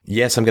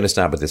Yes, I'm going to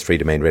start with this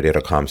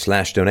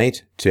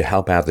freedomainradio.com/donate to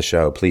help out the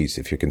show. Please,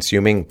 if you're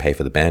consuming, pay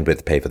for the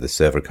bandwidth, pay for the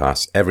server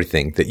costs,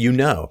 everything that you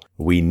know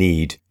we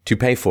need to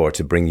pay for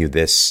to bring you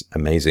this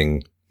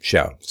amazing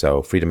show.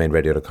 So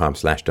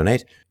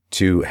freedomainradio.com/donate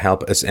to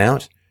help us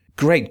out.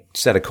 Great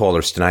set of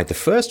callers tonight. The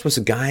first was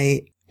a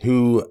guy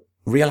who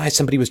realized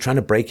somebody was trying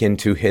to break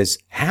into his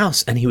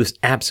house, and he was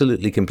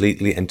absolutely,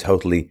 completely, and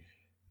totally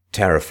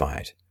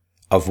terrified.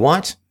 Of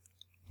what?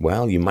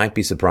 Well, you might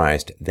be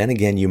surprised. Then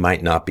again, you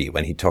might not be.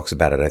 When he talks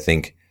about it, I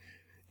think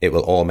it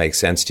will all make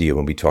sense to you,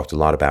 and we talked a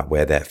lot about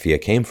where that fear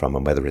came from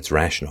and whether it's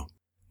rational.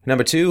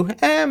 Number two,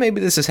 maybe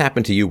this has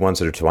happened to you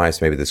once or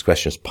twice. Maybe this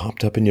question's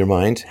popped up in your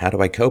mind. How do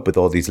I cope with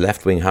all these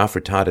left-wing,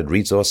 half-retarded,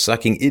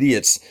 resource-sucking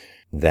idiots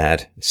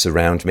that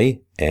surround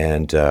me?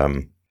 And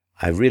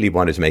I really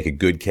wanted to make a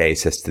good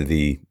case as to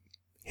the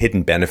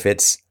hidden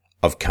benefits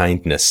of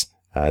kindness,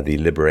 the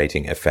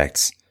liberating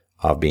effects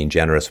of being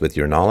generous with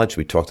your knowledge.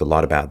 We talked a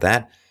lot about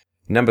that.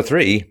 Number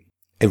three,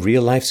 a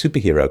real-life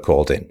superhero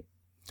called in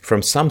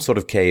from some sort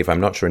of cave, I'm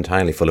not sure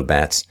entirely full of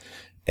bats.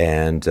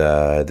 And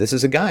this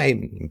is a guy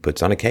who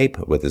puts on a cape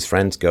with his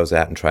friends, goes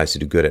out and tries to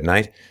do good at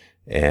night.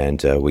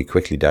 And we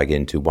quickly dug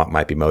into what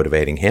might be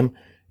motivating him.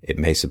 It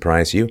may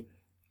surprise you.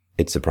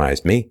 It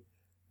surprised me.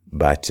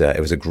 But it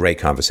was a great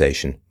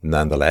conversation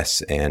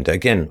nonetheless. And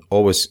again,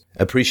 always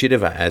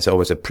appreciative. As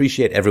always,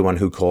 appreciate everyone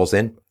who calls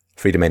in.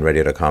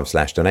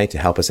 freedomainradio.com/donate to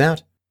help us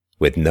out.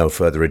 With no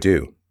further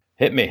ado,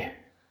 hit me.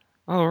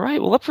 All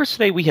right. Well, up first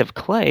today we have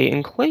Clay,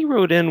 and Clay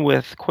wrote in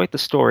with quite the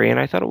story, and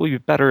I thought it would be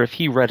better if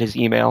he read his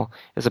email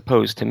as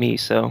opposed to me.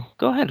 So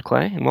go ahead,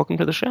 Clay, and welcome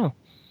to the show.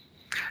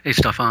 Hey,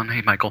 Stefan.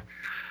 Hey, Michael.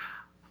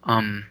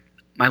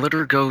 My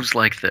letter goes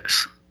like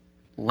this.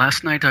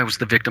 Last night I was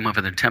the victim of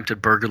an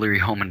attempted burglary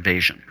home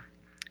invasion.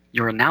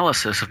 Your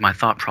analysis of my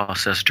thought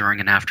process during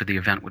and after the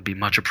event would be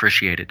much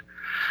appreciated.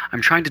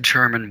 I'm trying to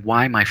determine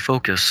why my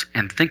focus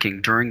and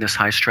thinking during this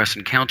high-stress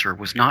encounter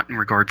was not in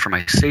regard for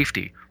my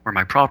safety or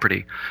my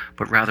property,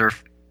 but rather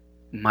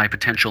my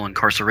potential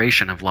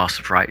incarceration of loss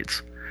of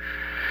rights.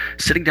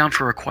 Sitting down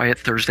for a quiet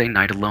Thursday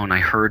night alone, I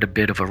heard a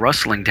bit of a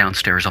rustling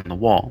downstairs on the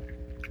wall,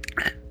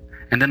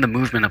 and then the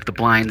movement of the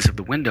blinds of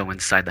the window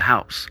inside the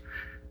house.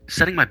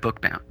 Setting my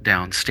book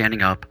down,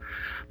 standing up,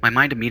 my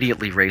mind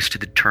immediately raced to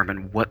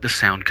determine what the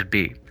sound could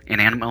be. An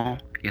animal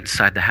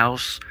inside the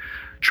house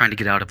trying to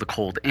get out of the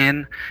cold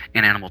inn,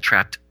 an animal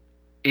trapped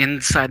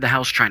inside the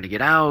house trying to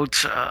get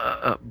out,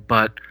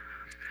 but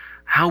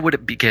how would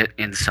it get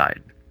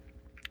inside?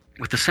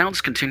 With the sounds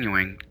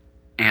continuing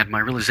and my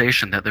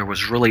realization that there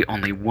was really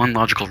only one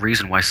logical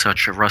reason why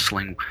such a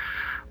rustling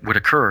would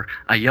occur,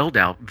 I yelled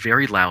out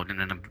very loud and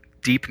in a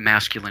deep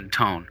masculine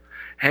tone,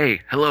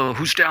 "Hey, hello,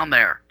 who's down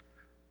there?"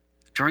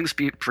 During this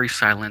brief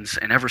silence,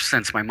 and ever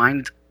since, my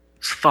mind's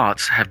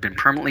thoughts have been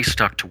permanently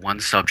stuck to one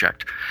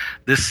subject.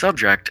 This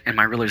subject, and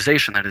my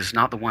realization that it is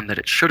not the one that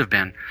it should have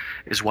been,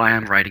 is why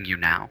I'm writing you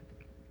now.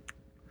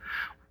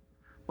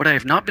 What I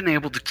have not been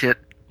able to get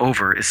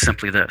over is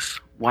simply this.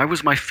 Why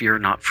was my fear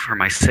not for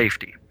my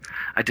safety?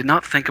 I did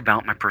not think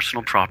about my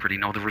personal property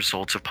nor the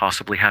results of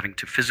possibly having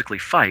to physically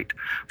fight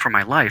for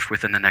my life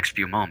within the next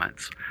few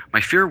moments. My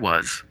fear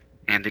was,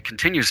 and it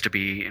continues to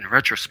be in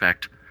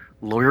retrospect,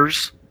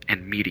 lawyers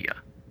and media.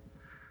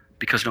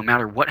 Because no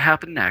matter what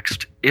happened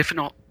next,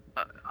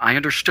 I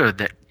understood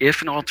that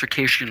if an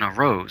altercation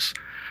arose,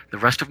 the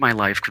rest of my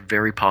life could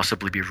very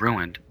possibly be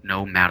ruined,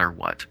 no matter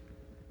what.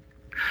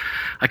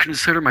 I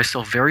consider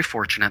myself very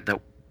fortunate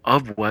that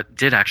of what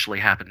did actually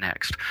happen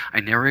next.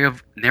 I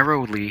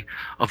narrowly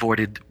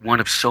avoided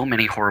one of so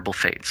many horrible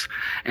fates.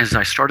 And as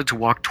I started to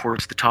walk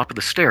towards the top of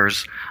the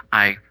stairs,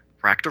 I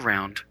racked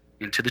around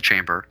into the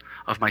chamber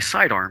of my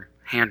sidearm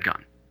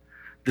handgun.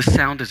 This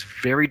sound is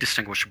very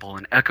distinguishable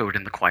and echoed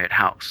in the quiet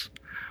house.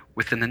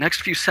 Within the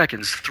next few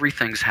seconds, three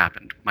things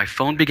happened. My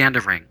phone began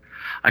to ring.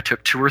 I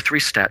took 2 or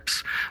 3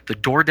 steps. The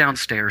door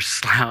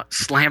downstairs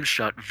slammed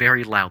shut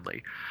very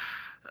loudly.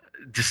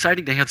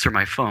 Deciding to answer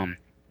my phone,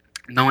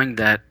 knowing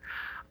that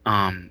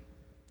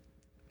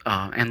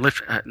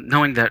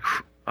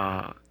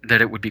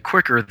that it would be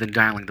quicker than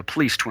dialing the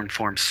police to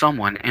inform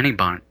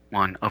anyone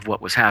of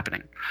what was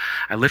happening.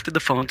 I lifted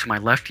the phone to my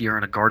left ear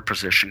in a guard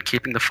position,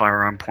 keeping the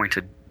firearm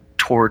pointed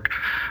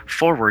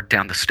forward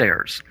down the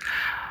stairs.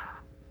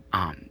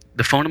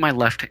 The phone in my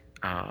left.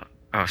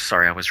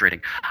 I was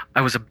reading.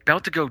 I was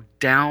about to go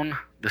down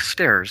the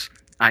stairs.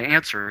 I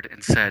answered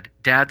and said,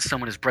 "Dad,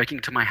 someone is breaking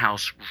into my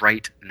house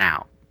right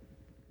now."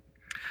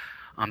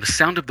 The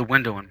sound of the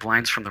window and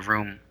blinds from the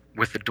room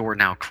with the door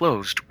now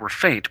closed were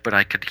faint, but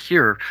I could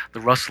hear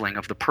the rustling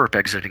of the perp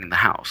exiting the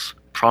house,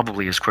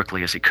 probably as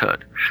quickly as he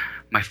could.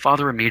 My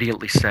father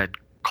immediately said,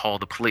 "Call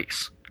the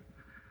police."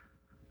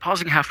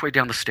 Pausing halfway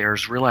down the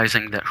stairs,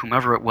 realizing that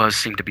whomever it was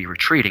seemed to be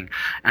retreating,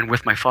 and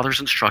with my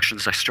father's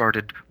instructions, I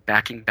started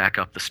backing back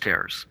up the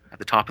stairs. At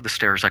the top of the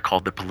stairs, I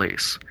called the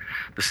police.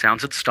 The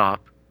sounds had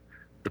stopped.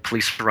 The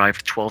police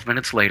arrived 12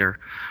 minutes later,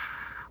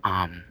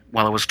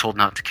 while I was told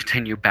not to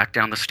continue back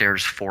down the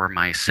stairs for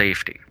my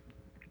safety.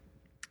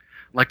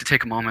 I'd like to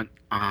take a moment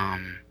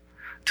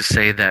to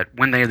say that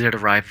when they did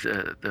arrive,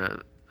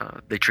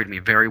 they treated me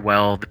very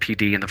well. The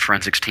PD and the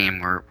forensics team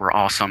were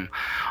awesome.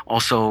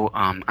 Also,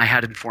 I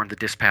had informed the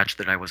dispatch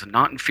that I was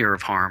not in fear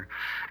of harm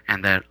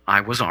and that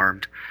I was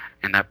armed,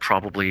 and that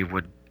probably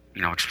would,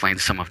 explain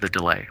some of the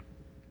delay.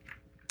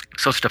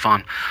 So,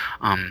 Stefan,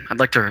 I'd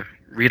like to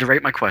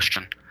reiterate my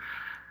question.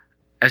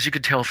 As you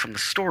could tell from the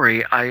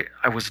story, I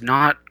was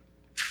not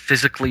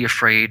physically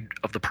afraid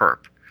of the perp.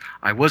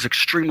 I was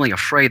extremely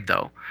afraid,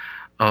 though,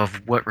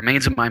 of what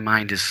remains in my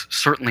mind is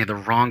certainly the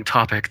wrong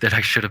topic that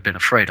I should have been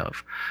afraid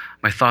of.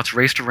 My thoughts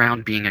raced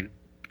around being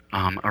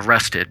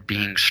arrested,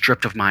 being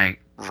stripped of my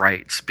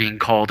rights, being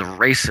called a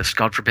racist,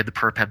 God forbid the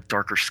perp had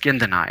darker skin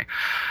than I,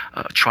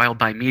 trial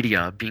by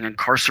media, being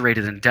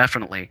incarcerated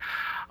indefinitely,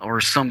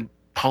 or some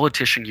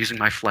politician using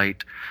my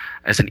flight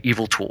as an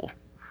evil tool.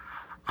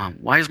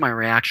 Why is my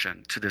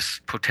reaction to this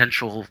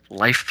potential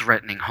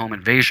life-threatening home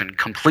invasion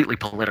completely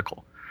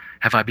political?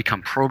 Have I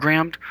become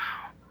programmed?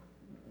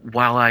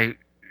 While I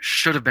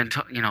should have been,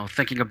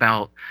 thinking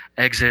about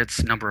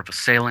exits, number of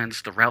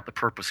assailants, the route the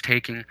perp was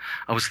taking,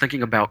 I was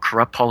thinking about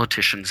corrupt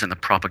politicians and the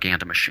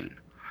propaganda machine.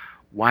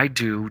 Why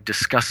do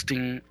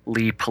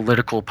disgustingly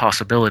political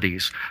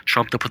possibilities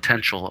trump the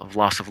potential of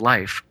loss of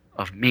life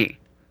of me,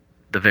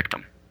 the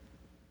victim?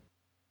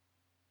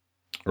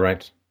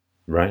 Right.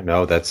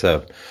 No, that's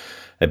a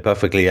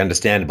perfectly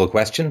understandable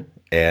question.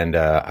 And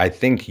I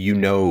think you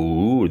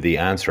know the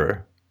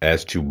answer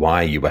as to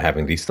why you were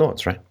having these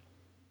thoughts, right?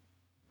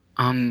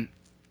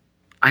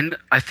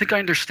 I think I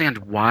understand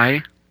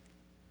why.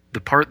 The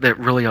part that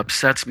really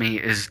upsets me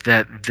is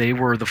that they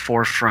were the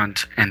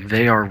forefront, and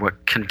they are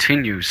what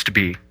continues to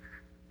be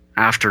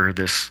after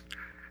this,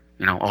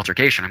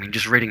 altercation. I mean,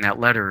 just reading that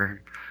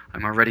letter,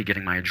 I'm already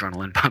getting my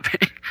adrenaline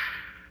pumping.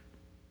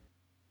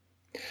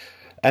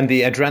 And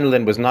the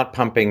adrenaline was not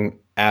pumping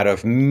out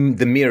of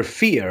the mere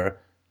fear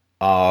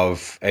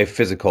of a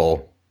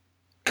physical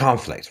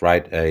conflict,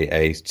 right?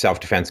 A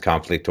self-defense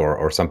conflict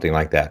or something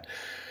like that.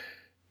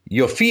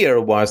 Your fear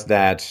was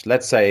that,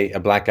 let's say, a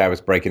black guy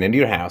was breaking into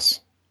your house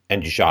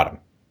and you shot him.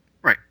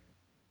 Right.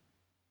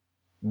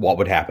 What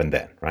would happen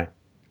then, right?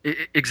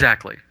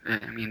 Exactly.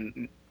 I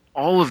mean,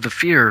 all of the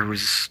fear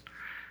was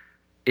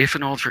if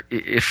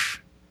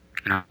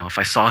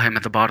I saw him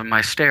at the bottom of my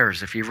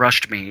stairs, if he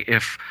rushed me,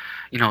 if,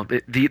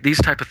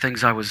 these type of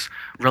things I was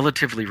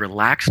relatively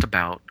relaxed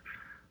about,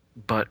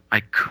 but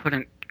I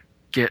couldn't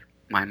get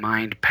my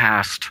mind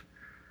past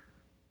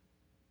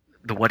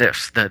the what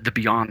ifs, the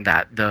beyond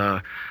that,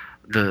 the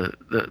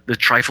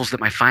trifles that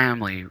my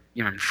family,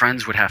 and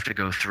friends would have to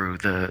go through,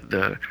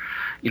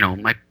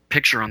 my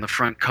picture on the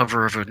front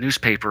cover of a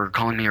newspaper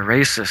calling me a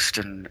racist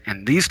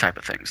and these type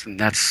of things. And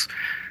that's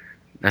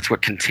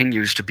what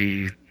continues to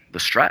be the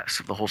stress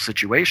of the whole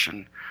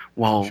situation.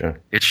 Well, sure.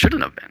 It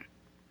shouldn't have been.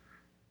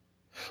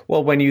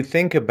 Well, when you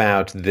think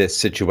about this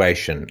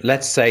situation,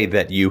 let's say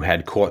that you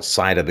had caught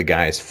sight of the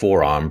guy's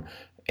forearm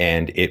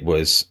and it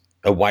was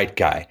a white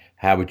guy.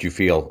 How would you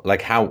feel?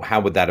 Like, how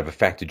would that have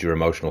affected your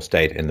emotional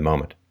state in the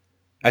moment?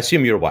 I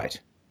assume you're white.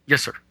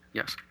 Yes, sir.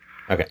 Yes.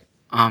 Okay.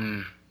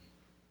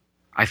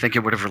 I think it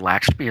would have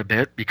relaxed me a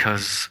bit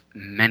because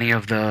many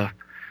of the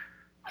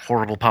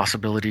horrible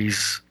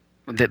possibilities,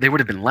 they would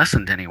have been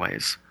lessened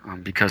anyways,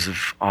 because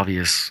of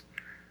obvious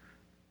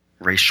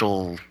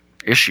racial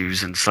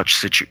issues and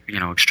such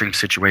extreme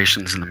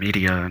situations in the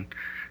media,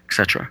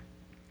 etc.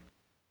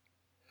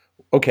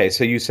 Okay,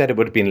 so you said it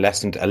would have been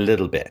lessened a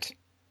little bit.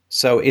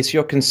 So is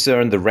your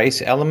concern the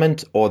race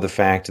element or the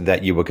fact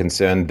that you were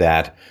concerned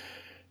that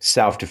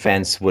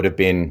self-defense would have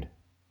been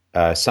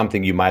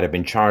something you might have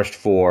been charged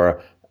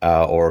for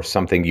or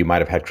something you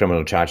might have had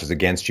criminal charges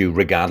against you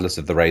regardless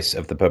of the race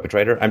of the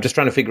perpetrator? I'm just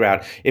trying to figure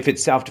out if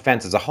it's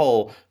self-defense as a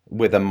whole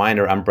with a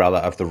minor umbrella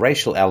of the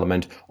racial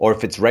element, or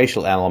if it's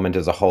racial element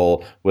as a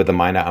whole with a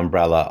minor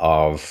umbrella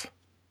of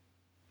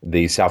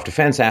the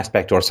self-defense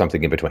aspect, or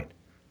something in between.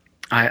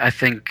 I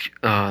think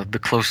the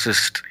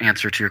closest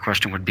answer to your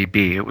question would be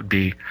B. It would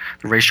be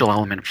the racial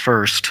element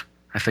first.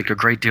 I think a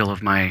great deal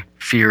of my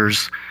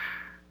fears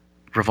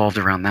revolved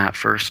around that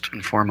first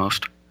and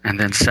foremost. And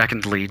then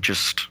secondly,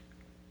 just,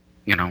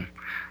 the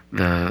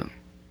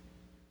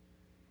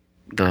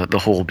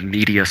whole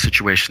media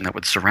situation that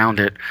would surround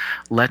it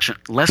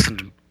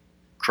lessened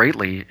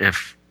greatly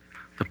if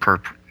the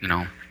perp,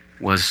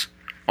 was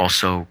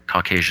also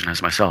Caucasian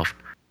as myself.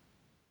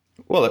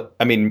 Well,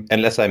 I mean,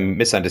 unless I'm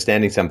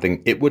misunderstanding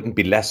something, it wouldn't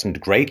be lessened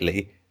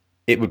greatly.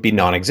 It would be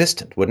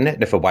non-existent, wouldn't it?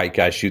 And if a white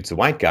guy shoots a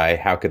white guy,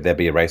 how could there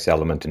be a race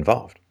element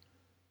involved?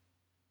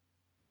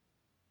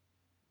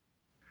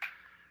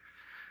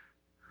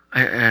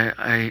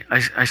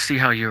 I see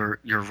how you're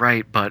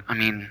right, but I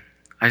mean,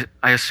 I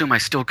assume I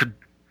still could,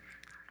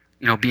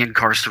 be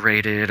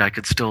incarcerated. I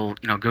could still,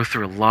 go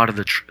through a lot of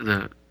the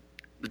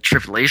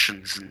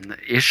tribulations and the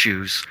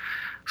issues.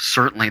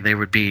 Certainly, they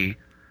would be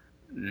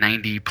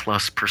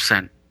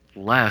 90+%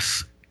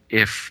 less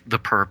if the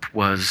perp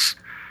was,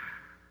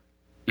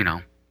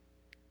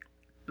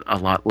 a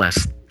lot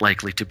less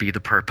likely to be the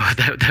perp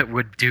that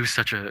would do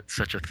such a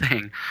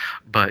thing.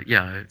 But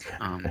yeah,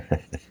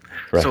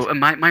 Right. So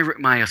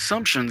my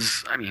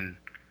assumptions, I mean,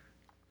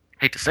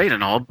 hate to say it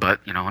and all, but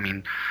I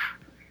mean,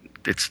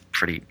 it's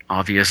pretty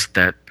obvious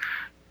that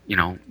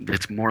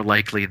it's more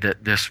likely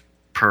that this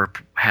perp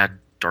had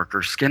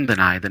darker skin than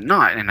I than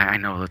not. And I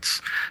know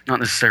that's not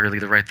necessarily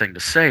the right thing to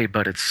say,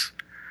 but it's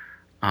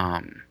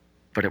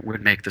but it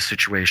would make the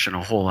situation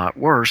a whole lot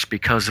worse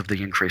because of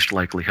the increased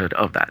likelihood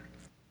of that.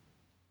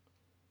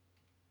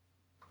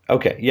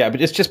 Okay, yeah, but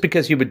it's just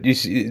because you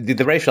see,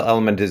 the racial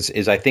element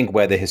is I think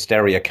where the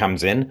hysteria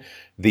comes in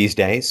these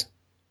days.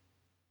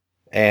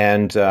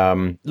 And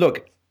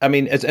look, I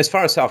mean, as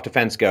far as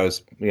self-defense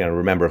goes,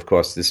 remember, of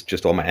course, this is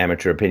just all my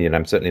amateur opinion.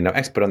 I'm certainly no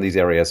expert on these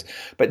areas.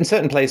 But in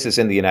certain places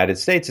in the United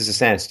States, there's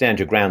a stand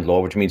your ground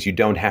law, which means you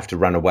don't have to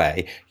run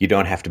away. You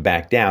don't have to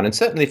back down. And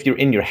certainly if you're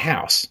in your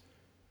house,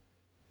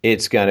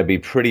 it's going to be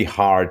pretty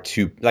hard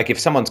to, like, if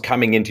someone's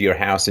coming into your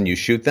house and you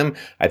shoot them,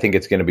 I think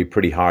it's going to be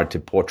pretty hard to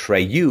portray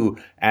you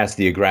as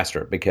the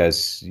aggressor,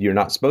 because you're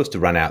not supposed to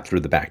run out through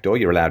the back door.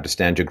 You're allowed to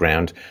stand your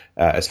ground,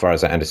 as far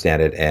as I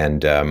understand it,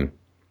 and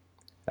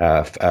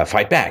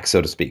fight back,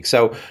 so to speak.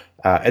 So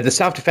the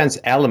self-defense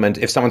element,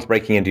 if someone's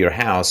breaking into your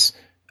house,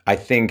 I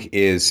think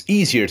is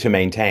easier to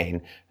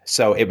maintain.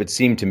 So it would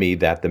seem to me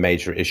that the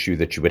major issue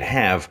that you would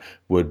have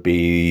would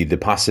be the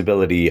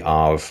possibility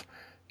of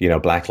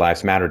Black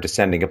Lives Matter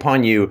descending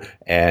upon you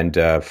and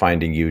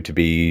finding you to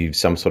be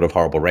some sort of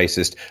horrible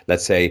racist.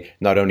 Let's say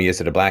not only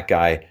is it a black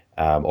guy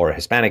or a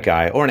Hispanic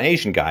guy or an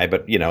Asian guy,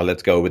 but,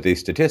 let's go with the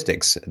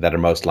statistics that are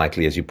most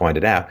likely, as you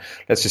pointed out.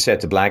 Let's just say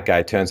it's a black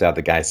guy. Turns out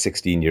the guy's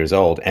 16 years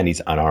old and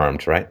he's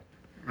unarmed, right?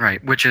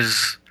 Right, which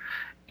is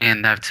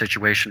in that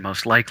situation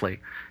most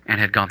likely, and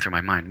had gone through my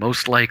mind.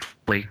 Most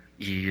likely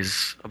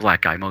he's a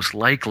black guy. Most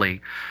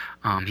likely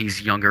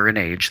he's younger in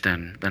age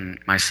than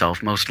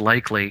myself. Most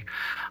likely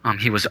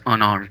he was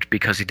unarmed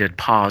because he did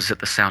pause at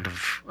the sound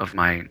of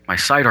my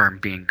sidearm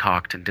being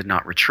cocked and did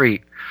not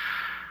retreat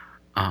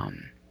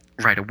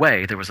right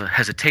away. There was a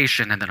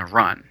hesitation and then a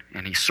run,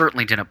 and he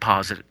certainly didn't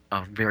pause at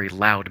a very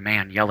loud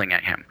man yelling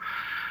at him.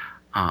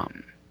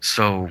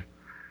 So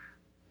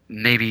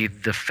maybe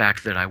the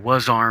fact that I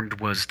was armed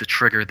was the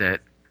trigger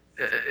that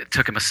it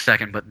took him a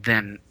second, but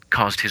then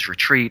caused his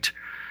retreat.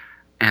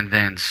 And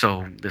then,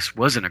 so this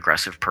was an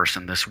aggressive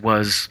person. This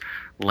was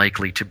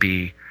likely to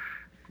be,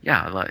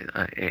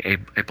 a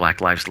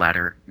Black Lives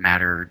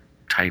Matter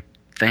type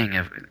thing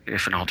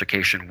if an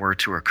altercation were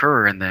to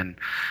occur, and then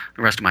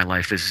the rest of my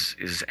life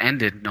is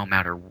ended, no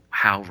matter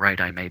how right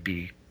I may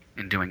be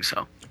in doing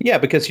so. Yeah,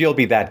 because you'll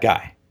be that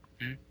guy,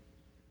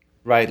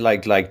 right?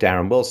 Like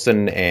Darren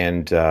Wilson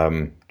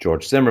and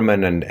George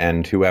Zimmerman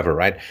and whoever,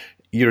 right?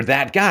 You're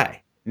that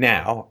guy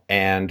now,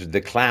 and the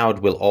cloud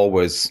will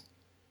always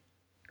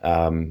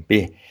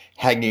be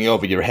hanging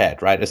over your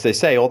head, right? As they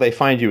say, all they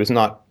find you is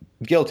not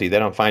guilty. They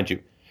don't find you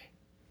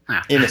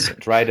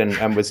innocent, right?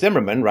 And with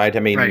Zimmerman, right? I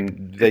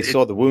mean, they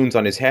saw the wounds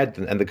on his head,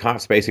 and the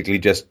cops basically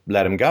just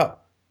let him go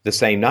the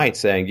same night,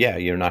 saying, yeah,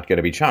 you're not going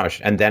to be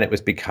charged. And then it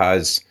was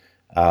because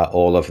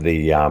all of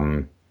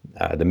the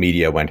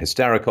media went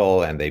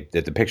hysterical, and they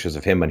did the pictures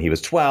of him when he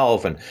was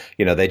 12, and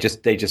they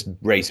just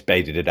race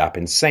baited it up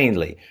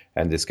insanely.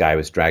 And this guy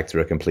was dragged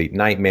through a complete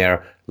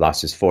nightmare,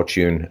 lost his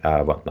fortune.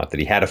 Well, not that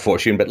he had a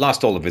fortune, but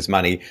lost all of his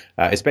money.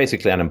 Is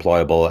basically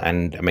unemployable,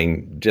 and I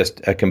mean,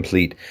 just a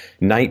complete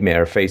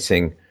nightmare,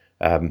 facing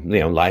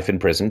life in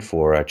prison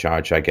for a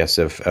charge, I guess,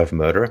 of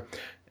murder.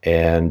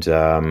 And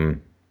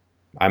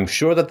I'm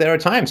sure that there are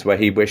times where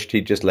he wished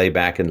he'd just lay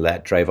back and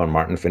let Trayvon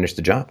Martin finish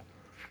the job.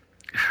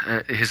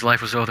 His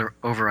life was over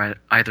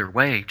either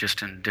way,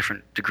 just in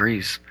different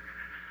degrees.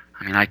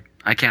 I mean,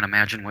 I can't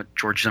imagine what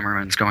George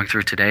Zimmerman's going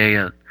through today.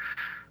 A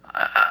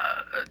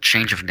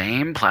change of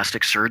name,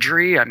 plastic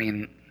surgery. I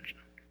mean,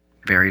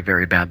 very,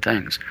 very bad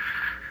things.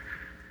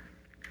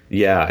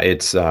 Yeah,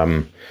 it's.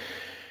 I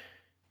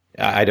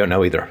don't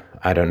know either.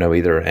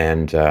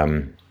 And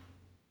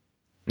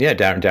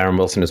Darren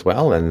Wilson as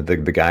well, and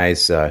the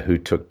guys who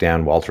took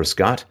down Walter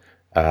Scott.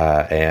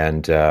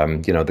 And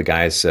the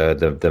guys,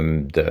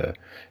 the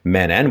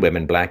men and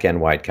women, black and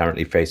white,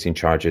 currently facing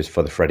charges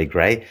for the Freddie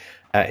Gray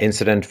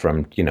incident,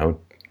 from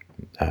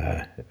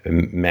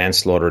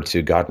manslaughter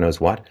to God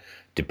knows what,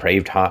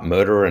 depraved heart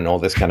murder, and all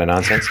this kind of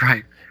nonsense.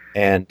 Right.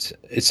 And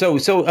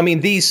so I mean,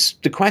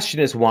 the question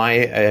is, why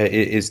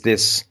is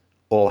this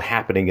all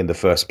happening in the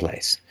first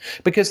place?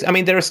 Because I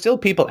mean, there are still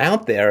people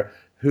out there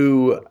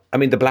who, I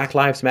mean, the Black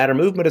Lives Matter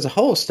movement as a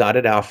whole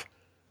started off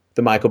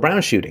the Michael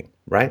Brown shooting,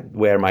 right?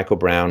 Where Michael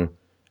Brown,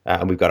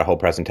 and we've got a whole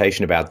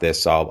presentation about this,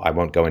 so I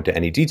won't go into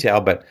any detail,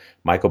 but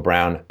Michael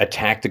Brown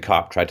attacked a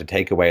cop, tried to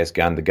take away his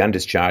gun. The gun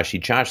discharged. He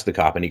charged the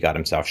cop, and he got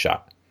himself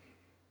shot.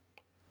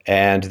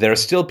 And there are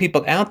still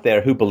people out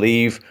there who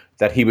believe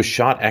that he was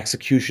shot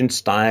execution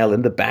style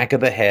in the back of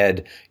the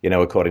head,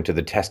 according to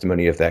the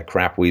testimony of that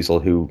crap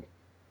weasel who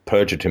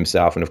perjured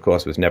himself and, of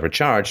course, was never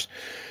charged.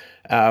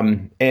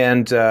 And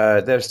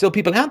there are still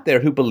people out there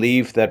who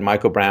believe that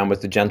Michael Brown was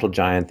the gentle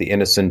giant, the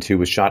innocent, who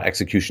was shot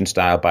execution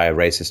style by a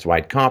racist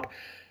white cop.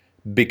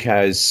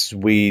 because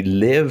we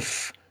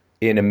live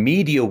in a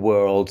media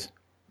world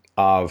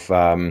of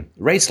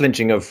race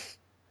lynching of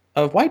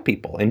white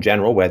people in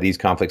general, where these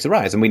conflicts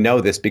arise. And we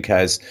know this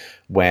because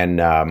when,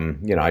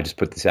 I just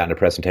put this out in a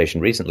presentation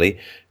recently,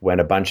 when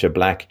a bunch of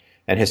black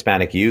and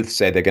Hispanic youth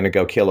say they're going to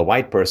go kill a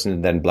white person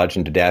and then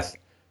bludgeon to death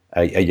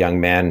a young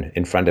man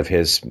in front of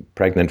his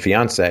pregnant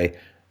fiance,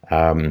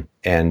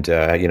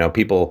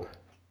 people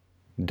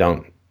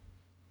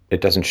it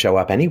doesn't show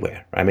up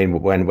anywhere. I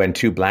mean, when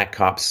two black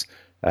cops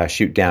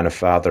shoot down a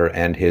father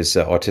and his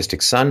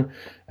autistic son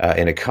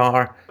in a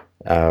car,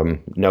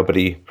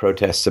 nobody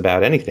protests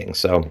about anything.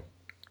 So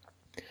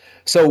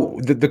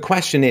the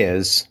question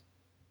is,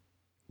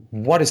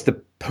 what is the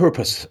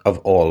purpose of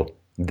all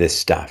this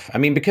stuff? I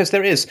mean, because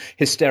there is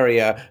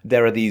hysteria,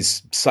 there are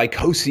these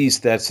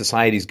psychoses that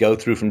societies go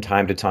through from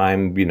time to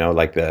time,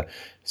 like the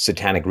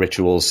satanic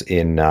rituals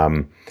in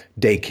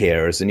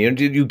daycares, and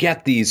you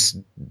get these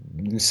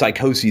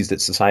psychoses that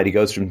society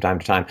goes through from time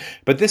to time.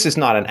 But this is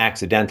not an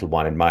accidental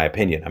one, in my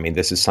opinion. I mean,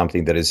 this is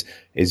something that is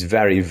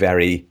very,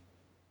 very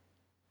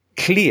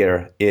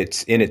clear in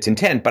its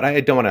intent. But I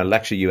don't want to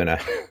lecture you in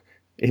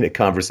a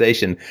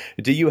conversation.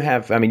 Do you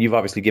have? I mean, you've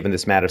obviously given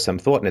this matter some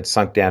thought, and it's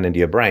sunk down into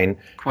your brain.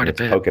 Quite a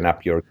bit. It's poken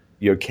up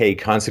your K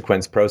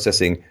consequence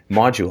processing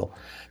module.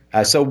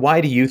 So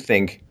why do you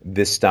think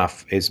this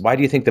stuff is? Why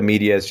do you think the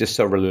media is just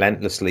so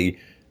relentlessly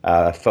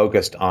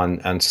focused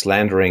on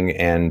slandering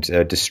and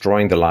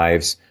destroying the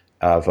lives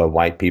of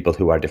white people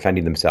who are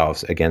defending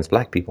themselves against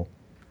black people?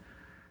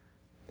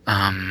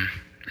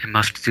 It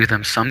must do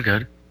them some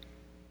good.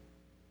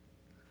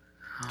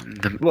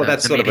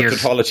 That's sort of a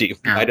tautology.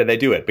 Yeah. Why do they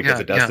do it? Because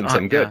it does them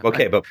some good. Yeah.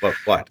 Okay, but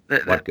what?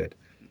 What good?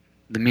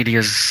 The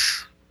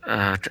media's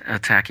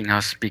attacking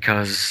us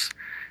because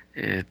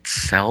it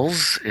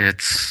sells.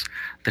 It's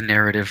the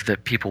narrative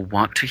that people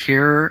want to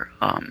hear.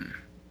 I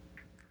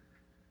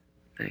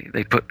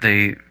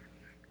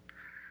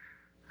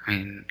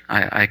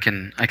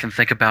can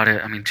think about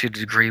it. I mean, to the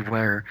degree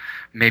where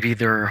maybe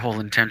their whole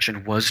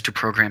intention was to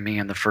program me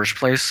in the first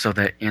place, so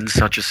that in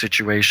such a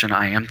situation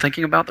I am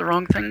thinking about the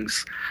wrong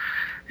things.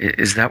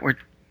 Is that what?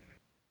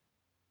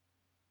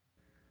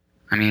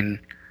 I mean,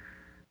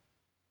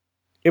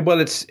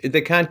 well,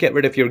 they can't get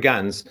rid of your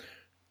guns,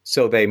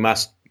 so they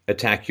must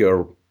attack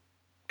your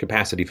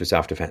capacity for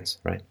self-defense,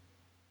 right?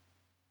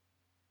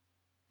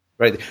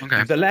 Right.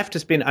 Okay. The left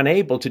has been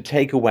unable to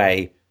take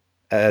away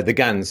the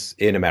guns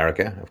in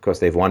America. Of course,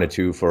 they've wanted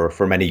to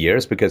for many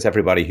years, because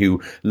everybody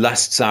who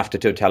lusts after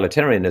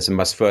totalitarianism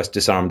must first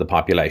disarm the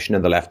population.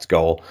 And the left's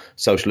goal,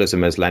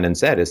 socialism, as Lenin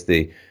said, is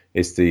the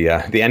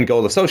end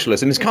goal of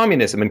socialism is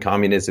communism, and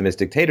communism is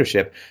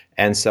dictatorship.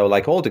 And so,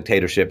 like all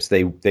dictatorships,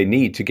 they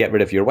need to get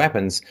rid of your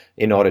weapons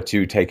in order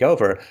to take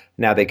over.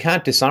 Now, they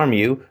can't disarm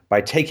you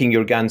by taking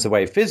your guns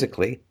away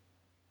physically,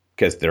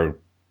 because they're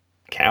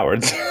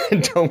cowards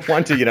and don't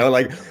want to,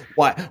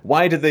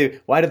 why do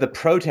the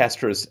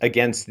protesters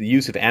against the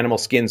use of animal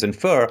skins and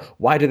fur,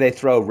 why do they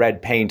throw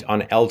red paint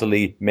on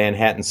elderly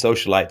Manhattan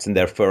socialites in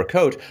their fur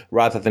coat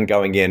rather than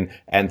going in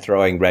and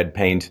throwing red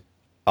paint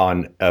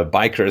on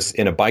bikers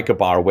in a biker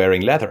bar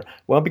wearing leather?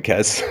 Well,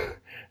 because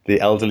the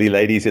elderly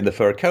ladies in the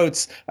fur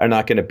coats are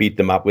not going to beat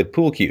them up with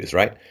pool cues,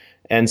 right?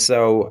 And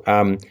so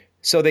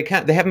they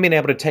haven't been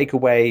able to take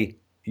away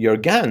your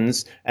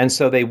guns, and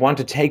so they want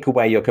to take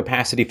away your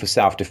capacity for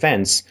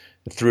self-defense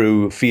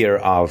through fear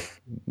of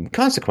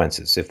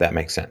consequences, if that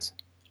makes sense.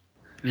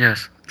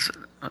 Yes.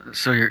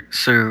 So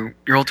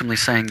you're ultimately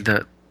saying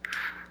that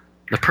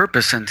the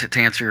purpose, and to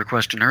answer your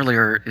question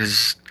earlier,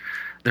 is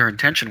their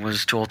intention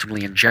was to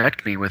ultimately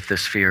inject me with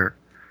this fear,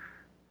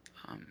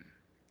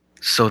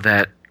 so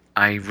that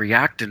I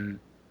react in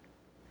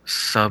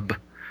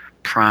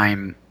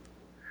subprime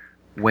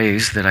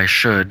ways that I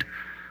should.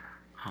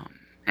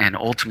 And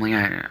ultimately,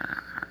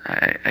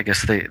 I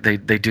guess they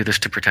do this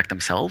to protect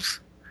themselves.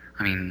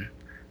 I mean,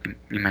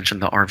 you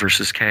mentioned the R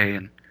versus K,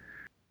 and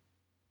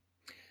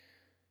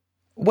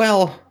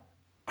well,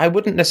 I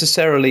wouldn't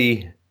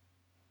necessarily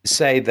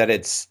say that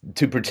it's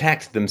to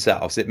protect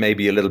themselves. It may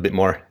be a little bit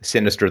more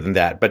sinister than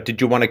that. But did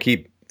you want to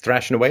keep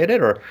thrashing away at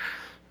it, or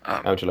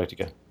how would you like to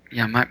go?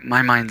 Yeah,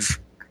 my mind's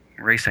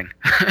racing.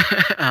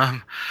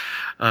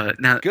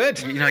 Now, good.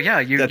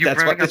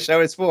 That's what the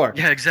show is for.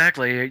 Yeah,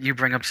 exactly. You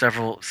bring up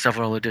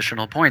several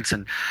additional points,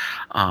 and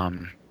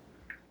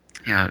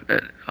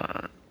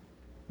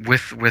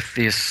with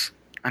this,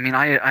 I mean,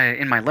 I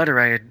in my letter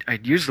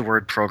I'd use the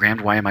word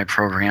programmed. Why am I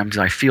programmed?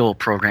 I feel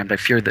programmed. I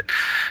feel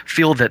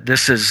that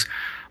this is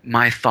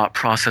my thought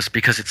process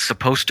because it's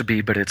supposed to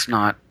be, but it's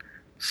not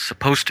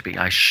supposed to be.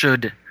 I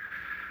should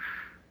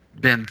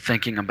been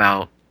thinking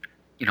about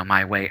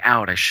my way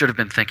out. I should have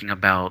been thinking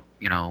about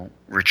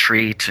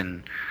retreat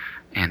and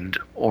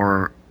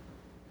or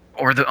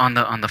on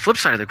the flip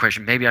side of the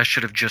equation, maybe I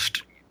should have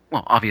just,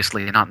 well,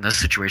 obviously not in this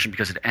situation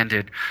because it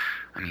ended,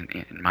 I mean,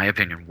 in my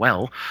opinion,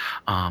 well,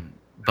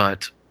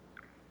 but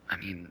I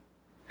mean,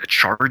 it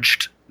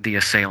charged the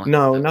assailant.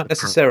 No, not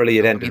necessarily.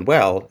 It ended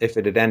well. If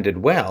it had ended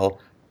well,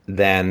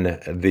 then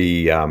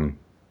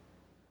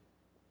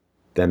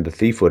then the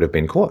thief would have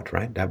been caught,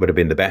 right? That would have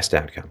been the best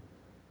outcome.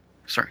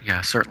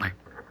 Yeah, certainly.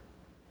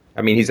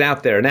 I mean, he's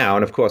out there now,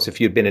 and of course,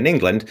 if you'd been in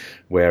England,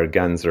 where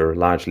guns are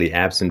largely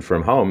absent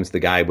from homes, the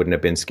guy wouldn't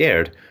have been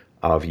scared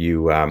of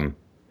you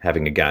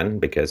having a gun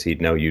because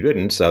he'd know you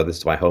didn't. So this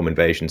is why home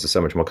invasions are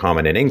so much more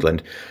common in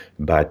England.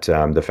 But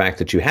the fact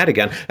that you had a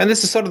gun, and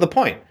this is sort of the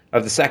point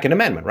of the Second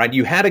Amendment, right?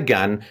 You had a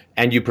gun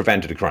and you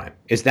prevented a crime.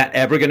 Is that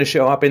ever going to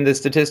show up in the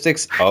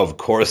statistics? Of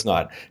course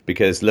not,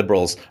 because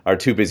liberals are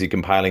too busy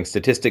compiling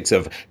statistics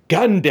of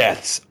gun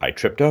deaths. I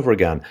tripped over a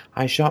gun.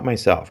 I shot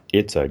myself.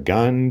 It's a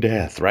gun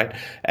death, right?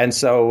 And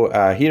so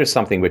here's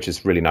something which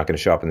is really not going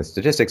to show up in the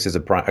statistics, is a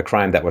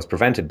crime that was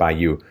prevented by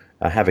you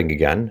having a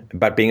gun,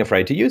 but being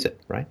afraid to use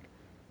it, right?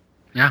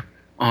 Yeah.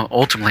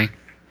 Ultimately,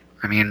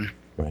 I mean,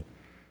 right.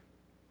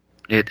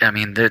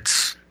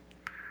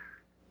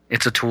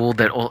 It's a tool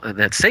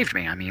that saved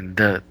me. I mean,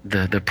 the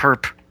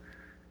perp.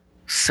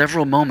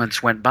 Several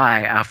moments went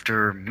by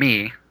after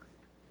me,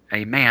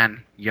 a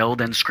man, yelled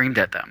and screamed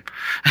at them.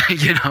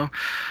 You know.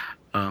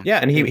 Yeah,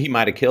 and he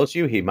might have killed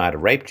you. He might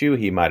have raped you.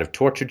 He might have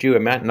tortured you.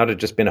 It might not have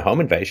just been a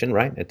home invasion,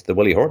 right? It's the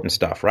Willie Horton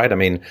stuff, right? I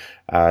mean,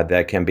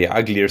 there can be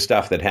uglier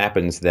stuff that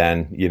happens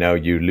than you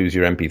lose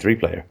your MP3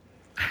 player.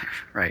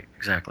 Right,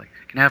 exactly.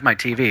 Can I have my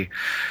TV?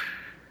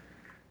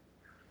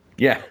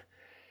 Yeah.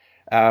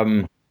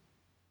 Do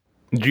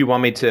you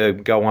want me to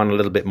go on a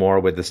little bit more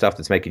with the stuff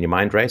that's making your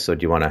mind race, or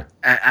do you want to?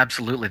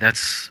 Absolutely.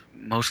 That's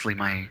mostly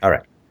my. All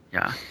right.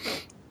 Yeah.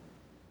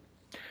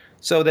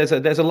 So there's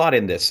a lot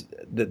in this.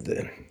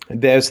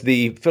 There's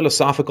the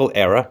philosophical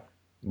error,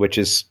 which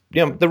is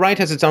the right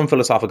has its own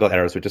philosophical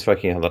errors, which is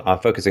focusing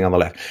on the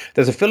left.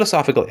 There's a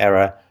philosophical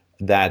error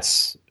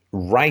that's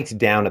right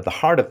down at the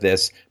heart of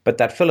this, but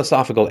that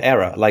philosophical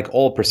error, like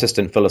all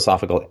persistent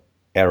philosophical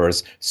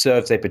errors,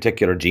 serves a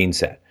particular gene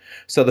set.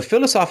 So the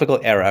philosophical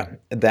error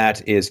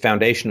that is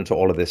foundational to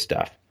all of this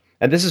stuff,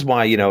 and this is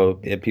why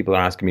people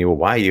are asking me, well,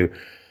 why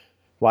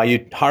are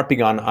you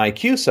harping on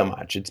IQ so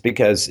much? It's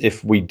because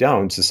if we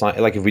don't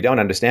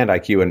understand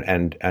IQ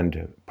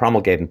and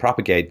promulgate and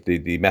propagate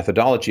the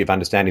methodology of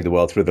understanding the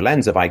world through the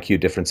lens of IQ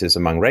differences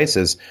among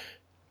races,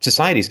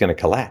 society's going to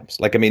collapse.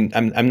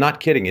 I'm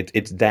not kidding.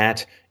 It's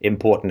that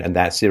important and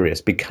that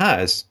serious,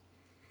 because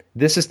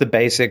this is the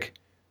basic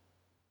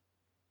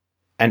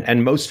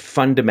and most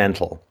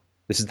fundamental.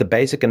 This is the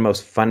basic and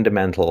most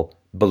fundamental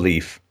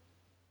belief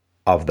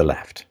of the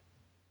left.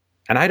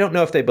 And I don't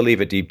know if they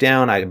believe it deep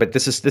down, but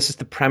this is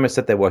the premise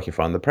that they're working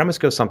from. The premise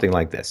goes something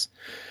like this.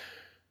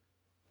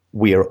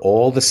 We are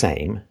all the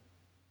same.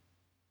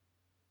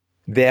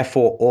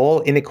 Therefore,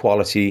 all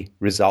inequality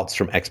results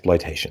from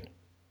exploitation.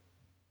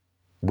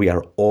 We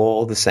are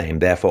all the same.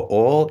 Therefore,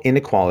 all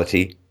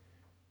inequality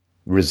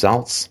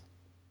results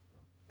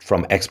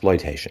from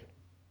exploitation.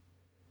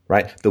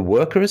 Right? The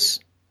workers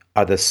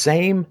are the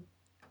same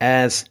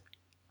as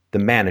the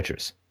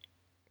managers.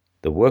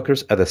 The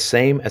workers are the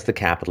same as the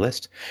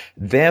capitalist.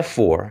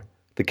 Therefore,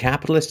 the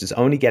capitalist is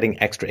only getting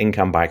extra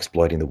income by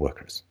exploiting the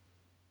workers.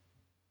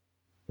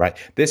 Right?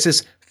 This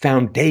is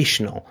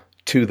foundational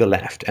to the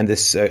left, and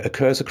this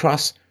occurs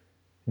across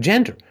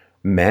gender.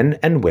 Men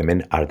and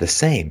women are the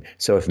same.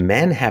 So if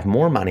men have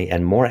more money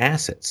and more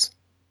assets,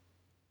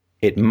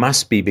 it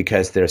must be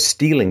because they're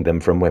stealing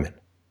them from women.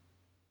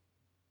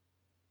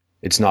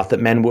 It's not that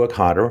men work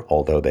harder,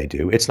 although they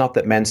do. It's not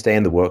that men stay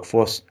in the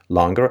workforce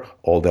longer,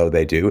 although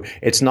they do.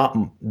 It's not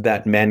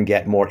that men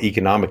get more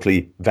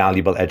economically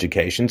valuable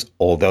educations,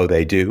 although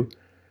they do.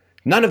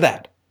 None of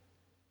that.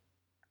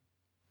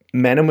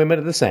 Men and women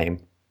are the same,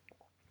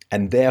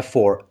 and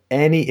therefore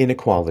any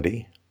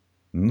inequality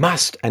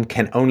must and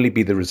can only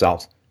be the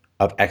result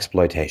of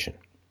exploitation.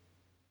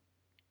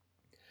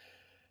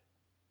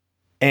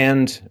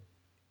 And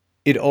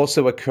it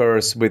also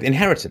occurs with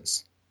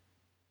inheritance,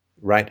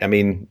 right? I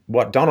mean,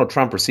 what Donald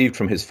Trump received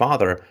from his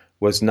father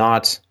was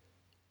not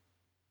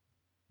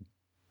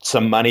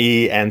some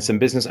money and some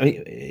business. I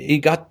mean, he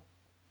got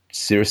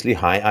seriously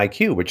high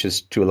IQ, which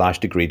is to a large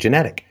degree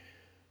genetic.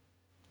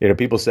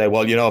 People say,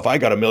 well, if I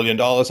got $1 million,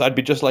 I'd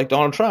be just like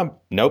Donald Trump.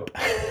 Nope.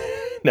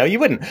 No, you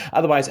wouldn't.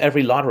 Otherwise,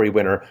 every lottery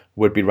winner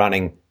would be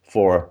running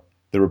for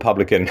the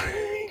Republican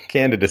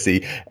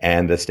candidacy,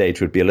 and the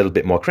stage would be a little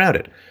bit more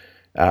crowded.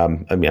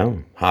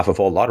 Half of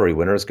all lottery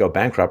winners go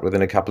bankrupt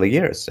within a couple of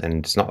years,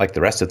 and it's not like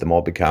the rest of them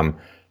all become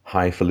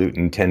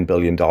highfalutin $10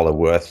 billion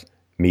worth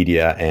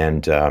media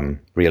and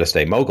real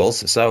estate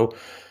moguls. So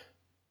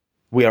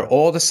we are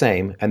all the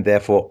same, and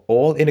therefore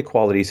all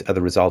inequalities are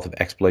the result of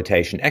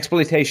exploitation.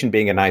 Exploitation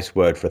being a nice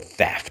word for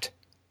theft,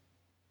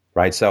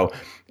 right? So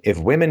if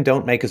women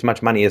don't make as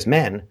much money as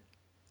men,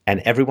 and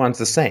everyone's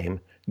the same,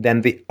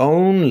 then the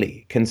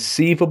only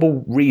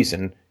conceivable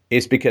reason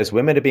is because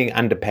women are being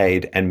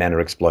underpaid and men are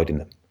exploiting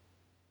them.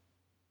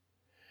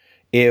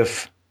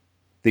 If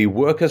the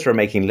workers are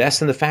making less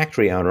than the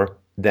factory owner,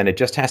 then it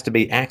just has to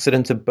be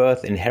accidents of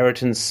birth,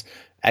 inheritance,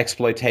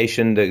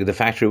 exploitation. The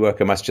factory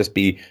worker must just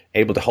be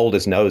able to hold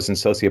his nose and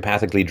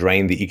sociopathically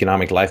drain the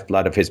economic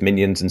lifeblood of his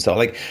minions. And so,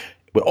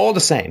 we're all the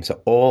same.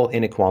 So all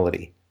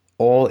inequality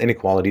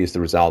is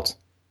the result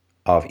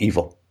of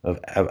evil.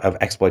 of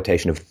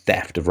exploitation, of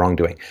theft, of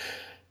wrongdoing.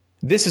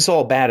 This is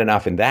all bad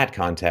enough in that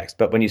context,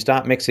 but when you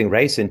start mixing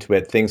race into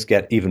it, things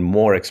get even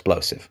more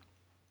explosive.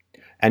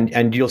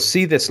 And you'll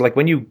see this, like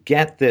when you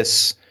get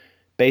this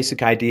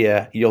basic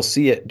idea, you'll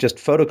see it just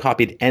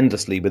photocopied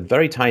endlessly with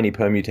very tiny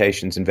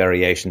permutations and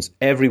variations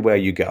everywhere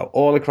you go,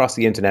 all across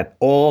the internet,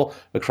 all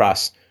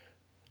across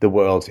the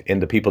world in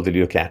the people that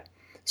you look at.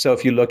 So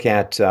if you look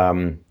at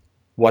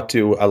what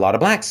do a lot of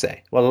blacks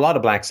say? Well, a lot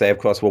of blacks say, of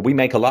course, well, we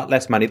make a lot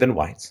less money than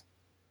whites.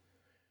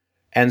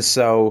 And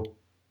so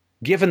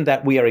given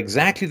that we are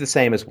exactly the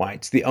same as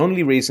whites, the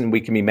only reason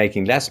we can be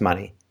making less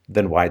money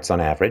than whites on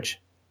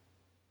average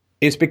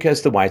is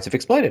because the whites have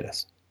exploited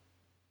us.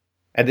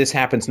 And this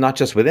happens not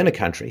just within a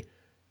country,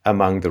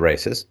 among the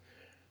races,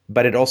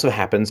 but it also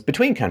happens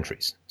between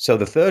countries. So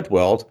the third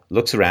world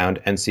looks around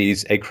and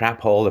sees a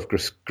crap hole of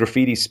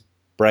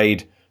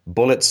graffiti-sprayed,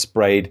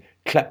 bullet-sprayed,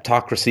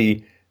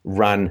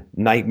 kleptocracy-run,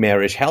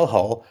 nightmarish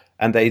hellhole,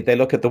 and they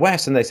look at the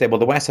West and they say, well,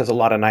 the West has a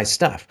lot of nice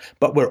stuff,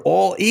 but we're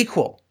all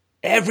equal.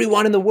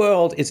 Everyone in the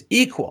world is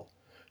equal.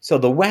 So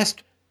the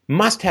West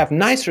must have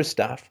nicer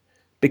stuff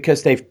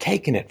because they've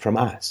taken it from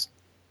us.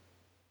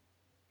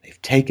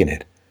 They've taken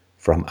it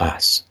from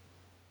us.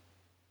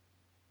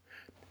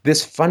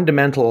 This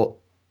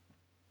fundamental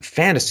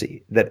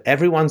fantasy that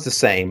everyone's the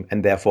same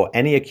and therefore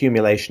any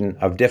accumulation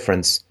of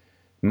difference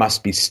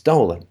must be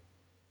stolen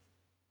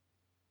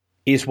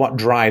is what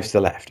drives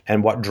the left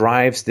and what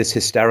drives this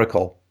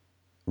hysterical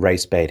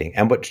race baiting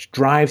and what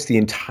drives the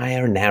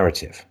entire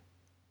narrative.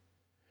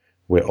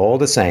 We're all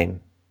the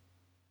same.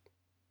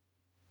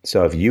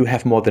 So if you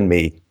have more than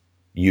me,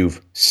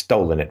 you've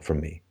stolen it from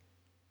me.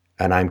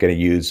 And I'm going to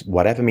use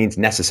whatever means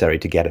necessary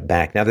to get it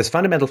back. Now, this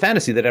fundamental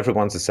fantasy that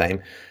everyone's the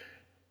same,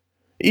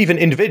 even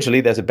individually,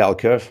 there's a bell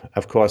curve.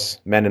 Of course,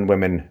 men and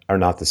women are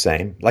not the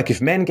same. Like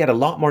if men get a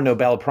lot more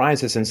Nobel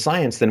Prizes in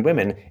science than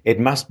women, it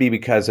must be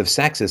because of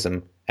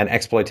sexism and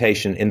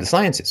exploitation in the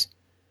sciences.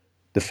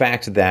 The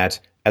fact that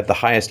at the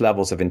highest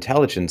levels of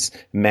intelligence,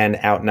 men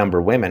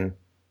outnumber women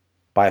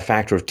by a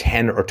factor of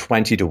 10 or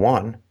 20 to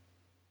 1,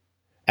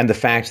 and the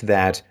fact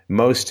that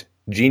most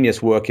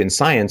genius work in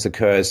science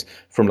occurs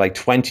from like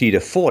 20 to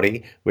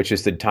 40, which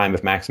is the time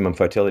of maximum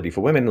fertility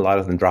for women. A lot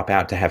of them drop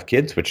out to have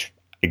kids, which,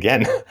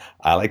 again,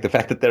 I like the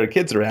fact that there are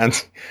kids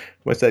around.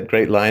 What's that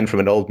great line from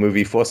an old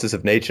movie, Forces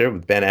of Nature,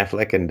 with Ben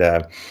Affleck and,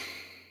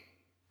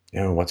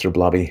 what's her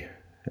blobby?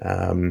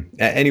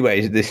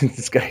 Anyway,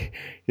 this guy,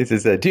 he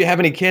says, do you have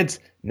any kids?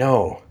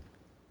 No,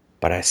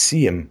 but I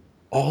see them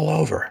all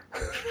over.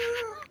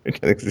 Which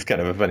I think is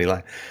kind of a funny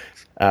line.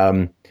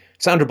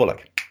 Sandra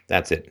Bullock.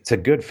 That's it. It's a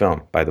good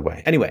film, by the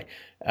way. Anyway,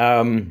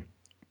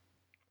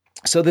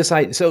 so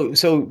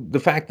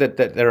the fact that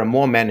there are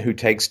more men who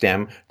take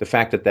STEM, the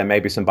fact that there may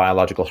be some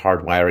biological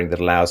hardwiring that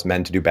allows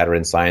men to do better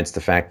in science,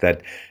 the fact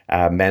that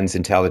men's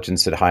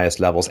intelligence at highest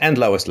levels and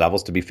lowest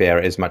levels, to be fair,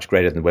 is much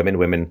greater than women.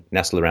 Women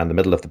nestle around the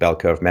middle of the bell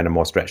curve. Men are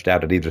more stretched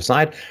out at either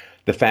side.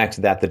 The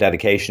fact that the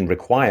dedication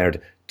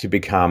required to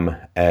become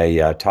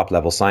a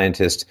top-level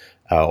scientist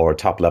or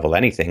top-level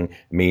anything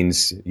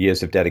means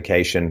years of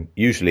dedication,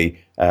 usually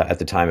at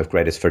the time of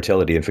greatest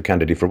fertility and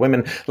fecundity for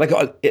women. Like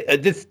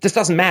this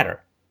doesn't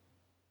matter.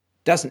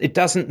 It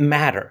doesn't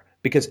matter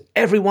because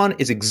everyone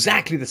is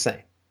exactly the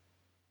same.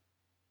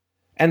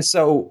 And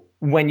so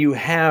when you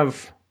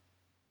have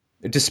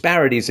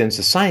disparities in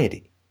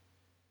society,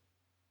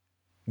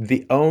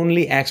 the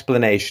only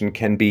explanation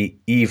can be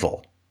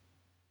evil.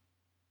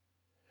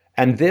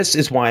 And this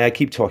is why I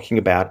keep talking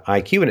about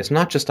IQ, and it's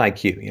not just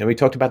IQ. We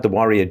talked about the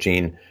warrior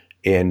gene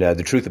in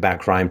the Truth About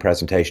Crime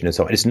presentation and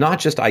so on. It's not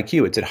just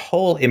IQ. It's a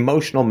whole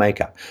emotional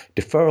makeup,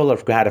 deferral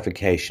of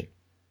gratification,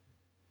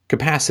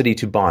 capacity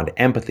to bond,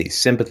 empathy,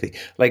 sympathy.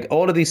 Like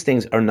all of these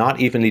things are not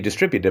evenly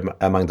distributed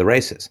among the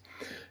races.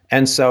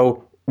 And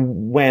so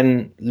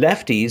when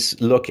lefties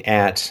look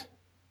at,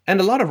 and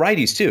a lot of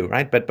righties too,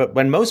 right? But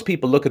when most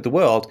people look at the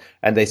world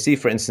and they see,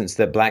 for instance,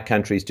 that black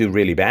countries do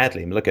really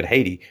badly, look at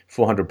Haiti,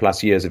 400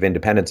 plus years of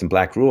independence and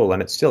black rule,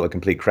 and it's still a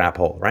complete crap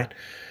hole, right?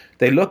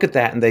 They look at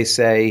that and they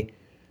say,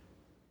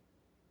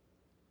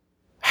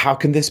 how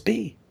can this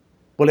be?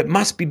 Well, it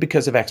must be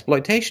because of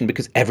exploitation,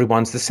 because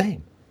everyone's the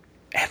same.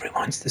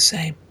 Everyone's the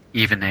same.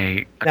 Even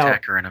a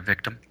attacker and a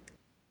victim?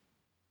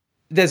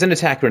 There's an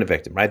attacker and a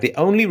victim, right? The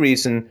only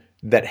reason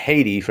that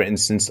Haiti, for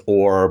instance,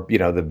 or,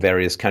 the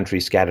various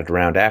countries scattered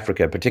around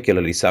Africa,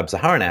 particularly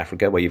sub-Saharan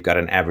Africa, where you've got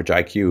an average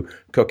IQ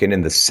cooking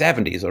in the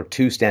 70s or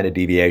 2 standard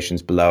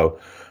deviations below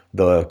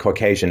the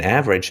Caucasian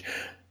average,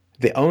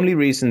 the only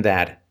reason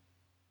that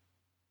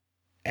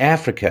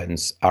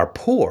Africans are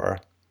poor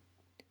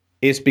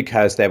is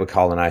because they were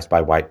colonized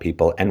by white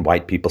people, and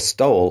white people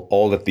stole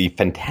all of the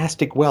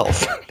fantastic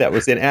wealth that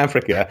was in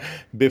Africa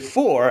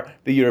before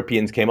the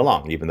Europeans came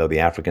along, even though the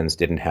Africans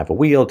didn't have a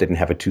wheel, didn't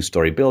have a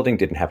 2-story building,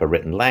 didn't have a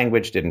written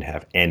language, didn't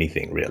have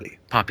anything really.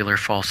 Popular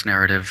false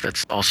narrative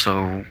that's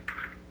also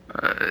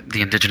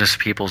the indigenous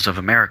peoples of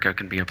America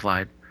can be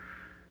applied.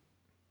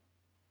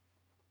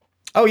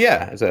 Oh,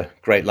 yeah. There's a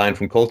great line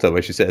from Coulter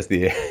where she says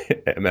the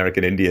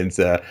American Indians,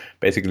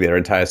 basically their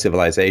entire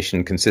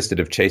civilization consisted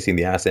of chasing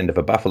the ass end of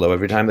a buffalo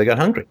every time they got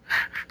hungry.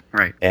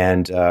 Right.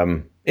 And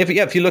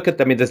if you look at,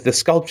 I mean, the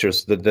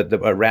sculptures that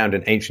around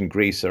in ancient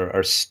Greece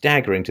are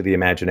staggering to the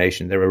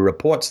imagination. There are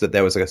reports that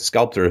there was a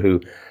sculptor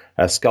who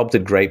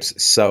sculpted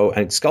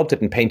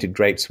sculpted and painted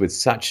grapes with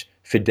such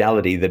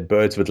fidelity that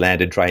birds would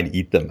land and try and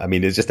eat them. I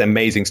mean, it's just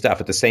amazing stuff.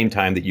 At the same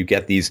time that you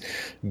get these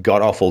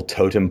god-awful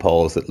totem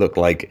poles that look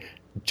like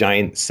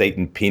giant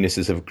Satan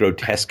penises of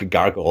grotesque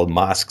gargoyle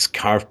masks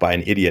carved by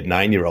an idiot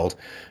 9-year-old.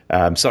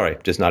 Sorry,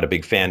 just not a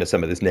big fan of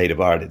some of this native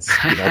art. It's,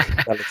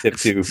 relative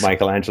to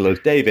Michelangelo's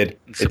David,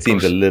 it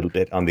seems a little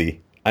bit on the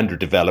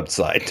underdeveloped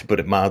side, to put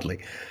it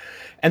mildly.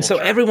 And so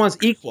everyone's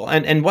equal.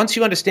 And once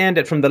you understand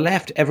that from the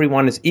left,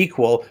 everyone is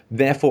equal,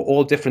 therefore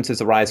all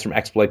differences arise from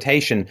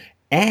exploitation,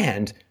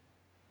 and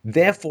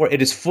therefore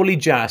it is fully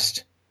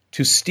just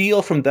to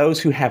steal from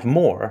those who have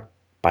more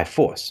by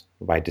force,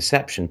 by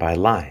deception, by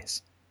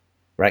lies.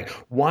 Right?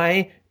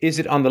 Why is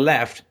it on the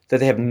left that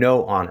they have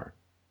no honor?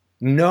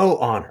 No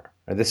honor.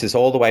 And this is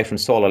all the way from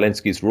Saul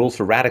Alinsky's Rules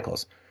for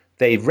Radicals.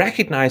 They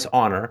recognize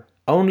honor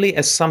only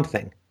as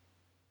something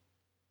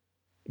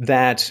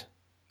that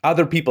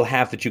other people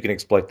have that you can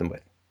exploit them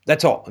with.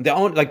 That's all.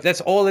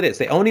 That's all it is.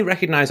 They only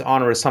recognize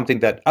honor as something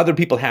that other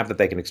people have that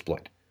they can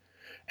exploit.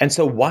 And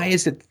so why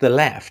is it the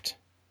left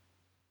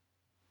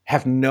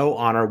have no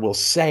honor, will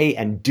say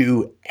and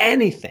do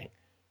anything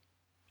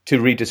to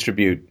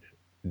redistribute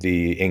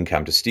the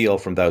income, to steal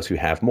from those who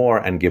have more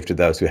and give to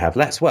those who have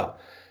less? Well,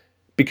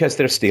 because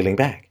they're stealing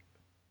back,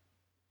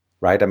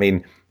 right? I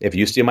mean, if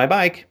you steal my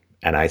bike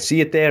and I see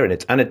it there and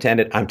it's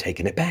unattended, I'm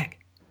taking it back.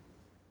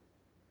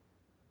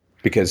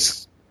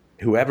 Because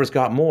whoever's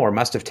got more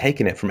must have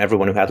taken it from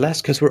everyone who had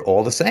less, because we're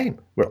all the same.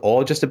 We're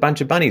all just a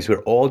bunch of bunnies.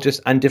 We're all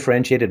just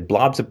undifferentiated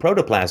blobs of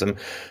protoplasm.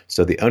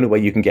 So the only way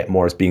you can get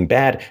more is being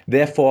bad.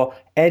 Therefore,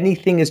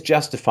 anything is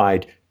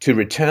justified to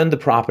return the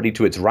property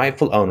to its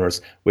rightful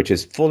owners, which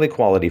is full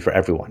equality for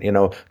everyone. You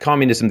know,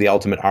 communism, the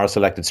ultimate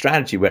R-selected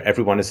strategy where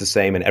everyone is the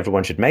same and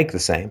everyone should make the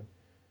same.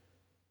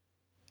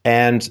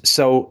 And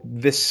so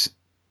this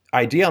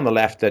idea on the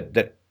left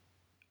that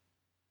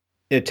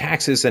it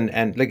taxes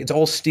and like it's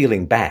all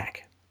stealing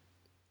back.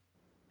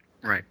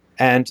 Right.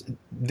 And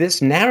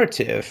this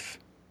narrative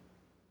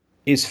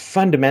is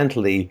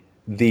fundamentally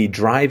the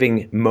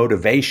driving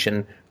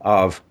motivation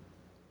of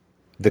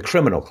the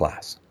criminal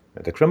class.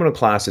 The criminal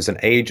class is an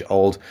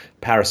age-old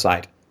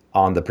parasite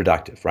on the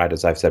productive, right?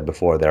 As I've said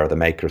before, there are the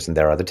makers and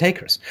there are the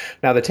takers.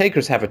 Now, the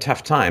takers have a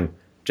tough time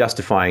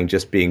justifying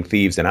just being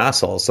thieves and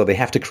assholes, so they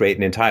have to create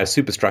an entire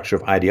superstructure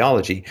of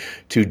ideology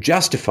to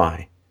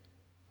justify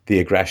the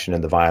aggression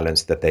and the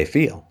violence that they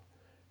feel.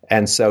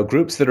 And so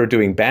groups that are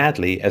doing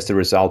badly as the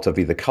result of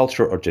either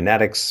culture or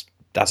genetics,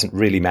 doesn't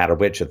really matter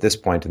which at this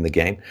point in the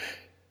game,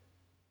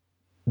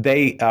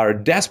 they are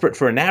desperate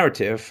for a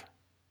narrative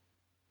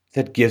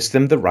that gives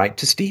them the right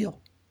to steal.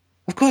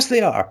 Of course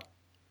they are.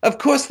 Of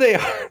course they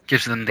are.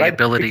 Gives them the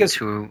ability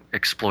to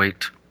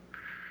exploit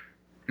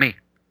me.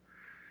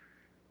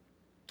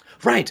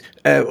 Right.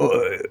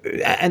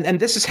 And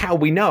this is how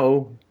we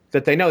know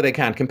that they know they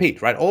can't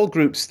compete, right? All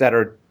groups that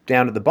are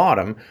down at the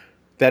bottom,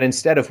 that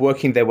instead of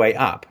working their way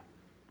up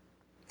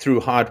through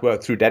hard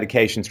work, through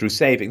dedication, through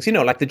savings, you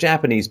know, like the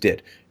Japanese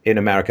did in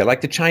America,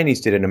 like the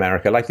Chinese did in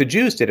America, like the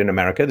Jews did in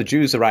America. The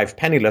Jews arrived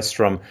penniless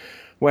from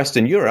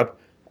Western Europe,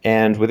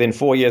 and within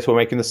 4 years were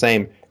making the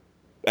same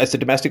as the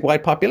domestic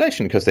white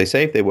population because they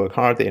saved, they worked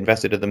hard, they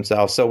invested in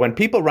themselves. So when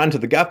people run to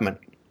the government,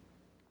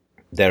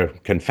 they're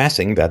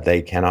confessing that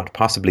they cannot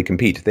possibly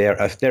compete.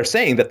 They're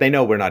saying that they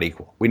know we're not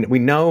equal. We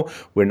know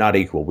we're not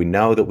equal. We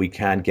know that we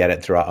can't get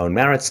it through our own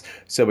merits,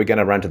 so we're going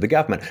to run to the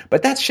government.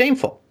 But that's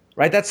shameful,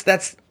 right?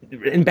 That's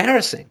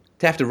embarrassing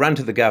to have to run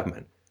to the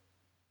government.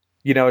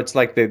 You know, it's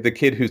like the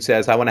kid who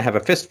says, I want to have a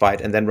fist fight,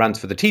 and then runs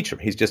for the teacher.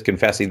 He's just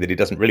confessing that he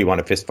doesn't really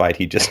want a fist fight.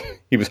 He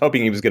was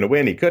hoping he was going to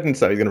win. He couldn't,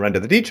 so he's going to run to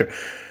the teacher.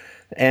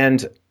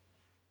 And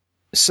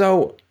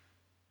so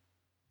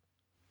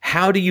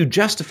how do you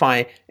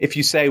justify if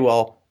you say,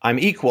 well, I'm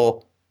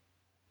equal,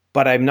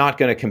 but I'm not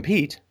going to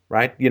compete,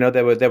 right? You know,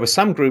 there were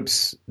some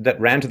groups that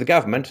ran to the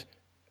government,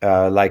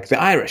 like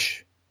the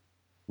Irish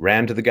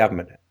ran to the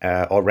government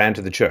or ran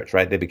to the church,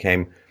 right? They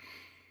became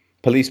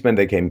policemen,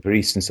 they became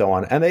priests and so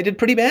on, and they did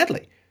pretty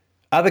badly.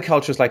 Other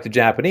cultures like the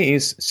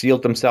Japanese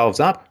sealed themselves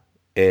up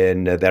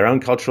in their own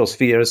cultural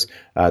spheres.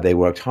 They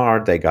worked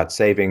hard, they got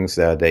savings,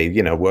 they,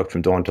 you know, worked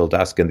from dawn till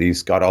dusk in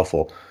these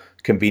god-awful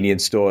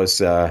convenience stores,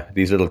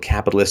 these little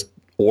capitalist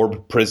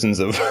orb prisons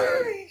of,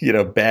 you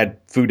know, bad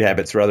food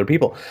habits for other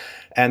people.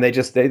 And they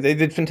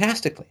did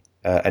fantastically.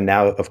 And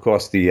now, of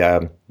course,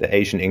 the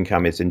Asian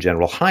income is in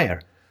general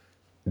higher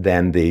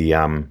than the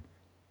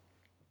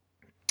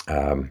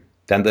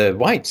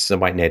whites, the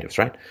white natives,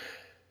 right?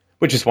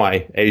 Which is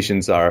why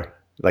Asians are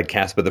like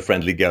Casper the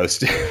Friendly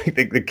Ghost.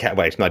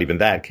 Well, it's not even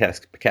that.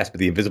 Casper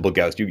the Invisible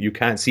Ghost. You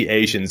can't see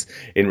Asians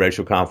in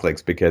racial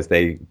conflicts because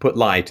they put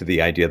lie to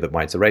the idea that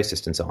whites are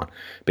racist and so on,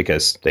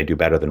 because they do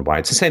better than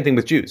whites. The same thing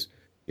with Jews.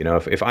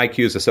 If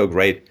IQs are so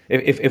great,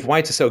 if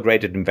whites are so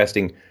great at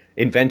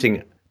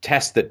inventing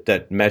tests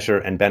that measure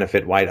and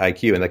benefit white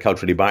IQ, and they're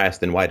culturally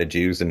biased, then why do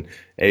Jews and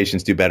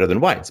Asians do better than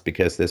whites?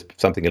 Because there's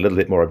something a little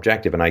bit more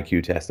objective in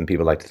IQ tests than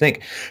people like to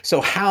think.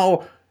 So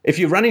if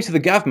you're running to the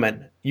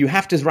government, you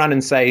have to run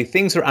and say,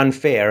 things are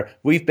unfair,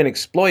 we've been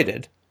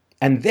exploited,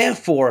 and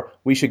therefore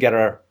we should get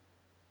our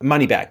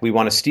money back. We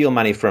want to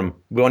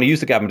use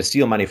the government to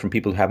steal money from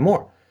people who have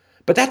more.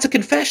 But that's a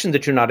confession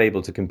that you're not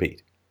able to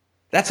compete.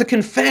 That's a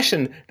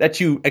confession that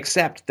you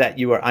accept that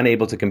you are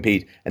unable to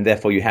compete, and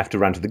therefore you have to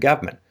run to the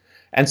government.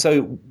 And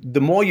so the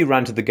more you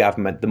run to the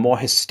government, the more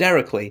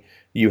hysterically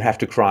you have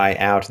to cry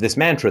out this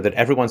mantra that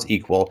everyone's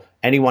equal.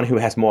 Anyone who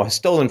has more has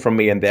stolen from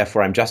me, and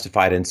therefore I'm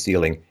justified in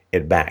stealing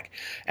it back.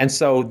 And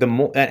so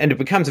and it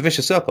becomes a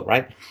vicious circle,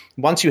 right?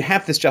 Once you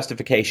have this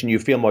justification, you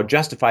feel more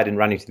justified in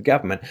running to the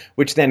government,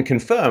 which then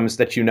confirms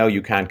that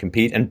you can't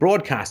compete and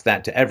broadcast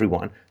that to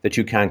everyone that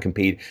you can't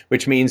compete,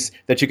 which means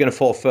that you're going to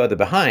fall further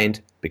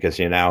behind because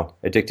you're now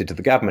addicted to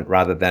the government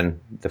rather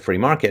than the free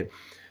market,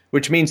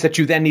 which means that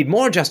you then need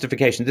more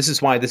justification. This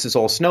is why this is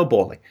all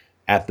snowballing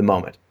at the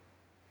moment,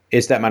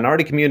 is that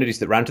minority communities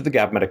that run to the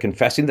government are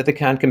confessing that they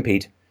can't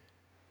compete,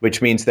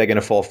 which means they're going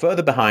to fall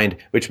further behind,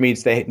 which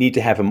means they need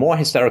to have a more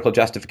hysterical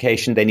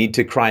justification. They need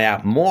to cry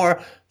out more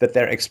that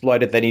they're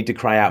exploited. They need to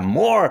cry out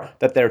more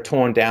that they're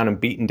torn down and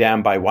beaten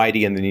down by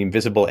Whitey and the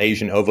invisible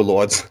Asian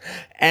overlords.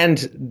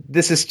 And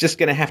this is just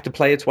going to have to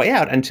play its way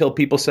out until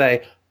people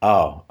say,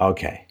 oh,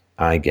 okay,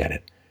 I get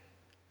it.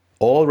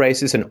 All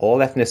races and all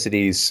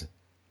ethnicities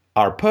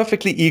are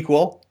perfectly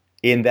equal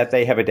in that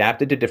they have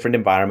adapted to different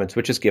environments,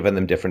 which has given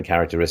them different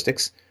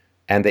characteristics,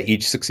 and they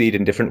each succeed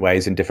in different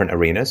ways in different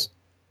arenas.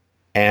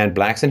 And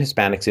blacks and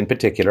Hispanics in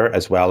particular,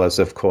 as well as,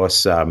 of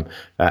course,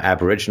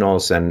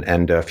 Aboriginals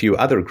and a few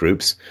other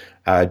groups,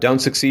 don't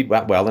succeed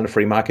well in a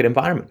free market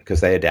environment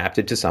because they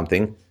adapted to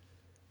something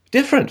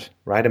different,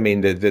 right? I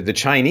mean, the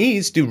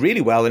Chinese do really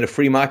well in a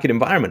free market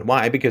environment.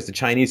 Why? Because the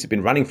Chinese have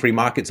been running free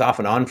markets off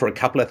and on for a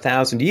couple of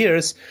thousand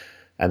years,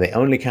 and they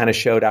only kind of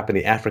showed up in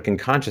the African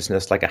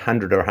consciousness like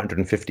 100 or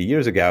 150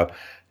 years ago.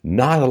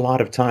 Not a lot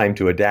of time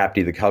to adapt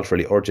either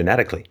culturally or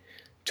genetically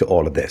to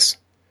all of this.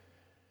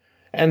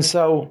 And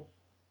so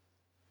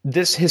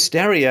this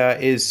hysteria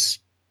is,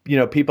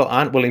 people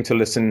aren't willing to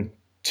listen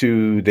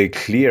to the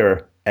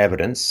clear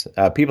evidence.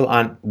 People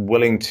aren't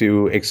willing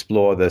to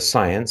explore the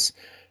science.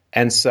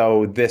 And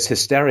so this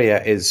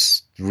hysteria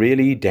is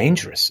really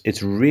dangerous.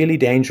 It's really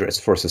dangerous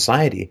for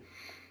society.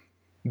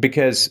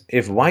 Because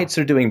if whites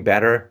are doing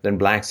better than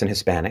blacks and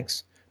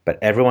Hispanics, but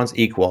everyone's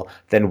equal,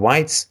 then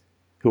whites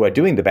who are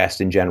doing the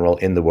best in general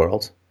in the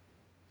world,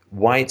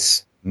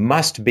 whites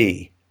must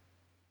be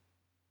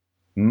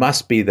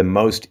the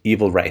most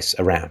evil race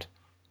around,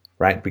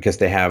 right? Because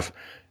they have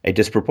a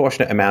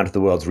disproportionate amount of the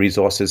world's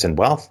resources and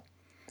wealth,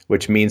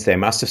 which means they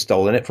must have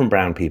stolen it from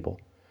brown people.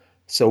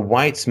 So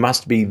whites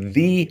must be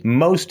the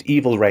most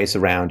evil race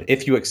around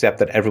if you accept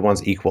that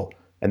everyone's equal,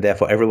 and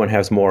therefore everyone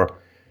has more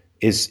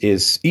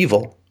is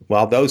evil,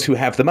 while those who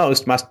have the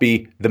most must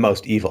be the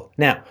most evil.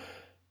 Now,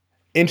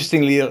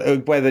 interestingly,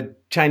 where the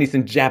Chinese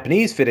and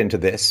Japanese fit into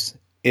this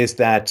is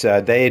that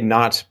they're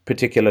not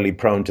particularly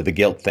prone to the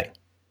guilt thing,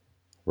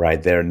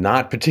 right? They're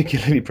not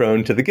particularly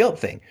prone to the guilt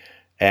thing.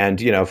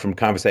 And, from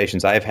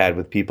conversations I've had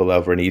with people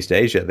over in East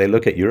Asia, they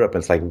look at Europe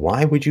and it's like,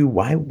 why?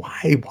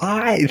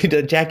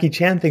 The Jackie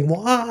Chan thing,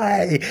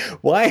 why?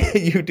 Why are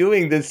you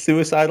doing this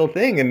suicidal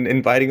thing and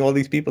inviting all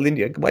these people in?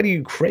 What are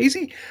you,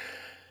 crazy?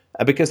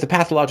 Because the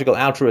pathological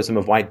altruism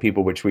of white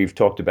people, which we've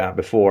talked about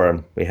before,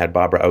 and we had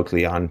Barbara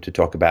Oakley on to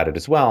talk about it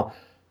as well,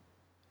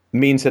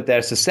 means that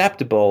they're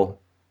susceptible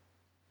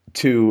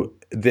to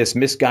this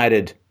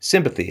misguided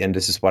sympathy. And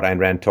this is what Ayn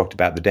Rand talked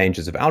about, the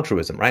dangers of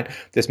altruism, right?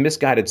 This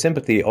misguided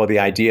sympathy, or the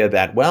idea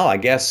that, well, I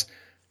guess,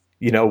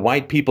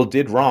 white people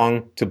did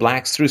wrong to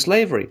blacks through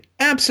slavery.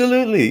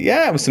 Absolutely.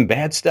 Yeah, it was some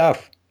bad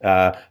stuff.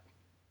 I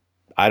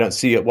don't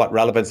see what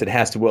relevance it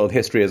has to world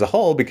history as a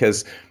whole,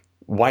 because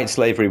white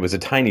slavery was a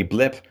tiny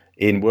blip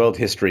in world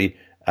history,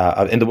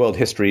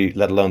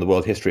 let alone the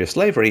world history of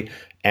slavery.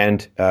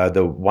 And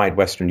the white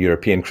Western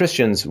European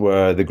Christians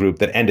were the group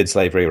that ended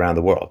slavery around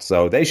the world.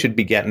 So they should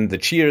be getting the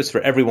cheers for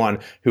everyone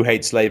who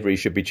hates slavery,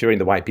 should be cheering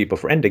the white people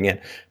for ending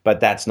it. But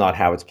that's not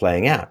how it's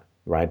playing out,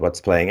 right?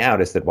 What's playing out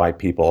is that white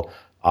people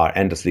are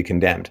endlessly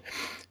condemned.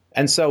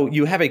 And so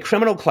you have a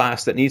criminal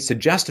class that needs to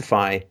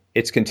justify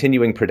its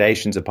continuing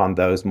predations upon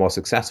those more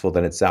successful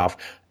than itself,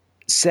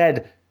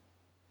 said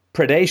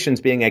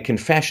predations being a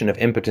confession of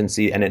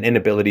impotency and an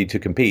inability to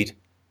compete.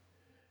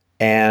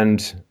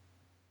 And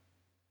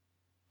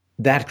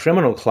that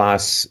criminal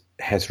class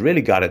has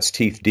really got its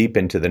teeth deep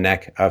into the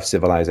neck of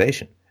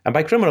civilization. And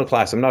by criminal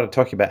class, I'm not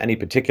talking about any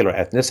particular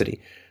ethnicity,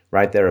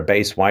 right? There are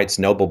base whites,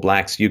 noble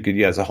blacks,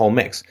 as a whole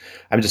mix.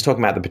 I'm just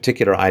talking about the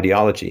particular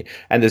ideology.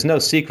 And there's no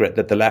secret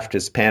that the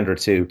leftists pander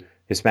to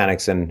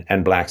Hispanics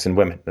and blacks and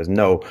women. There's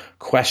no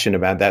question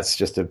about that. That's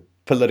just a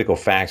political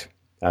fact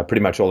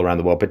pretty much all around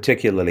the world,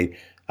 particularly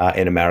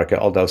in America,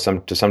 although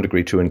to some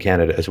degree true in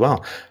Canada as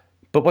well.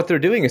 But what they're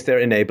doing is they're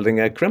enabling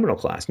a criminal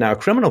class. Now, a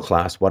criminal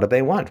class, what do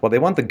they want? Well, they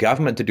want the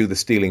government to do the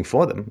stealing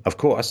for them, of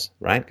course,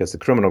 right? Because the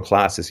criminal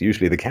class is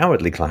usually the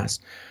cowardly class.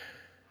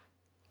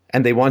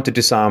 And they want to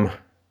disarm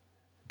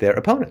their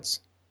opponents,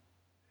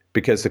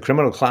 because the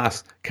criminal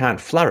class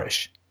can't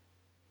flourish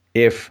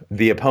if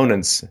the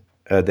opponents,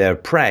 their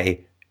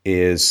prey,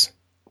 is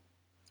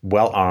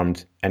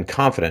well-armed and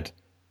confident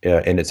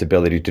in its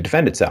ability to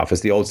defend itself.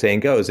 As the old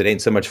saying goes, it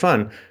ain't so much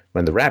fun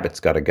when the rabbit's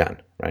got a gun,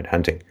 right,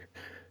 hunting.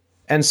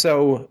 And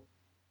so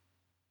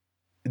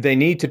they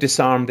need to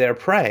disarm their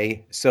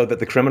prey so that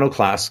the criminal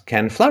class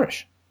can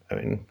flourish. I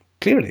mean,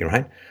 clearly,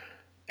 right?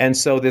 And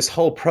so this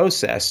whole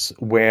process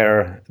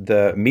where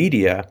the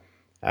media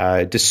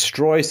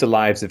destroys the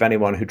lives of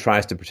anyone who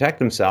tries to protect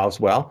themselves,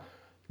 well,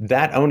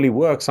 that only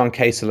works on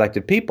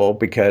case-selected people,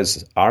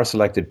 because our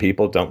selected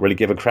people don't really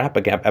give a crap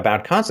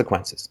about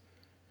consequences.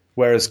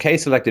 Whereas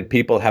case-selected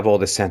people have all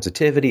this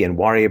sensitivity and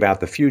worry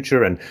about the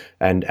future and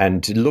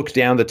look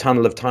down the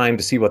tunnel of time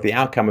to see what the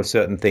outcome of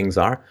certain things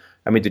are.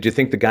 I mean, did you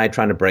think the guy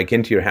trying to break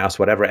into your house,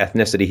 whatever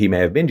ethnicity he may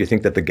have been, do you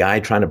think that the guy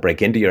trying to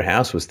break into your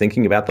house was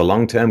thinking about the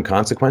long-term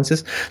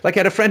consequences? Like, I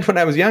had a friend when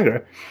I was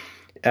younger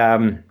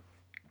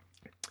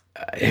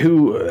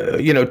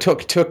who,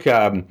 took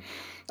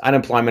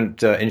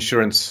unemployment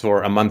insurance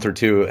for a month or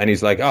two, and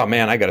he's like, oh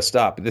man, I got to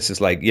stop. This is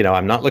like,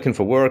 I'm not looking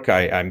for work.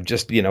 I'm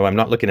just, I'm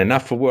not looking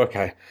enough for work.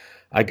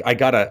 I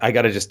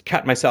gotta just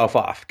cut myself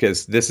off,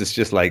 because this is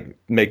just like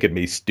making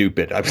me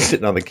stupid. I'm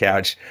sitting on the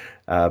couch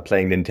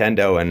playing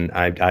Nintendo, and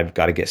I've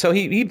got to get. So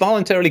he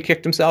voluntarily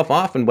kicked himself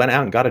off and went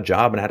out and got a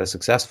job and had a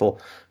successful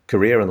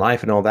career in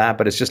life and all that.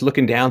 But it's just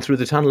looking down through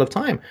the tunnel of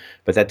time.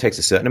 But that takes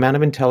a certain amount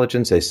of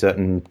intelligence, a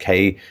certain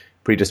K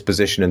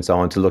predisposition, and so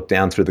on, to look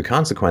down through the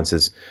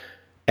consequences.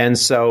 And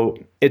so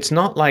it's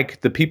not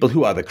like the people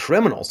who are the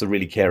criminals are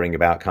really caring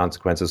about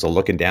consequences or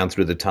looking down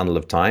through the tunnel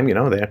of time.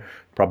 They're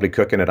probably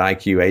cooking at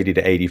IQ 80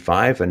 to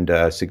 85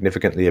 and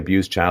significantly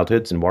abused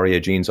childhoods and warrior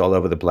genes all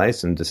over the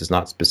place. And this is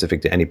not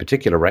specific to any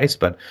particular race,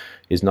 but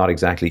is not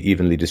exactly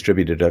evenly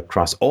distributed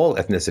across all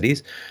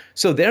ethnicities.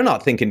 So they're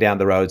not thinking down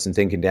the roads and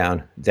thinking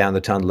down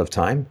the tunnel of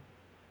time.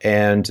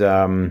 And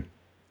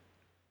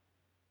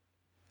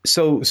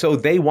so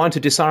they want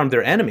to disarm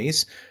their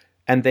enemies.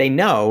 And they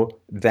know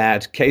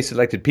that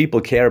case-selected people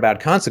care about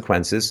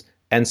consequences.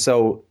 And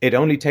so it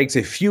only takes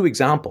a few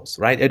examples,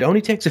 right? It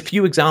only takes a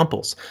few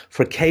examples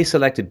for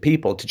case-selected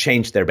people to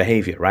change their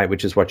behavior, right?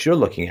 Which is what you're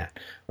looking at,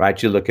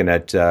 right? You're looking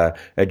at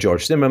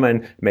George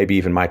Zimmerman, maybe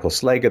even Michael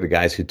Slager, the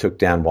guys who took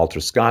down Walter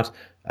Scott.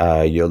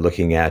 You're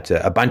looking at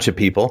a bunch of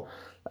people.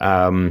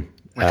 With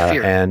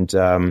fear.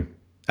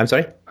 I'm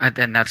sorry?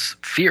 And that's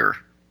fear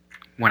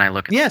when I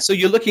look at so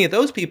you're looking at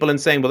those people and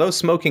saying, well, those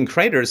smoking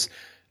traitors,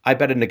 I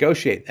better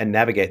negotiate and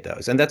navigate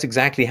those. And that's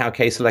exactly how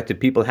case-selected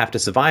people have to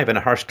survive in a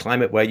harsh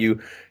climate where you're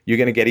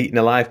going to get eaten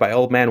alive by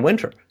old man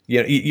winter.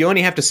 You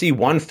only have to see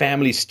one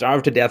family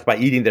starve to death by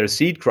eating their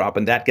seed crop,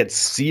 and that gets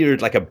seared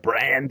like a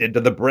brand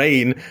into the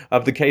brain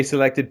of the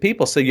case-selected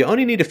people. So you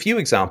only need a few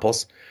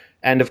examples.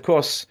 And of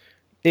course,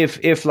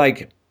 if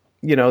the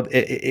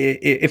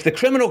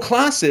criminal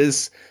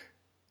classes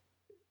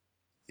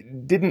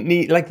didn't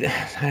need, like, I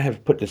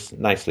have put this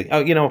nicely.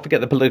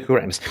 Forget the political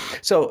correctness.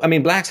 So, I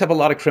mean, blacks have a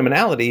lot of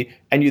criminality,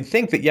 and you'd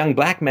think that young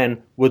black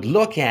men would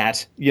look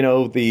at,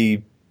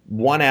 the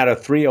 1 out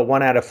of 3 or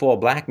 1 out of 4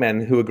 black men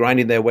who are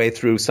grinding their way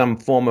through some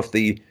form of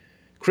the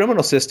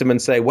criminal system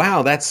and say,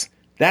 wow, that's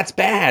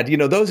bad.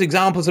 Those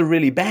examples are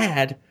really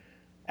bad,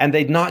 and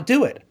they'd not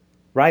do it,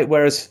 right?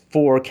 Whereas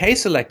for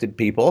case-selected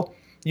people,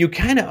 you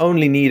kind of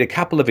only need a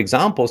couple of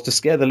examples to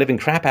scare the living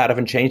crap out of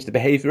and change the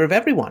behavior of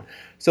everyone.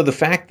 So the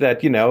fact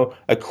that,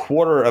 a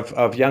quarter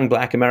of young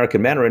black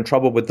American men are in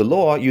trouble with the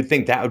law, you'd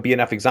think that would be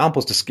enough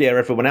examples to scare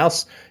everyone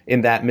else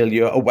in that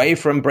milieu away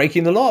from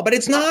breaking the law. But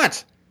it's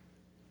not.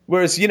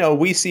 Whereas,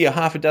 we see a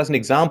half a dozen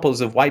examples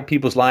of white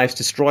people's lives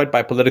destroyed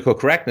by political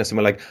correctness. And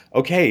we're like,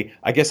 okay,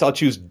 I guess I'll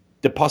choose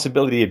the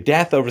possibility of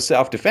death over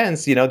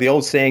self-defense. The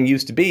old saying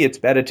used to be, it's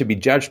better to be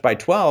judged by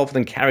 12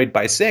 than carried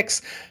by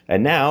 6.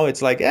 And now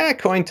it's like,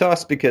 coin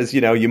toss, because,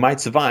 you might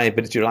survive,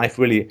 but is your life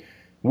really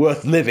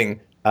worth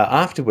living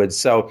afterwards?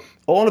 So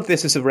all of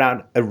this is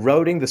around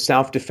eroding the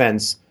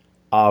self-defense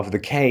of the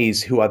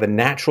Ks, who are the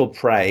natural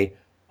prey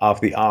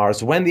of the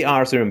Rs when the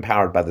Rs are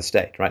empowered by the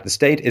state, right? The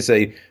state is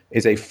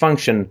a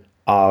function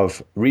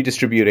of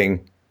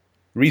redistributing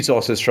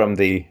resources from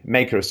the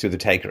makers to the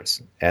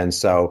takers. And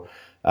so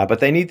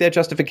but they need their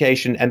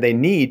justification, and they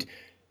need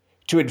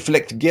to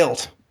inflict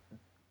guilt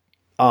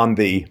on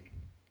the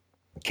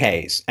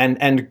Ks.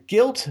 And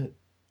guilt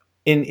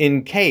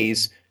in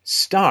Ks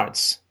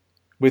starts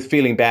with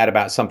feeling bad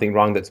about something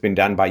wrong that's been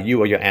done by you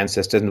or your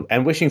ancestors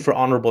and wishing for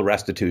honorable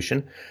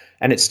restitution.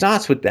 And it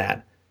starts with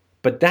that.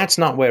 But that's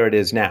not where it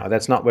is now.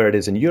 That's not where it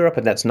is in Europe,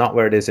 and that's not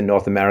where it is in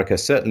North America,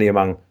 certainly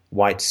among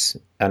whites.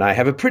 And I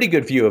have a pretty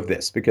good view of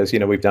this because,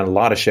 we've done a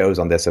lot of shows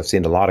on this. I've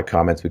seen a lot of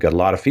comments. We've got a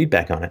lot of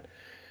feedback on it.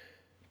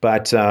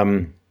 But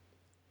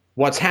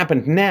what's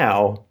happened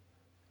now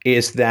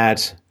is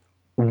that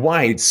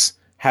whites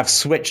have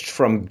switched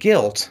from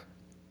guilt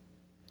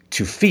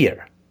to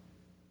fear.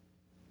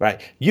 right?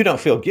 You don't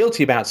feel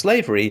guilty about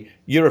slavery.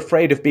 You're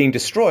afraid of being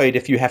destroyed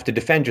if you have to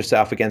defend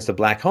yourself against a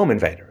black home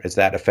invader. Is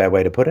that a fair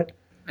way to put it?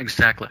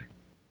 Exactly.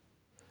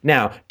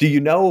 Now, do you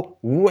know,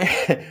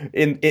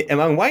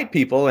 among white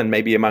people, and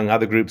maybe among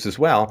other groups as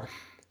well,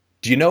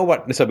 do you know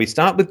what? So we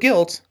start with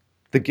guilt.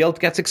 The guilt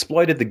gets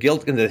exploited. The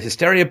guilt and the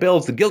hysteria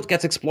builds. The guilt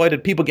gets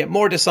exploited. People get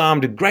more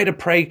disarmed, greater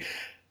prey,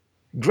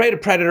 greater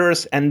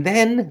predators, and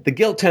then the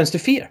guilt turns to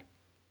fear.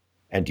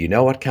 And do you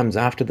know what comes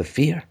after the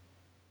fear?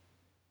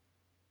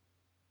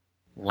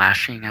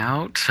 Lashing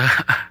out.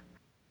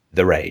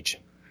 The rage.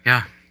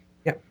 Yeah.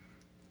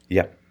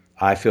 Yep.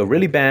 I feel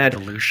really bad.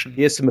 Delusion.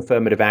 Here's some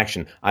affirmative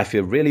action. I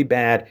feel really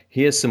bad.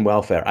 Here's some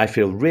welfare. I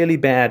feel really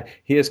bad.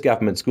 Here's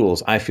government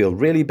schools. I feel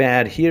really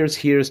bad. Here's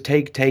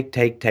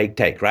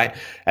take, right?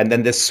 And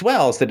then this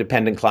swells the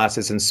dependent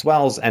classes and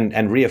swells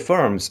and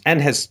reaffirms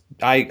and has,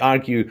 I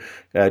argue,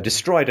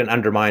 destroyed and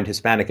undermined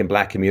Hispanic and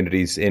black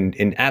communities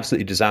in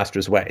absolutely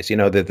disastrous ways. You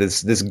know, that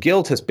this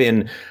guilt has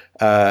been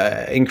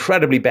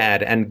incredibly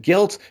bad, and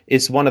guilt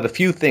is one of the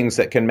few things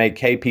that can make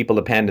gay people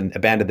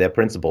abandon their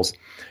principles.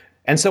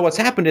 And so what's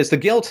happened is the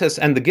guilt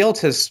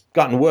has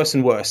gotten worse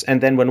and worse.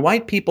 And then when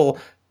white people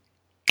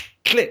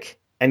click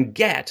and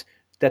get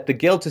that the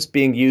guilt is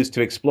being used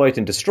to exploit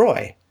and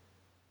destroy,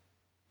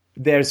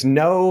 there's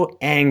no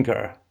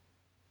anger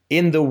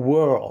in the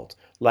world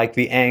like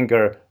the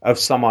anger of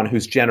someone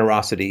whose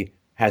generosity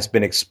has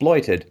been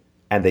exploited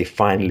and they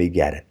finally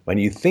get it. When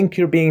you think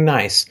you're being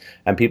nice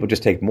and people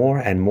just take more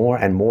and more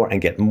and more and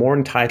get more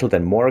entitled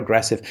and more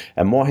aggressive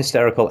and more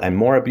hysterical and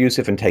more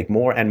abusive and take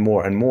more and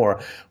more and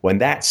more, when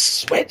that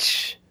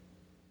switch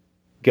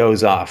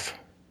goes off,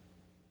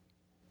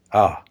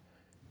 oh,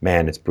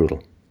 man, it's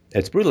brutal.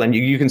 It's brutal. And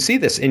you can see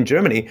this in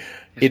Germany.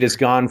 It has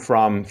gone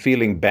from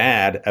feeling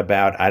bad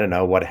about, I don't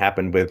know, what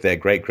happened with their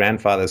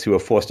great-grandfathers who were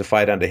forced to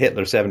fight under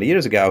Hitler 70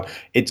 years ago.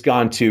 It's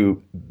gone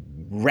to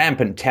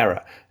rampant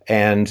terror.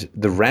 And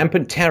the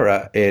rampant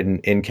terror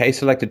in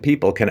case-selected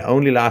people can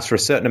only last for a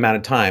certain amount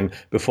of time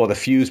before the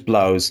fuse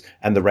blows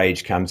and the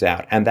rage comes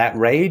out. And that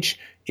rage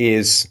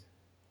is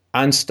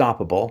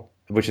unstoppable,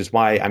 which is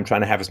why I'm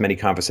trying to have as many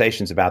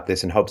conversations about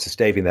this in hopes of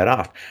staving that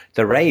off.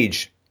 The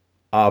rage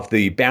of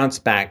the bounce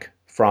back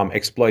from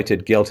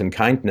exploited guilt and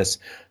kindness,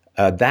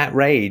 that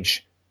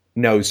rage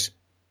knows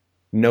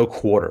no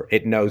quarter.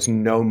 It knows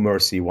no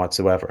mercy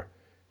whatsoever,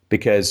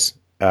 because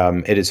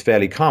it is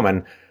fairly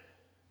common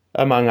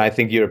among, I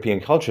think,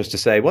 European cultures to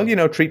say, well, you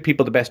know, treat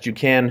people the best you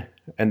can.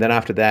 And then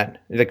after that,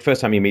 like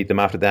first time you meet them,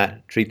 after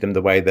that, treat them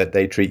the way that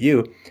they treat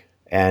you.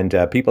 And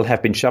people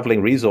have been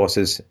shoveling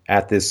resources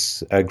at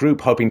this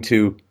group, hoping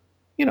to,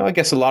 you know, I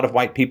guess a lot of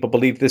white people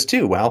believe this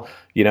too. Well,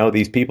 you know,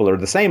 these people are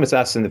the same as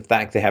us. And the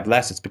fact they have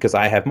less, it's because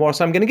I have more,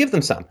 so I'm going to give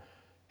them some.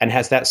 And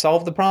has that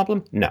solved the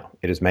problem? No,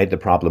 it has made the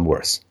problem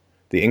worse.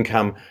 The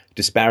income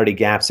disparity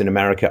gaps in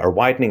America are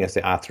widening, as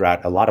they are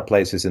throughout a lot of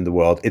places in the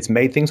world. It's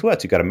made things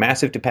worse. You've got a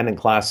massive dependent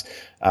class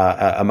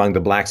among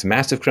the blacks, a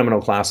massive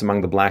criminal class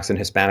among the blacks and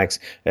Hispanics.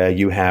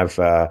 You have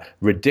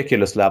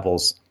ridiculous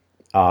levels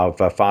of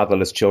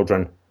fatherless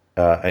children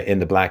in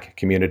the black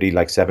community.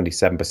 Like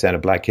 77%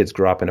 of black kids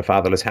grow up in a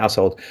fatherless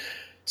household.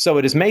 So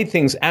it has made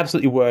things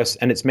absolutely worse,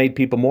 and it's made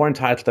people more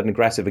entitled and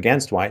aggressive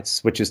against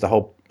whites, which is the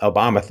whole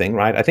Obama thing,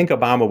 right? I think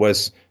Obama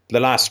was the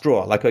last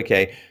straw. Like,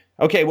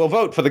 okay, we'll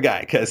vote for the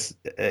guy because,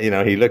 you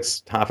know, he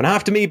looks half and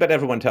half to me, but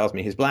everyone tells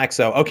me he's black.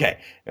 So, okay,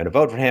 I'm going to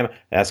vote for him.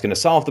 That's going to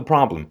solve the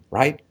problem.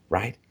 Right.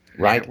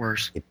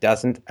 Worse. It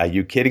doesn't. Are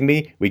you kidding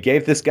me? We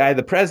gave this guy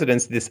the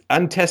presidency, this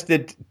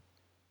untested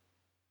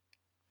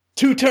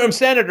two-term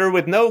senator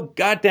with no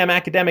goddamn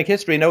academic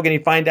history. No going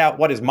to find out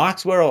what his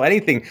marks were or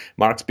anything,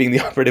 marks being the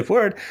operative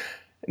word.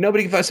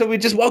 Nobody. So we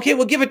just, okay,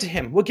 we'll give it to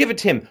him. We'll give it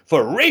to him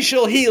for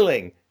racial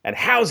healing. And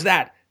how's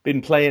that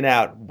been playing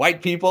out?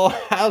 White people,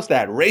 how's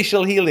that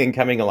racial healing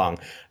coming along?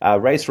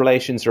 Race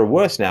relations are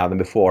worse now than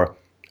before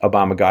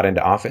Obama got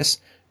into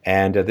office.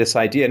 And this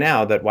idea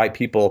now that white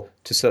people,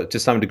 to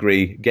some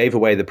degree, gave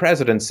away the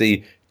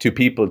presidency to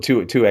people,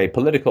 to a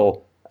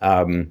political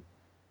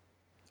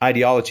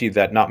ideology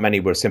that not many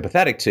were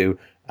sympathetic to.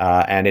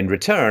 And in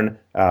return,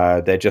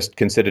 they're just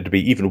considered to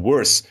be even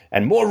worse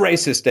and more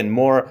racist and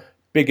more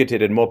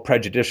bigoted and more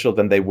prejudicial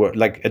than they were,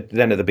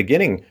 than at the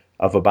beginning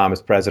of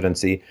Obama's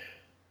presidency.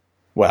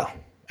 Well,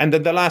 and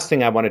the last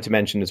thing I wanted to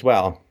mention as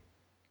well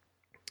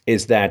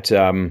is that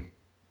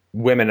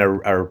women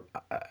are,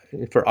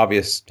 for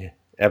obvious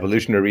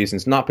evolutionary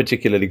reasons, not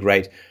particularly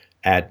great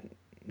at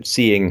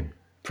seeing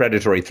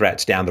predatory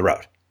threats down the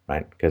road,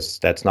 right? Because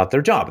that's not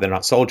their job. They're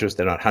not soldiers.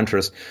 They're not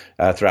hunters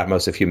throughout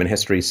most of human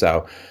history.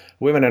 So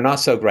women are not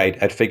so great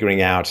at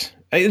figuring out,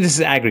 this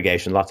is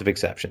aggregation, lots of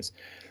exceptions.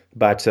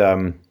 But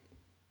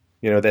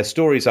you know, their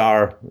stories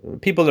are,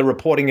 people are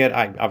reporting it.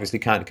 I obviously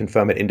can't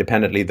confirm it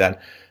independently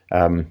that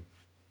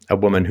a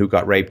woman who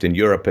got raped in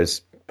Europe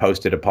has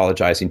posted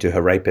apologizing to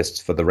her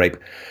rapists for the rape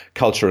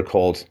culture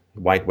called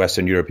white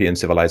Western European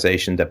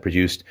civilization that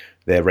produced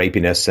their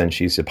rapiness, and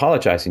she's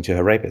apologizing to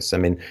her rapists. I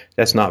mean,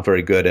 that's not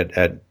very good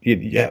at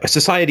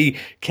society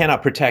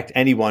cannot protect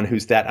anyone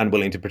who's that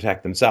unwilling to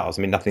protect themselves.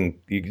 I mean,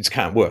 it just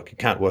can't work. It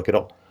can't work at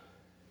all.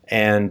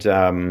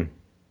 And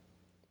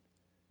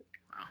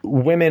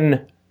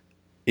women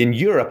in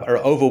Europe are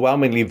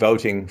overwhelmingly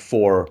voting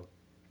for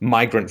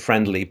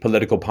migrant-friendly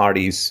political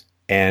parties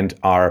and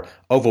are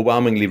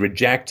overwhelmingly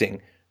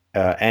rejecting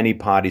any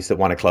parties that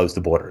want to close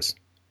the borders.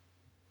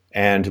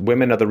 And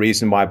women are the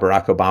reason why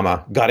Barack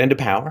Obama got into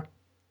power.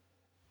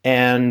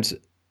 And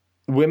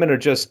women are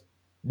just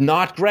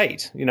not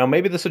great.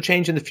 Maybe this will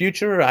change in the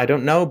future. I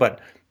don't know, but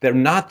they're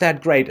not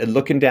that great at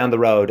looking down the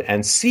road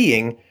and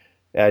seeing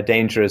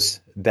dangers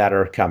that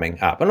are coming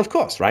up. And of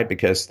course, right,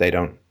 because they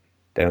don't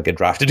get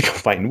drafted to go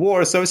fight in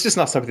war. So it's just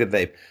not something that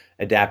they've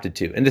adapted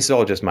to. And this is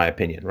all just my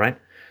opinion, right?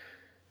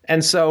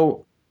 And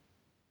so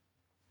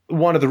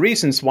one of the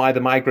reasons why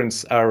the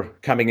migrants are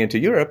coming into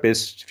Europe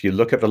is, if you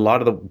look at a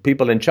lot of the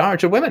people in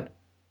charge are women.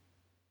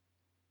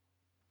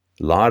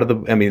 A lot of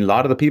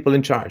the people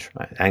in charge.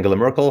 Right? Angela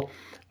Merkel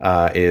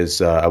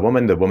is a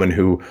woman. The woman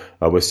who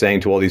was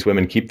saying to all these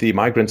women, keep the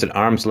migrants at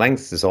arm's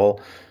length, is a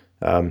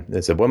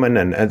woman.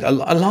 And a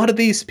lot of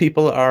these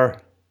people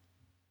are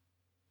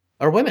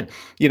women.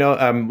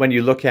 When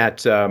you look at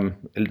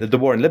the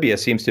war in Libya,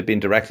 seems to have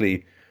been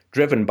directly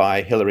driven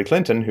by Hillary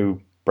Clinton,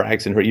 who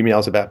brags in her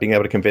emails about being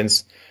able to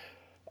convince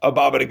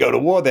Obama to go to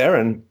war there.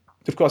 And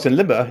of course, in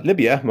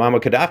Libya,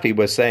 Muammar Gaddafi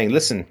was saying,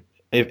 listen,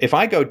 if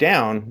I go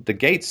down, the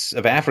gates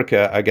of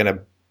Africa are going to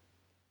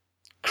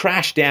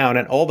crash down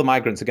and all the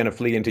migrants are going to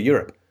flee into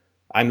Europe.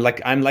 I'm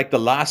like the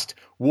last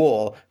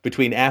wall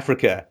between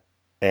Africa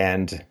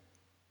and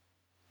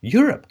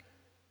Europe.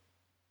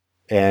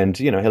 And,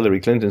 Hillary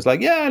Clinton's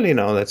like, yeah,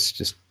 let's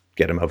just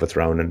get him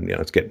overthrown and,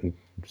 let's get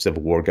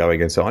civil war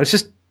going and so on. It's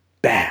just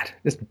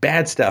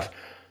bad stuff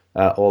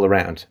all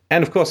around.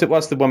 And of course, it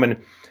was the woman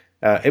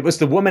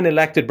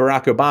elected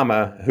Barack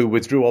Obama who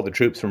withdrew all the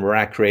troops from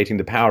Iraq, creating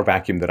the power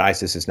vacuum that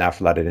ISIS is now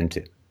flooded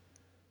into.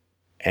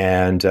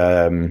 And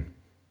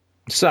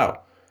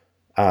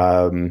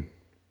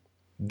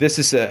this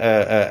is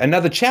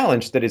another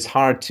challenge that is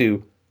hard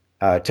to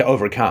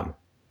overcome,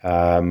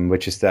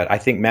 which is that I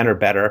think men are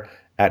better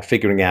at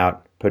figuring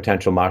out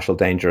potential martial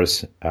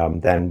dangers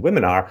than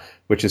women are,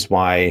 which is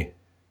why,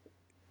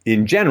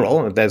 in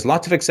general, there's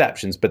lots of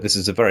exceptions, but this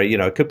is a very,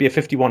 it could be a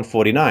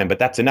 51-49, but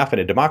that's enough in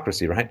a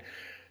democracy, right?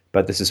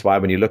 But this is why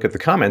when you look at the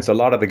comments, a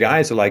lot of the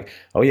guys are like,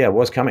 oh yeah,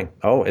 war's coming.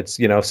 Oh, it's,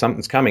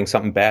 something's coming,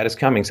 something bad is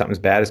coming, something's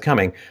bad is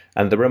coming.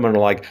 And the women are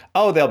like,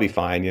 oh, they'll be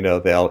fine,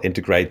 they'll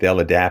integrate, they'll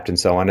adapt and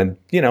so on. And,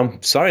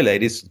 sorry,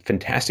 ladies,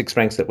 fantastic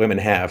strengths that women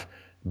have,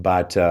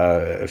 but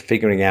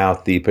figuring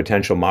out the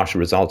potential martial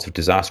results of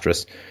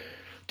disastrous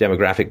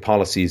demographic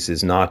policies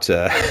is not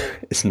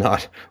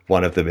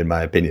one of them, in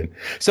my opinion.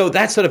 So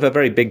that's sort of a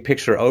very big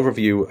picture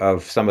overview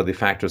of some of the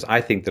factors I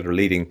think that are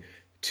leading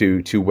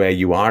to where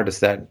you are. Does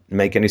that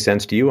make any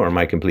sense to you, or am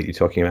I completely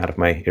talking out of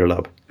my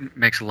earlobe? It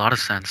makes a lot of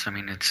sense. I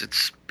mean,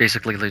 it's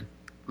basically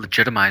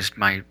legitimized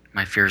my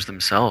fears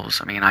themselves.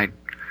 I mean, I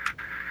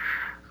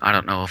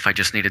don't know if I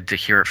just needed to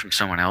hear it from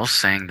someone else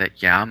saying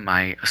that, yeah,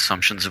 my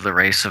assumptions of the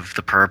race of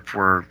the perp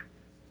were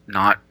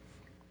not,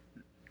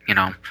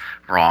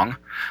 wrong.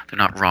 They're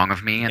not wrong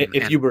of me.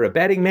 If you were a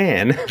betting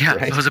man. Yeah,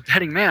 right? If I was a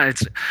betting man.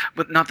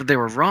 But not that they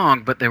were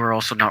wrong, but they were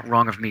also not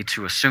wrong of me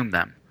to assume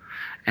them.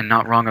 And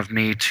not wrong of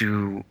me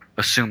to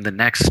assume the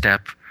next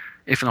step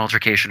if an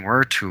altercation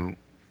were to.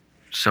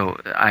 So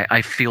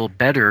I feel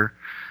better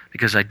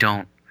because I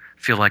don't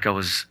feel like I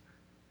was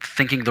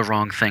thinking the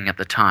wrong thing at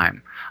the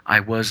time. I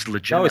was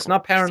legitimately... No, it's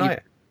not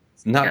paranoia.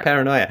 It's not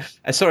paranoia.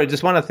 Sorry,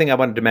 just one other thing I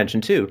wanted to mention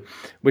too,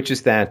 which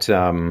is that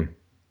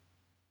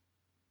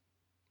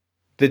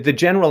the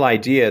general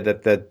idea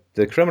that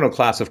the criminal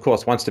class, of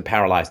course, wants to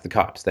paralyze the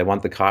cops. They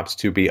want the cops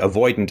to be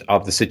avoidant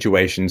of the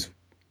situations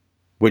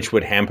which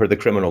would hamper the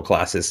criminal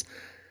classes'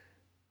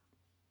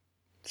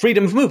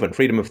 freedom of movement,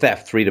 freedom of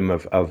theft, freedom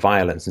of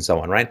violence, and so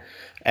on, right?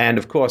 And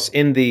of course,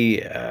 in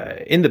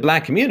the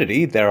black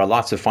community, there are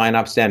lots of fine,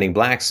 upstanding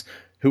blacks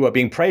who are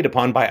being preyed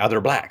upon by other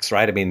blacks,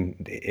 right? I mean,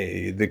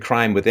 the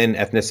crime within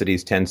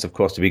ethnicities tends, of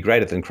course, to be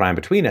greater than crime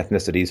between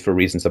ethnicities for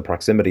reasons of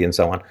proximity and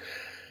so on.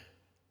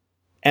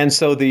 And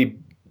so the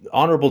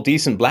honorable,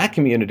 decent black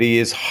community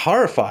is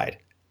horrified,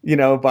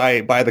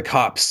 by the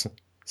cops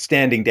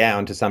standing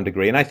down to some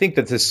degree. And I think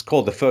that this is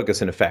called the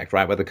Ferguson effect,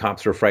 right? Where the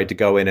cops are afraid to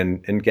go in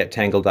and get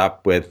tangled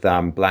up with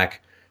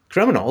black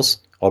criminals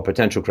or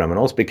potential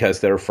criminals because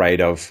they're afraid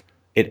of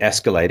it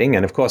escalating.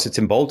 And of course, it's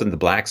emboldened the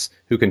blacks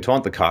who can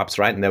taunt the cops,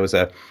 right? And there was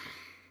a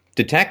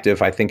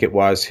detective, I think it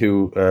was,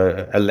 who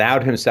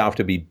allowed himself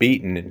to be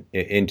beaten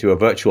into a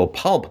virtual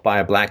pulp by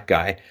a black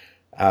guy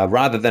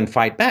rather than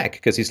fight back,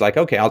 because he's like,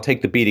 okay, I'll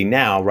take the beating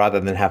now rather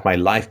than have my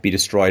life be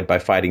destroyed by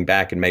fighting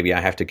back, and maybe I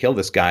have to kill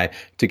this guy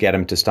to get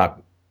him to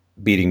stop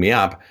beating me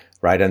up,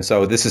 right? And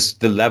so this is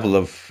the level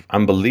of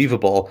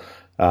unbelievable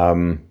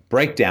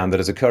breakdown that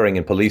is occurring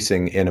in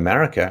policing in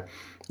America,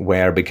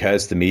 where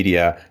because the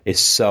media is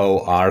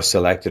so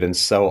R-selected and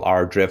so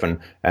R-driven,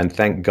 and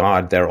thank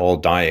God they're all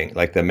dying.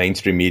 Like the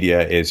mainstream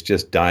media is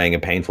just dying a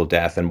painful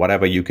death, and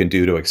whatever you can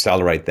do to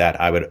accelerate that,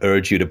 I would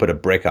urge you to put a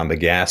brick on the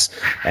gas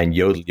and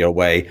yodel your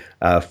way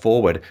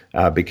forward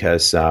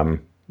because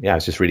I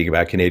was just reading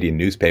about Canadian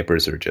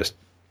newspapers are just,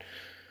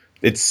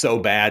 it's so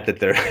bad that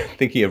they're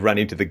thinking of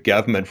running to the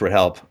government for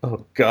help.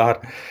 Oh,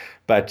 God.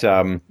 But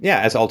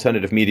as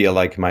alternative media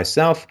like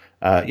myself,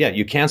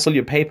 you cancel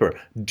your paper.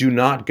 Do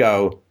not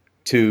go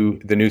to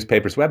the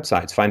newspaper's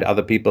websites. Find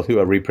other people who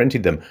are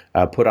reprinting them.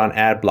 Put on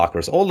ad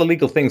blockers. All the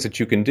legal things that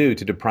you can do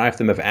to deprive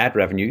them of ad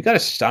revenue. You got to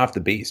starve the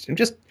beast. And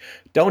just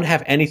don't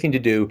have anything to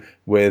do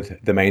with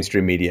the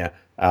mainstream media.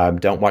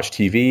 Don't watch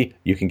TV.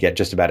 You can get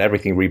just about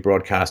everything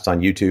rebroadcast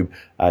on YouTube.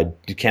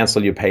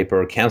 Cancel your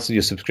paper. Cancel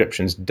your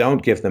subscriptions.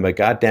 Don't give them a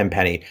goddamn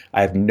penny.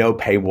 I have no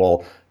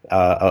paywall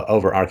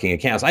overarching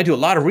accounts. I do a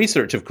lot of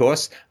research, of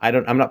course.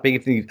 I'm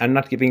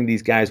not giving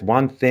these guys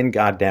one thin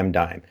goddamn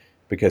dime,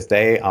 because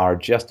they are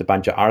just a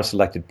bunch of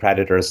R-selected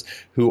predators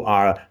who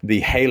are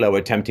the halo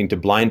attempting to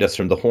blind us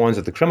from the horns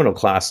of the criminal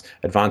class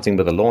advancing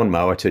with a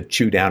lawnmower to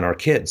chew down our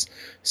kids.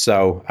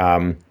 So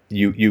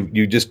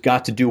you just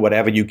got to do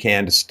whatever you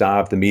can to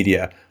starve the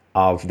media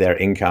of their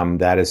income.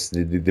 That is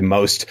the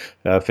most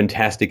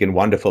fantastic and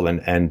wonderful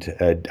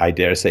and I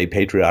dare say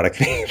patriotic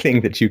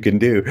thing that you can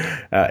do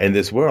in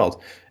this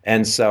world.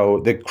 And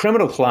so the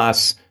criminal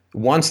class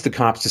wants the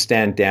cops to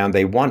stand down.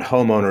 They want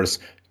homeowners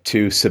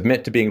to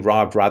submit to being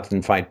robbed rather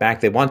than fight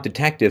back. They want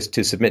detectives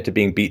to submit to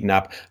being beaten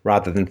up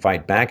rather than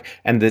fight back.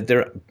 And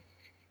the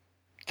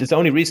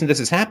only reason this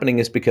is happening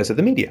is because of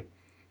the media.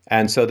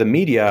 And so the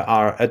media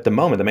are, at the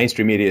moment, the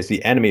mainstream media is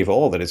the enemy of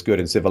all that is good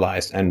and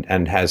civilized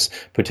and has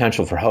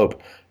potential for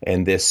hope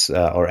in this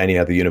or any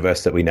other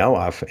universe that we know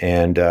of.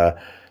 And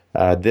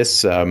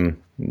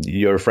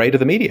you're afraid of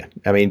the media.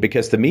 I mean,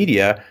 because the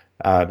media,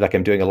 like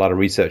I'm doing a lot of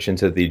research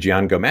into the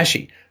Gian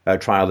Gomeshi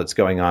trial that's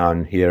going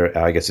on here.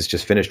 I guess it's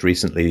just finished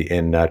recently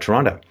in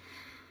Toronto.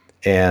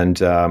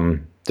 And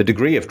the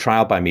degree of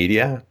trial by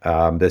media,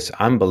 this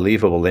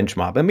unbelievable lynch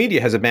mob. The media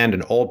has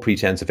abandoned all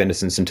pretense of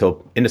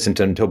innocent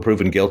until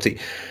proven guilty,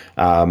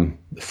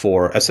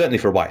 certainly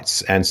for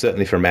whites and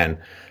certainly for men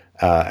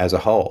as a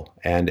whole.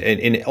 And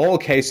in all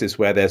cases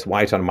where there's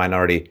white on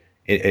minority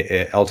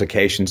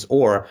altercations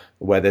or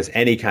where there's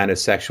any kind of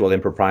sexual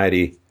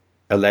impropriety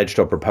alleged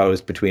or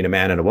proposed between a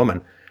man and a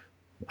woman,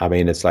 I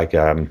mean, it's like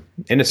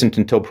innocent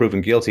until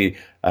proven guilty,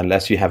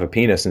 unless you have a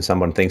penis and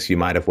someone thinks you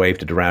might have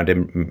waved it around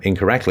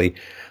incorrectly,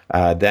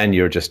 then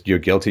you're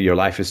guilty. Your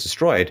life is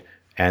destroyed.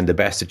 And the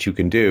best that you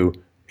can do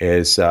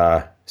is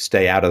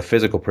stay out of the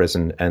physical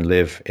prison and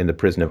live in the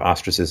prison of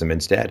ostracism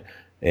instead.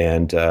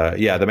 And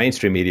the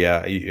mainstream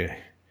media, you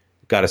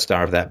got to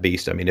starve that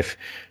beast. I mean,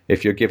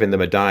 if you're giving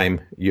them a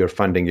dime, you're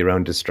funding your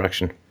own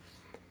destruction.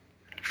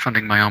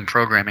 Funding my own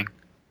programming.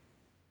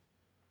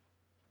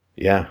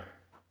 Yeah.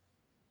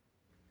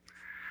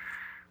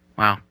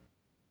 Wow.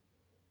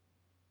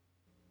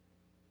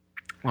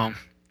 Well,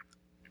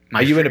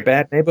 are you in a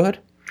bad neighborhood?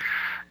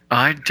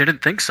 I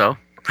didn't think so.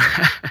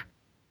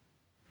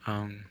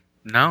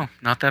 No,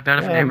 not that bad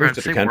of a neighborhood.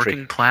 I'd say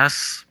working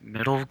class,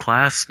 middle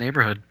class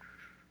neighborhood.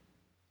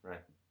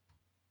 Right.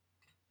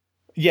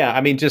 Yeah,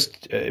 I mean,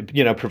 just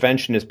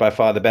prevention is by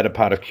far the better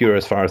part of cure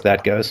as far as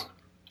that goes.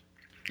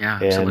 Yeah,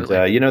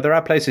 absolutely. And there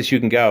are places you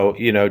can go.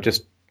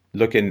 Just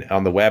looking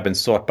on the web and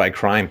sort by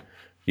crime.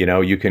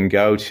 You can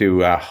go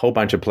to a whole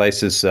bunch of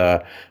places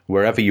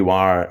wherever you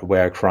are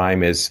where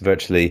crime is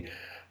virtually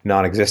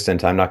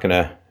non-existent. I'm not going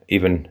to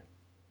even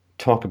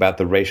talk about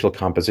the racial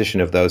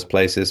composition of those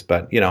places,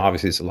 but,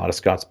 obviously it's a lot of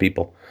Scots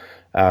people.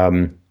 I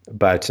mean,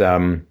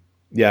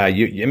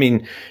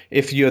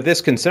 if you're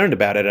this concerned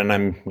about it,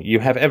 and you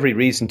have every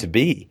reason to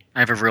be.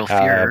 I have a real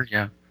fear,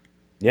 yeah.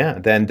 Yeah,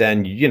 then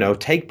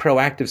take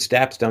proactive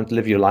steps. Don't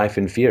live your life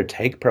in fear.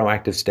 Take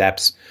proactive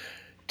steps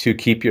to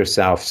keep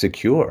yourself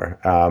secure.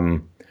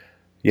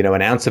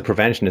 An ounce of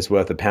prevention is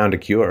worth a pound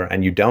of cure,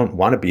 and you don't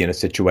want to be in a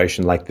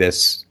situation like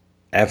this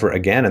ever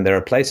again. And there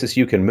are places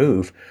you can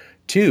move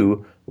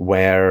to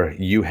where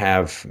you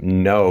have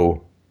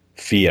no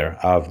fear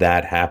of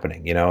that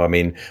happening. I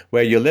mean,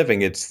 where you're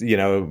living, it's,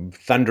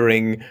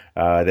 thundering,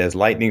 there's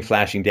lightning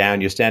flashing down,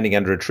 you're standing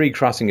under a tree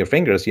crossing your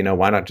fingers.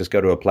 Why not just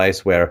go to a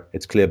place where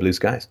it's clear blue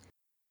skies?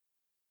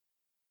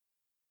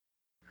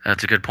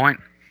 That's a good point.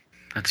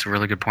 That's a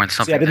really good point.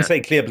 I didn't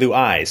say clear blue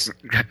eyes.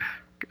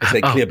 I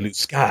said clear blue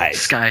skies.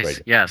 Skies,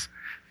 right. Yes,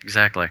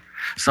 exactly.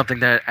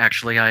 Something that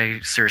actually I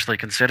seriously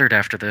considered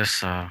after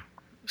this,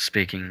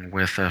 speaking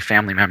with a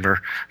family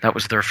member. That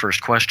was their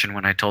first question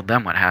when I told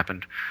them what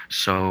happened.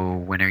 So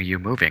when are you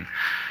moving?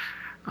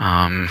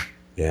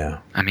 Yeah.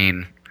 I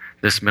mean,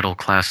 this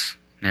middle-class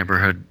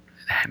neighborhood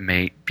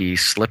may be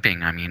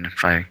slipping. I mean,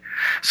 if I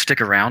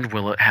stick around,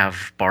 will it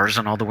have bars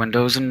on all the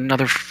windows in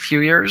another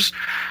few years?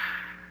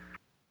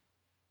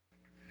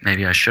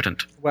 Maybe I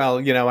shouldn't. Well,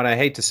 and I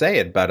hate to say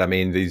it, but I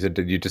mean,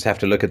 you just have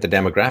to look at the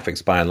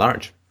demographics by and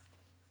large.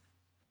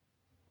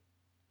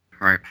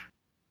 Right.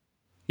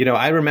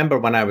 I remember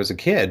when I was a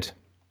kid,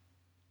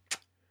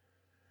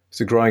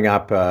 so growing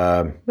up,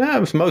 it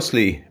was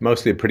mostly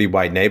a pretty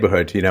white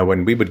neighborhood.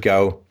 When we would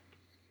go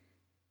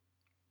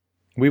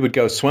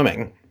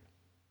swimming,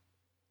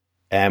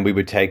 and we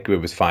would take, it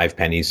was 5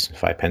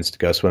 pence to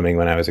go swimming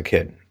when I was a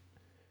kid.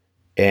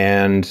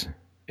 And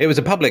it was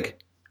a public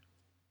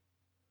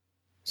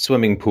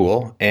swimming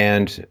pool,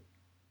 and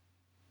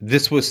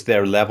this was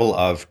their level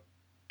of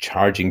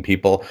charging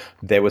people.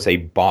 There was a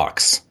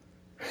box,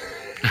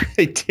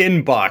 a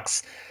tin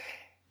box,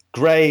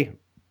 gray,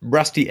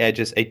 rusty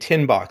edges, a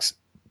tin box,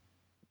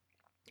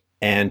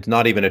 and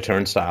not even a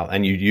turnstile.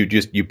 And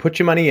you put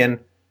your money in,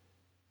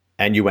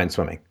 and you went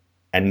swimming,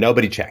 and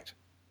nobody checked.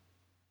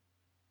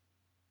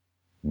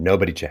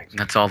 Nobody checked.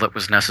 That's all that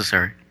was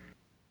necessary.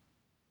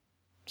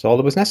 That's all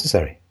that was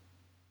necessary.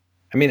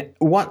 I mean,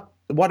 what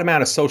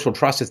amount of social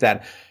trust is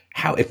that?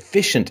 How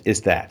efficient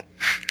is that?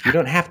 You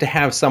don't have to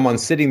have some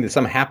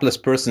hapless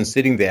person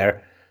sitting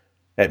there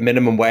at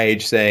minimum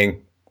wage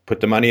saying,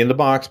 put the money in the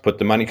box, put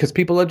the money, because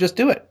people will just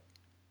do it.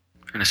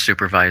 And a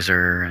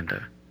supervisor and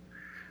a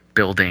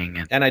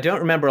building. And I don't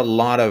remember a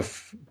lot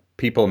of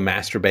people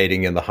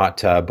masturbating in the hot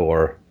tub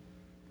or,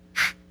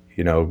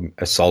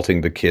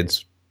 assaulting the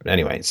kids.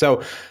 Anyway,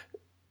 so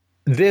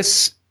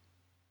this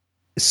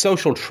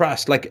social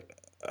trust, like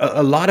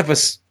a lot of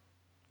us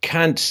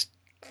can't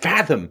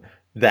fathom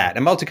that.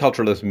 And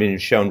multiculturalism has been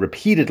shown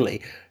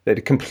repeatedly that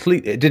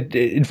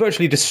it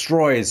virtually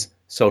destroys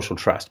social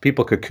trust.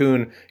 People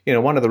cocoon.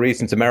 One of the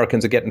reasons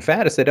Americans are getting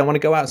fat is they don't want to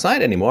go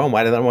outside anymore. And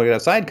why do they don't want to go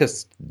outside?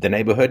 Because the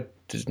neighborhood,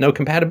 there's no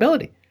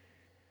compatibility.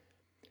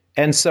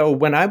 And so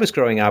when I was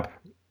growing up,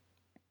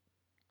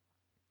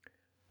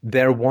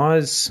 there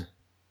was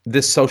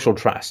this social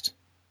trust.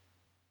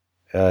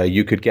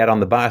 You could get on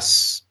the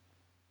bus.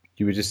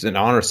 You were just an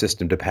honor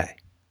system to pay.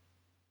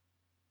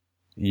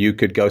 You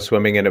could go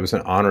swimming and it was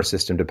an honor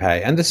system to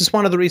pay. And this is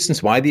one of the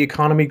reasons why the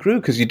economy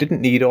grew, because you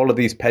didn't need all of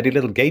these petty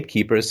little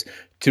gatekeepers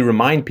to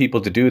remind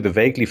people to do the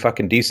vaguely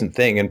fucking decent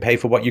thing and pay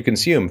for what you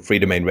consume.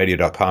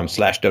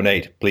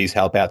 Freedomainradio.com/donate. Please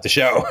help out the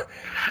show.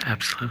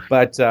 Absolutely.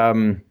 But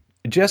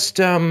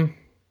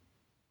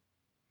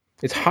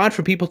it's hard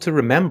for people to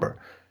remember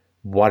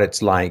what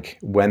it's like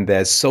when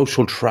there's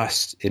social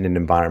trust in an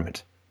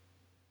environment.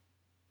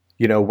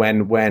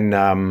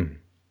 When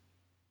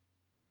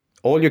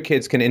all your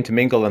kids can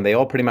intermingle and they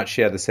all pretty much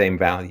share the same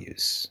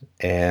values,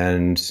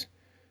 and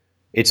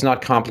it's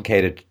not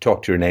complicated to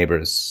talk to your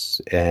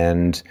neighbors,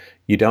 and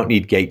you don't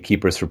need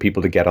gatekeepers for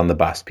people to get on the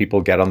bus.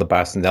 People get on the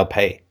bus and they'll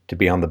pay to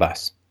be on the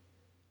bus.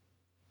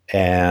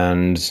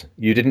 And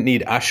you didn't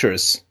need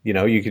ushers.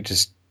 You could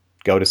just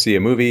go to see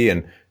a movie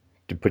and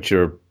to put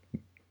your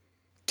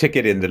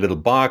ticket in the little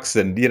box,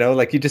 and you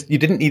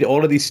didn't need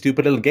all of these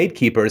stupid little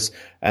gatekeepers.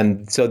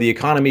 And so the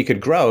economy could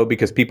grow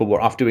because people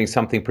were off doing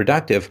something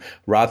productive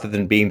rather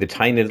than being the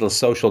tiny little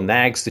social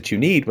nags that you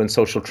need when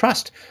social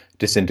trust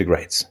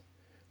disintegrates.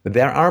 But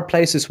there are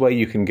places where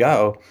you can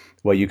go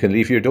where you can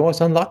leave your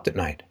doors unlocked at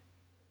night.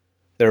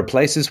 There are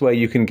places where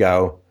you can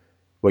go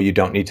where you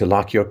don't need to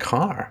lock your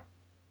car.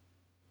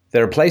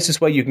 There are places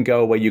where you can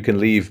go where you can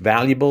leave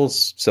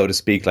valuables, so to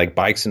speak, like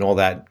bikes and all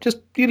that. Just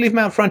you leave them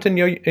out front in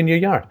your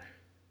yard.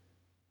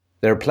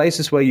 There are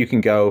places where you can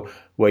go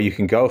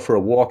for a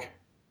walk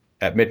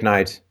at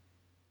midnight,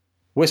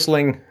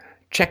 whistling,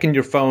 checking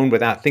your phone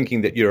without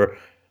thinking that you're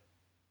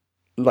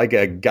like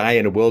a guy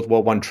in a World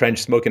War I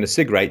trench smoking a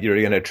cigarette. You're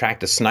going to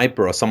attract a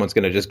sniper or someone's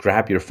going to just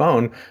grab your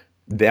phone.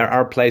 There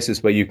are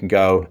places where you can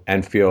go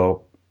and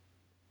feel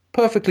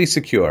perfectly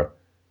secure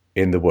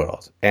in the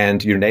world.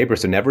 And your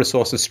neighbors are never a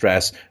source of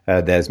stress.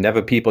 There's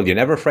never people. You're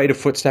never afraid of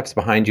footsteps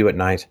behind you at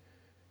night.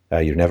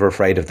 You're never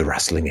afraid of the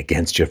rustling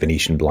against your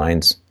Venetian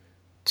blinds.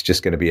 It's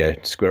just going to be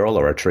a squirrel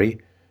or a tree.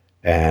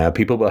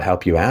 People will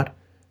help you out.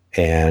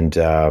 And,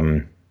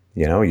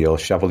 you'll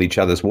shovel each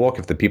other's walk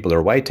if the people are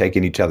away,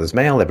 taking each other's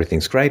mail.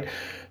 Everything's great.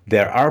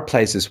 There are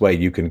places where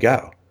you can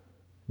go.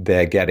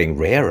 They're getting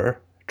rarer,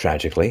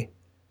 tragically.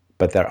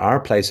 But there are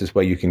places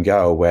where you can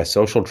go where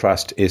social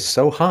trust is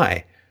so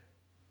high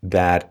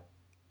that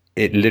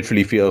it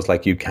literally feels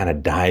like you kind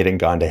of died and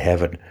gone to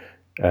heaven,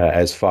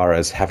 as far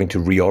as having to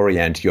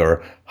reorient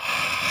your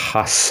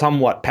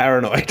somewhat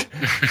paranoid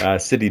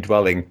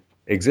city-dwelling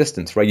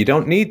existence, right? You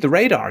don't need the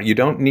radar. You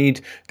don't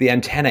need the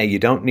antennae. You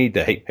don't need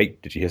the, hey,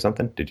 did you hear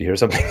something? Did you hear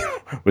something?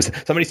 Was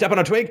somebody stepping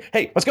on a twig?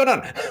 Hey, what's going on?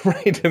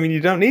 Right? I mean, you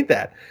don't need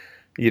that.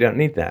 You don't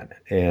need that.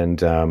 And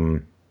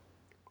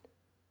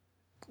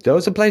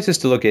those are places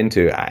to look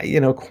into.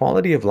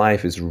 Quality of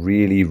life is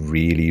really,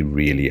 really,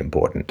 really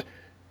important.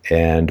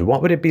 And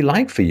what would it be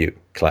like for you,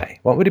 Clay?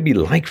 What would it be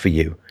like for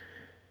you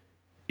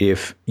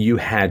if you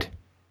had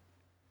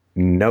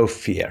no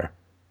fear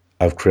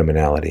of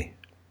criminality?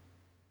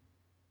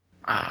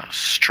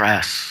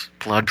 Stress,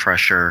 blood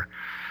pressure,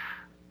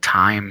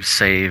 time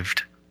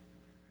saved.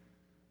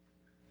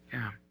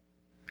 Yeah,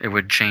 it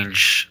would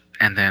change.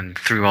 And then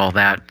through all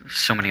that,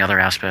 so many other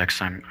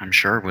aspects I'm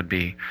sure would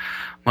be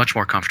much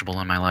more comfortable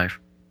in my life.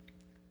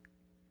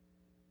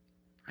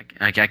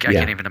 I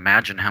can't even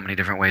imagine how many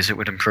different ways it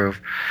would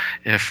improve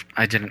if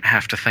I didn't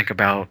have to think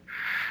about,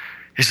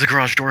 is the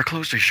garage door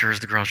closed? Are you sure is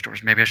the garage door?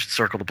 Maybe I should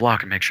circle the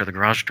block and make sure the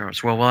garage door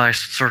is. Well, while I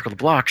circle the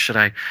block, should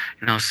I,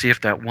 see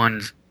if that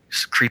one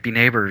creepy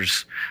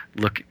neighbors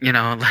look,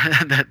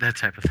 that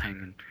type of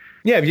thing.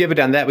 Yeah, have you ever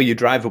done that where you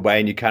drive away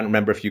and you can't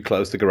remember if you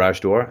closed the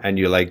garage door and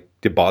you're like,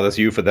 it bothers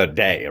you for the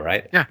day,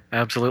 right? Yeah,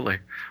 absolutely.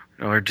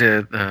 Or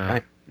did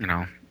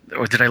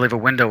or did I leave a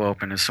window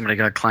open? Is somebody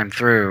going to climb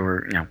through?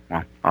 Or,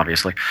 well,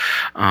 obviously.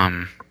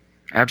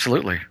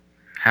 Absolutely.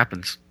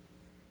 Happens.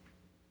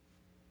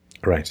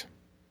 Right.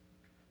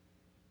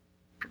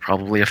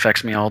 Probably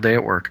affects me all day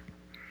at work.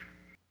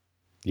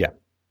 Yeah.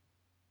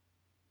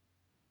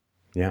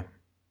 Yeah.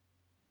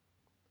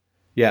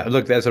 Yeah,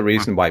 look, there's a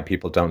reason why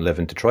people don't live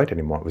in Detroit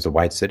anymore. It was a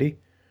white city,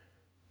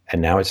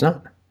 and now it's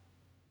not.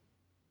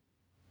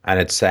 And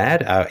it's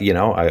sad.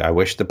 I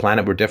wish the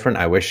planet were different.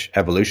 I wish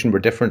evolution were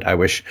different. I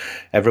wish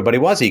everybody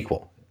was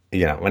equal.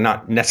 Well,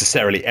 not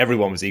necessarily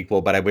everyone was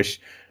equal, but I wish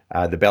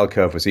the bell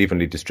curve was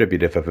evenly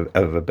distributive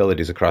of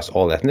abilities across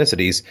all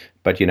ethnicities.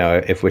 But,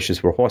 if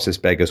wishes were horses,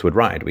 beggars would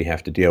ride. We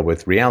have to deal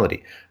with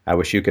reality. I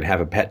wish you could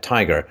have a pet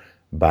tiger,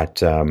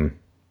 but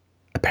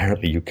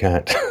apparently you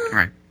can't.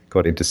 Right.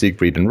 According to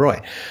Siegfried and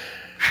Roy.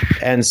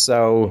 And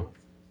so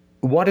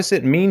what does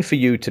it mean for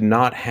you to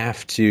not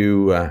have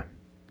to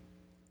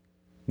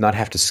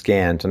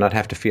scan, to not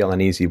have to feel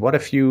uneasy? What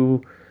if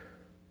you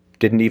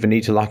didn't even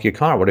need to lock your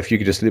car? What if you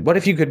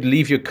could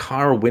leave your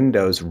car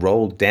windows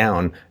rolled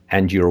down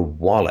and your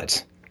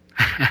wallet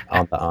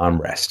on the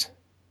armrest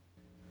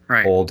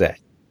all day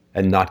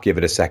and not give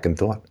it a second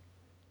thought?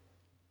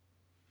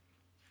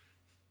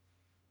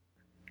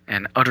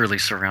 And utterly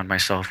surround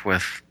myself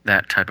with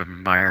that type of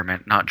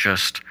environment, not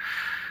just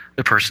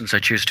the persons I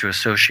choose to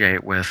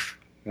associate with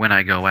when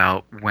I go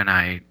out, when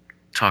I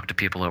talk to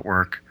people at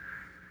work,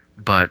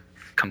 but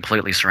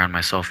completely surround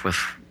myself with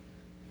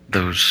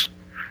those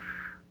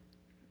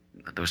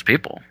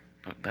people,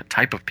 that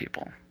type of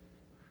people.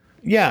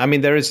 Yeah, I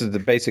mean, there is the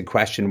basic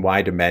question,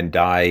 why do men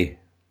die,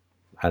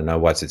 I don't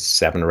know,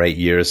 7 or 8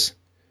 years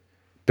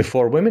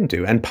before women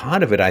do? And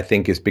part of it, I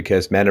think, is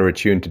because men are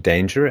attuned to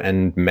danger,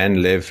 and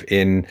men live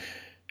in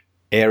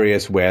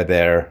areas where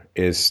there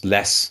is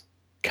less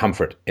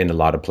comfort in a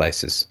lot of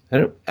places.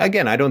 And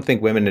again, I don't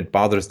think women, it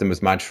bothers them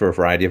as much for a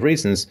variety of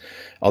reasons,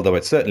 although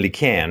it certainly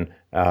can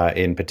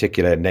in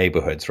particular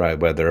neighborhoods, right,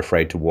 where they're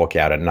afraid to walk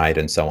out at night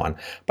and so on.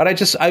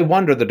 But I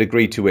wonder the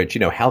degree to which,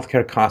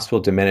 healthcare costs will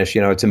diminish.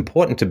 It's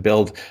important to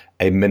build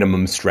a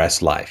minimum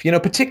stress life,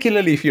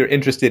 particularly if you're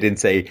interested in,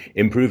 say,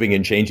 improving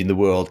and changing the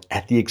world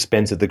at the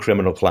expense of the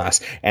criminal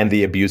class and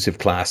the abusive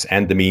class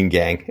and the mean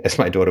gang, as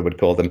my daughter would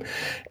call them.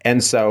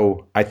 And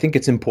so I think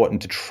it's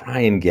important to try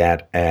and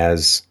get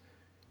as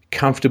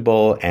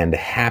comfortable and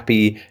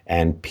happy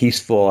and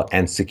peaceful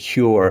and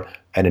secure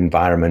an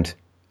environment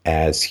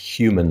as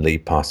humanly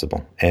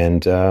possible.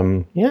 And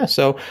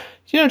so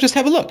just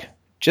have a look.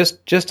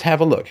 Just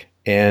have a look.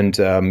 And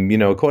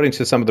according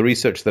to some of the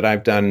research that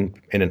I've done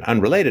in an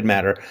unrelated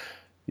matter,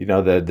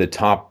 the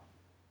top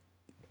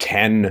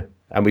 10,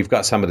 and we've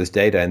got some of this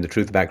data in The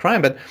Truth About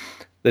Crime, but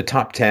the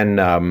top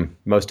 10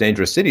 most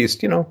dangerous cities,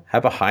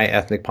 have a high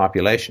ethnic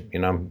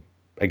population.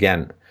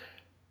 Again,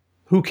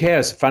 who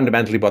cares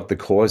fundamentally what the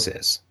cause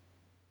is?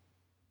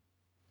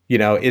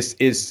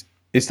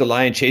 Is the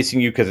lion chasing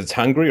you because it's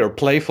hungry or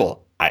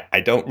playful?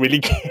 I don't really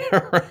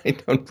care.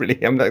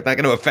 I'm not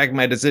going to affect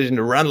my decision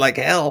to run like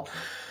hell.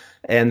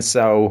 And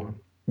so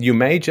you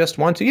may just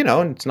want to,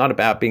 and it's not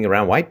about being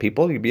around white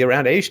people. You be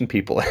around Asian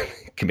people,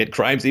 commit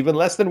crimes even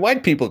less than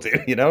white people do,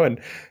 and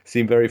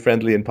seem very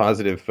friendly and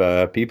positive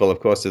people. Of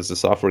course, as a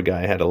software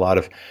guy, I had a lot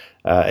of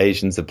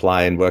Asians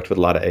apply and worked with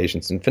a lot of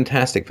Asians, and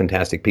fantastic,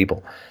 fantastic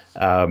people.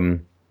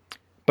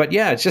 But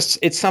yeah,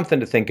 it's something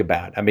to think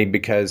about. I mean,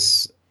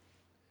 because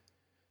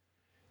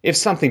if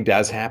something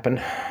does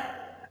happen,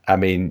 I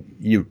mean,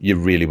 you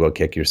really will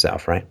kick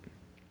yourself, right?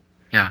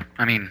 Yeah,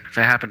 I mean, if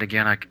it happened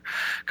again, I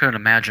couldn't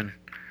imagine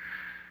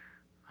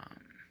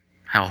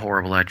how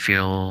horrible I'd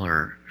feel,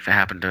 or if it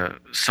happened to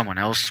someone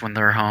else when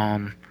they're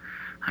home.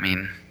 I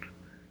mean,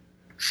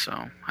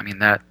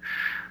 that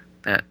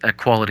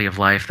quality of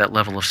life, that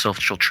level of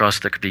social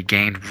trust that could be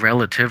gained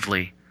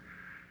relatively,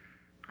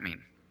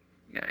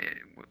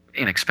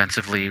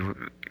 inexpensively,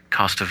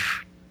 cost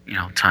of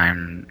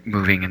time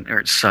moving and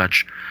or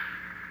such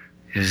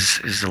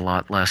is a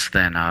lot less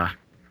than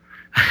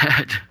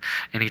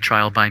any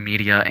trial by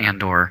media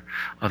and or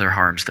other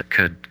harms that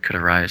could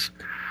arise.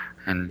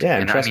 And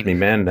trust me,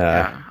 man.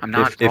 I'm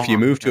not if you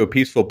move to a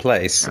peaceful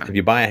place, if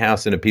you buy a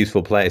house in a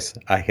peaceful place,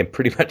 I can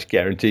pretty much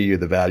guarantee you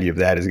the value of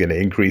that is going to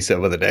increase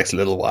over the next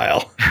little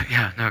while.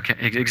 Yeah, no,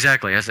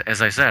 exactly. As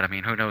I said, I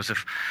mean, who knows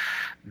if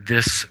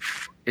this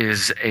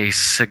is a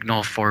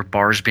signal for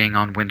bars being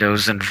on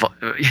windows and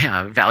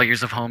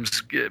values of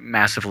homes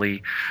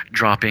massively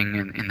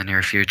dropping in the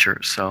near future.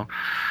 So,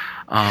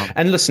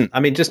 and listen, I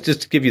mean, just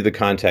to give you the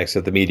context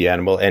of the media,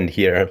 and we'll end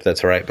here if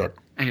that's all right. But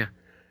yeah,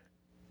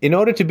 in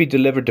order to be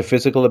delivered to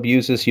physical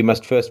abuses, you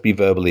must first be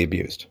verbally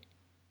abused,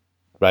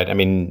 right? I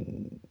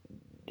mean,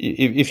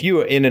 if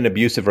you are in an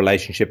abusive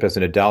relationship as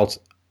an adult,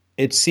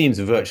 it seems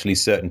virtually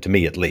certain to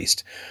me, at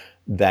least,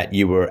 that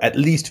you were at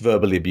least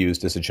verbally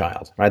abused as a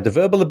child, right? The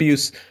verbal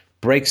abuse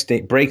breaks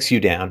you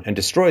down and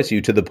destroys you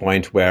to the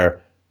point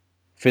where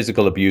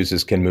physical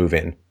abusers can move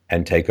in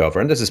and take over.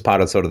 And this is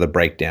part of sort of the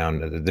breakdown,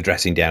 the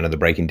dressing down and the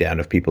breaking down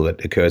of people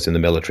that occurs in the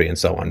military and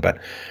so on. But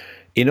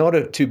in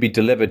order to be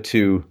delivered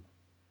to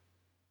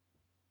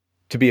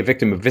to be a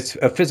victim of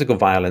physical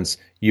violence,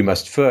 you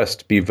must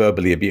first be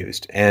verbally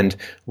abused. And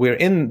we're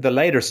in the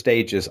later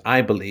stages,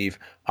 I believe,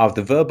 of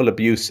the verbal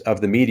abuse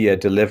of the media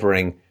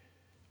delivering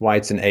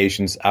whites and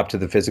Asians up to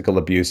the physical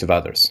abuse of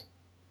others.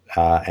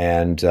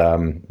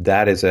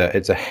 That is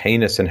it's a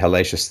heinous and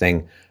hellacious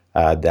thing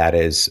that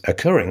is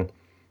occurring.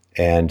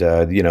 And,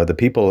 the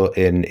people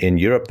in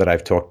Europe that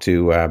I've talked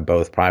to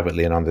both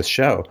privately and on this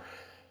show,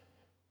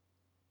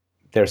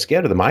 they're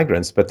scared of the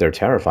migrants, but they're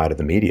terrified of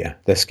the media.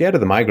 They're scared of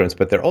the migrants,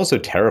 but they're also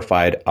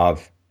terrified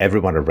of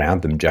everyone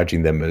around them,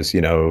 judging them as,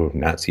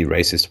 Nazi,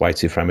 racist, white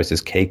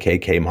supremacist,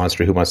 KKK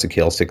monster who wants to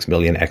kill 6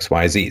 million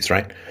XYZs,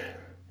 right?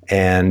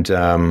 And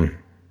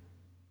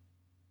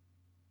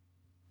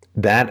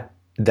that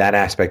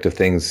aspect of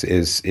things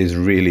is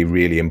really,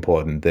 really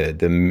important.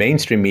 The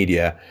mainstream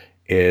media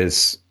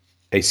is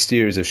a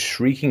series of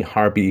shrieking,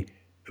 harpy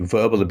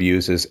verbal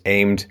abuses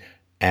aimed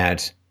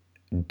at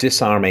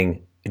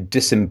disarming,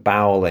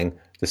 disemboweling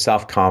the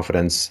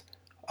self-confidence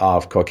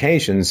of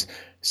Caucasians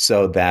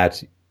so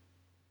that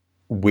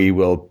we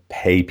will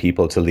pay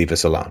people to leave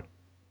us alone.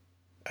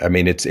 I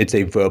mean, it's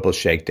a verbal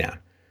shakedown.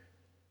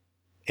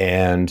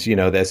 And,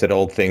 there's that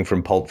old thing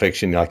from Pulp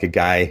Fiction, like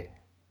a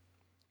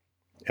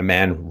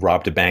man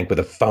robbed a bank with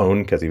a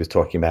phone because he was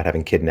talking about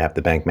having kidnapped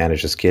the bank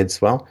manager's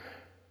kids. Well,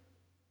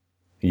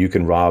 you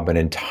can rob an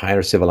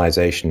entire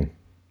civilization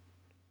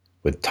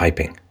with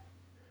typing.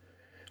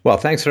 Well,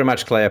 thanks very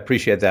much, Clay. I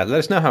appreciate that. Let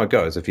us know how it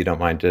goes, if you don't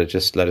mind.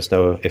 Just let us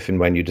know if and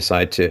when you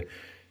decide to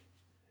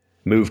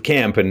move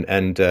camp, and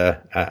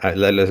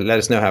let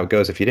us know how it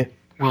goes if you do.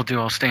 Will do.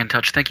 I'll stay in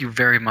touch. Thank you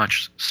very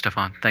much,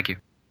 Stefan. Thank you.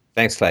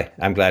 Thanks, Clay.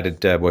 I'm glad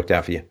it worked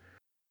out for you.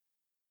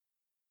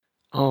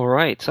 All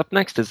right. Up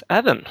next is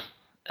Evan.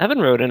 Evan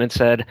wrote in and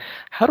said,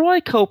 "How do I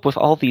cope with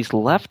all these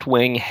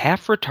left-wing,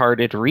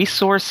 half-retarded,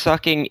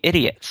 resource-sucking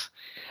idiots?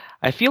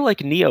 I feel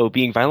like Neo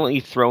being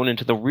violently thrown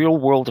into the real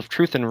world of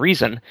truth and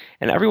reason,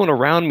 and everyone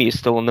around me is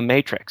still in the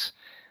Matrix.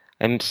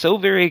 I'm so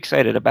very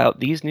excited about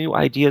these new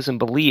ideas and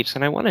beliefs,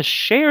 and I want to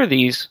share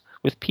these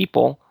with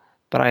people,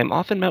 but I am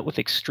often met with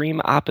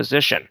extreme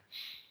opposition.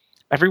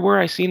 Everywhere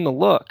I seem to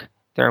look,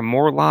 there are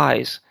more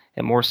lies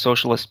and more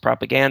socialist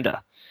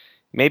propaganda.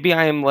 Maybe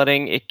I am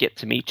letting it get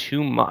to me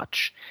too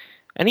much.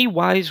 Any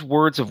wise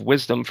words of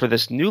wisdom for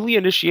this newly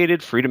initiated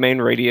Freedomain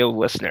Radio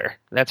listener?"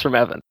 That's from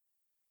Evan.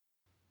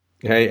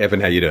 Hey, Evan,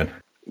 how you doing?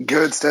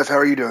 Good, Steph. How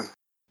are you doing?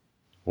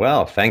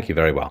 Well, thank you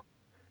very well.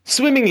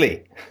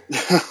 Swimmingly.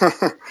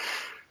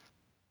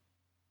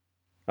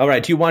 All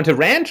right, do you want a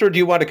rant or do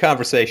you want a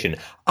conversation?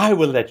 I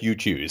will let you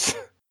choose.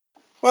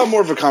 Well,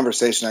 more of a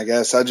conversation, I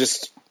guess. I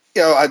just,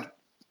 I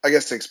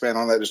guess to expand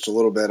on that just a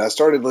little bit, I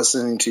started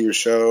listening to your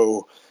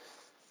show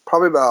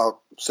probably about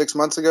 6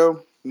 months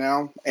ago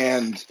now,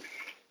 and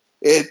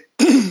it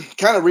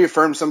kind of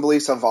reaffirmed some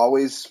beliefs I've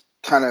always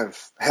kind of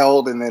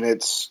held, and then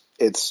it's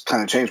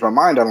kind of changed my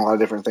mind on a lot of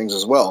different things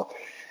as well.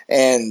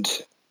 And,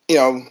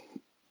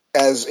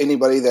 as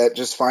anybody that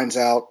just finds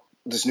out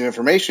this new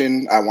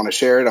information, I want to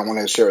share it. I want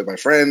to share it with my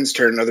friends,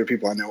 turn other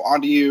people I know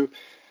onto you.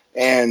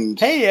 And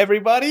hey,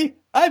 everybody,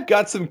 I've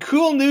got some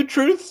cool new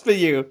truths for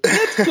you.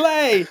 Let's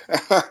play.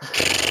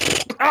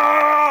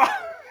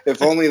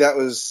 If only that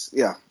was,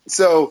 yeah.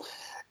 So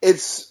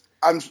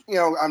I'm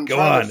trying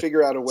to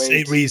figure out a way.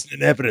 Say reason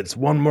and evidence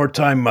one more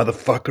time,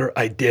 motherfucker.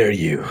 I dare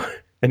you.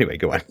 Anyway,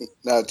 go on.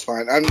 No, it's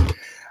fine.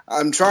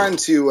 I'm trying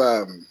to,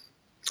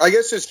 I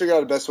guess, just figure out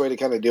the best way to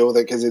kind of deal with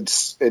it, because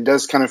it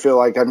does kind of feel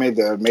like, I made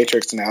the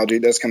Matrix analogy.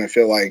 It does kind of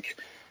feel like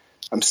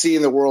I'm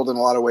seeing the world in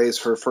a lot of ways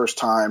for the first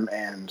time,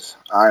 and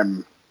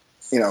I'm,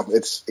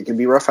 it can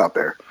be rough out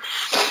there.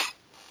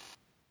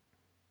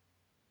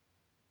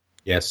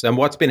 Yes, and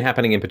what's been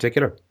happening in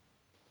particular?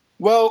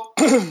 Well,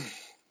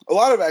 a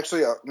lot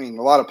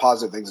of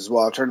positive things as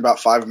well. I've turned about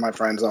 5 of my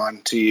friends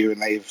on to you,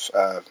 and they've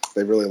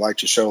really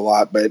liked your show a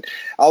lot. But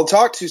I'll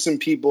talk to some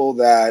people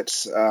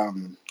that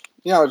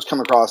I just come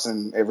across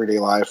in everyday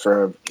life,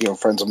 or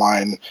friends of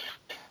mine,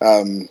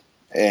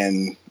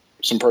 and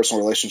some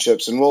personal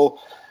relationships, and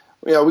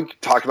we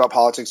talk about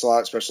politics a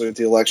lot, especially with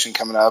the election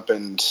coming up,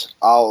 and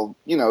I'll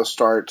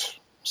start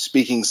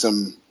speaking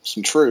some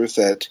truth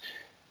that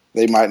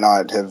they might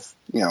not have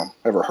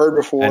ever heard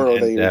before, or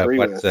they agree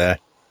with.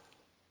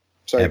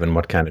 Sorry. Evan,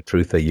 what kind of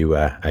truth are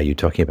you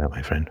talking about,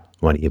 my friend?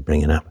 What are you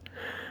bringing up?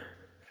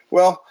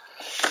 Well,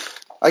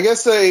 I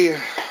guess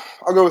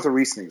I'll go with a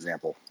recent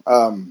example.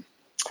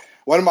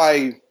 One of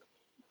my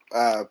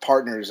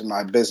partners in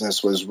my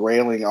business was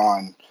railing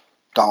on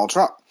Donald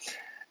Trump,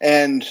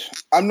 and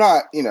I'm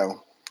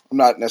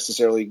not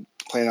necessarily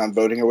planning on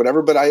voting or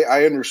whatever, but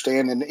I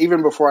understand. And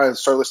even before I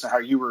started listening to how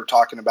you were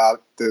talking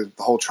about the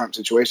whole Trump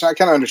situation, I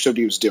kind of understood what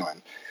he was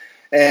doing,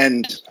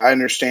 and I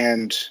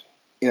understand,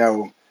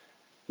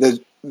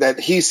 that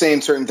he's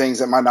saying certain things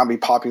that might not be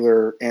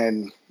popular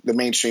in the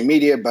mainstream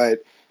media,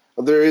 but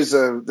there's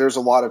a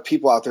lot of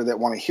people out there that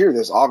want to hear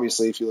this.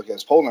 Obviously, if you look at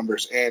his poll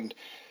numbers, and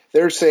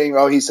they're saying,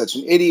 "Oh, he's such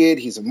an idiot.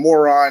 He's a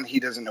moron.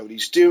 He doesn't know what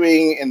he's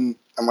doing." And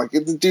I'm like,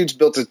 the dude's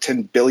built a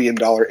 $10 billion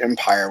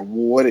empire.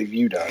 What have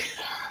you done?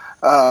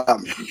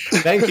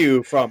 Thank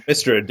you from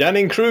Mr.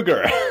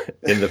 Dunning-Kruger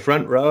in the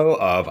front row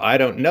of I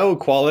don't know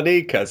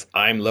quality because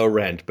I'm low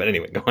rent. But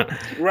anyway, go on.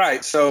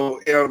 Right. So,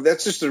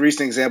 that's just a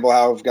recent example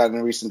how I've gotten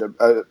a recent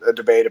a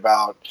debate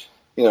about,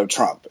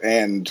 Trump.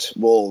 And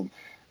a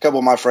couple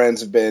of my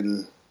friends have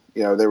been,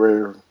 they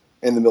were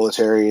in the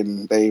military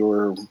and they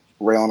were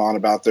railing on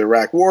about the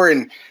Iraq war.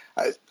 And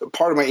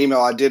part of my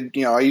email, I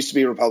used to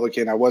be a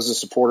Republican. I was a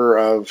supporter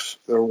of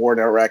the war in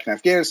Iraq and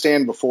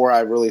Afghanistan before I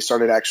really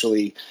started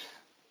actually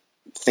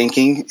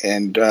thinking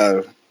and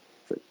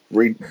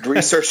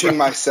researching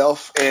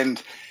myself.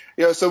 And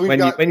so when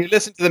you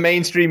listen to the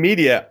mainstream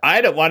media,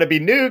 I don't want to be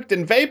nuked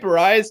and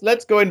vaporized.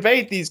 Let's go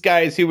invade these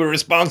guys who were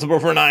responsible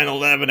for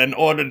 9/11 and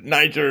ordered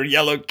Niger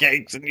yellow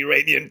cakes and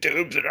uranium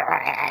tubes.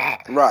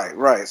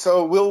 Right.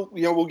 So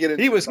we'll get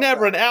into. He was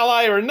never an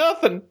ally or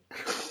nothing.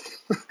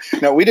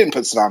 No, we didn't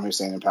put Saddam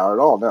Hussein in power at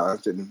all. No,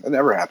 it didn't. It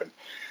never happened.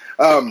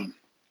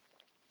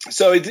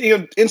 So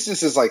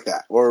instances like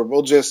that where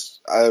we'll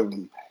just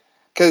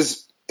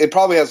because it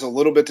probably has a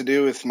little bit to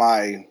do with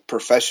my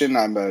profession.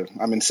 I'm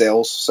in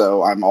sales,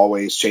 so I'm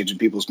always changing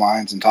people's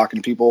minds and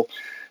talking to people.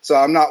 So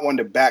I'm not one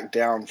to back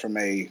down from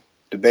a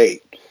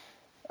debate.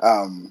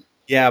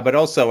 Yeah, but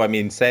also, I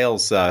mean,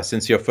 sales,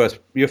 since your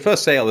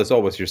first sale is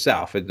always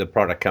yourself, the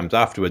product comes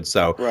afterwards.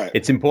 So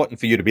It's important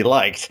for you to be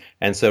liked.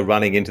 And so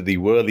running into the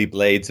whirly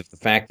blades of the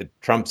fact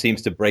that Trump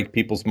seems to break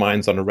people's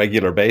minds on a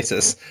regular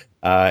basis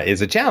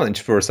is a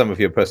challenge for some of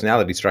your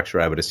personality structure,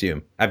 I would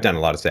assume. I've done a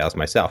lot of sales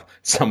myself.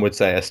 Some would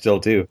say I still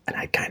do. And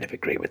I kind of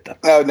agree with them.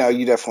 Oh, no,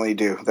 you definitely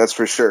do. That's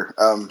for sure.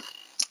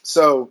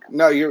 So,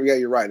 no,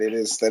 you're right. That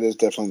is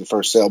definitely the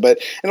first sale. And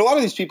a lot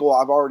of these people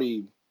I've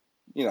already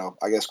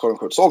I guess, quote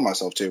unquote, sold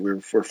myself to.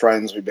 We're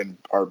friends. We've been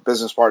our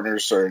business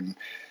partners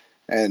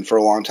and for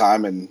a long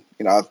time. And,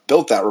 I've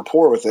built that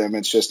rapport with them.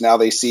 It's just now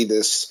they see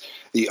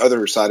the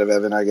other side of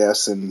Evan, I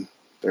guess. And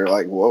they're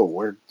like, whoa,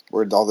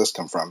 where'd all this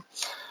come from?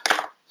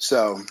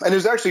 So, and it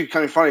was actually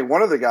kind of funny.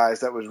 One of the guys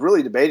that was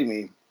really debating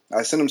me,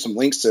 I sent him some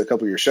links to a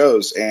couple of your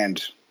shows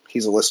and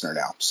he's a listener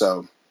now.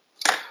 So,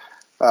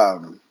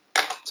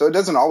 so it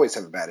doesn't always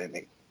have a bad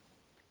ending.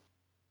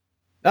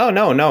 Oh,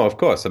 no, of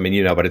course. I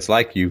mean, but it's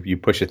like you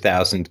push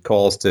 1,000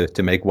 calls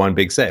to make one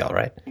big sale,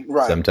 right?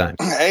 Right. Sometimes.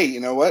 Hey,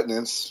 you know what?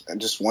 It's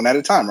just one at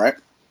a time, right?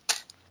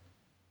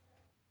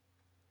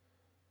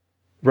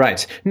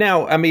 Right.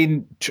 Now, I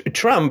mean,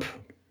 Trump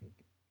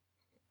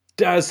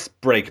does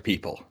break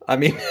people. I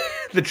mean,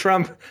 the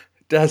Trump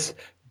does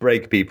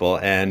break people.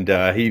 And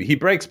he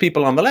breaks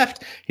people on the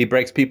left. He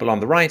breaks people on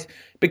the right.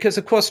 Because,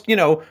 of course,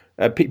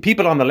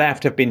 people on the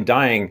left have been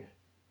dying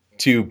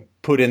to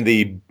put in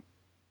the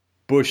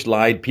Bush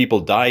lied, people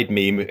died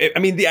meme. I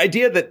mean, the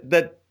idea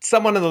that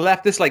someone on the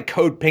left, this like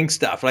Code Pink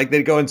stuff, like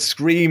they go and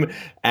scream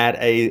at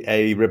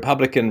a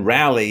Republican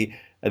rally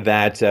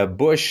that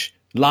Bush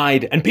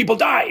lied and people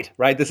died,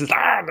 right? This is,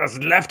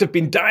 the left have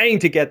been dying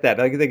to get that.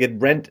 Like they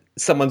could rent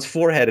someone's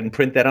forehead and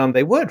print that on,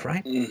 they would,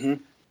 right?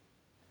 Mm-hmm.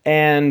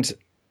 And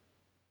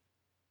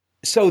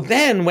so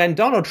then when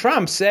Donald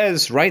Trump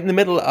says right in the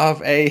middle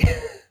of a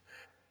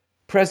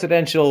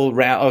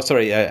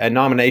a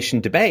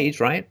nomination debate,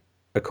 right?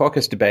 A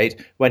caucus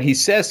debate, when he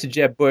says to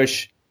Jeb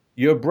Bush,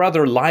 your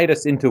brother lied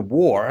us into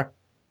war.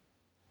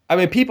 I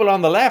mean, people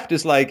on the left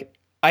is like,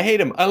 I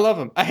hate him, I love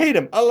him, I hate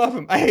him, I love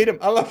him, I hate him,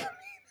 I love him.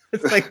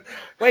 It's like,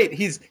 wait,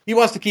 he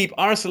wants to keep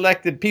our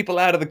selected people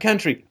out of the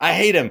country. I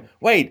hate him.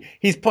 Wait,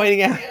 he's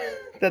pointing out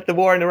that the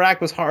war in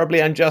Iraq was horribly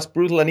unjust,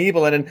 brutal, and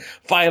evil, and in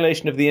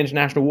violation of the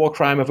international war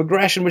crime of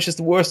aggression, which is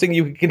the worst thing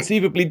you could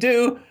conceivably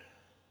do.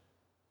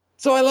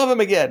 So I love him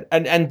again.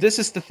 And this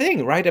is the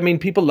thing, right? I mean,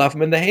 people love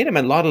him and they hate him.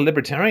 And a lot of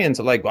libertarians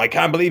are like, well, I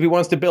can't believe he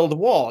wants to build a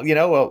wall.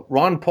 Well,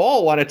 Ron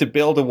Paul wanted to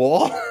build a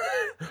wall.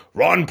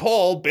 Ron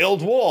Paul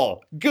build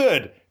wall.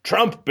 Good.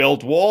 Trump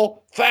built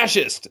wall.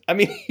 Fascist. I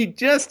mean,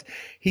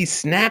 he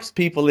snaps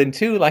people in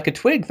two like a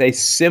twig. They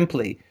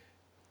simply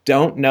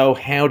don't know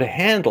how to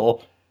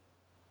handle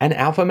an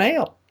alpha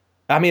male.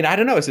 I mean, I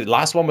don't know. The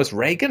last one was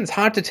Reagan. It's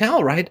hard to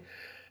tell, right?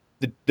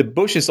 The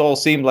Bushes all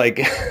seem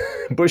like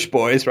Bush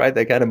boys, right?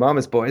 They're kind of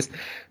mama's boys.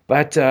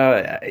 But,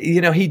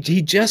 he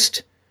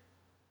just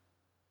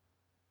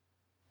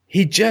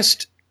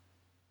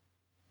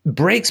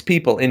breaks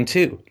people in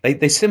two.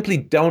 They simply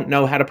don't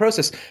know how to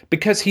process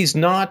because he's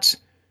not.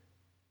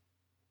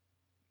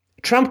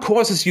 Trump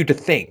causes you to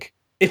think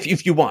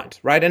if you want,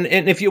 right? And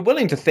if you're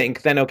willing to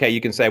think, then, okay,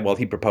 you can say, well,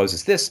 he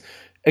proposes this.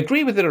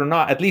 Agree with it or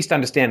not, at least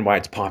understand why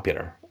it's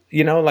popular.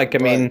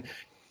 Right.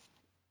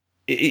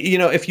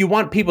 If you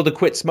want people to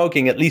quit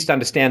smoking, at least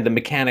understand the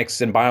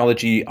mechanics and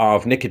biology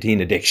of nicotine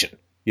addiction,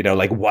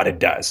 like what it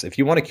does. If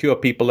you want to cure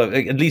people,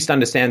 at least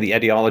understand the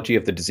etiology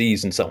of the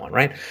disease and so on,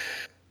 right?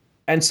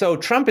 And so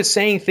Trump is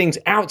saying things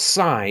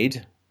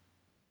outside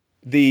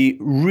the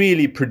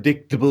really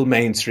predictable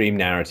mainstream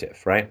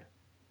narrative, right?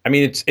 I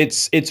mean,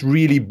 it's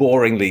really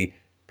boringly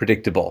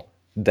predictable.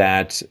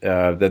 that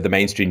the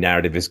mainstream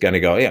narrative is going to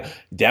go, yeah,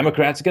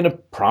 Democrats are going to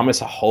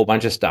promise a whole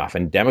bunch of stuff,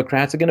 and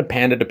Democrats are going to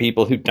pander to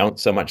people who don't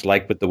so much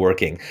like with the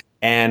working,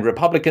 and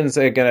Republicans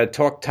are going to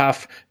talk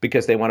tough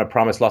because they want to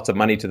promise lots of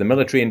money to the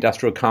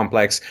military-industrial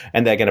complex,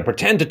 and they're going to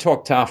pretend to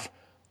talk tough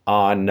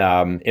on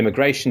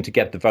immigration to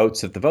get the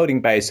votes of the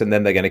voting base, and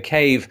then they're going to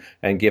cave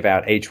and give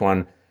out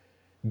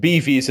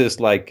H-1B visas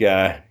like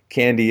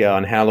candy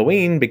on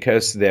Halloween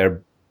because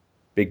their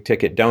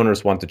big-ticket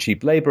donors want the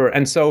cheap labor.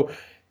 And so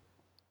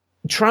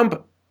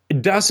Trump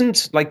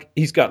doesn't, like,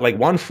 he's got like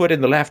one foot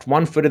in the left,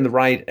 one foot in the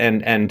right,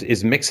 and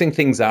is mixing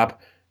things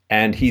up.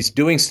 And he's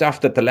doing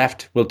stuff that the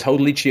left will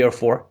totally cheer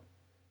for.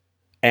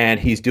 And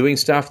he's doing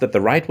stuff that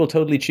the right will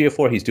totally cheer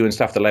for. He's doing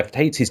stuff the left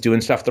hates. He's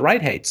doing stuff the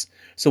right hates.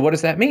 So what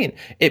does that mean?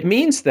 It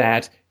means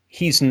that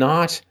he's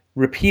not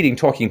repeating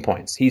talking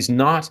points. He's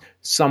not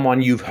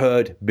someone you've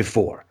heard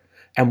before.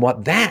 And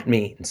what that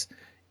means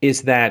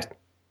is that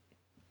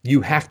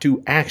you have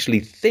to actually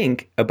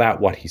think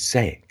about what he's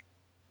saying.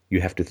 You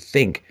have to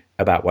think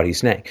about what he's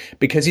saying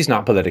because he's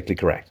not politically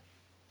correct.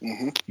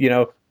 Mm-hmm. You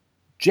know,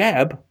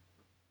 Jeb,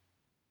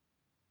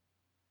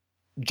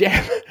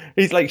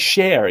 he's like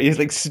Cher, he's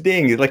like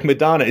Sting, he's like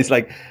Madonna. He's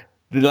like,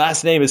 the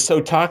last name is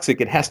so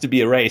toxic, it has to be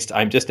erased.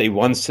 I'm just a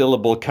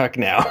one-syllable cuck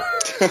now.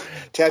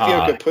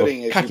 Tapioca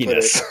pudding, as you put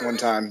it one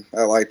time.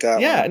 I like that.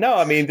 Yeah, one. No,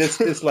 I mean,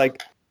 this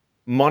like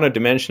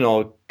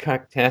monodimensional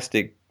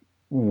cucktastic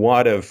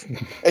wad of...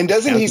 And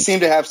doesn't he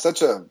seem to have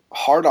such a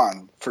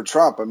hard-on for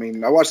Trump? I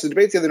mean, I watched the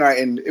debate the other night,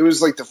 and it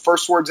was like the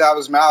first words out of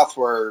his mouth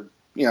were,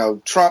 you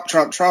know, Trump,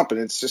 Trump, Trump,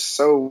 and it's just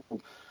so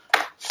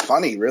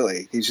funny,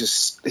 really.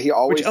 He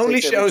always... Which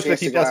only shows that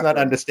he does not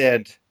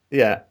understand...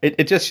 Yeah,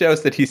 it just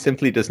shows that he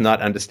simply does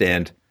not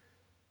understand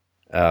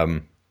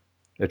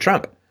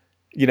Trump.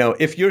 You know,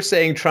 if you're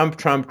saying Trump,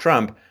 Trump,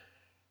 Trump,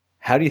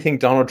 how do you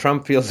think Donald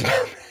Trump feels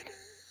about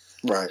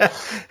that?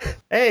 Right.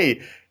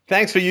 Hey,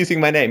 thanks for using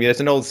my name. You know, it's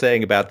an old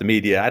saying about the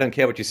media. I don't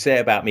care what you say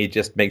about me,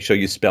 just make sure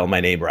you spell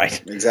my name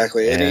right.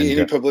 Exactly.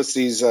 Any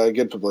publicity is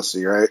good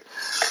publicity, right?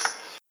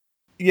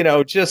 You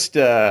know, just,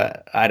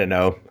 I don't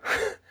know.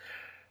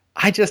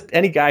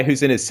 Any guy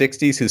who's in his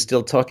 60s who's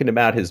still talking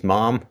about his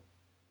mom,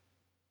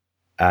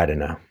 I don't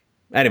know.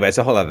 Anyway, it's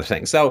a whole other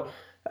thing. So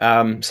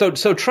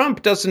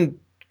Trump doesn't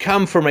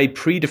come from a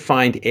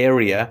predefined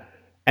area,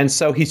 and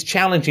so he's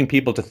challenging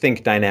people to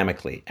think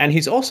dynamically. And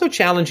he's also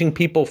challenging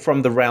people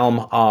from the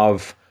realm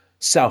of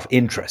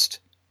self-interest,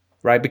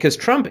 right? Because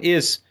Trump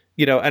is,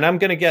 you know, and I'm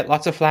going to get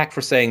lots of flack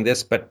for saying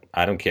this, but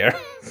I don't care,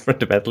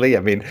 fundamentally.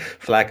 I mean,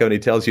 flack only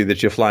tells you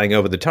that you're flying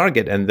over the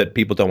target and that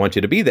people don't want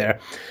you to be there.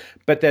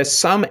 But there's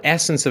some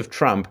essence of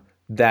Trump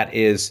that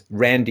is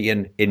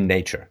Randian in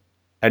nature.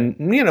 And,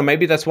 you know,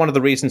 maybe that's one of the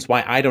reasons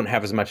why I don't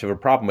have as much of a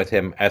problem with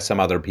him as some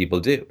other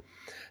people do.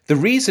 The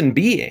reason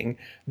being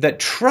that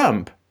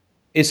Trump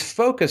is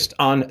focused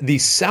on the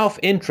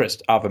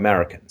self-interest of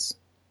Americans,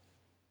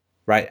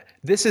 right?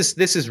 This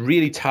is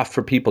really tough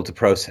for people to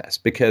process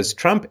because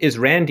Trump is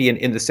Randian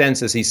in the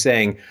sense as he's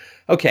saying,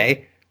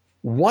 okay,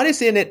 what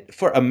is in it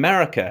for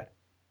America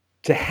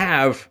to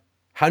have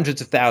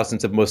hundreds of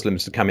thousands of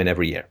Muslims to come in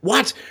every year?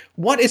 What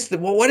is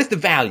the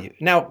value?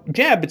 Now,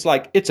 Jeb, it's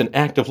like, it's an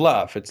act of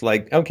love. It's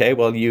like, okay,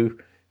 well, you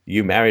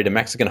married a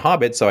Mexican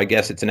hobbit, so I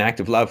guess it's an act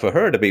of love for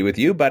her to be with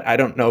you, but I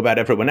don't know about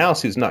everyone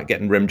else who's not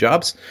getting rim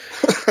jobs.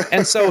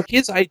 And so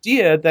his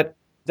idea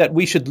that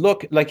we should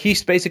look, like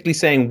he's basically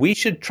saying we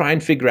should try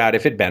and figure out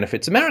if it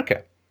benefits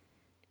America.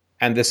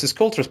 And this is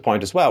Coulter's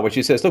point as well, which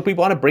he says, look, we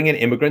want to bring in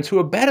immigrants who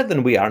are better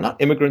than we are,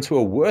 not immigrants who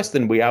are worse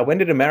than we are. When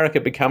did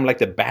America become like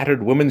the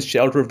battered women's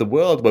shelter of the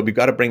world where we've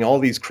got to bring all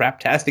these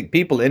craptastic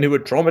people in who are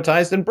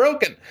traumatized and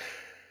broken,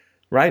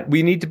 right?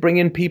 We need to bring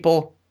in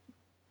people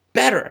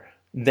better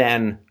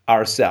than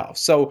ourselves.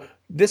 So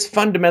this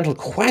fundamental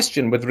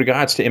question with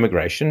regards to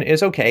immigration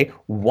is, okay,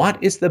 what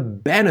is the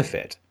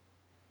benefit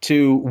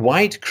to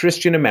white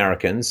Christian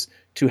Americans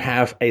to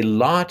have a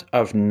lot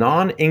of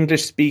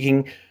non-English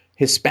speaking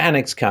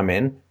Hispanics come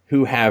in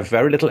who have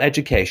very little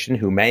education,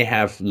 who may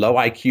have low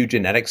IQ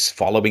genetics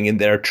following in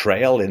their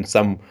trail in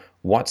some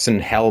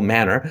Watson hell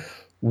manner?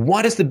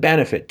 What is the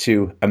benefit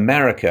to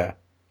America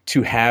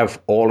to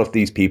have all of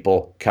these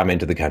people come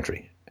into the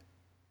country?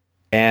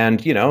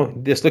 And, you know,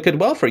 just look at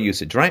welfare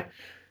usage, right?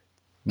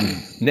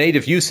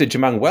 Native usage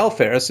among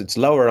welfares, it's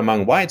lower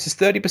among whites, it's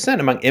 30%.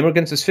 Among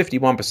immigrants, it's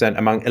 51%.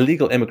 Among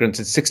illegal immigrants,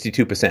 it's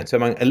 62%. So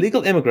among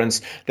illegal immigrants,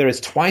 there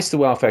is twice the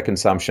welfare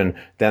consumption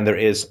than there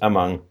is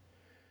among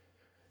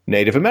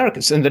Native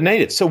Americans and the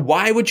natives. So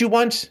why would you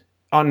want,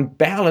 on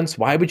balance,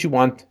 why would you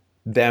want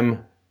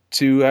them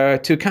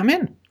to come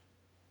in?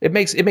 It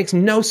makes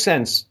no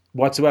sense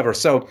whatsoever.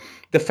 So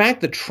the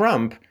fact that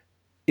Trump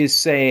is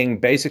saying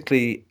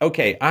basically,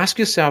 okay, ask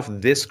yourself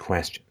this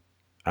question.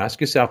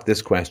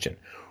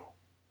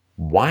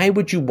 Why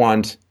would you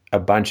want a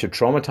bunch of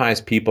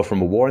traumatized people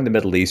from a war in the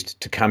Middle East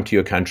to come to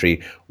your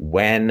country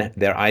when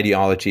their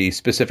ideology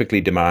specifically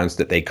demands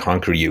that they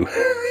conquer you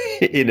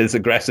in as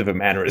aggressive a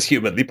manner as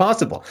humanly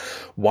possible?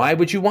 Why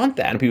would you want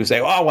that? And people say,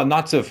 oh, well,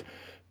 lots of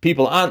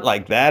people aren't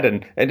like that.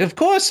 And of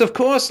course,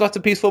 lots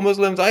of peaceful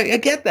Muslims. I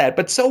get that.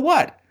 But so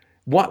what?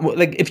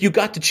 Like, if you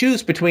got to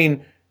choose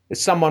between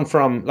someone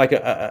from like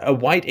a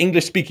white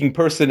English-speaking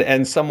person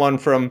and someone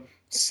from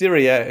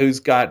Syria who's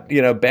got,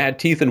 bad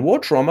teeth and war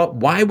trauma,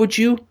 why would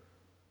you,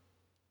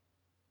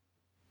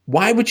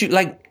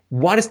 like,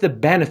 what is the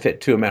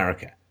benefit to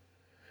America?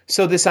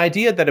 So this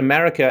idea that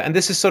America, and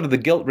this is sort of the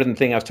guilt-ridden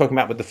thing I was talking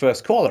about with the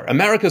first caller,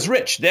 America's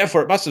rich,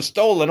 therefore it must have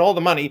stolen all the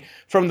money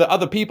from the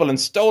other people and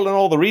stolen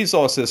all the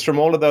resources from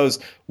all of those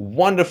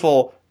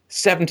wonderful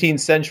 17th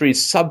century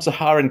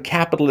sub-Saharan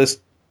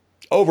capitalist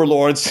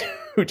overlords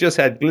who just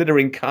had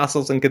glittering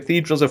castles and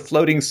cathedrals of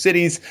floating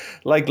cities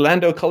like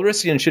Lando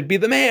Calrissian should be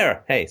the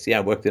mayor. Hey, see,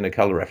 I worked in a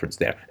color reference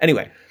there.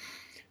 Anyway,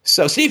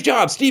 so Steve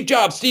Jobs.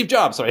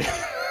 Sorry.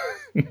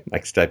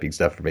 Likes typing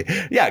stuff for me.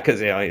 Yeah,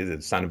 because he's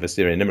the son of a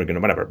Syrian immigrant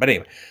or whatever. But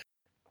anyway,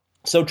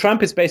 so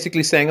Trump is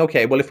basically saying,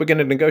 okay, well, if we're going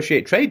to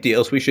negotiate trade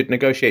deals, we should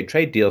negotiate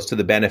trade deals to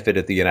the benefit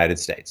of the United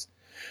States.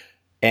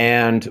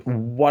 And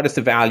what is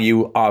the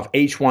value of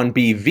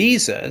H-1B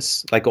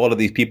visas, like all of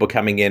these people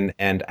coming in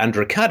and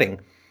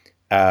undercutting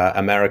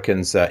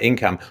Americans'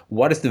 income?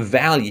 What is the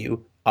value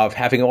of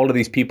having all of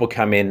these people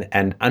come in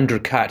and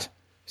undercut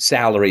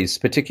salaries,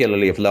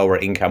 particularly of lower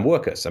income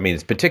workers? I mean,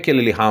 it's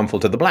particularly harmful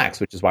to the blacks,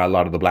 which is why a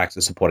lot of the blacks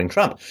are supporting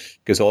Trump,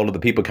 because all of the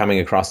people coming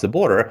across the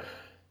border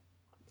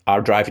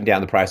are driving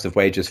down the price of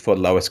wages for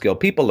lower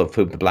skilled people, of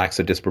whom the blacks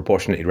are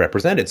disproportionately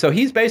represented. So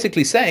he's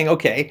basically saying,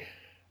 okay,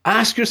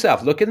 ask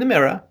yourself, look in the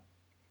mirror,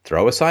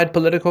 throw aside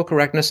political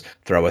correctness,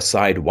 throw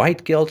aside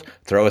white guilt,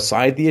 throw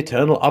aside the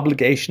eternal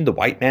obligation, the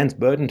white man's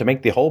burden to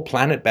make the whole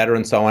planet better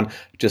and so on.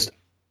 Just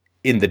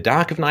in the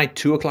dark of night,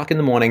 2:00 in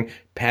the morning,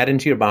 pad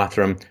into your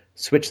bathroom,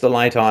 switch the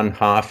light on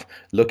half,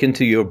 look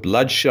into your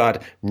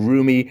bloodshot,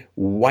 roomy,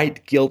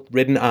 white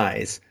guilt-ridden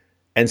eyes,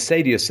 and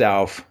say to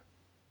yourself,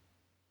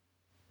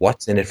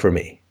 what's in it for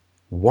me?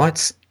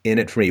 What's in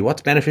it for me?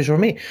 What's beneficial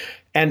for me?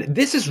 And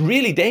this is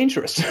really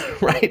dangerous,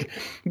 right?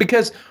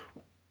 Because,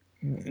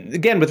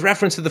 again, with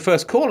reference to the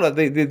first caller,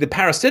 the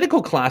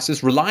parasitical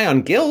classes rely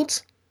on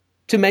guilt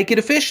to make it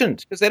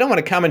efficient, because they don't want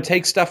to come and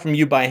take stuff from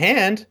you by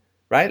hand,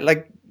 right?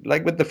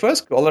 Like with the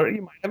first caller,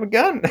 you might have a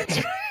gun.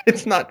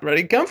 It's not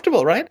very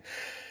comfortable, right?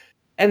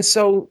 And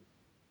so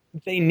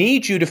they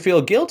need you to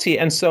feel guilty.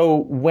 And so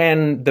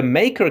when the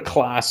maker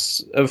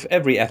class of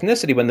every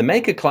ethnicity, when the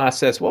maker class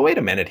says, well, wait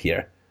a minute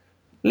here,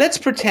 let's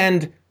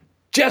pretend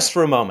just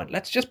for a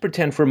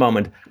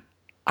moment,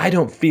 I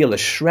don't feel a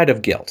shred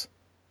of guilt.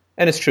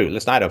 And it's true.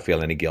 Listen, I don't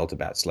feel any guilt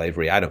about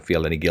slavery. I don't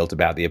feel any guilt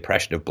about the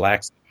oppression of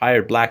blacks. I've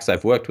hired blacks.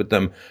 I've worked with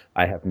them.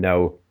 I have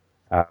no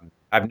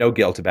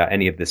guilt about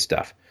any of this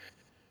stuff.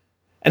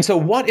 And so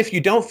what if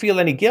you don't feel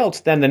any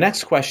guilt? Then the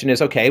next question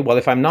is, okay, well,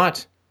 if I'm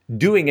not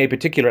doing a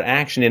particular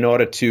action in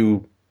order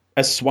to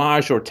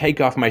assuage or take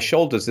off my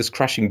shoulders this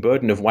crushing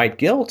burden of white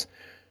guilt,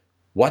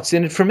 what's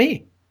in it for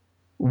me?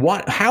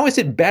 How is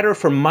it better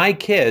for my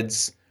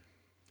kids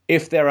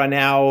if there are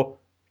now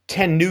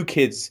 10 new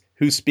kids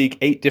who speak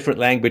 8 different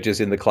languages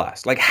in the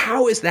class? Like,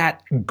 how is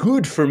that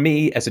good for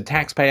me as a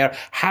taxpayer?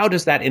 How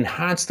does that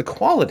enhance the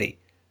quality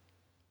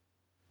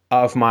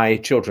of my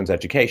children's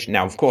education?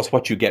 Now, of course,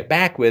 what you get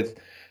back with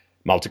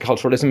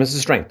multiculturalism is a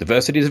strength,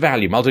 diversity is a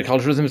value,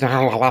 multiculturalism is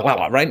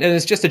right? And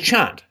it's just a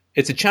chant.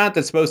 It's a chant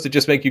that's supposed to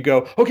just make you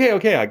go,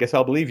 okay, I guess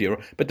I'll believe you.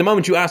 But the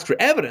moment you ask for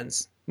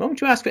evidence,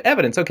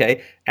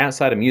 okay,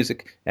 outside of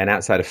music and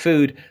outside of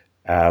food,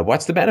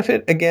 what's the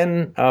benefit,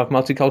 again, of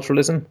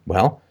multiculturalism?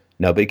 Well,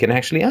 nobody can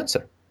actually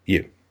answer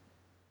you.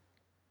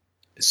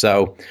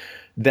 So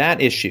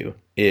that issue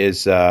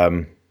is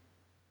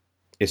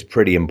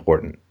pretty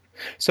important.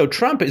 So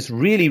Trump is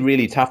really,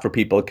 really tough for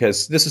people,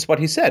 because this is what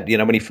he said,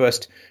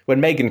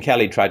 when Megyn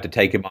Kelly tried to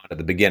take him on at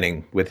the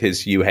beginning with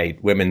his "you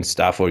hate women"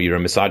 stuff, or "you're a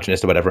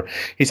misogynist" or whatever.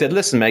 He said,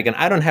 listen, Megyn,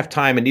 I don't have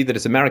time, and neither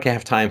does America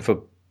have time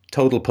for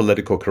total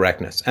political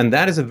correctness. And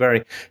that is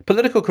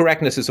political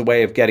correctness is a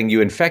way of getting you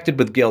infected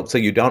with guilt so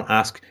you don't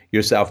ask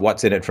yourself,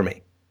 what's in it for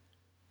me?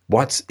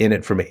 What's in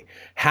it for me?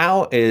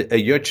 How are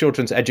your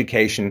children's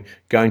education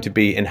going to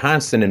be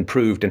enhanced and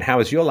improved? And how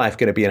is your life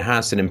going to be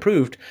enhanced and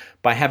improved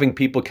by having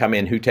people come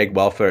in who take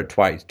welfare at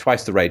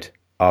twice the rate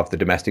of the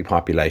domestic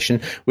population,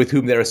 with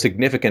whom there are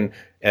significant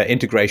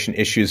integration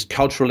issues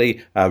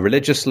culturally,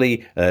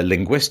 religiously,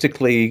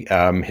 linguistically,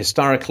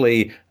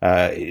 historically?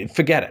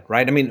 Forget it,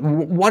 right? I mean,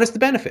 what is the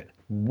benefit?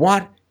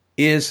 What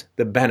is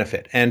the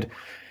benefit? And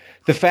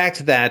the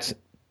fact that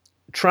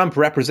Trump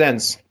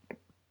represents,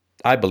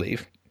 I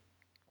believe,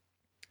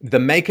 the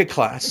maker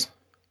class,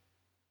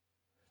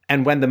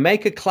 and when the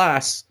maker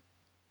class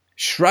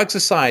shrugs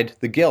aside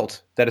the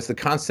guilt that is the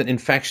constant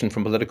infection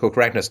from political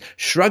correctness,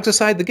 shrugs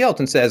aside the guilt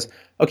and says,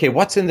 okay,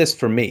 what's in this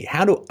for me?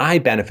 How do I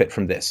benefit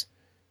from this?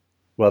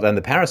 Well, then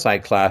the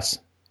parasite class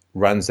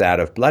runs out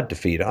of blood to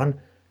feed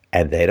on,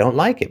 and they don't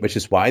like it, which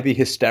is why the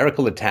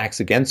hysterical attacks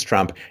against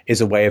Trump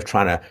is a way of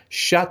trying to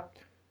shut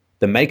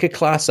the maker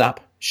class up,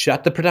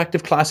 shut the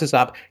productive classes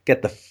up,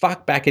 get the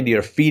fuck back into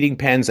your feeding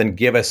pens, and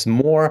give us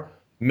more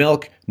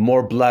milk,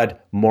 more blood,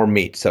 more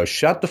meat. So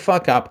shut the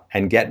fuck up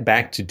and get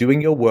back to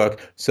doing your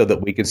work so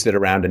that we can sit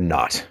around and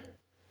not.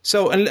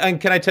 So, and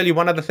can I tell you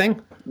one other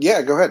thing?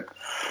 Yeah, go ahead.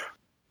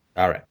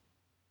 All right.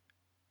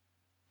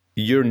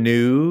 You're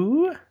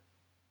new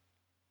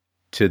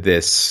to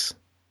this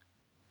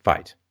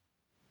fight.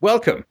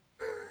 Welcome.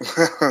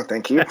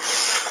 Thank you.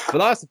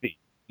 Philosophy.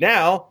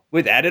 Now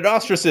with added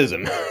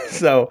ostracism.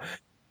 So,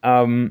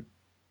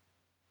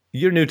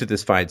 you're new to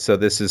this fight, so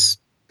this is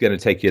going to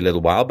take you a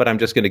little while, but I'm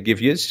just going to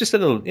give you, it's a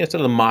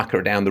little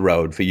marker down the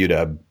road for you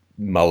to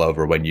mull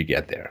over when you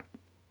get there.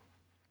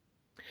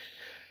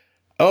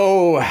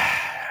 Oh,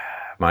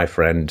 my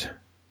friend,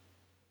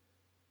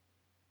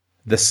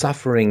 the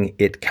suffering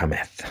it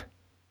cometh.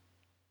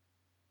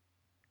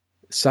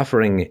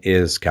 Suffering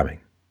is coming.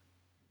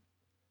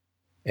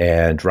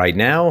 And right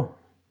now,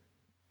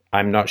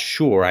 I'm not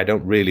sure, I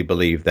don't really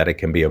believe that it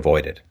can be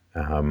avoided.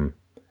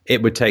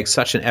 It would take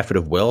such an effort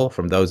of will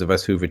from those of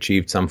us who've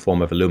achieved some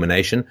form of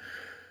illumination,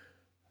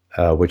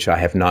 which I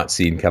have not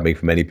seen coming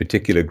from any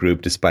particular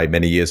group despite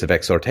many years of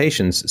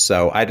exhortations.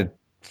 So I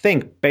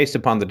think, based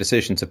upon the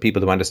decisions of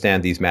people who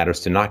understand these matters,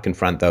 to not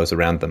confront those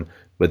around them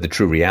with the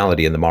true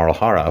reality and the moral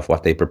horror of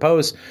what they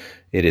propose,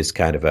 it is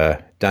kind of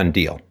a done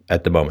deal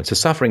at the moment. So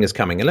suffering is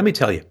coming. And let me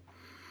tell you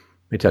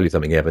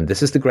something, Evan.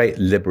 This is the great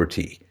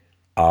liberty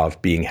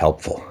of being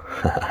helpful.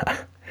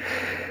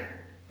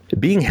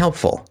 Being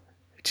helpful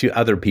to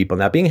other people.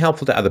 Now, being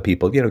helpful to other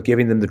people,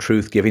 giving them the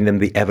truth, giving them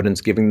the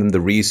evidence, giving them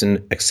the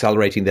reason,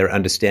 accelerating their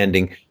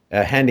understanding,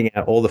 handing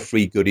out all the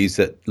free goodies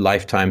that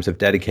lifetimes of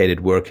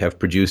dedicated work have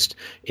produced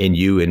in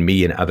you and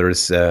me and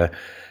others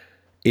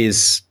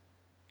is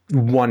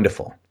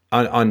wonderful.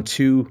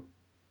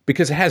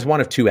 Because it has one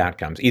of two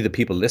outcomes. Either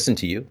people listen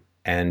to you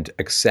and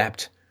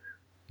accept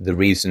the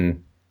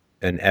reason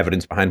and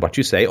evidence behind what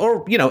you say,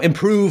 or,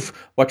 improve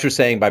what you're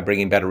saying by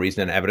bringing better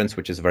reason and evidence,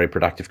 which is a very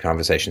productive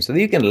conversation. So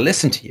they're going to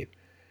listen to you,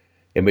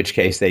 in which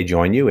case they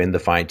join you in the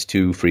fight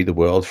to free the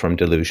world from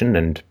delusion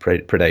and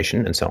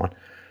predation and so on.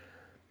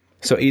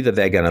 So either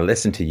they're going to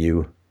listen to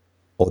you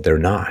or they're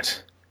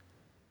not.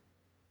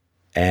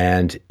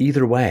 And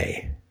either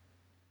way,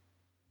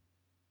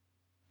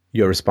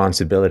 your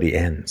responsibility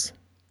ends.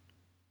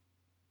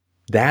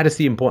 That is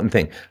the important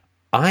thing.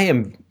 I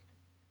am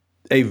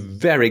a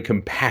very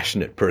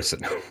compassionate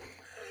person.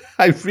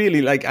 I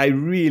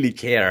really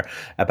care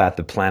about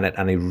the planet,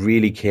 and I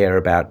really care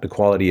about the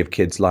quality of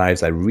kids'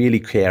 lives. I really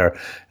care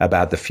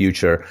about the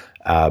future.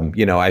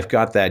 I've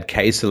got that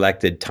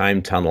K-selected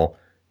time tunnel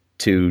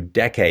to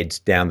decades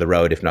down the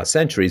road, if not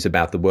centuries,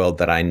 about the world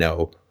that I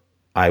know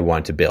I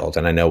want to build,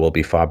 and I know will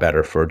be far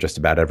better for just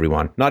about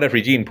everyone. Not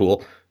every gene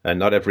pool, and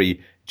not every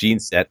gene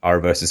set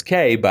R versus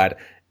K, but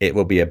it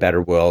will be a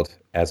better world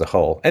as a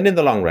whole, and in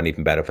the long run,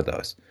 even better for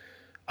those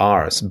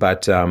R's.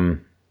 But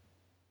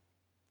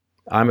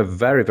I'm a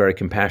very, very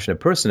compassionate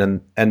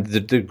person, and the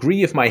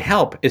degree of my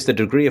help is the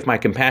degree of my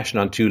compassion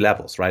on two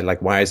levels, right?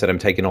 Like, why is it I'm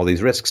taking all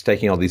these risks,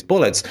 taking all these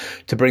bullets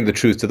to bring the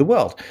truth to the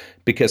world?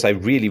 Because I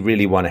really,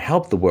 really want to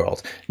help the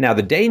world. Now,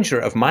 the danger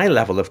of my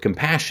level of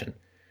compassion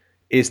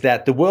is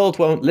that the world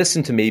won't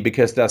listen to me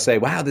because they'll say,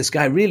 wow, this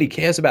guy really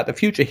cares about the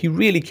future. He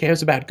really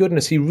cares about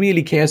goodness. He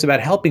really cares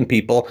about helping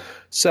people.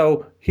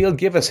 So he'll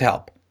give us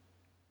help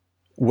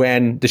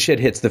when the shit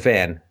hits the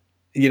fan.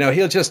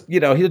 He'll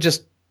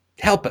just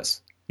help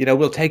us.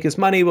 We'll take his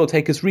money, we'll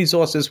take his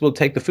resources, we'll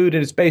take the food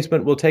in his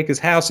basement, we'll take his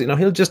house.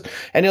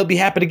 He'll be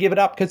happy to give it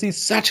up because he's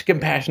such a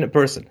compassionate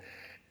person.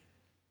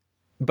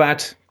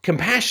 But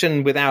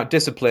compassion without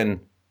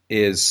discipline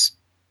is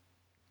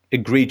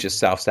egregious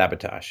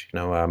self-sabotage.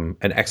 An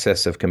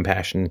excess of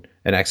compassion,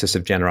 an excess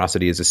of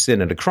generosity is a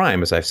sin and a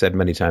crime, as I've said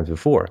many times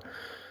before.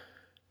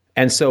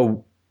 And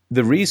so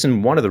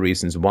one of the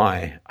reasons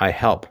why I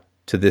help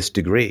to this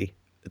degree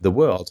the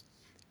world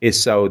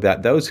is so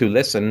that those who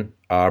listen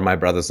are my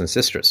brothers and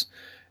sisters,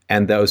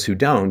 and those who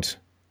don't,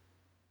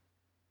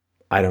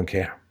 I don't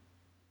care.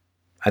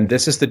 And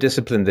this is the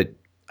discipline that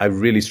I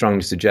really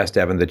strongly suggest,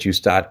 Evan, that you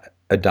start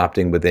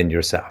adopting within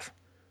yourself.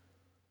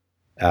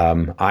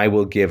 I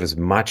will give as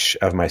much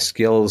of my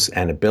skills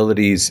and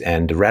abilities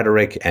and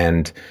rhetoric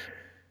and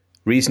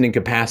reasoning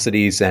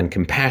capacities and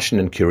compassion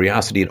and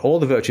curiosity and all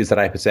the virtues that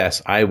I possess,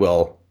 I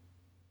will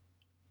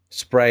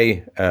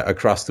spray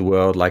across the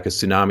world like a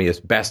tsunami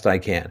as best I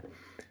can.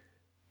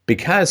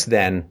 Because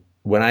then,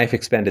 when I've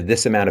expended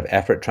this amount of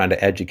effort trying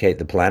to educate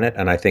the planet,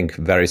 and I think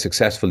very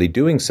successfully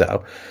doing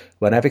so,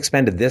 when I've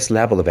expended this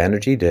level of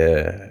energy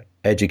to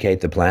educate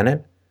the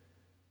planet,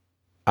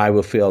 I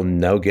will feel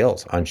no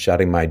guilt on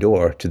shutting my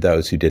door to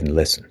those who didn't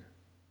listen.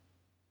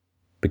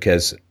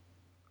 Because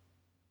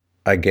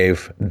I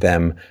gave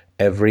them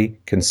every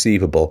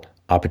conceivable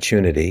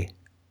opportunity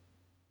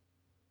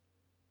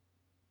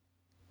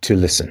to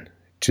listen,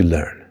 to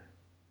learn.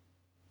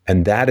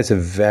 And that is a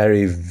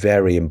very,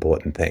 very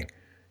important thing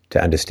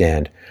to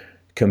understand.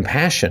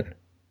 Compassion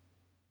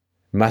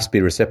must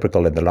be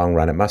reciprocal in the long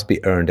run. It must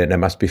be earned, and it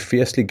must be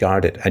fiercely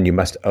guarded. And you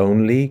must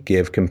only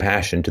give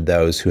compassion to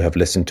those who have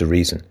listened to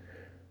reason.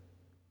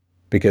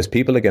 Because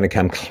people are going to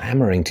come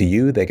clamoring to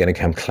you. They're going to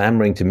come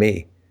clamoring to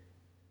me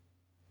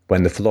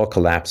when the floor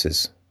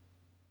collapses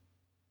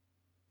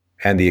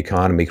and the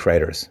economy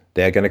craters.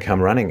 They're going to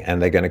come running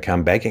and they're going to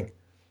come begging.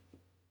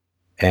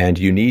 And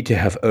you need to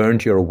have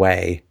earned your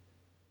way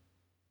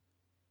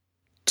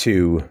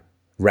to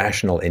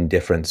rational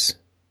indifference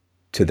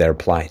to their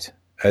plight.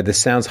 This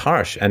sounds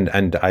harsh,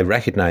 and I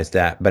recognize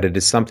that, but it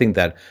is something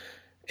that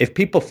if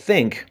people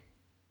think,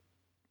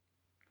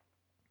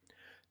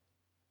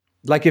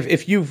 like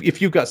if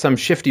you've got some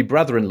shifty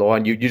brother-in-law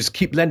and you just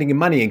keep lending him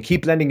money and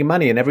keep lending him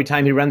money, and every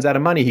time he runs out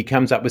of money, he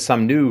comes up with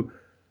some new,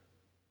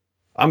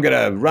 I'm going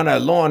to run a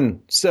lawn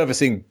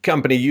servicing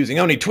company using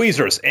only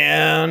tweezers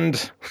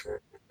and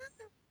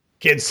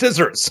kid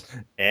scissors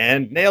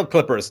and nail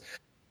clippers.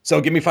 So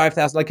give me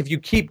 5,000. Like if you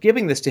keep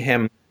giving this to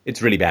him,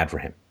 it's really bad for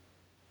him.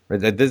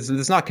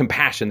 There's not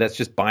compassion. That's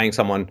just buying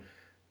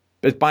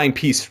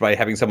peace by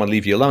having someone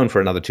leave you alone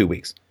for another 2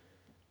 weeks.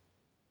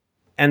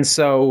 And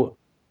so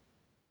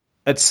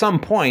at some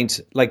point,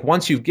 like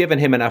once you've given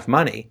him enough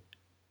money,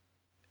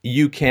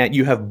 you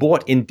have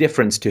bought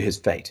indifference to his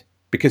fate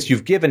because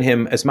you've given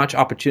him as much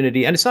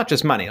opportunity. And it's not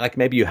just money. Like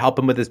maybe you help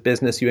him with his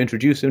business, you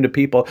introduce him to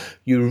people,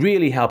 you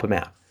really help him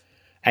out.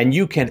 And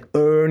you can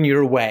earn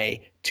your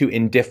way to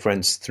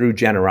indifference through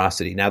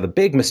generosity. Now, the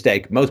big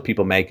mistake most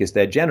people make is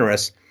they're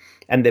generous,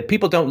 and that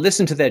people don't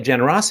listen to their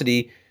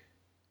generosity,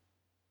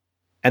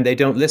 and they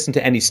don't listen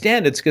to any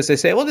standards because they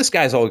say, well, this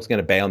guy's always going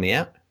to bail me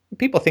out.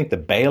 People think the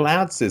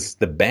bailouts is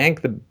the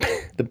bank, the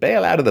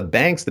bailout of the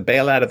banks, the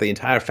bailout of the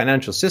entire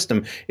financial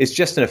system is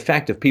just an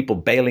effect of people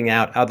bailing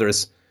out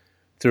others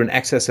through an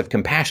excess of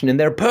compassion in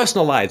their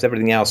personal lives.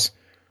 Everything else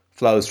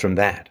flows from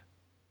that.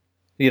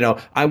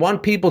 I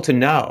want people to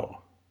know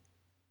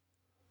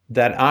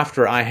that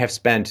after I have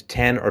spent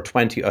 10 or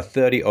 20 or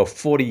 30 or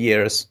 40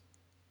 years,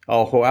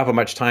 or however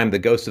much time the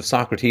ghost of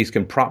Socrates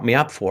can prop me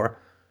up for,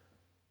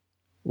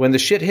 when the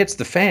shit hits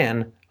the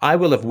fan, I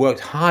will have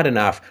worked hard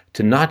enough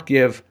to not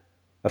give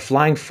a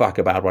flying fuck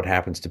about what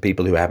happens to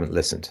people who haven't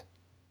listened.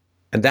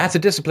 And that's a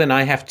discipline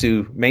I have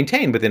to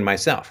maintain within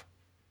myself.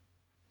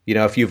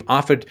 If you've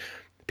offered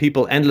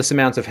people endless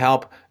amounts of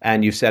help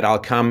and you've said, I'll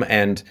come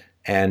and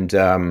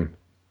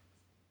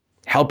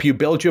help you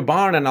build your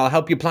barn, and I'll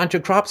help you plant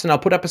your crops, and I'll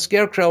put up a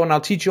scarecrow, and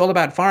I'll teach you all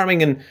about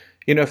farming. And,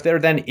 if they're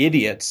then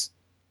idiots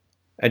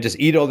and just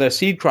eat all their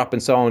seed crop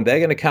and so on, they're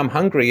going to come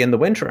hungry in the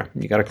winter.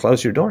 You got to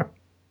close your door.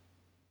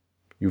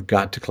 You've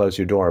got to close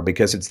your door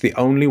because it's the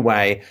only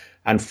way,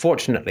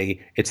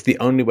 unfortunately, it's the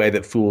only way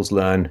that fools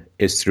learn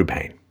is through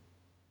pain.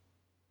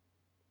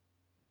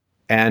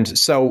 And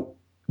so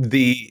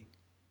the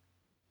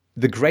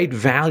great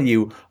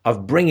value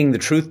of bringing the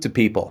truth to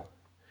people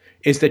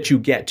is that you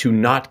get to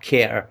not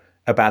care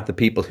about the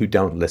people who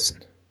don't listen.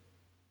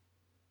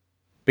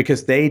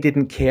 Because they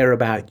didn't care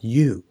about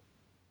you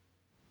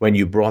when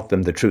you brought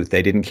them the truth.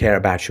 They didn't care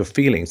about your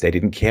feelings. They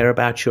didn't care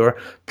about your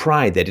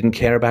pride. They didn't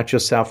care about your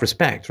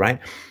self-respect, right?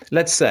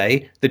 Let's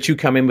say that you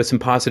come in with some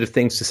positive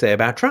things to say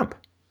about Trump.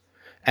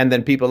 And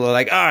then people are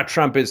like,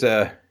 Trump is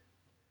a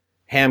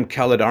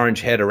ham-colored,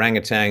 orange-haired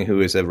orangutan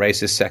who is a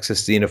racist,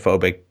 sexist,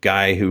 xenophobic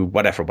guy who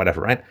whatever,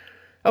 right?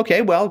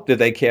 Okay, well, do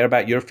they care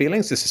about your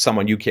feelings? This is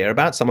someone you care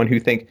about, someone who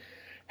think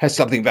has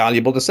something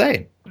valuable to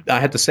say. I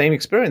had the same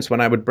experience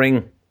when I would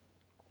bring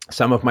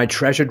some of my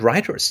treasured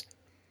writers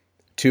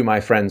to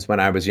my friends when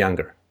I was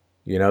younger.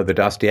 The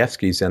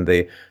Dostoevskys and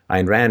the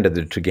Ayn Rand and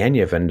the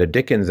Turgenev and the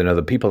Dickens and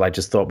other people I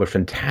just thought were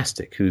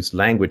fantastic, whose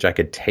language I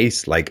could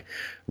taste like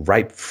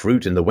ripe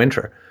fruit in the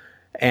winter.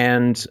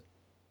 And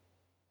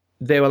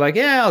they were like,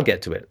 yeah, I'll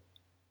get to it.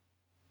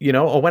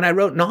 Or when I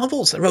wrote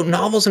novels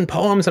and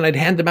poems, and I'd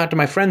hand them out to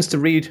my friends to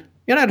read.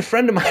 I had a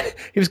friend of mine,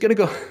 he was going to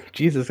go,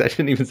 Jesus, I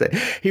shouldn't even say,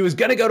 he was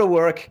going to go to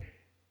work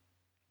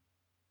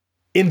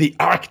in the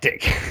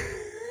Arctic.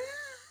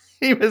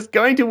 He was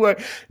going to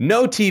work,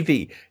 no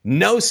TV,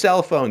 no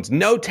cell phones,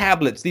 no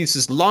tablets. This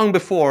is long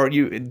before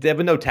there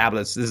were no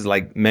tablets. This is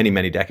like many,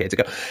 many decades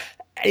ago.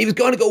 He was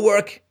going to go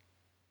work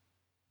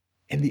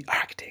in the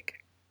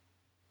Arctic.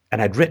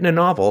 And I'd written a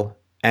novel,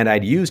 and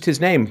I'd used his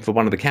name for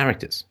one of the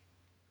characters.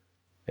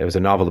 It was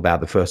a novel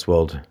about the First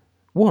World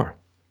War.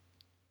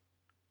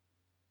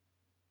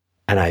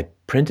 And I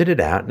printed it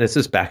out, and this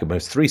is back, it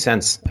was 3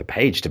 cents a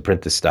page to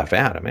print this stuff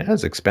out. I mean, that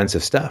was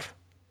expensive stuff.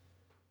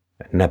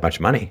 I didn't have much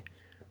money.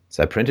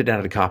 So I printed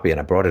out a copy, and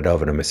I brought it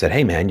over to him and said,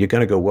 hey, man, you're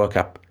going to go work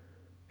up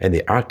in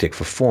the Arctic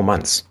for 4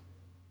 months.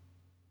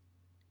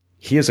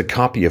 Here's a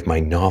copy of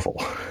my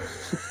novel.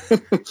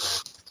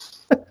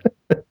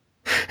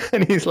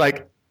 And he's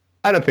like,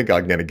 I don't think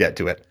I'm going to get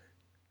to it.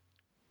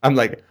 I'm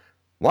like,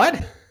 what?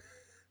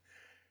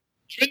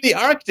 You're in the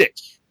Arctic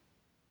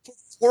for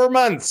 4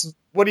 months.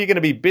 What are you going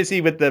to be busy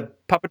with the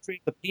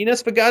puppetry of the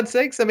penis, for God's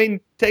sakes? I mean,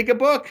 take a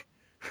book.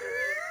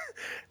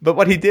 But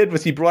what he did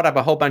was he brought up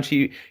a whole bunch.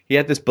 He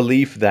had this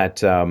belief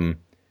that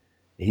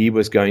he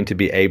was going to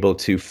be able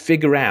to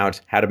figure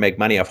out how to make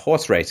money off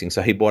horse racing.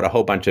 So he bought a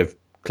whole bunch of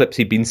clips.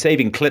 He'd been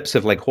saving clips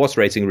of like horse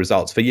racing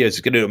results for years.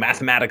 He's going to do a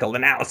mathematical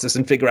analysis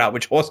and figure out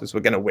which horses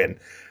were going to win.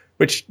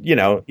 which, you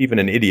know, even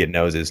an idiot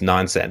knows is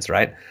nonsense,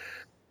 right?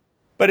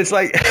 But it's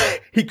like,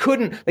 he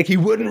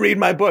wouldn't read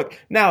my book.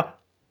 Now,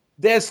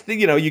 there's the,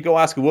 you know, you go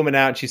ask a woman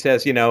out and she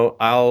says, you know,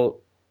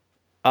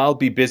 I'll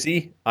be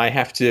busy. I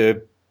have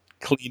to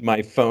clean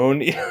my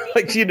phone.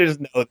 Like, you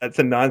just know that's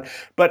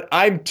but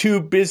I'm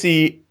too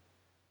busy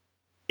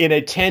in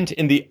a tent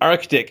in the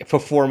Arctic for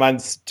 4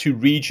 months to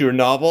read your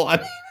novel. I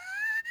mean,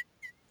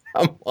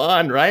 come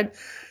on, right?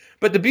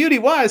 But the beauty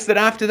was that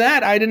after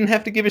that, I didn't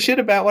have to give a shit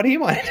about what he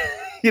wanted.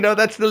 You know,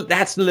 that's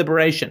the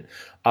liberation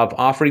of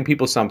offering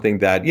people something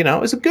that, you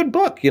know, is a good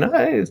book. You know,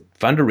 it's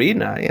fun to read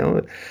now, you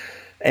know.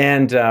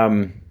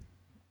 And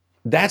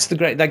that's the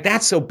great, like,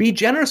 that's, so be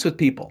generous with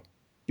people.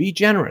 Be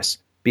generous.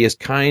 Be as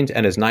kind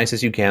and as nice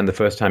as you can the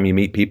first time you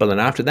meet people. And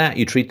after that,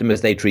 you treat them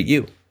as they treat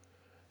you.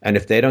 And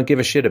if they don't give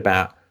a shit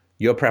about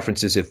your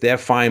preferences, if they're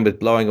fine with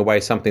blowing away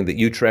something that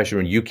you treasure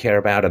and you care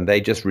about, and they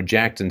just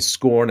reject and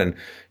scorn and,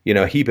 you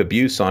know, heap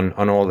abuse on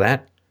all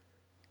that,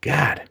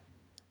 God.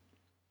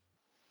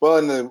 Well,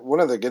 and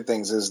one of the good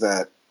things is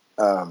that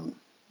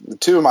the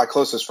two of my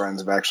closest friends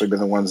have actually been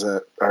the ones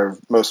that are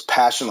most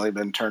passionately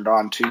been turned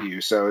on to you.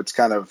 So it's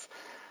kind of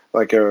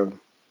like a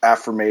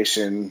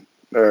affirmation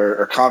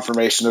or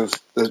confirmation of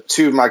the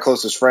two of my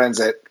closest friends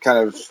that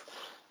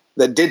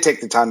did take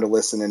the time to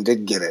listen and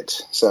did get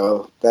it.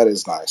 So that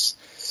is nice.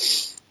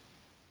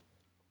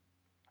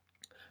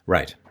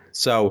 Right.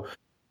 So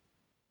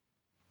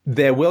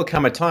there will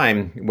come a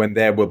time when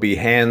there will be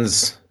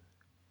hands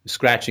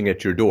scratching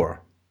at your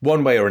door,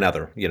 one way or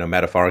another, you know,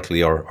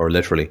 metaphorically or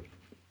literally.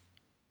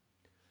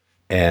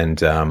 And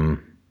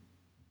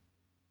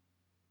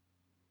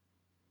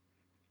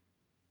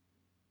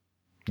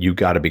you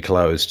got to be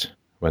closed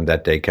when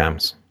that day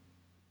comes.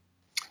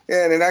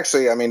 Yeah, and it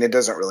actually, I mean, it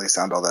doesn't really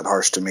sound all that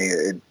harsh to me.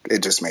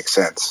 It just makes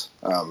sense.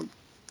 You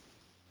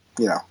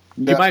know.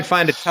 You might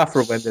find it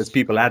tougher when there's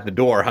people at the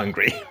door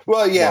hungry.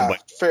 Well, yeah,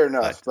 fair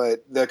enough.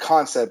 But the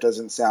concept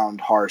doesn't sound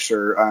harsh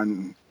or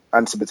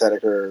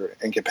unsympathetic or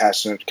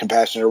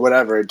compassionate or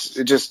whatever.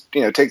 It just,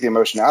 you know, take the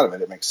emotion out of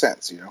it. It makes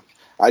sense, you know.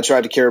 I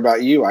tried to care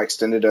about you. I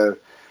extended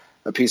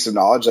a piece of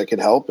knowledge that could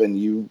help, and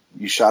you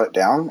shot it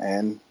down,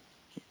 and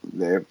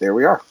there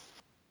we are.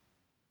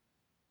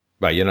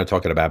 Right, you're not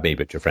talking about me,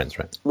 but your friends,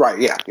 right? Right,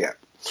 yeah.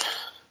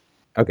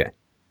 Okay.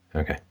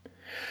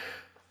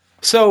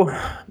 So,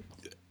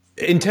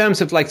 in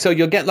terms of like, so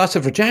you'll get lots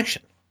of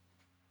rejection,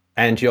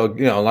 and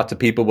lots of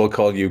people will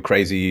call you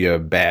crazy,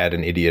 bad,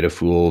 an idiot, a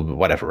fool,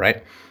 whatever,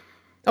 right?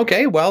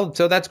 Okay, well,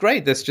 so that's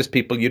great. That's just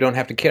people you don't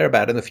have to care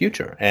about in the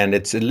future, and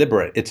it's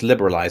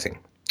liberalizing.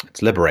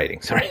 It's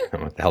liberating. Sorry, I don't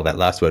know what the hell that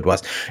last word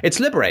was.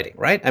 It's liberating,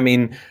 right? I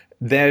mean,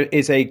 there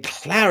is a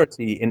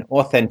clarity in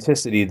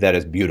authenticity that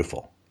is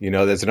beautiful. You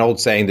know, there's an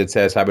old saying that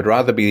says, I would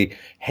rather be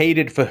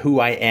hated for who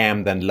I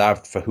am than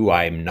loved for who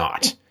I am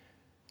not.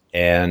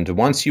 And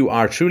once you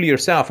are truly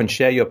yourself and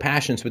share your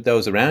passions with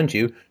those around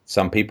you,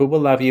 some people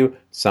will love you,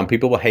 some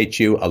people will hate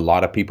you, a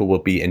lot of people will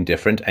be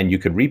indifferent, and you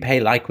can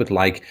repay like with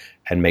like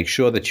and make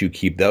sure that you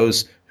keep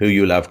those who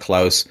you love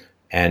close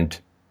and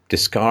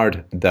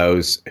discard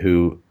those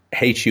who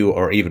hate you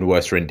or even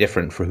worse are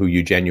indifferent for who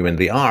you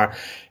genuinely are.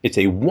 It's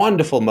a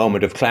wonderful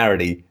moment of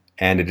clarity,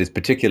 and it is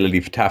particularly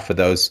tough for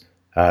those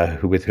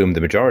with whom the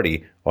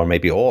majority or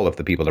maybe all of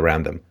the people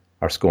around them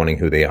are scorning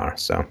who they are.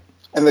 So.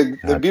 And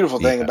the beautiful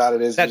thing about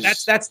it is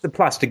that's the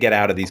plus to get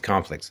out of these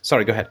conflicts.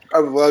 Sorry, go ahead. I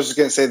was just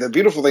going to say the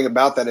beautiful thing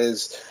about that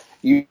is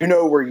you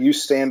know where you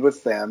stand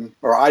with them,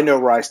 or I know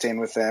where I stand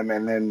with them,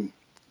 and then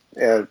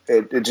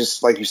it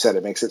just, like you said,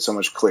 it makes it so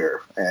much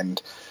clearer,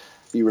 and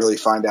you really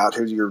find out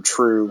who your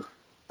true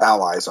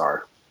allies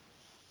are.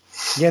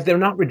 Yeah, they're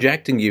not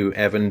rejecting you,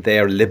 Evan.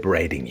 They're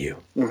liberating you.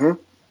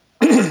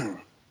 Mm-hmm.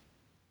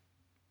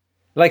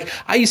 Like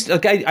I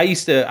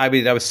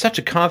was such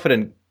a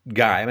confident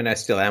guy. I mean, I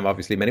still am,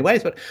 obviously, in many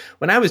ways. But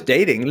when I was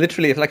dating,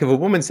 literally, if a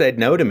woman said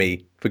no to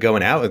me for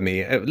going out with me,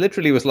 it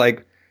literally was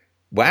like,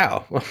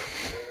 wow.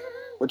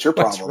 What's your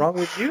problem? What's wrong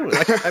with you?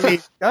 Like, I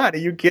mean, God, are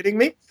you kidding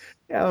me?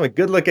 Yeah, I'm a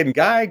good-looking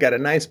guy, got a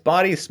nice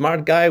body,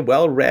 smart guy,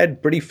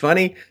 well-read, pretty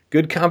funny,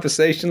 good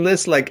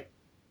conversationalist. Like,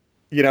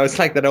 you know, it's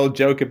like that old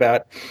joke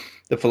about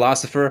the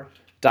philosopher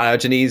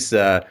Diogenes,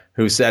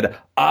 who said,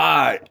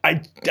 I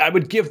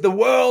would give the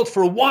world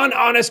for one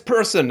honest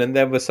person. And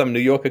there was some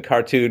New Yorker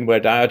cartoon where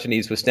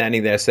Diogenes was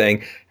standing there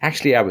saying,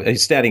 actually, a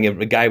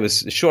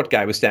short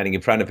guy was standing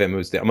in front of him, who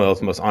was the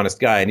most honest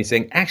guy. And he's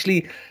saying,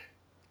 actually,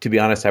 to be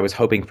honest, I was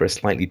hoping for a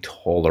slightly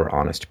taller,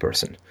 honest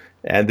person.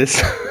 And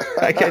this,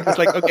 I just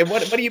like, okay,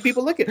 what are you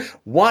people looking?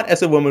 What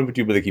as a woman would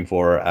you be looking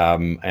for?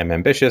 I'm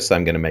ambitious.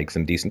 I'm going to make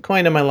some decent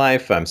coin in my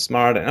life. I'm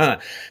smart.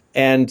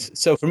 And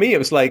so for me, it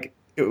was like,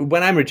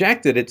 when I'm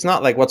rejected, it's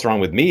not like, what's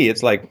wrong with me?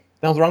 It's like,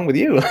 what's wrong with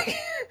you?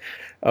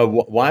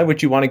 Why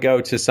would you want to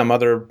go to some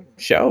other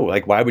show?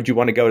 Like, why would you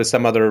want to go to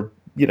some other,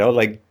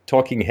 like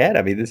talking head?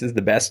 I mean, this is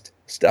the best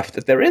stuff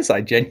that there is.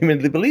 I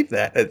genuinely believe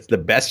that. It's the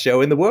best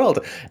show in the world,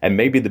 and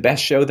maybe the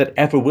best show that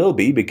ever will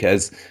be,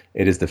 because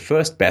it is the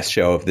first best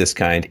show of this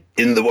kind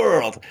in the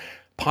world.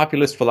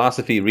 Populist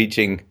philosophy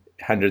reaching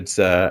hundreds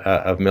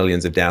of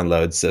millions of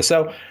downloads.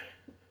 So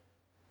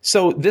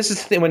So this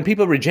is the thing, when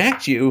people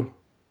reject you,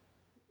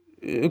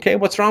 okay,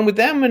 what's wrong with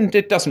them? And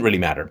it doesn't really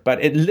matter,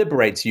 but it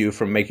liberates you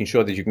from making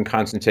sure that you can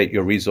concentrate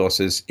your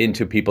resources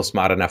into people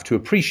smart enough to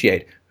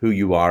appreciate who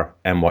you are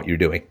and what you're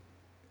doing.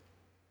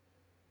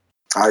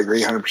 I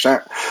agree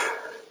 100%.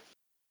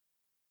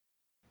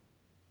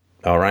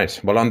 All right.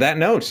 Well, on that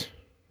note,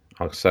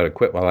 I'll sort of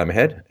quit while I'm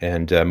ahead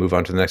and move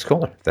on to the next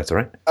caller, if that's all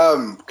right.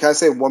 Can I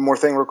say one more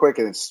thing real quick?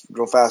 And it's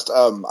real fast.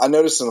 I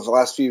noticed in the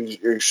last few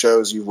of your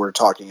shows you were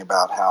talking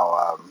about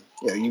how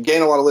you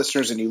gain a lot of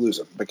listeners and you lose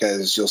them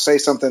because you'll say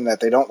something that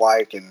they don't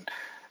like, and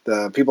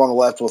the people on the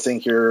left will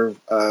think you're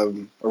a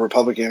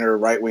Republican or a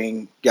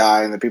right-wing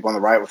guy, and the people on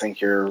the right will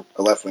think you're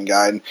a left-wing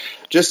guy. And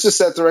just to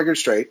set the record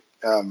straight,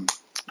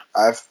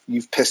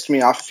 you've pissed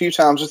me off a few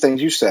times with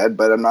things you said,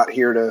 but I'm not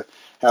here to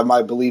have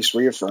my beliefs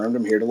reaffirmed.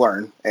 I'm here to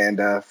learn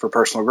and for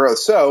personal growth.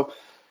 So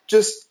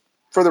just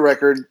for the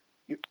record,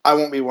 I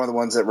won't be one of the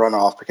ones that run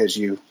off because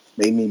you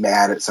made me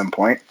mad at some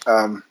point.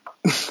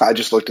 I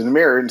just looked in the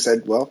mirror and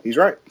said, well, he's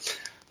right,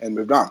 and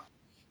moved on.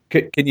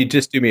 Can you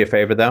just do me a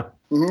favor, though?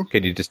 Mm-hmm.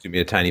 Can you just do me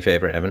a tiny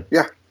favor, Evan?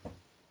 Yeah.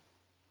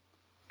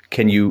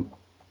 Can you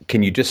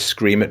just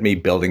scream at me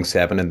Building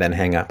 7 and then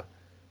hang up?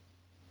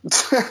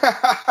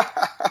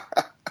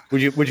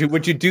 Would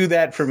you do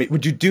that for me?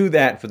 Would you do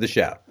that for the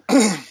show?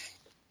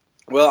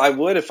 Well, I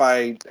would if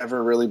I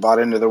ever really bought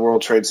into the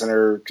World Trade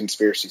Center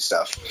conspiracy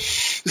stuff.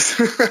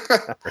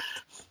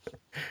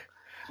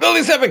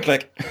 Building 7,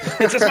 click.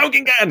 It's a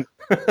smoking gun.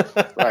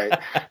 Right.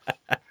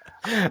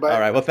 But, all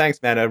right. Well,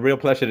 thanks, man. A real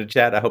pleasure to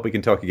chat. I hope we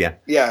can talk again.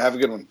 Yeah, have a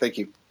good one. Thank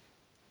you.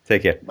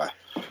 Take care. Bye.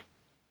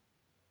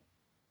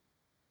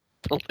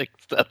 Building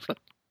 7.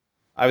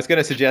 I was going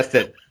to suggest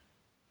that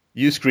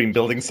you scream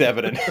Building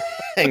 7 and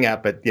hang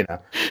up, but,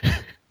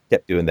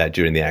 kept doing that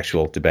during the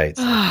actual debates.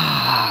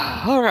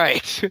 All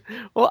right.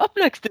 Well, up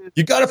next is...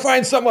 You got to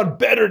find someone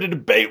better to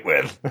debate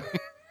with.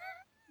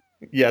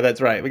 Yeah, that's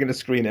right. We're going to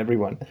screen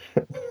everyone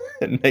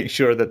and make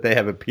sure that they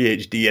have a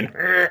PhD in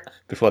her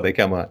before they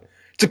come on.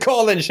 It's a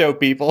call-in show,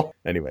 people.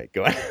 Anyway,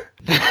 go on.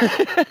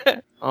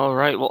 All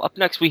right. Well, up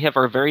next we have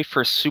our very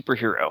first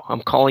superhero.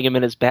 I'm calling him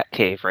in his bat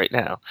cave right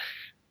now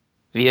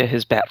via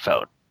his bat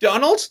phone.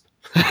 Donald?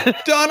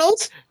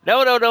 Donald?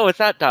 No. It's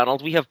not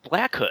Donald. We have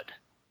Black Hood.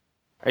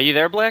 Are you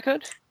there, Black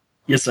Hood?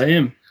 Yes, I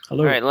am.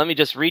 Hello. All right. Let me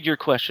just read your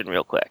question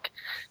real quick.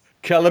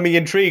 Color me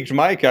intrigued,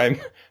 Mike. Hang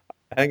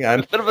on.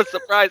 A bit of a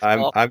surprise,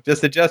 Paul. I'm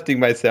just adjusting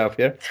myself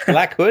here.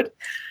 Black Hood?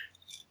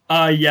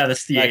 Yeah,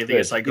 that's the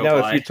alias I go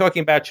by. If you're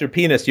talking about your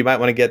penis, you might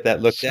want to get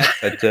that looked at,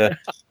 but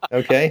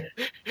okay.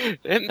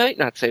 It might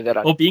not say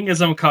that. Well, being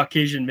as I'm a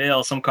Caucasian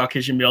male, some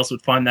Caucasian males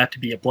would find that to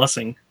be a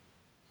blessing.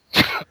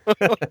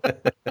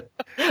 I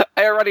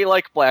already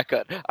like Black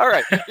Hood. All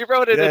right, you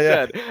wrote it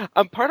and said,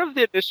 I'm part of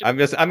the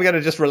initiative. I'm going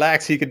to just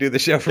relax. He can do the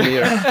show from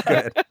here. Go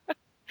ahead.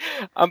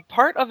 I'm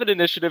part of an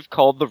initiative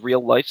called the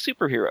Real Life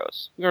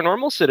Superheroes. We are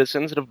normal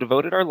citizens that have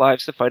devoted our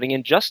lives to fighting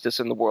injustice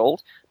in the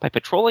world by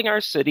patrolling our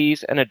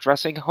cities and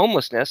addressing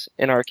homelessness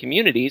in our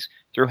communities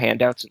through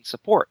handouts and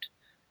support.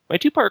 My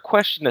two-part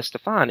question to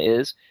Stefan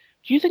is,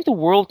 do you think the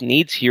world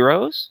needs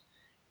heroes?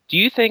 Do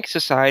you think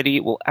society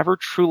will ever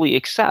truly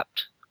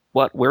accept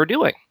what we're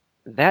doing?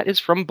 That is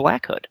from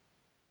Black Hood.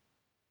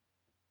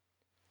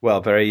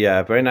 Well,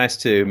 very nice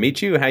to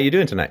meet you. How are you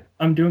doing tonight?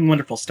 I'm doing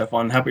wonderful,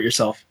 Stefan. How about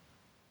yourself?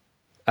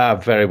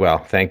 Very well,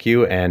 thank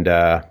you. And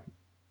I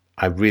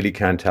really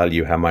can't tell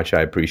you how much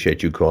I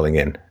appreciate you calling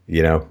in,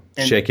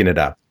 shaking it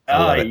up.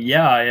 I love it.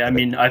 Yeah, I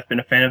mean, I've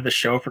been a fan of the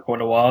show for quite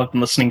a while. I've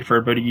been listening for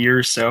about a year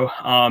or so.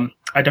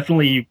 I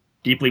definitely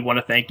deeply want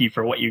to thank you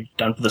for what you've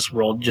done for this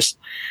world, just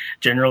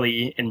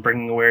generally in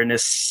bringing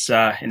awareness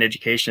in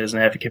education as an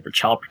advocate for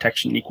child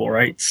protection and equal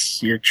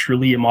rights. You're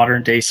truly a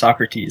modern-day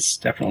Socrates,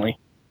 definitely.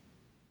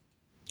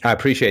 I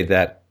appreciate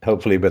that.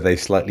 Hopefully with a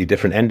slightly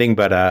different ending,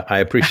 but I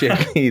appreciate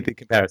the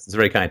comparison. It's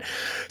very kind.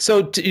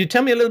 So you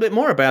tell me a little bit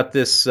more about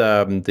this,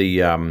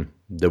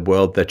 the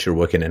world that you're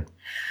working in.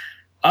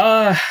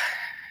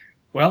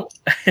 Well,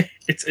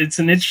 it's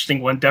an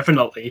interesting one,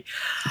 definitely.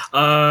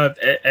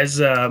 As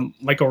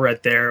Michael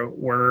read there,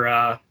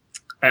 we're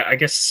I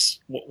guess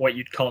what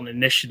you'd call an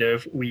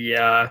initiative.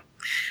 We're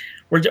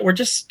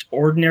just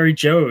ordinary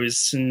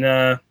Joes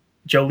and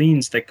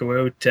Jolenes that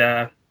go out,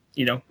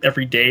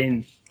 every day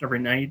and every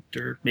night,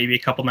 or maybe a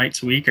couple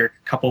nights a week, or a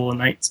couple of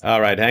nights.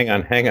 All right, hang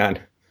on.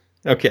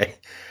 Okay.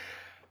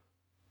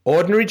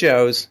 Ordinary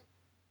Joes,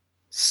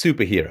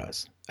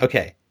 superheroes.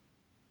 Okay.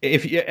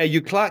 If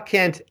you Clark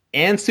Kent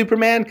and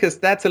Superman, because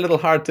that's a little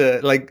hard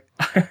to,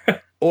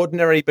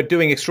 ordinary but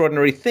doing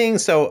extraordinary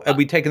things. So are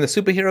we taking the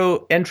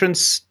superhero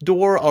entrance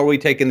door, or are we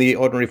taking the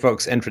ordinary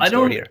folks entrance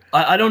door here?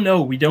 I don't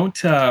know. We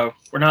don't, we're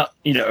not,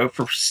 out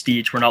for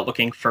prestige. We're not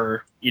looking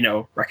for,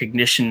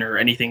 recognition or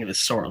anything of the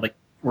sort.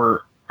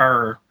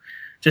 Our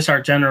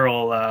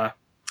general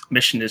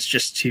mission is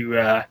just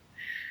to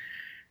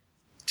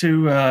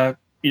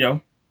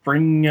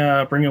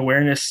bring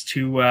awareness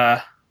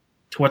to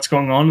what's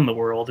going on in the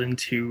world, and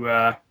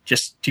to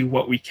just do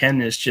what we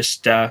can as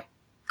just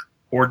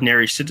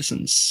ordinary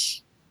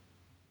citizens.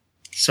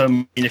 So, I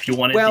mean, if you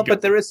wanted well, to go,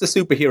 but there is the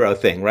superhero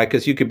thing, right?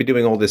 Because you could be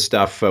doing all this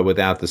stuff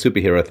without the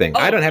superhero thing.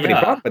 I don't have any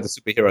problem with the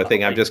superhero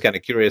thing. I'm just kind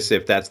of curious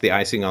if that's the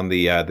icing on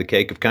the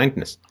cake of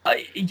kindness.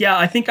 Yeah,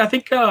 I think I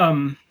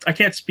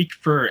can't speak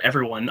for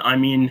everyone. I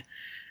mean,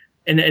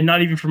 and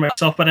not even for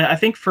myself, but I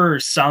think for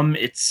some,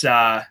 it's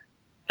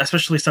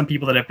especially some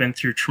people that have been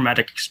through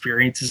traumatic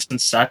experiences and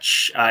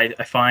such. I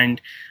find,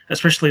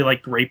 especially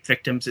like rape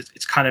victims,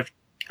 it's kind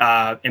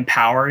of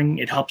empowering.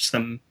 It helps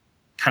them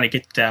kind of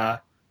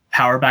get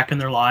power back in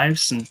their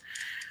lives, and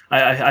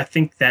I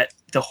think that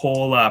the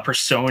whole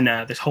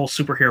persona, this whole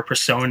superhero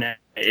persona,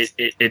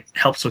 it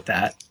helps with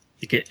that.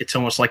 It's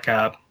almost like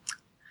a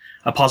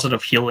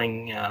positive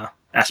healing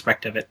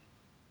aspect of it.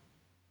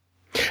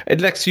 It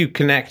lets you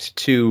connect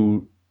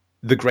to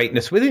the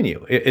greatness within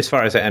you, as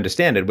far as I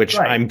understand it, which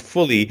I'm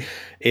fully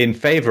in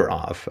favor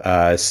of.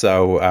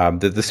 So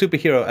the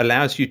superhero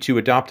allows you to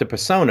adopt a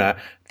persona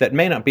that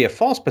may not be a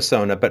false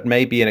persona, but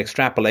may be an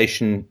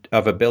extrapolation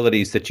of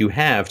abilities that you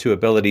have to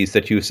abilities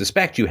that you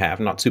suspect you have,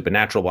 not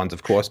supernatural ones,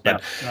 of course,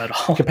 but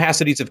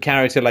capacities of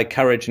character like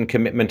courage and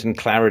commitment and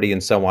clarity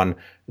and so on,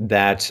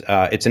 that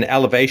it's an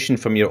elevation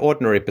from your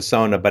ordinary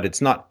persona, but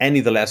it's not any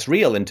the less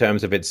real in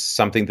terms of it's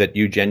something that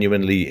you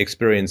genuinely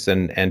experience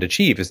and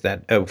achieve. Is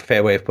that a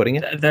fair way of putting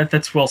it?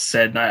 That's well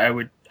said. I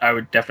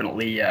would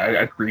definitely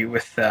agree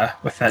with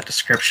that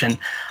description.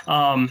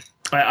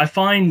 I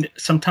find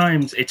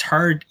sometimes it's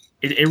hard.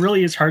 It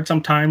really is hard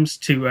sometimes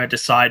to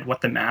decide what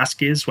the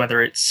mask is,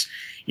 whether it's,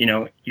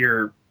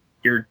 the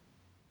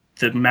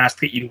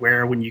mask that you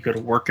wear when you go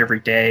to work every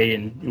day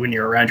and when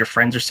you're around your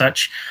friends or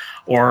such,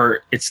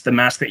 or it's the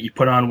mask that you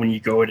put on when you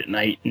go out at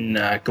night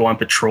and go on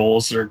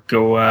patrols or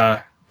go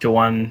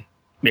on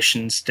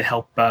missions to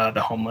help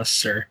the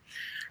homeless or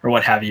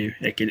what have you.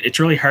 It's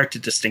really hard to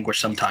distinguish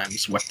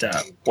sometimes what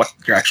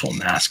your actual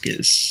mask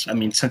is. I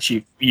mean, since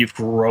you've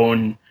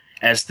grown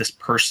as this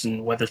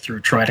person, whether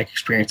through traumatic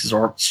experiences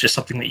or it's just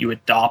something that you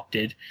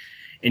adopted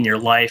in your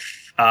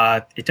life,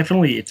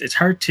 it's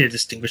hard to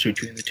distinguish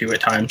between the two at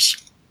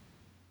times.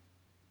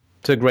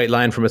 It's a great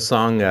line from a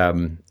song.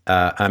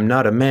 I'm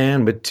not a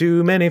man with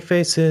too many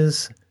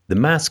faces. The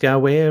mask I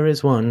wear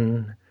is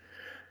one.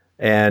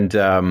 And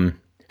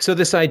so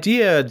this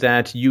idea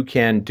that you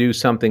can do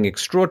something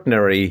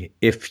extraordinary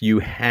if you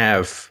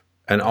have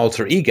an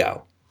alter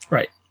ego,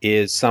 right,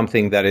 is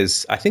something that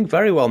is, I think,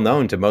 very well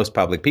known to most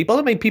public people.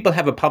 I mean, people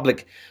have a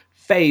public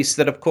face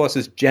that, of course,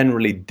 is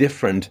generally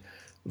different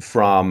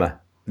from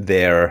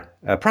their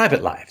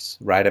private lives,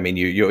 right? I mean,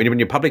 when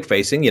you're public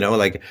facing,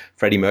 like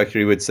Freddie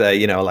Mercury would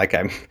say, like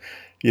I'm,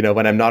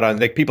 when I'm not on,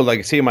 like people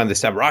like see him on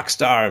this rock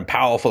star and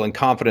powerful and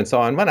confident, so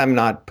on. When I'm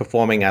not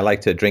performing, I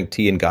like to drink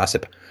tea and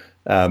gossip.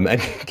 And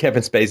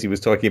Kevin Spacey was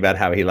talking about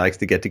how he likes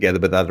to get together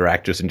with other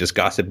actors and just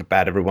gossip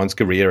about everyone's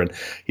career. And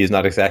he's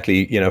not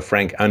exactly,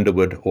 Frank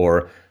Underwood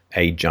or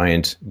a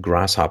giant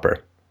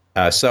grasshopper.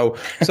 So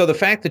the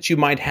fact that you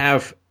might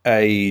have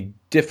a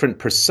different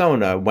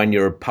persona when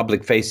you're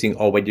public facing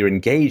or when you're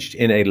engaged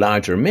in a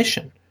larger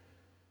mission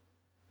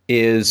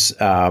is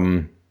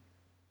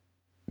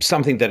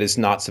something that is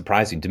not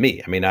surprising to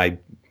me. I mean, I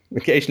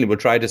occasionally will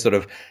try to sort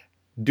of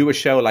do a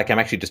show like I'm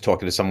actually just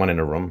talking to someone in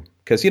a room,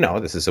 because,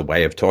 this is a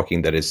way of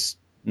talking that is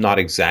not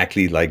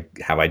exactly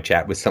like how I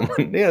chat with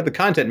someone. The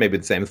content may be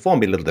the same, the form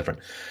be a little different.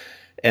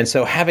 And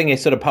so having a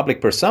sort of public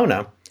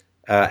persona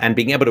and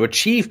being able to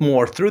achieve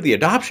more through the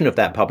adoption of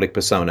that public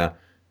persona,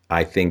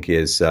 I think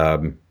is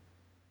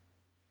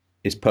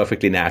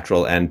perfectly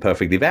natural and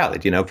perfectly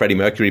valid. Freddie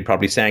Mercury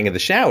probably sang in the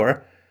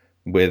shower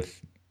with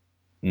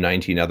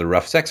 19 other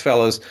rough sex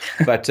fellows.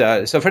 But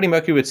so Freddie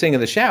Mercury would sing in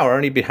the shower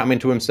and he'd be humming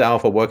to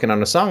himself or working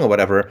on a song or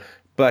whatever,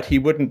 but he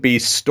wouldn't be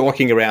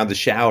stalking around the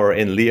shower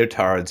in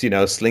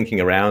leotards,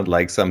 slinking around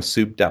like some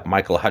souped up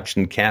Michael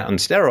Hutchins cat on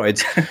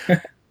steroids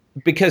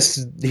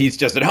because he's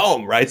just at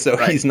home, right? So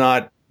he's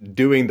not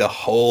doing the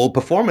whole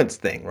performance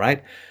thing,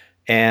 right?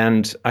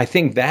 And I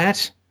think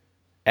that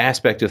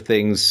aspect of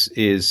things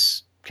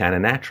is kind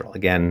of natural.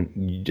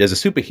 Again, as a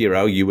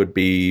superhero, you would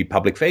be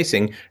public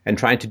facing and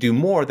trying to do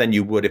more than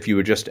you would if you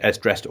were just as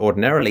dressed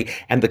ordinarily.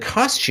 And the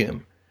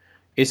costume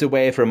is a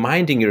way of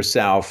reminding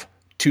yourself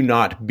to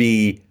not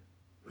be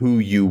who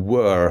you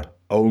were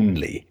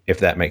only, if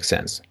that makes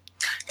sense.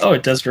 Oh,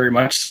 it does very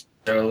much.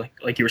 So,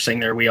 like you were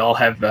saying there, we all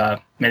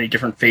have many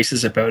different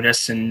faces about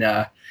us, and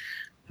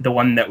the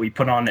one that we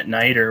put on at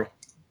night or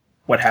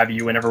what have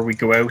you, whenever we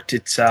go out,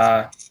 it's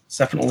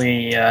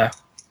definitely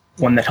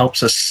one that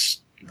helps us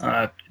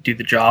do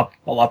the job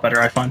a lot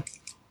better, I find.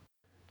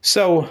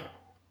 So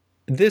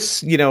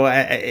this,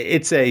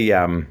 it's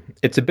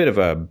a bit of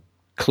a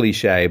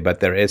cliche, but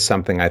there is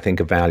something I think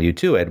of value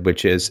to it,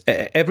 which is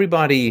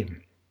everybody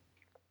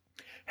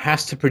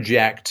has to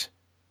project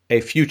a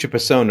future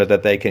persona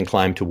that they can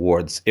climb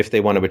towards if they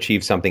want to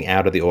achieve something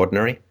out of the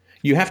ordinary.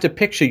 You have to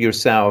picture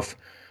yourself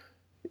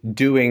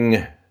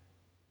doing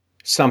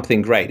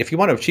something great, if you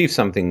want to achieve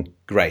something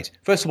great,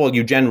 first of all,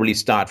 you generally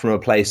start from a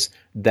place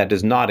that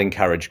does not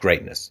encourage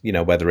greatness.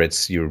 Whether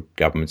it's your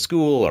government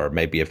school or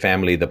maybe a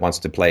family that wants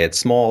to play it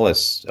small,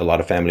 as a lot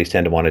of families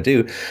tend to want to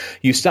do.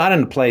 You start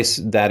in a place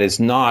that is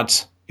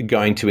not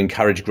going to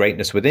encourage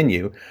greatness within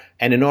you.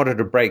 And in order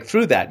to break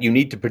through that, you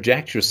need to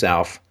project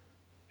yourself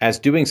as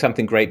doing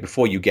something great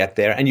before you get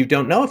there. And you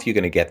don't know if you're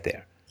going to get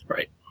there.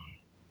 Right.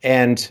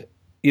 And,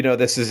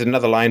 this is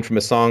another line from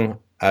a song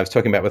I was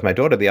talking about with my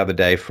daughter the other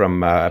day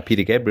from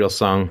Peter Gabriel's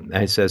song.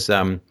 And it says,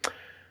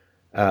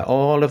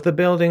 all of the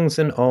buildings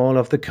and all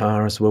of the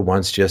cars were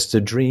once just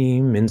a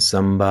dream in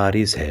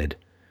somebody's head.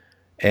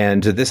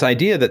 And this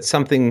idea that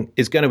something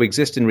is going to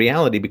exist in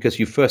reality because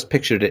you first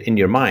pictured it in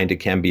your mind. It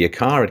can be a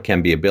car, it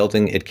can be a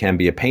building, it can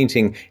be a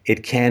painting,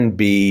 it can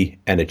be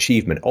an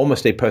achievement,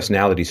 almost a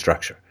personality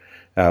structure.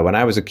 When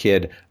I was a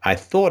kid, I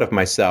thought of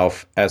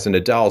myself as an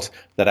adult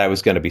that I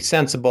was going to be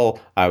sensible,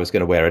 I was going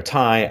to wear a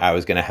tie, I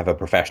was going to have a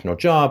professional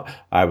job,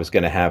 I was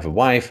going to have a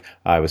wife,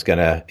 I was going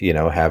to,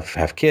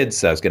 have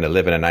kids, I was going to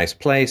live in a nice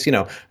place.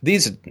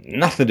 These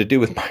nothing to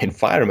do with my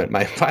environment.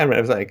 My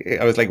environment,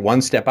 I was like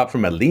one step up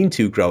from a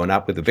lean-to growing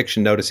up with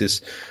eviction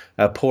notices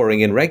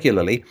pouring in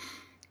regularly.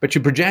 But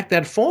you project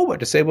that forward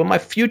to say, well, my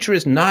future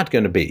is not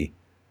going to be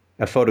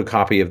a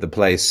photocopy of the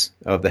place,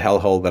 of the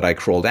hellhole that I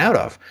crawled out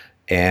of.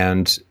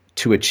 And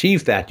to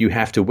achieve that, you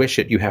have to wish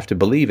it, you have to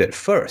believe it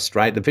first,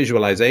 right? The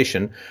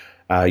visualization,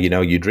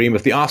 you dream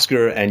of the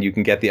Oscar and you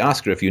can get the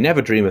Oscar. If you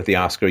never dream of the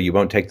Oscar, you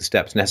won't take the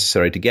steps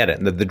necessary to get it.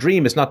 And the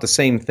dream is not the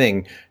same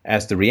thing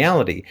as the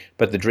reality,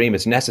 but the dream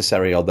is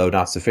necessary, although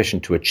not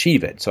sufficient to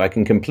achieve it. So I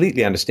can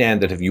completely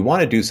understand that if you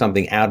want to do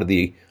something out of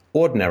the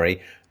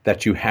ordinary,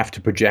 that you have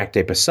to project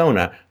a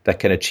persona that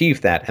can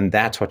achieve that. And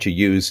that's what you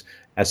use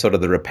as sort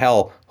of the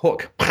rappel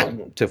hook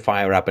to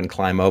fire up and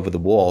climb over the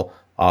wall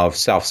of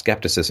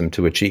self-skepticism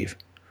to achieve.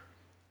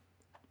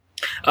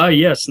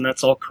 Yes, and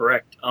that's all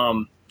correct.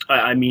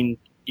 I mean,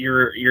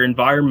 your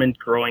environment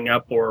growing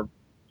up or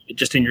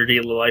just in your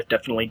daily life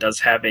definitely does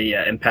have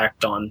a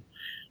impact on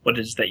what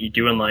it is that you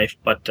do in life,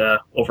 but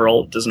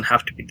overall it doesn't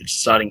have to be the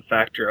deciding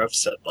factor of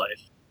said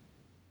life.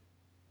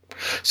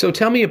 So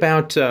tell me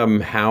about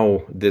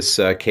how this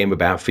came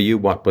about for you.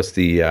 What was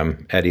the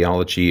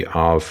ideology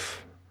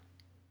of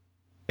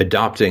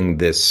adopting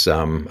this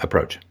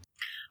approach?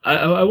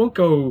 I won't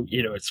go,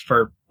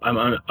 I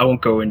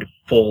won't go into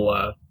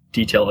full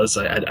detail as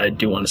I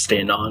do want to stay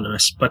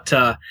anonymous, but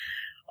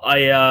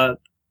I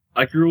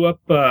grew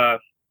up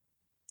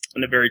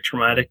in a very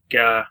traumatic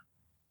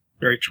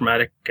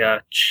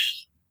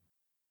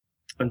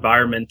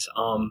environment.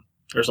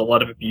 There's a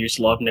lot of abuse,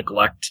 a lot of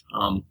neglect.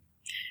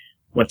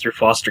 Went through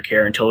foster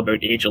care until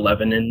about age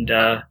 11, and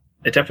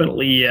it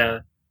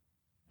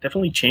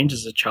definitely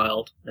changes a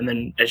child. And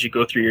then as you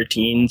go through your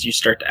teens, you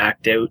start to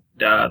act out.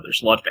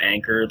 There's a lot of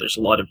anger. There's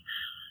a lot of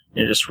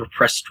just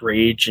repressed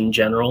rage in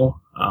general.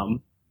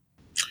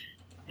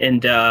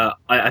 And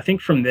I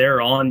think from there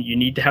on, you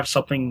need to have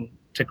something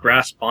to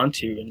grasp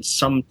onto, and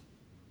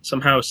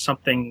somehow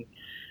something.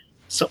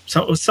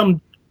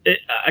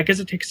 I guess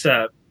it takes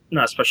not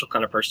a special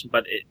kind of person,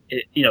 but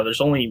it there's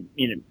only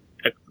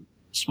a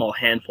small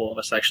handful of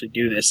us actually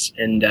do this,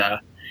 and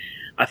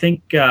I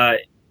think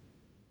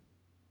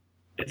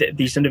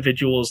these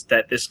individuals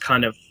that this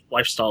kind of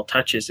lifestyle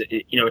touches,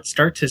 it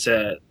starts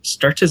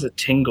as a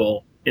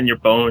tingle in your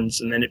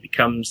bones, and then it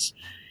becomes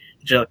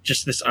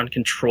just this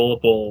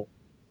uncontrollable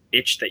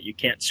itch that you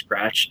can't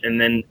scratch,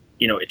 and then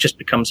it just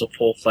becomes a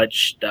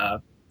full-fledged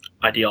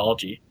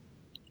ideology,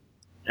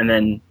 and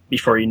then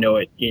before you know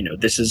it,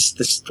 this is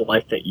the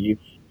life that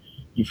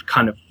you've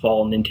kind of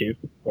fallen into,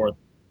 or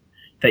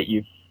that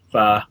you've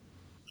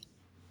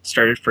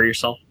started for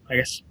yourself, I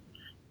guess.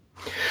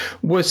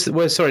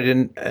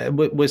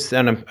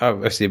 And I'm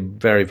obviously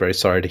very, very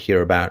sorry to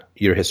hear about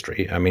your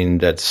history. I mean,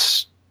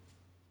 that's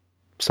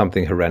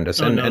something horrendous.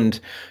 And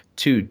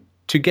to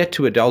get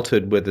to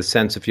adulthood with the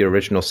sense of your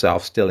original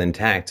self still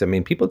intact, I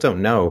mean, people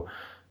don't know.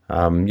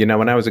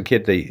 When I was a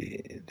kid,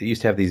 they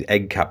used to have these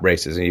egg cup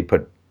races, and you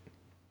put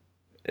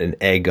an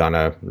egg on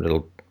a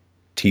little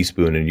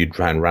teaspoon and you'd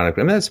try and run it.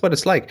 I mean, that's what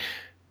it's like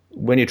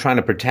when you're trying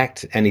to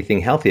protect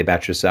anything healthy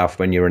about yourself,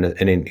 when you're in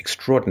an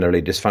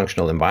extraordinarily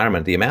dysfunctional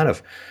environment. The amount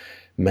of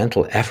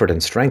mental effort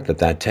and strength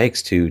that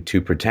takes to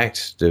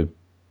protect the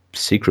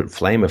secret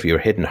flame of your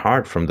hidden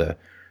heart from the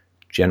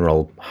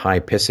general high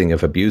pissing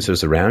of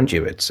abusers around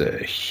you. It's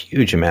a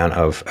huge amount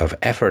of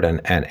effort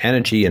and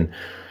energy. And,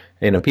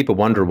 people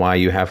wonder why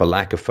you have a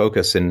lack of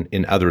focus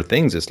in other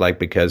things. It's like,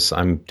 because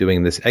I'm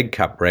doing this egg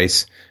cup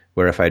race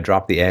where if I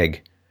drop the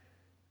egg,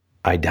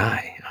 I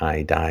die.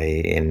 I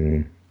die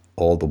in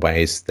all the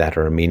ways that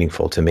are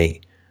meaningful to me.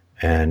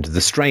 And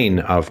the strain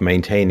of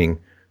maintaining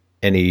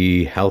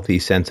any healthy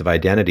sense of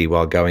identity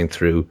while going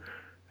through,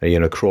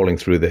 crawling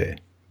through the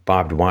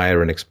barbed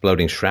wire and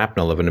exploding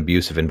shrapnel of an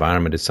abusive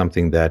environment is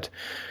something that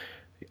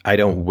I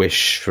don't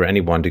wish for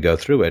anyone to go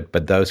through it.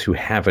 But those who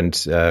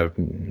haven't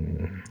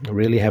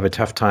really have a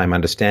tough time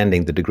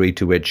understanding the degree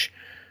to which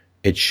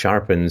it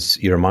sharpens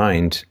your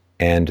mind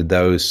and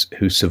those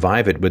who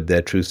survive it with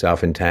their true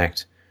self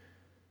intact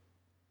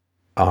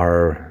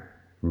are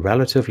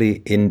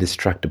relatively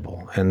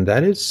indestructible. And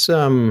that is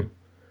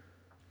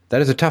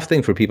a tough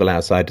thing for people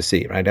outside to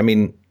see, right? I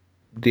mean,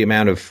 the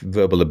amount of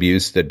verbal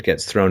abuse that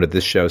gets thrown at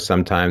this show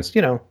sometimes,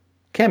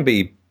 can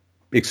be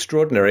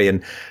extraordinary.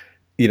 And,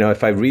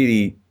 if I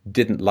really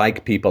didn't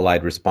like people,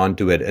 I'd respond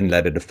to it and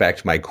let it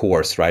affect my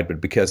course, right?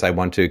 But because I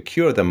want to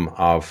cure them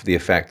of the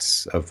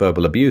effects of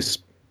verbal abuse,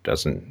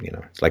 doesn't,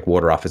 it's like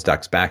water off his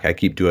duck's back. I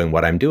keep doing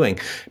what I'm doing,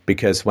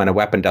 because when a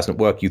weapon doesn't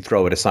work, you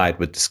throw it aside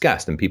with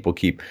disgust, and people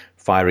keep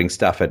firing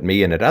stuff at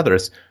me and at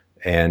others.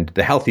 And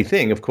the healthy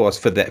thing, of course,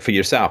 for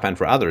yourself and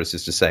for others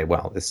is to say,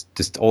 well,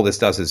 all this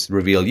does is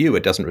reveal you.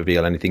 It doesn't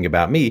reveal anything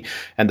about me.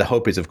 And the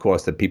hope is, of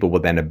course, that people will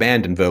then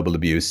abandon verbal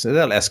abuse.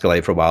 They'll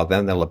escalate for a while,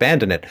 then they'll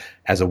abandon it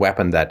as a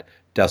weapon that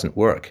doesn't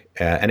work.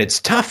 And it's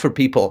tough for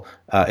people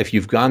if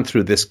you've gone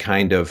through this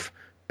kind of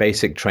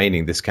basic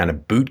training, this kind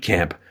of boot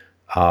camp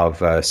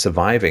of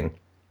surviving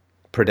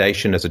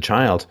predation as a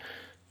child.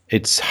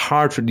 It's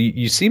hard for you.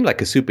 You seem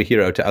like a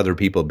superhero to other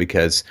people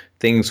because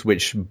things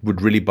which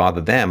would really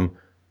bother them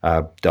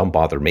don't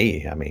bother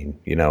me. I mean,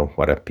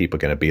 what are people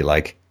going to be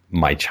like?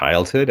 My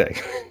childhood?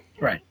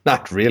 Right.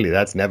 Not really.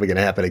 That's never going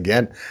to happen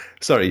again.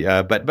 Sorry.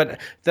 But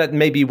that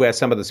may be where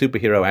some of the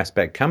superhero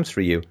aspect comes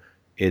for you,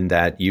 in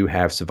that you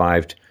have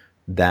survived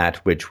that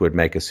which would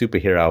make a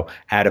superhero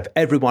out of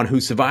everyone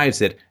who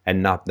survives it,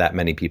 and not that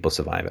many people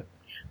survive it.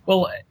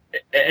 Well,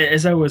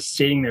 as I was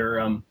stating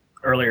there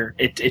earlier,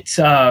 it's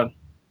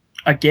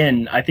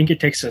again, I think it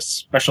takes a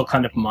special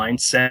kind of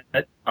mindset.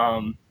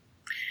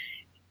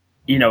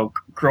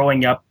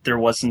 Growing up, there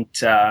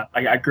wasn't.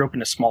 I grew up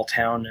in a small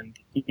town, and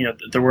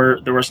there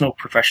was no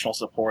professional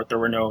support. There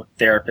were no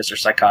therapists or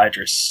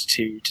psychiatrists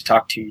to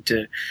talk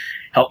to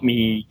help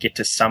me get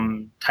to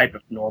some type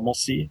of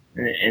normalcy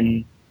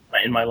in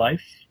my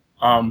life.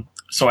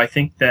 So I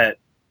think I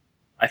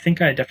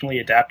definitely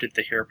adapted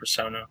the hero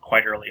persona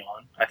quite early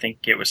on. I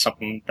think it was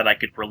something that I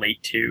could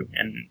relate to,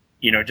 and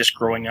just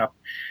growing up,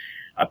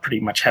 pretty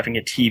much having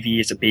a TV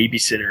as a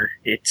babysitter,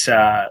 it's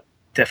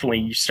definitely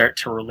you start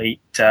to relate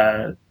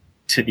to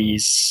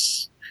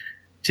these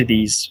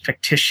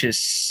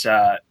fictitious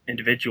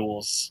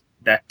individuals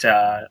that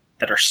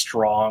are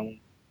strong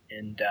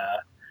and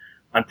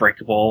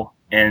unbreakable,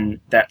 and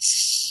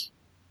that's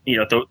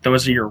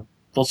those are your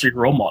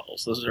role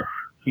models. Those are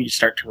who you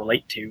start to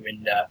relate to,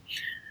 and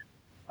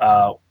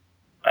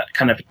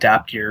kind of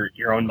adapt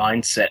your own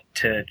mindset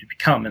to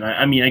become. And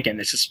I mean, again,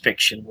 this is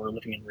fiction. We're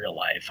living in real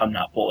life. I'm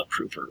not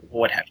bulletproof or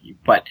what have you.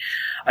 But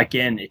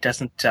again, it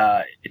doesn't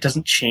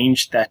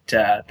change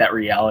that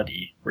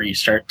reality where you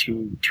start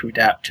to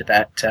adapt to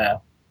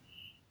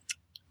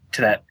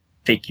that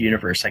fake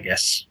universe, I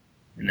guess,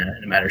 in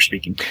a matter of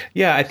speaking.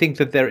 Yeah, I think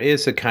that there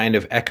is a kind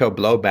of echo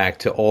blowback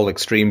to all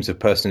extremes of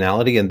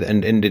personality, and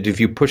if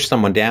you push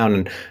someone down,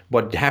 and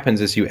what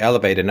happens is you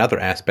elevate another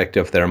aspect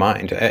of their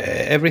mind.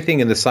 Everything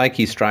in the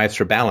psyche strives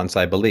for balance,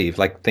 I believe,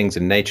 like things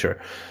in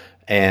nature.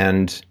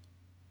 And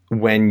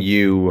when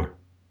you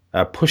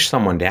push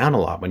someone down a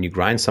lot, when you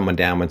grind someone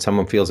down, when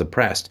someone feels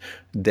oppressed,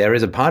 there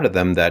is a part of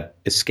them that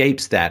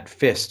escapes that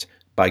fist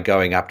by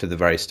going up to the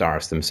very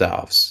stars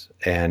themselves.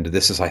 And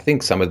this is, I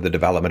think, some of the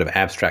development of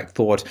abstract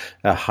thought,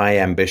 high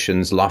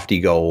ambitions, lofty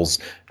goals,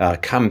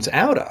 comes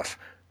out of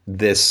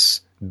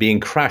this being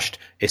crushed,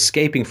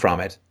 escaping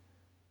from it.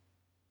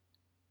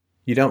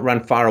 You don't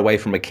run far away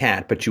from a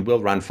cat, but you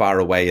will run far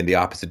away in the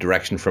opposite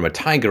direction from a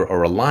tiger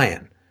or a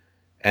lion.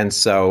 And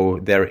so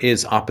there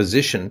is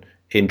opposition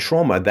in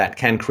trauma that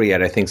can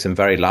create, I think, some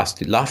very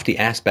lofty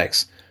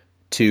aspects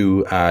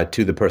to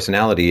the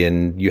personality,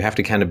 and you have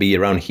to kind of be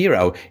your own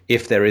hero.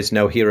 If there is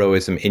no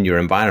heroism in your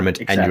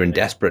environment, exactly, and you're in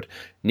desperate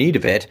need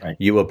of it, right,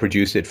 you will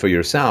produce it for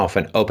yourself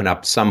and open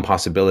up some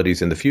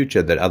possibilities in the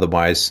future that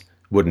otherwise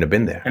wouldn't have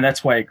been there. And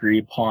that's why I agree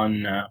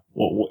upon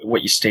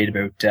what you stated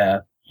about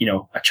a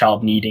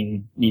child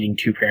needing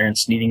two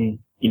parents, needing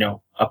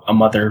a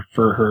mother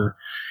for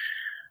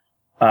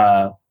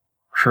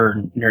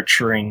her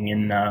nurturing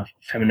in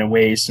feminine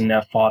ways, and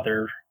a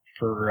father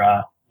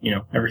for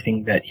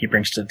everything that he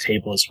brings to the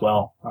table as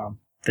well.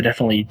 There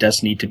definitely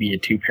does need to be a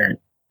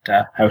two-parent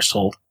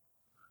household.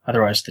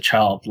 Otherwise, the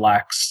child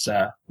lacks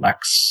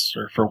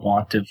or for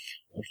want of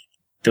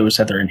those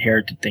other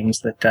inherited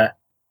things that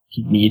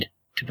he'd need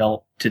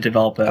to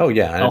develop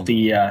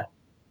a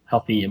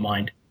healthy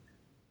mind.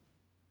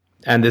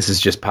 And this is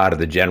just part of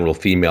the general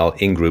female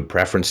in-group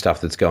preference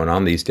stuff that's going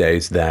on these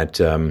days, that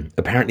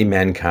apparently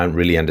men can't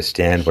really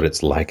understand what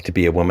it's like to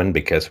be a woman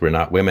because we're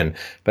not women.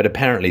 But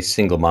apparently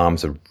single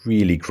moms are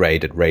really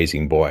great at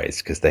raising boys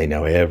because they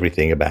know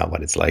everything about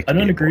what it's like to be a boy.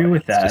 I don't agree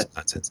with that. It's just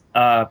nonsense.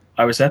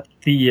 I was at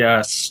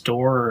the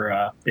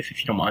store, if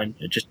you don't mind,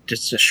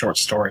 just a short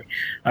story.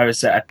 I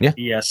was at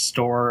the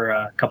store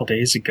a couple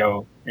days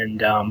ago, and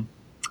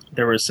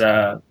there was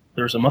a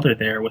mother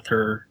there with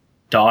her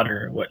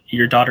daughter. What,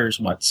 your daughter's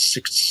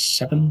 6,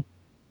 7?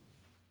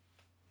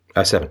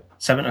 7.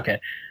 7, okay.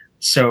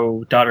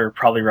 So daughter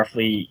probably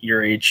roughly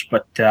your age,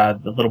 but the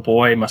little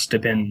boy must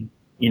have been,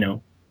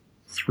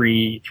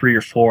 3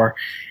 or 4,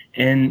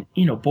 and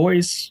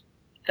boys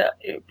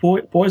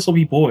will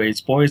be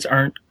boys. Boys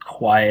aren't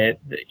quiet.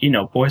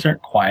 Boys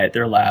aren't quiet.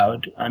 They're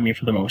loud. I mean,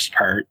 for the most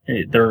part,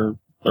 they're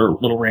a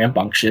little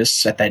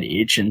rambunctious at that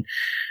age, and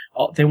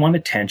they want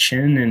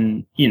attention.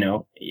 And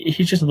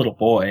he's just a little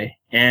boy.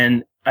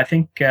 And I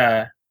think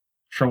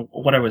from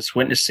what I was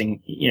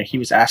witnessing, he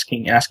was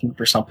asking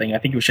for something. I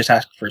think he was just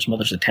asking for his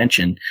mother's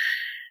attention,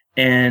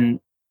 and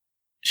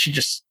she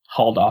just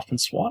hauled off and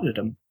swatted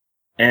him.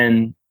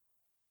 And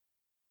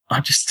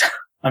I'm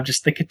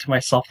just thinking to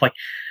myself, like,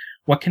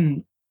 what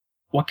can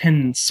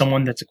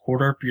someone that's a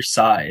quarter of your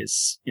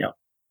size,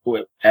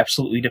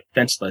 absolutely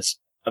defenseless,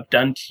 have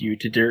done to you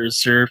to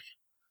deserve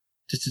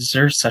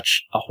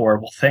such a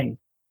horrible thing?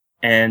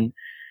 And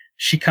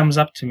she comes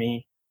up to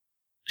me.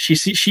 She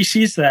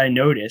sees that I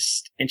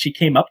noticed, and she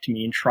came up to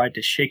me and tried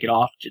to shake it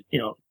off.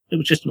 It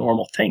was just a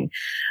normal thing.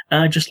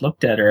 And I just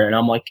looked at her, and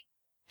I'm like,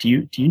 do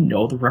you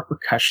know the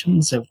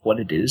repercussions of what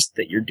it is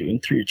that you're doing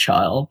through your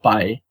child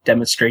by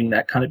demonstrating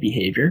that kind of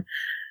behavior?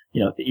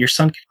 Your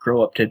son could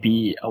grow up to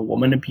be a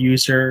woman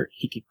abuser.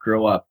 He could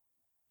grow up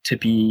to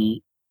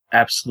be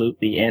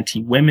absolutely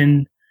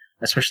anti-women,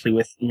 especially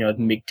with, the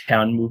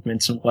MGTOW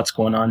movements and what's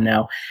going on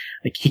now.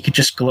 Like, he could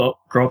just grow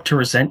up to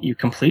resent you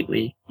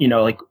completely.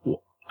 Like,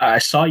 I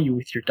saw you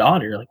with your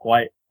daughter. Like,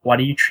 why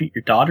do you treat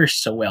your daughter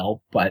so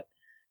well, but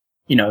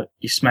you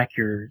smack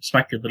your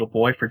little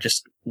boy for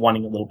just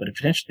wanting a little bit of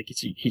attention? Like,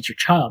 he's your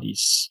child.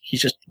 He's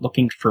just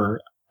looking for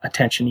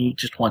attention. He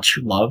just wants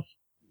your love.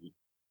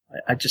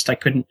 I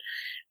couldn't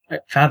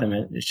fathom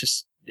it.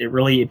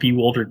 It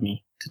bewildered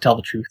me, to tell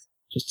the truth,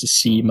 just to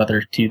see a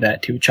mother do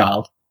that to a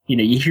child.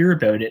 You hear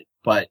about it,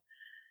 but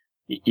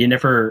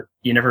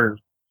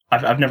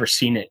I've never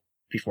seen it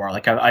before.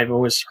 Like, I've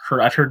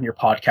heard in your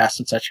podcast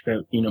and such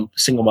about,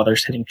 single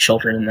mothers hitting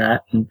children and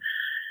that. And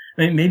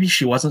maybe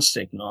she wasn't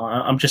single.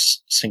 I'm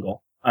just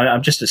single.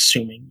 I'm just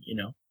assuming,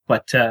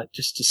 but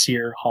just to see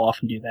her haul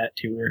off and do that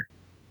to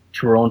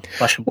her own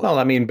flesh and blood. Well,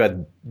 I mean,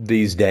 but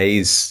these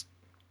days,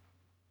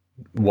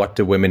 what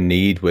do women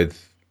need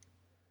with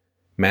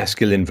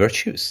masculine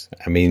virtues?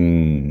 I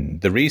mean,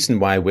 the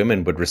reason why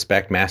women would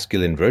respect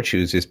masculine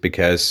virtues is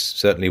because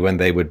certainly when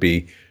they would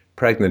be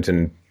pregnant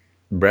and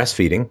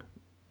breastfeeding,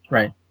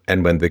 right,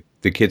 and when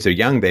the kids are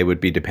young, they would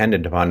be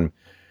dependent upon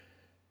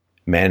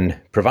men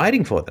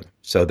providing for them.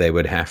 So they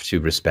would have to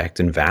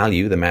respect and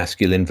value the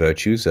masculine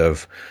virtues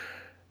of,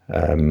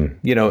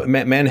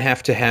 men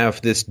have to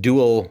have this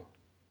dual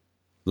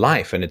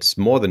life, and it's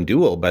more than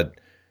dual, but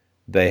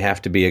they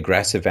have to be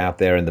aggressive out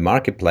there in the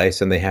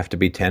marketplace, and they have to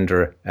be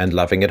tender and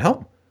loving at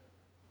home.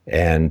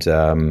 And,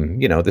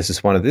 this is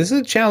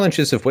the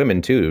challenges of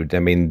women too. I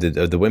mean,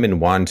 the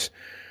women want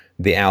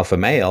the alpha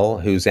male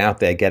who's out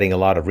there getting a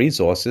lot of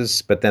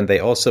resources, but then they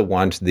also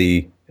want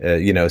the,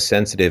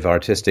 sensitive,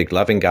 artistic,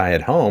 loving guy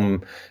at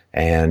home.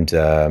 And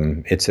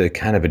it's a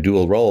kind of a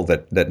dual role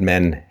that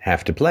men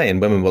have to play.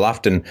 And women will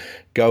often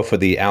go for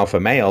the alpha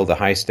male, the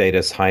high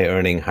status, high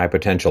earning, high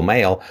potential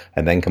male,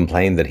 and then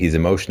complain that he's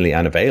emotionally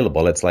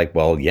unavailable. It's like,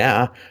 well,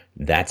 yeah,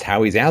 that's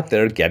how he's out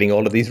there getting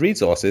all of these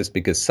resources,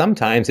 because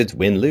sometimes it's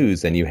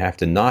win-lose, and you have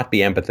to not be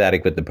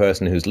empathetic with the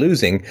person who's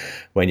losing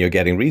when you're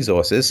getting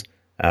resources.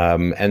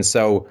 And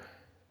so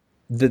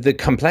the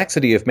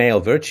complexity of male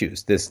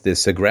virtues,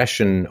 this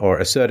aggression or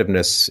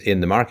assertiveness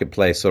in the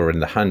marketplace or in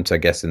the hunt, I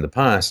guess, in the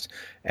past,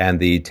 and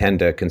the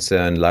tender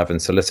concern, love, and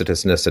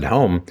solicitousness at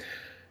home,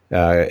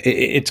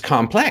 it's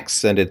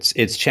complex, and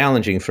it's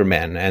challenging for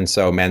men. And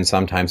so men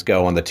sometimes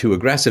go on the too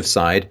aggressive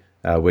side,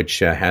 which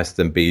has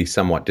them be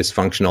somewhat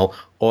dysfunctional,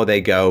 or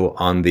they go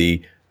on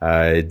the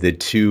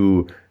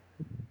too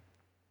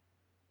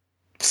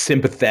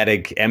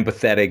sympathetic,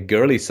 empathetic,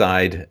 girly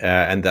side,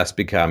 and thus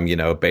become,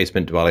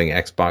 basement-dwelling,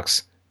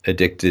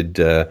 Xbox-addicted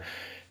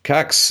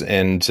cucks,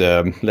 and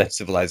let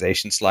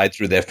civilization slide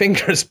through their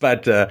fingers.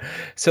 But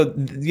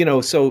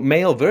so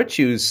male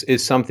virtues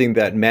is something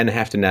that men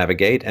have to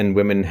navigate, and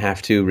women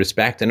have to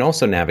respect and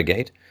also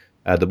navigate.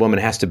 The woman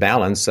has to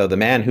balance. So the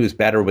man who's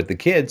better with the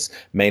kids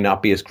may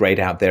not be as great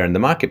out there in the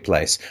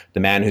marketplace. The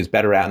man who's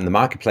better out in the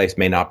marketplace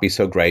may not be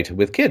so great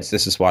with kids.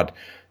 This is what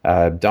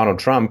Donald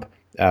Trump,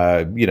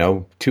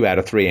 2 out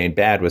of 3 ain't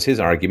bad, was his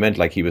argument.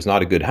 Like, he was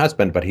not a good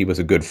husband, but he was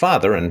a good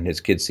father, and his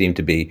kids seem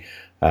to be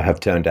have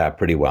turned out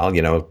pretty well.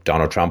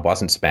 Donald Trump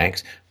wasn't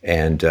spanked,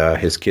 and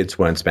his kids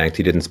weren't spanked.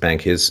 He didn't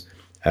spank his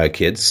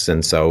kids.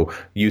 And so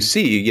you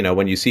see,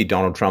 when you see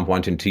Donald Trump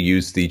wanting to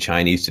use the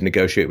Chinese to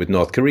negotiate with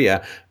North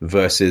Korea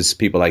versus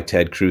people like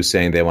Ted Cruz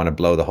saying they want to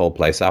blow the whole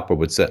place up or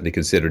would certainly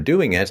consider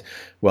doing it,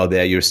 well,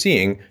 there you're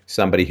seeing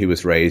somebody who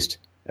was raised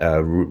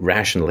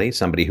rationally,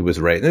 somebody who was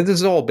raised. This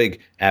is all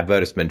big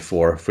advertisement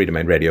for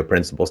Freedomain Radio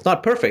principles.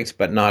 Not perfect,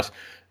 but not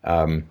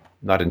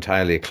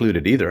entirely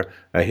occluded either.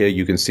 Here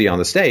you can see on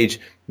the stage,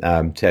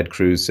 Ted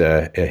Cruz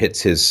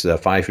hits his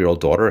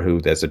 5-year-old daughter, who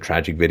there's a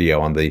tragic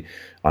video on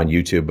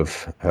YouTube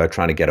of her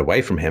trying to get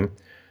away from him.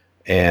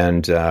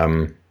 And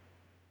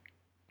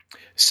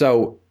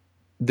so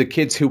the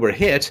kids who were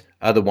hit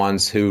are the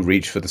ones who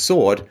reach for the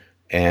sword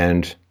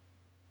and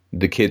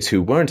the kids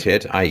who weren't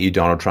hit, i.e.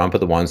 Donald Trump, are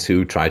the ones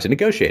who tried to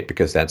negotiate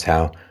because that's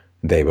how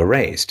they were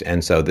raised.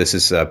 And so this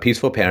is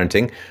peaceful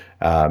parenting,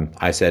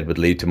 I said, would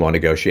lead to more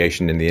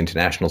negotiation in the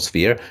international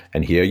sphere.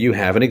 And here you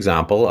have an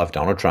example of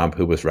Donald Trump,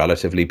 who was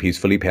relatively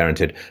peacefully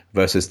parented,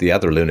 versus the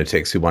other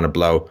lunatics who want to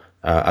blow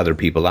other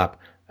people up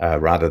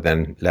rather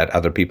than let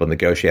other people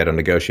negotiate or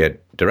negotiate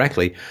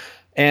directly.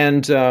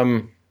 And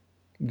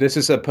this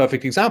is a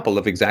perfect example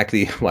of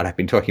exactly what I've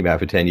been talking about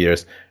for 10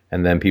 years.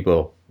 And then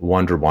people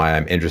wonder why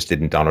I'm interested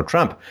in Donald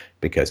Trump,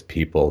 because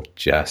people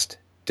just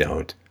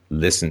don't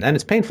listen. And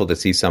it's painful to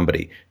see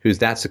somebody who's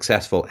that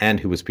successful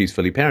and who was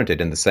peacefully parented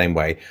in the same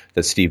way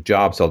that Steve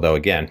Jobs, although,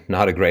 again,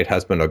 not a great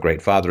husband or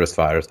great father as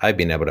far as I've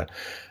been able to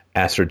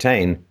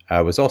ascertain,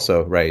 was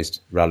also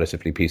raised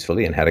relatively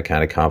peacefully and had a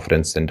kind of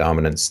confidence and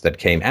dominance that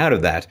came out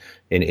of that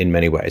in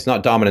many ways.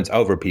 Not dominance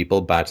over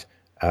people, but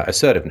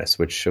assertiveness,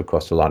 which, of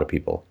course, a lot of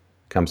people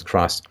comes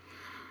across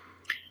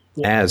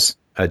as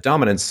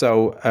dominance.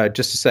 So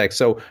just a sec.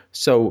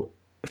 So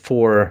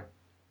for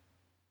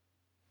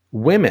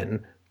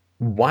women,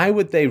 why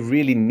would they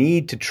really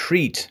need to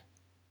treat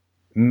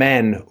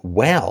men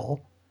well?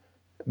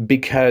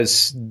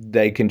 Because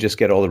they can just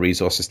get all the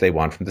resources they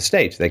want from the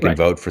state. They can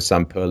vote for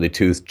some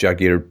pearly-toothed,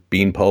 jug-eared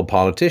beanpole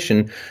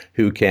politician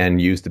who can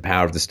use the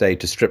power of the state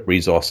to strip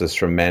resources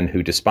from men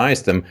who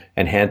despise them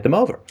and hand them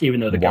over.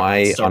 Even though the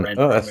government's still run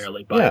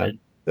primarily by it.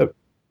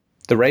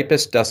 The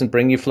rapist doesn't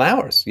bring you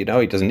flowers. He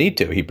doesn't need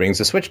to. He brings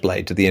a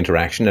switchblade to the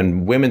interaction.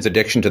 And women's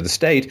addiction to the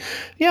state,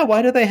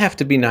 why do they have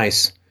to be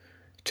nice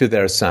to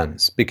their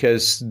sons?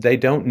 Because they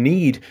don't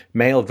need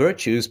male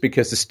virtues,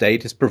 because the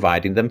state is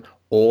providing them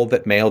all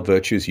that male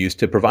virtues used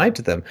to provide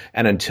to them.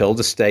 And until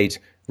the state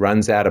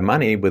runs out of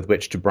money with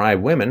which to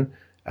bribe women,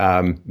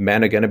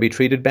 men are going to be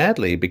treated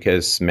badly,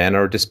 because men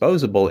are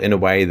disposable in a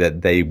way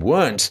that they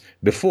weren't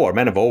before.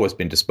 Men have always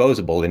been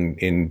disposable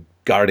in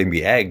guarding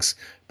the eggs,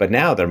 but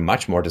now they're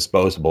much more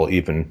disposable,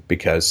 even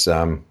because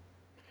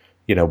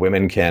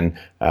women can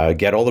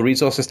get all the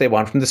resources they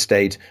want from the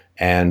state,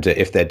 and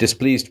if they're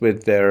displeased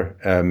with their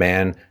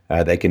man,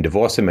 they can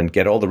divorce him and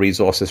get all the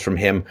resources from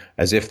him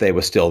as if they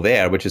were still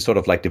there, which is sort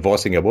of like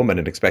divorcing a woman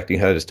and expecting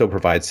her to still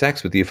provide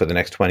sex with you for the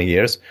next 20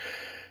 years.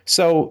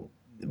 So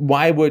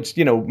why would,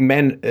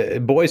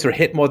 boys are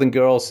hit more than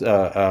girls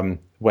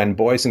when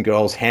boys and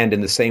girls hand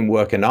in the same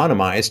work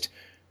anonymized.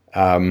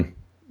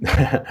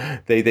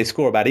 They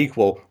score about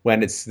equal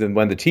when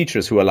the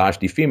teachers, who are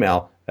largely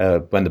female,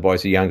 when the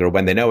boys are younger,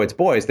 when they know it's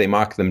boys, they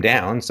mark them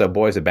down. So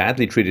boys are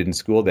badly treated in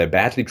school, they're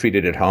badly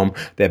treated at home,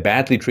 they're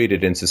badly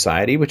treated in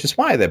society, which is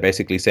why they're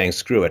basically saying,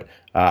 screw it,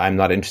 I'm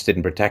not interested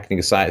in protecting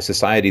a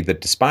society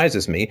that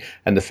despises me.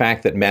 And the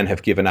fact that men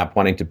have given up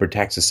wanting to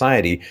protect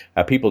society,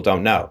 people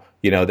don't know.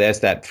 There's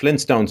that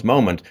Flintstones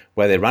moment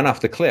where they run off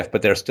the cliff,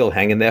 but they're still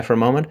hanging there for a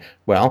moment.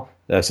 Well,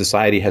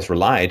 society has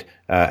relied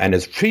and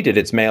has treated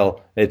its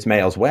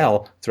males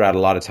well throughout a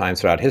lot of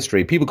times throughout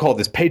history. People call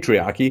this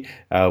patriarchy,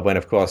 when,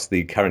 of course,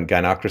 the current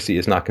gynocracy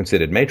is not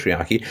considered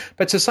matriarchy.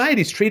 But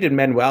society's treated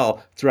men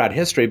well throughout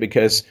history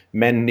because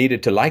men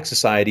needed to like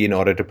society in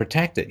order to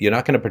protect it. You're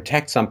not going to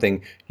protect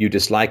something you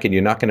dislike, and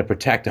you're not going to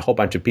protect a whole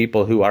bunch of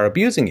people who are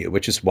abusing you,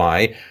 which is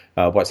why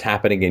what's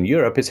happening in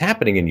Europe is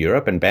happening in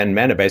Europe. And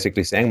men are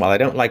basically saying, well, I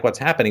don't like what's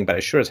happening, but I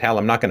sure as hell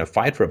I'm not going to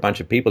fight for a bunch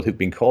of people who've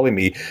been calling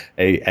me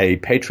a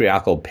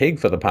patriarchal pig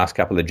for the past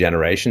couple of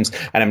generations.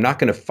 And I'm not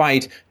going to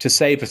fight to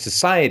save a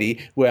society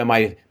where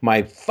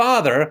my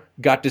father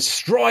got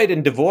destroyed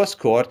in divorce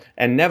court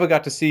and never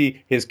got to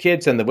see his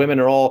kids, and the women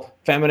are all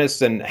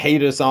feminists and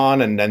hate us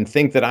on and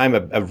think that I'm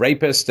a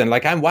rapist. And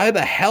why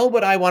the hell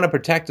would I want to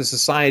protect a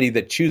society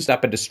that chews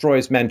up and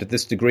destroys men to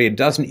this degree? It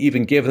doesn't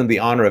even give them the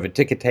honor of a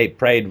ticker tape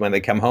parade when they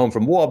come home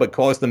from war, but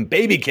calls them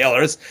baby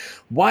killers.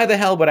 Why the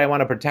hell would I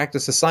want to protect a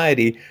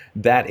society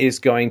that is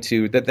going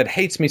to, that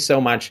hates me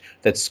so much,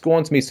 that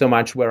scorns me so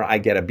much, where I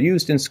get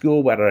abused in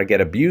school, where I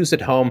get abused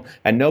at home,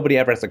 and nobody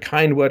ever has a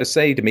kind word to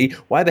say to me?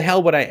 Why the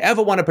hell would I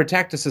ever want to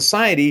protect a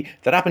society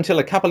that up until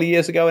a couple of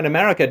years ago in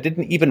America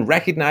didn't even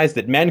recognize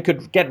that men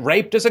could get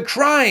raped as a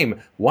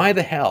crime? Why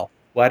the hell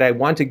would I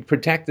want to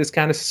protect this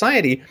kind of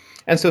society?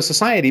 And so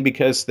society,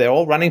 because they're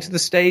all running to the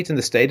state, and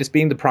the state is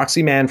being the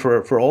proxy man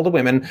for all the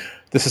women,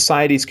 the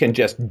societies can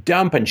just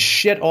dump and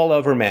shit all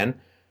over men.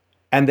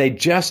 And they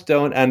just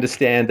don't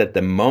understand that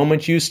the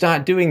moment you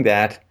start doing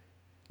that,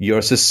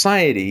 your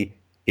society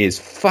is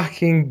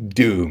fucking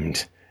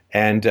doomed.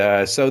 And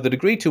so the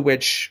degree to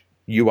which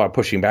you are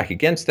pushing back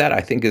against that,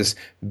 I think, is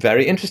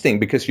very interesting,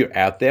 because you're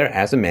out there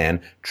as a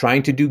man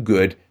trying to do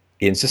good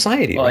in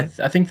society. Well, right?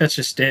 I think that's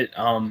just it.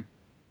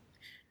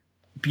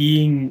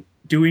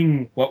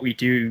 Doing what we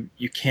do,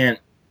 you can't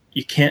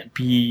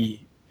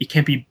be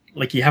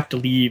like, you have to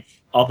leave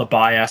all the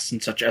bias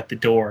and such at the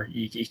door.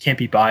 You can't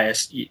be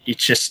biased. You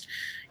just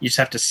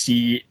have to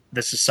see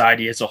the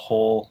society as a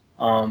whole,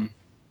 and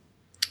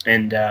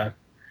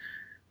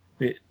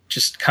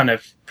just kind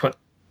of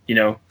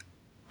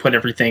put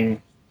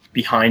everything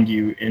behind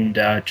you,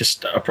 and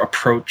just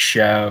approach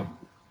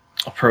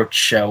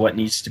what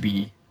needs to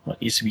be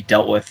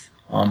dealt with.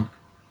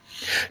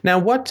 Now,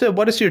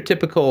 what is your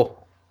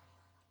typical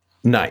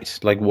night?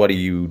 Like, what do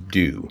you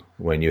do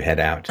when you head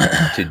out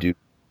to do?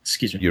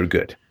 Excuse me. You're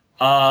good.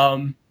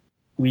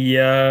 We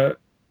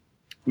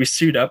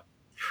suit up.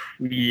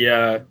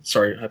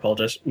 Sorry, I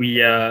apologize.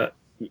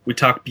 We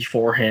talk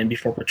beforehand,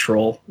 before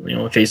patrol,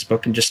 on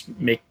Facebook, and just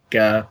make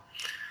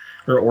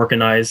or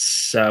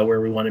organize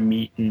where we want to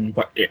meet and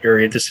what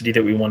area of the city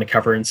that we want to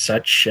cover and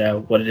such,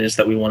 what it is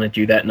that we want to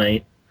do that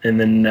night. And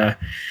then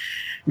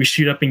we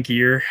suit up in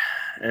gear,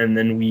 and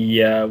then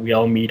we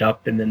all meet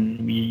up, and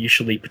then we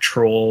usually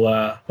patrol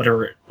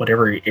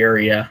whatever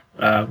area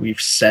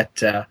we've set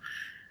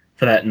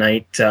for that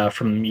night,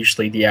 from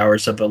usually the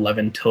hours of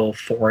 11 till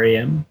 4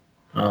 a.m.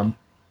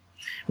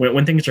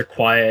 When things are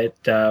quiet,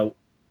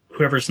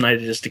 whoever's night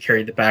it is to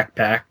carry the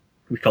backpack,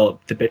 we call it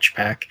the bitch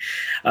pack.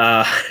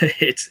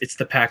 It's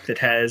the pack that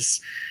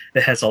has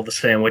all the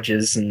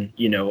sandwiches and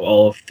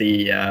all of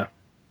the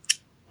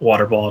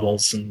water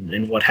bottles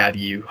and what have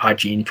you,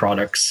 hygiene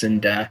products.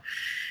 And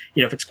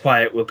if it's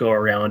quiet, we'll go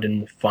around and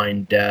we'll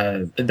find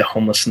the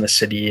homeless in the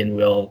city, and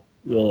we'll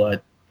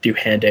do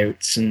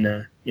handouts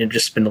and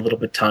just spend a little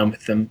bit of time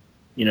with them.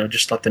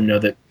 Just let them know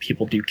that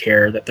people do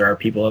care, that there are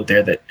people out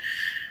there that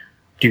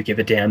do give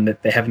a damn,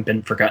 that they haven't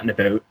been forgotten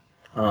about.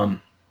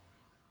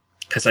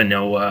 Because I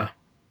know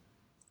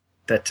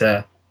that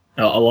a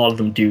lot of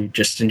them do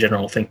just in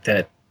general think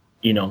that,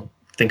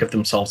 think of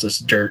themselves as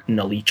dirt and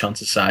a leech on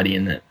society,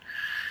 and that,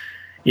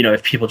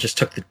 if people just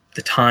took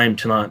the time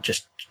to not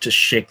just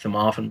shake them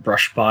off and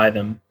brush by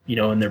them,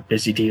 in their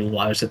busy daily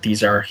lives, that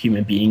these are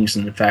human beings,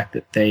 and the fact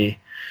that they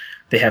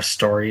have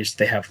stories,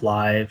 they have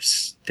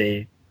lives,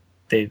 they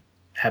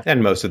have...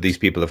 And most of these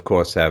people, of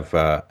course, have,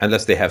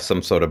 unless they have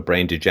some sort of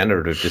brain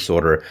degenerative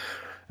disorder,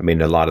 I mean,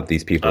 a lot of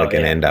these people are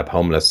going to end up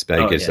homeless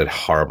because of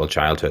horrible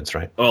childhoods,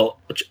 right? Well,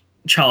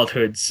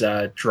 childhoods,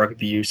 drug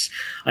abuse.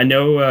 I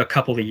know a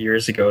couple of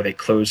years ago they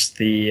closed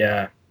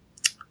the,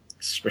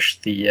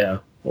 especially the,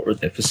 what were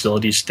the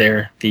facilities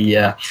there?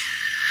 The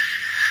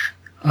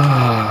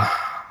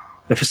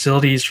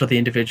facilities for the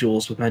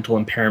individuals with mental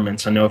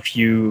impairments. I know a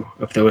few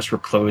of those were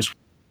closed,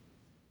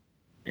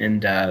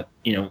 and the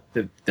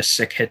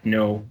sick had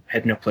no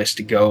place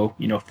to go.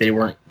 If they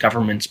weren't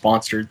government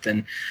sponsored,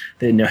 then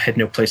they had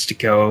no place to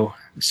go.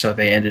 So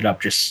they ended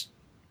up just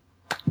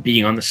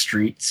being on the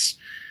streets.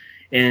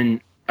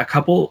 And a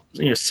couple,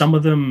 some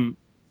of them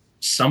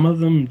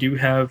do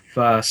have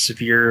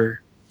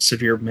severe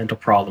mental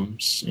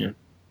problems.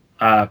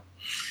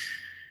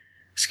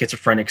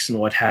 Schizophrenics and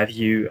what have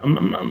you.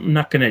 I'm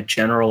not going to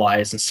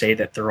generalize and say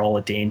that they're all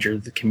a danger to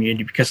the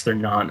community, because they're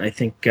not. I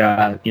think,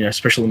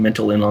 especially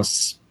mental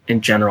illness in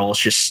general is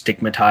just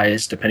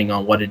stigmatized depending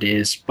on what it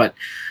is. But,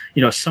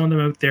 some of them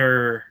out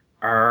there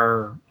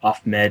are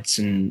off meds,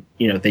 and,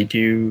 they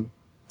do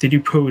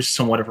pose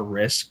somewhat of a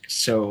risk.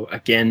 So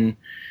again,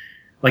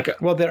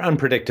 they're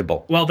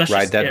unpredictable. Well, that's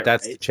right. That's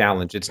right? The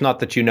challenge. It's not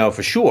that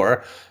for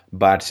sure,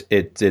 but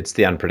it's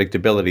the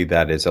unpredictability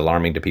that is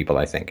alarming to people,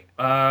 I think.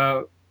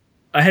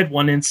 I had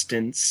one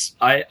instance.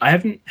 I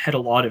haven't had a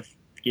lot of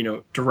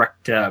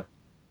direct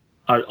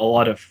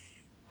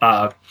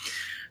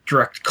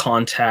direct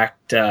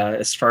contact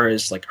as far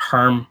as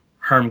harm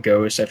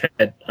goes. I've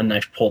had a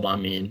knife pulled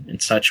on me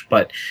and such,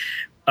 but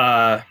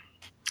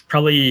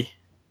probably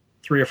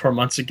 3 or 4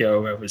 months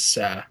ago,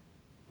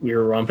 we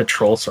were on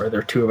patrol. Sorry, there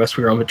were two of us.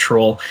 We were on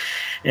patrol,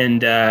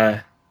 and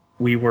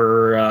we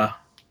were I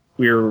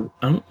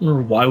don't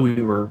remember why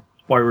we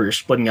were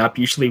splitting up.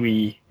 Usually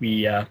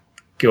we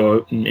go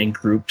out in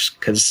groups,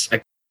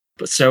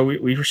 so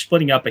we were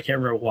splitting up. I can't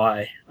remember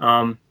why.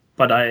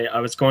 But I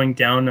was going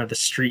down the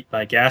street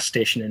by a gas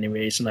station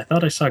anyways, and I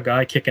thought I saw a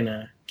guy kicking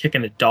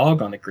a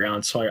dog on the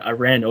ground. So I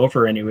ran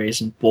over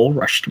anyways and bull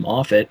rushed him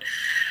off it.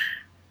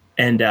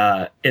 And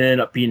it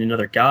ended up being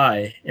another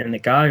guy, and the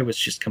guy was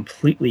just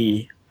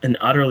completely and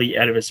utterly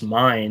out of his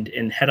mind.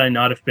 And had I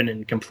not have been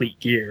in complete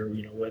gear,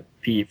 with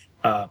the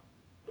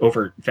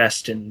overt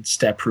vest and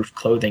stab-proof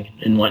clothing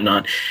and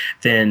whatnot,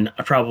 then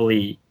I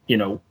probably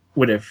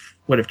would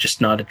have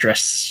just not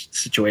addressed the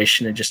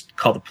situation and just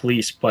called the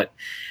police. But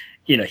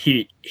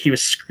he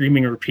was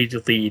screaming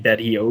repeatedly that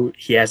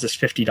he has this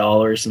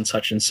 $50 and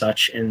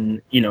such,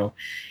 and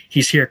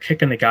he's here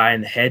kicking the guy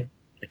in the head,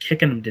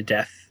 kicking him to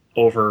death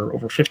over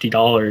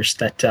 $50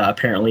 that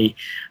apparently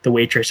the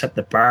waitress at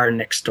the bar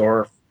next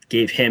door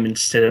gave him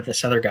instead of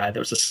this other guy that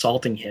was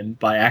assaulting him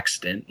by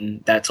accident,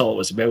 and that's all it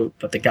was about.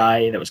 But the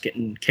guy that was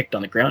getting kicked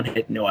on the ground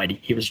had no idea.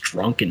 He was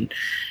drunk and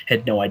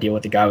had no idea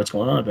what the guy was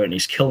going on about, and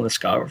he's killing this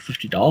guy over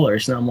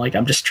 $50. And I'm like,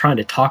 I'm just trying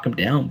to talk him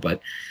down,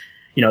 but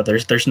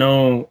there's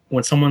no,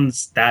 when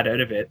someone's that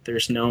out of it,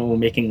 there's no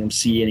making them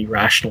see any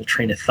rational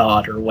train of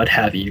thought or what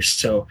have you.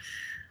 So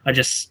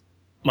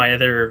my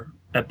other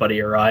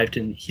buddy arrived,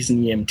 and he's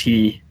an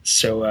EMT.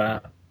 So,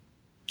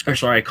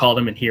 I called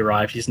him and he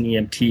arrived. He's an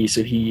EMT.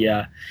 So he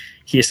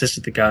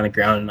assisted the guy on the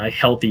ground, and I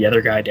held the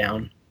other guy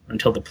down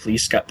until the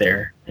police got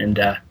there. And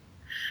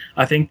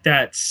I think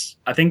that's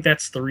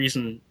the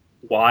reason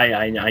why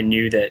I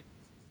knew that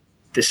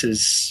this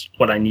is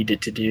what I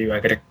needed to do. I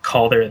got a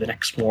call there the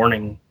next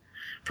morning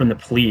from the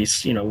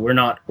police. We're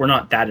not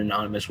that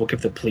anonymous. We'll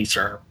give the police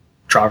our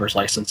driver's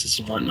licenses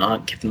and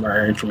whatnot, give them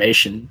our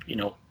information.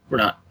 We're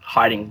not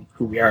hiding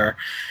who we are.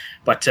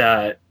 But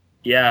the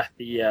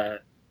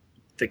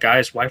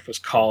guy's wife was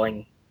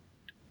calling.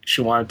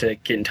 She wanted to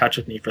get in touch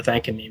with me for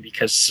thanking me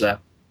because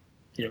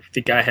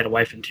the guy had a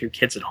wife and 2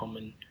 kids at home,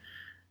 and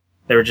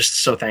they were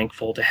just so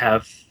thankful to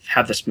have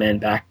this man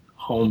back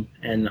home.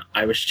 And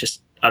I was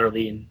just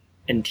utterly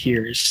in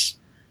tears.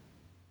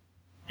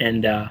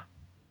 And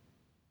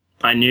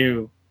I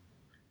knew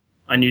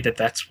that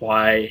that's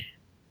why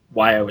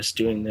I was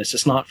doing this.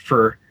 It's not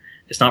for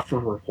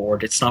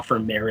reward. It's not for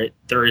merit.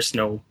 There is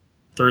no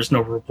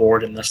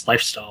reward in this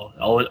lifestyle.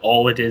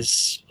 All it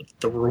is,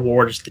 the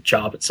reward is the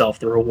job itself.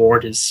 The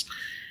reward is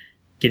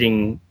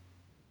getting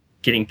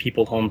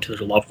people home to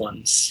their loved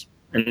ones.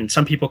 And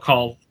some people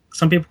call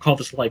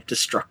this life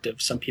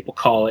destructive. Some people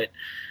call it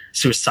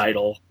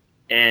suicidal.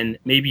 And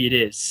maybe it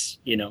is.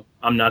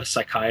 I'm not a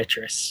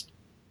psychiatrist.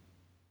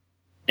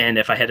 And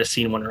if I had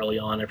seen one early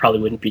on, I probably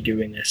wouldn't be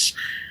doing this.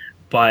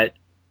 But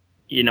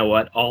you know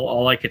what?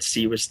 All I could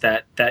see was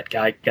that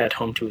guy got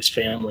home to his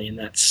family, and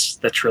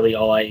that's really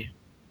all I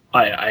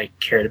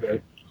cared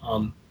about.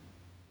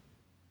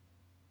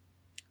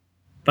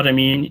 But I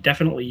mean,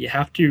 definitely, you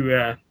have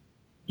to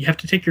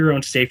take your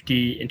own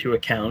safety into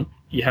account.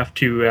 You have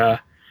to.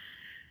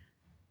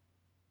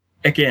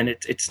 Again,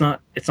 it's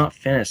not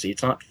fantasy.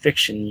 It's not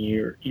fiction.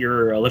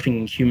 You're a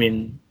living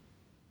human,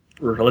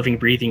 or a living,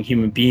 breathing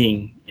human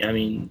being. I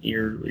mean,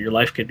 your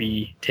life could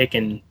be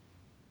taken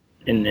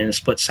in a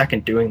split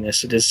second doing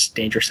this. It is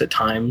dangerous at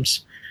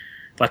times,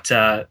 but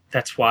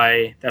that's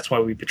why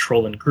we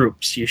patrol in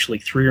groups, usually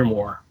 3 or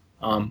more,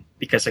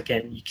 because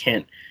again, you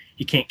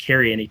can't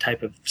carry any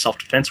type of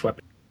self-defense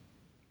weapon.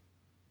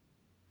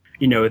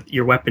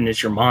 Your weapon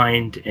is your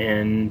mind,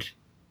 and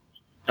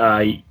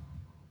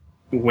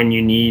when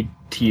you need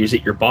to use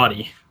it, your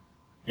body.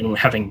 And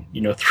having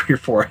 3 or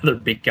 4 other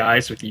big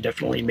guys with you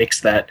definitely makes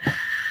that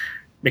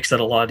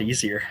a lot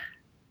easier.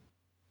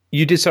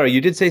 You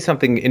did say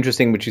something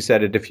interesting, which you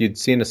said that if you'd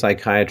seen a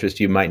psychiatrist,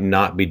 you might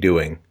not be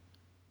doing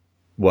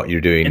what you're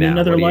doing in now.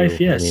 Another life,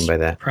 yes. What do you mean by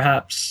that?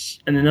 Perhaps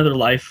in another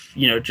life,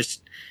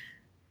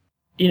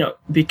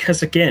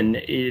 because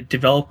again,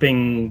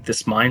 developing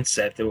this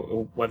mindset,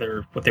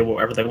 whatever they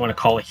want to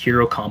call a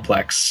hero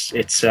complex,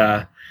 it's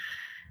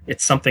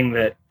something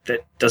that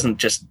doesn't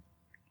just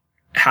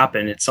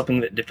happen. It's something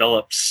that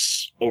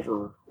develops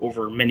over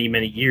many,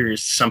 many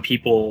years. Some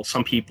people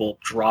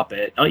drop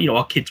it.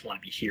 All kids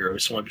want to be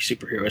heroes, want to be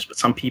superheroes, but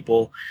some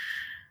people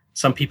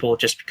it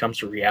just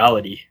becomes a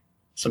reality.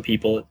 Some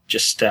people it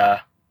just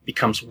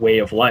becomes a way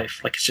of life.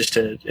 Like it's just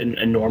a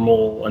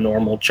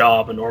normal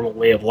job, a normal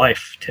way of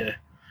life to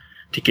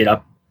get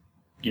up,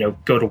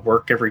 go to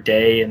work every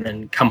day and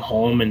then come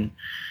home and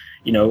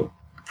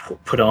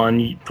put on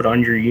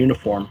your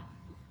uniform.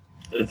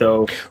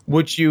 Though,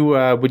 would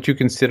you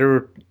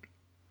consider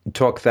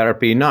talk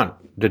therapy, not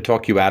to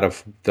talk you out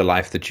of the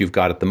life that you've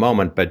got at the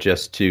moment, but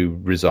just to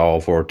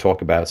resolve or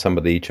talk about some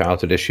of the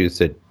childhood issues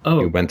that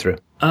you went through?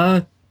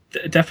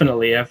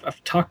 Definitely.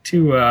 I've talked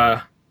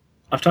to.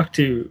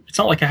 It's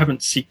not like I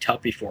haven't sought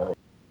help before,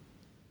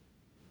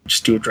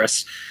 just to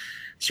address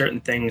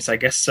certain things. I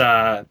guess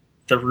the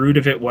root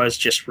of it was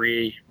just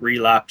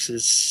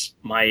relapses.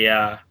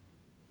 My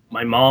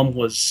mom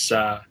was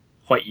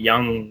quite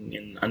young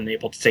and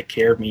unable to take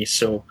care of me,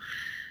 so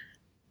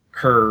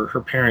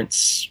her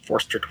parents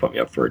forced her to put me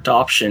up for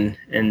adoption,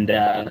 and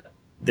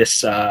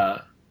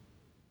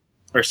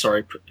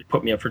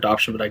put me up for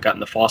adoption, but I got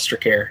into foster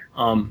care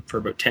for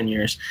about 10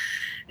 years,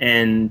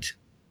 and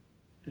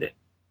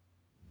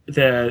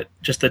the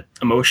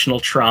emotional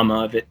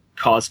trauma of it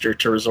caused her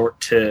to resort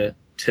to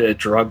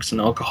drugs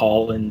and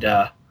alcohol, and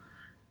I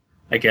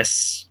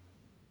guess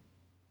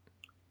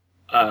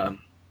about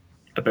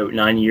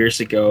 9 years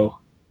ago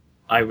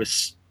I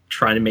was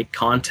trying to make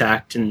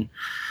contact, and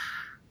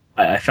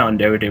I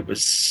found out it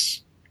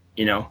was,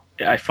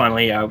 I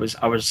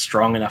was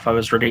strong enough. I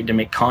was ready to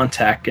make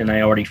contact, and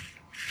I already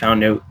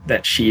found out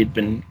that she had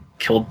been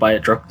killed by a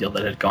drug deal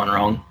that had gone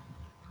wrong.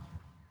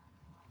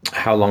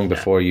 How long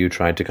before you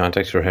tried to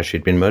contact her has she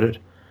been murdered?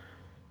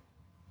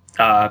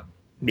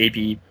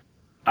 Maybe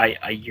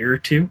a year or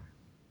two.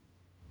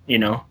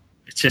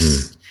 It's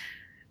just,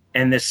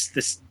 and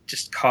this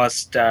just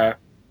caused the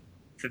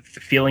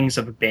feelings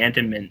of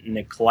abandonment and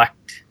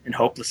neglect and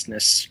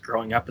hopelessness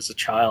growing up as a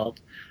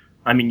child.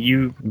 I mean,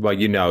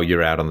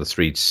 you're out on the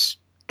streets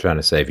trying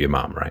to save your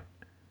mom, right?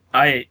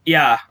 I've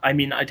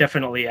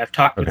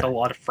talked with a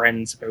lot of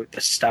friends about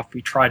this stuff.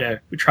 We try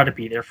to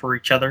be there for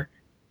each other.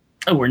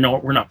 We're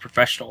not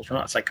professionals. We're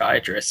not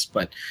psychiatrists,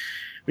 but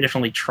we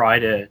definitely try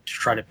to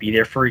be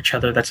there for each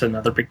other. That's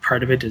another big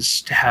part of it,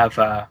 is to have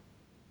a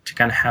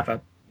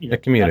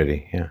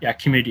community.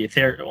 Community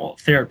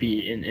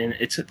therapy, and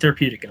it's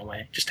therapeutic in a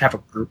way. Just to have a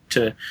group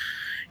to,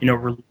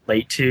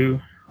 relate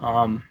to.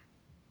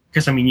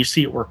 Because you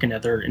see it work in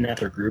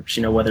other groups,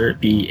 whether it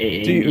be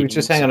AA.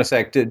 Just hang on a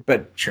sec,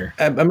 but sure.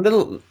 I'm a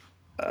little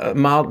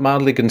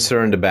mildly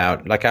concerned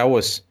about,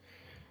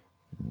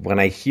 when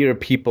I hear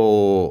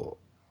people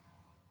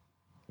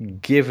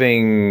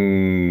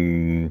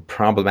giving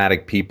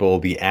problematic people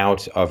the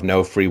out of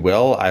no free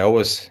will.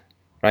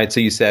 Right? So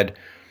you said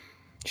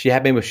she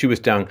had me when she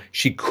was young.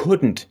 She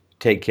couldn't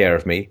take care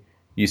of me.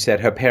 You said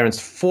her parents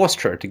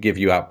forced her to give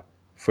you up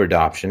for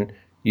adoption.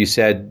 You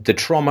said the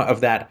trauma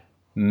of that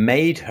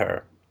made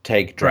her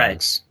take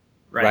drugs.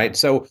 Right?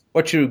 So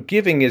what you're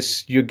giving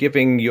is you're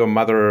giving your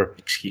mother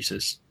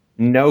excuses.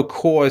 No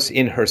cause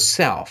in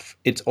herself.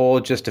 It's all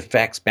just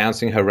effects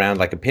bouncing her around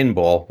like a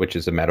pinball, which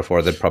is a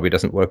metaphor that probably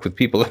doesn't work with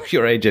people of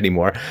your age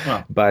anymore,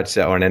 but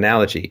or an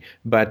analogy.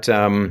 But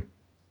do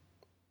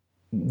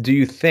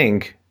you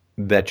think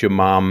that your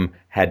mom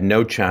had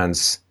no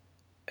chance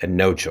and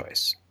no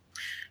choice?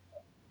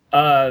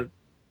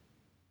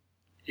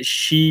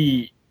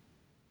 She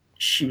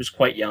was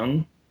quite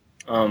young.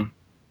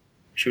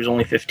 She was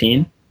only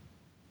 15,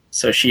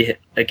 so she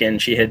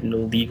had no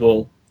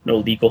legal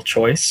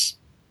choice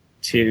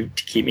to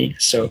keep me.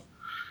 So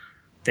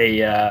they.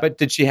 But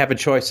did she have a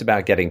choice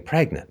about getting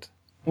pregnant?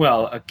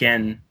 Well,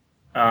 again,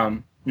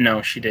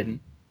 no, she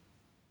didn't.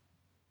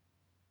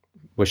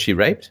 Was she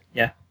raped?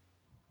 Yeah.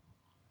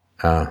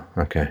 Oh,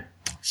 okay.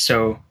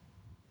 So,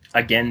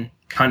 again,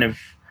 kind of.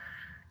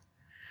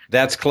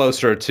 That's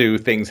closer to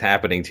things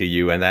happening to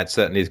you, and that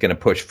certainly is going to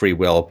push free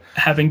will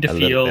having to a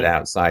feel little bit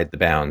outside the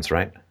bounds,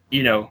 right?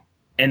 You know,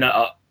 and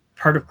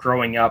part of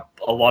growing up,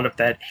 a lot of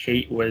that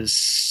hate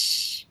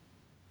was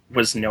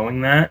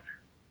knowing that,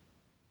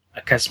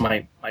 because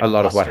my a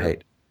lot of what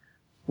hate?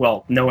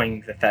 Well,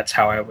 knowing that that's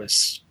how I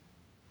was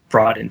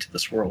brought into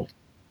this world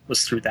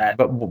was through that.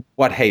 But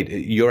what hate?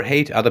 Your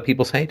hate? Other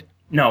people's hate?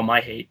 No, my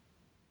hate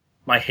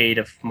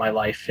of my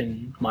life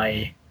and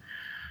my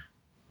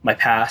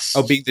past.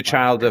 Oh, being the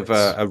child of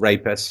a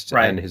rapist,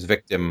 right. And his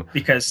victim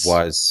because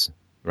was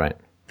right.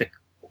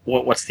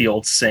 What's the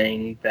old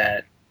saying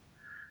that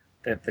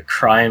the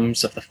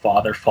crimes of the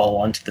father fall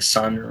onto the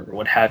son, or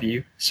what have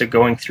you? So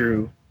going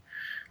through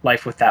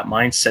life with that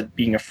mindset,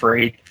 being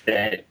afraid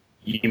that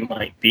you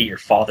might be your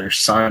father's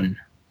son,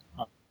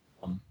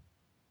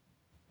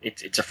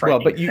 it's a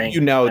frightening thing. Well, but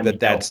you know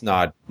that's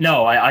not.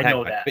 No, I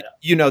know that. But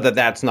you know that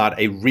that's not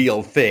a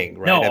real thing,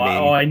 right?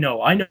 No, I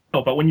know.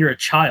 But when you're a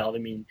child,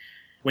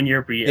 when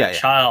you're a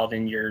child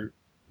and you're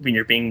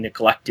being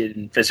neglected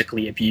and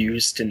physically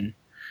abused and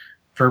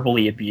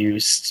verbally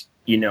abused,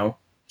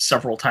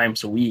 several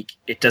times a week,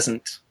 it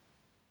doesn't.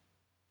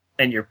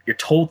 And you're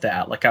told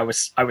that, like I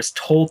was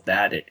told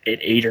that at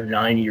 8 or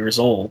 9 years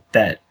old.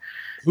 That.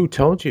 Who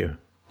told you?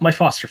 My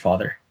foster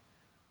father.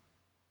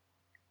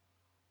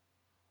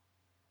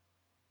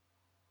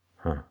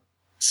 Huh.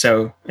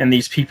 So, and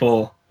these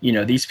people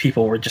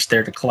were just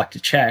there to collect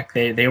a check.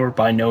 They were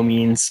by no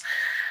means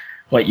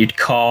what you'd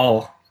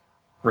call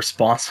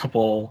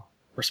responsible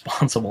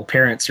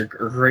parents or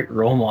great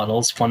role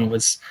models. One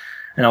was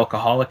an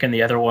alcoholic, and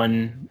the other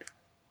one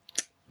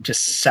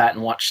just sat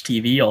and watched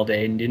TV all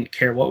day and didn't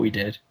care what we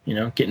did,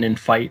 getting in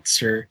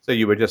fights or. So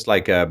you were just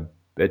like a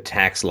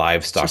tax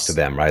livestock to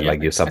them, right?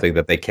 Like you're something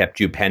that they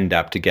kept you penned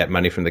up to get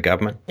money from the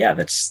government. Yeah,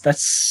 that's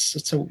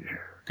a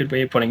good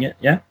way of putting it.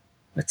 Yeah,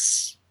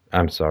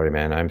 I'm sorry,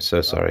 man. I'm so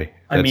sorry.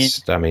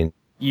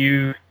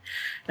 You,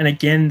 and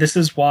again, this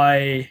is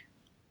why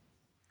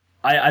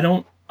I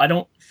don't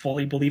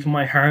fully believe in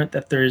my heart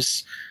that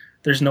there's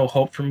no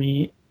hope for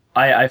me.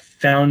 I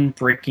found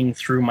breaking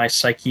through my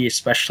psyche,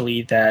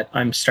 especially, that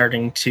I'm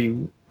starting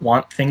to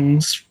want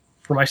things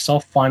for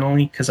myself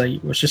finally, because I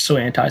was just so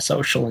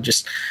antisocial and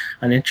just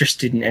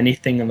uninterested in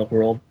anything in the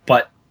world,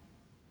 but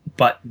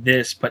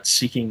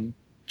seeking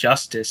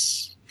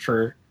justice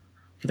for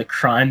the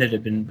crime that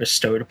had been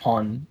bestowed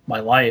upon my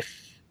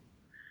life,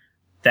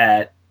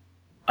 that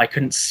I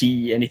couldn't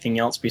see anything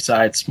else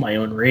besides my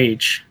own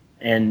rage.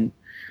 And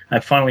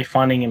I'm finally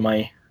finding in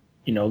my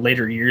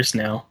later years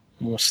now,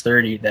 almost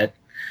 30, that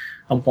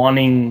I'm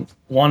wanting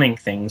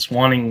things,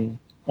 wanting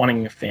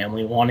a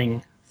family,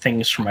 wanting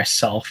things for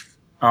myself.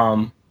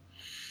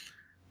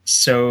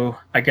 So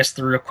I guess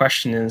the real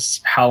question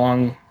is how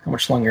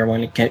much longer am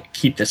I going to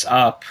keep this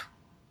up?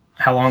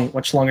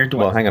 Much longer do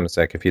I? Well, hang on a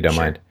sec, if you don't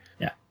mind.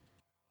 Yeah.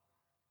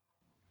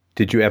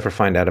 Did you ever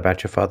find out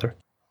about your father?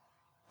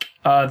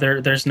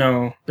 There's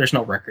no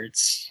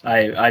records.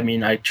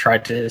 I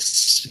tried to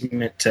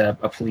submit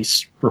a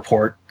police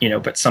report,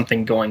 but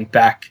something going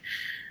back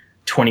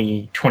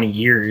 20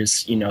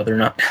 years, they're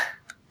not.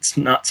 It's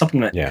not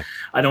something that. Yeah.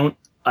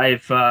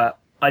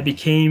 I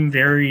became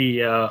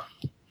very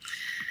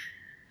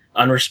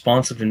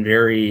unresponsive and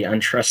very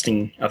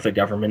untrusting of the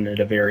government at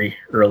a very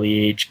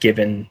early age,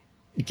 given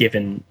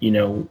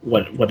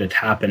what had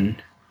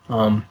happened.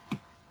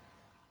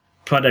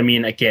 But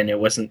again, it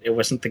wasn't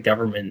the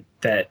government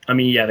that.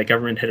 The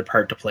government had a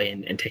part to play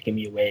in taking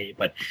me away,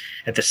 but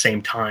at the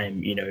same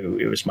time,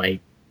 it was my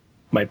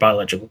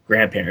biological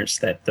grandparents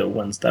that the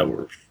ones that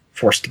were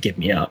forced to give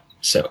me up.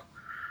 So,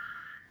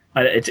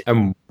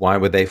 and why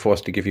were they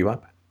forced to give you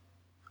up?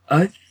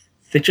 There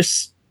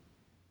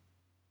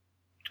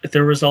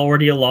was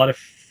already a lot of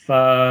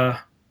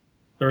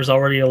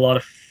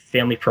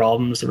family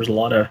problems. There was a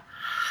lot of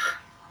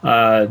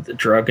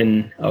drug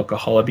and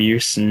alcohol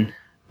abuse, and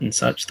and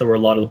such. There were a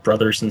lot of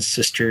brothers and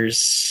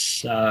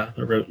sisters. There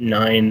were about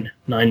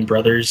nine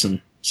brothers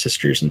and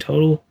sisters in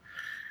total.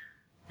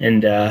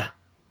 And,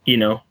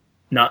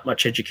 not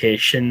much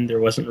education. There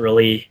wasn't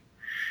really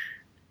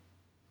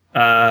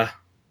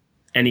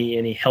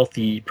any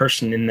healthy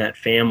person in that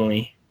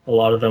family. A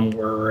lot of them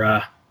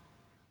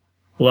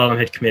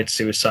had committed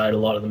suicide. A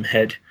lot of them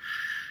had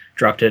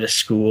dropped out of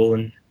school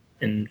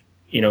and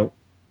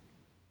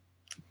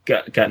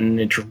gotten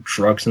into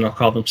drugs and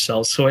alcohol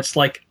themselves. So it's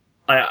like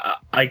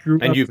I grew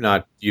up. And you've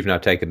not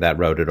taken that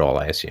road at all,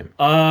 I assume.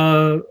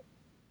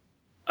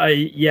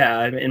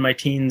 In my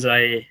teens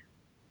I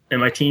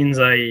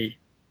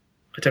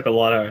took a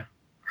lot of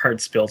hard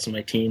spills in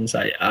my teens.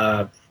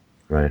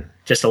 Right.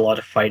 Just a lot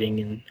of fighting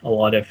and a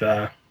lot of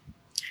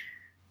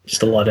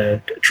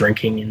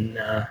drinking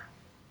and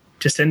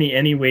just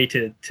any way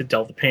to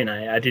dull the pain.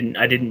 I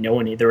didn't know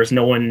any. There was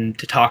no one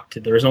to talk to.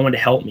 There was no one to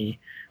help me.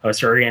 I was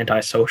very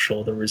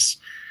antisocial. There was,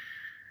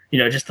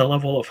 just the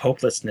level of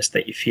hopelessness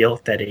that you feel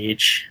at that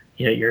age.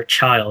 You're a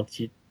child.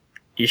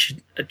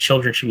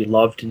 Children should be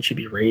loved and should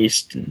be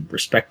raised and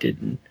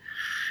respected and.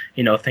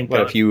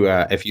 Well,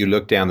 if you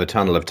look down the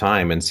tunnel of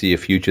time and see a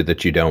future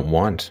that you don't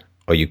want,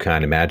 or you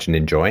can't imagine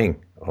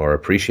enjoying or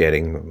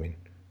appreciating, I mean,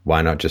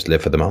 why not just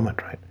live for the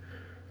moment, right?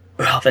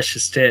 Well, that's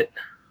just it.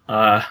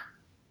 But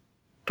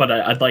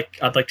I'd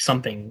like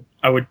something.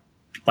 I would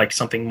like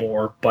something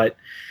more. But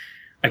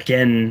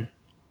again,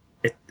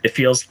 it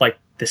feels like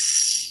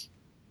this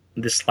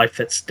life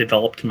that's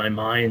developed in my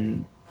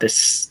mind.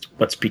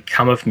 What's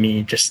become of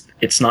me,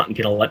 it's not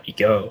gonna let me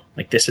go.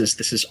 Like this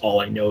is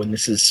all I know, and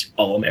this is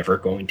all I'm ever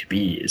going to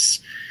be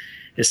is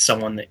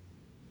someone that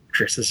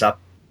dresses up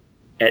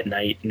at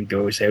night and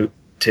goes out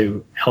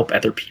to help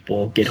other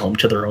people get home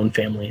to their own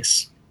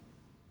families.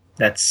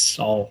 That's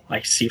all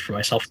I see for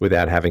myself.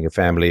 Without having a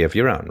family of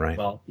your own, right?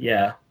 Well,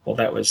 yeah. Well,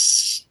 that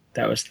was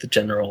the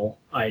general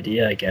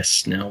idea, I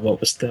guess. Now, what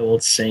was the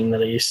old saying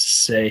that I used to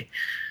say?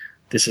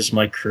 This is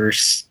my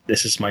curse.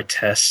 This is my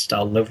test.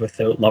 I'll live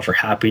without love or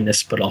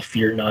happiness, but I'll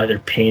fear neither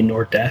pain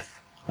nor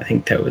death. I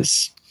think that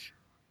was...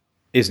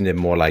 Isn't it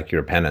more like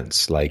your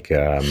penance? Like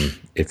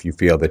if you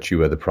feel that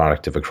you are the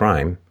product of a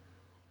crime,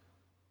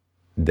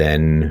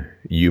 then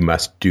you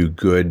must do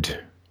good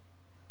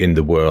in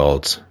the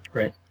world.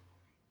 Right.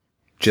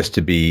 Just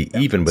to be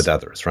even with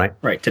others, right?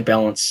 Right. To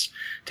balance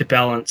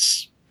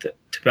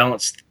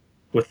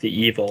with the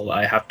evil,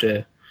 I have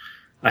to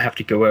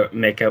go out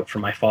and make out for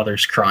my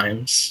father's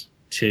crimes.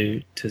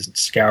 To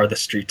scour the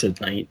streets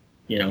at night,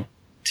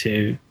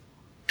 to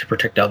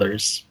protect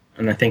others.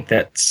 And I think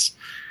that's...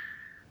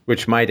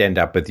 Which might end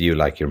up with you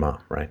like your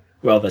mom, right?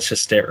 Well, that's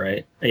just it,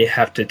 right? You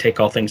have to take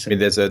all things... I mean,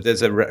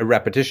 there's a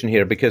repetition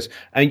here because,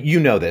 and you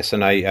know this,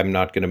 and I'm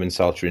not going to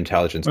insult your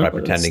intelligence by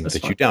pretending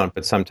that you don't,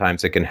 but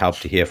sometimes it can help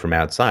to hear from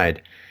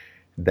outside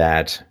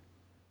that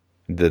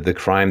the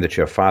crime that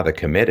your father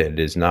committed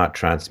is not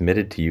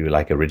transmitted to you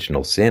like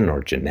original sin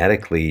or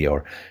genetically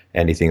or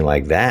anything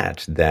like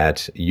that,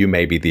 that you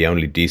may be the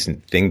only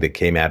decent thing that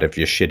came out of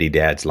your shitty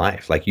dad's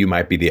life. Like you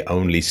might be the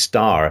only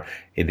star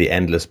in the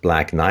endless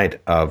black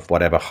night of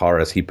whatever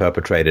horrors he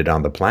perpetrated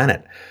on the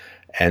planet.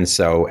 And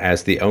so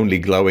as the only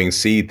glowing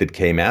seed that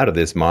came out of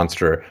this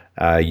monster,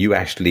 you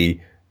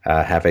actually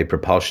have a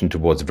propulsion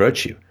towards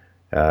virtue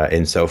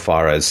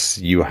insofar as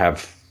you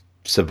have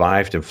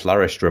survived and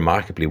flourished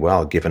remarkably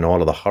well, given all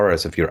of the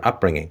horrors of your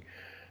upbringing.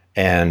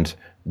 And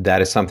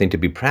that is something to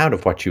be proud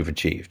of what you've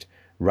achieved,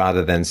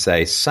 rather than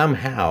say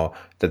somehow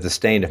that the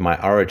stain of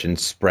my origin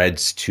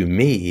spreads to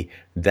me.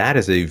 That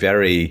is a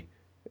very,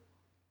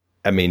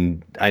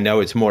 I know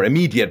it's more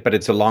immediate, but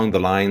it's along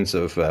the lines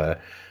of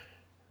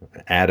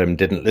Adam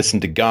didn't listen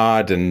to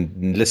God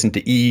and listened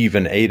to Eve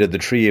and ate of the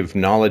tree of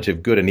knowledge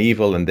of good and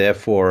evil, and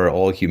therefore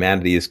all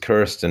humanity is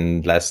cursed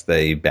unless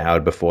they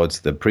bowed before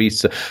the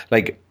priests.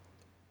 Like,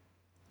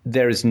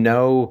 there is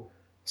no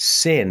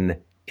sin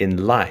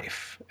in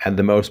life, and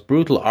the most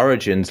brutal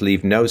origins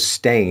leave no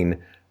stain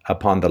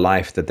upon the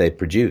life that they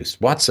produce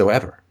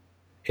whatsoever.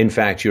 In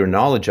fact, your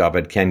knowledge of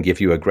it can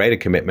give you a greater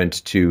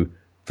commitment to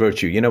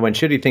virtue. When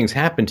shitty things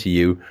happen to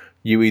you,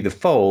 you either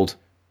fold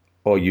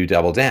or you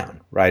double down,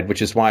 right?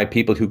 Which is why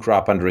people who grow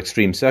up under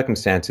extreme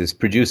circumstances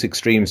produce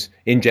extremes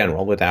in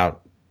general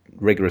without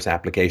rigorous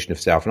application of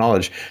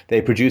self-knowledge.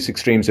 They produce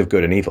extremes of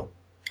good and evil.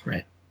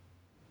 Right.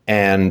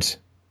 And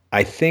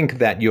I think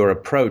that your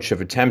approach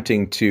of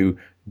attempting to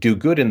do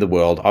good in the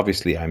world,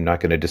 obviously I'm not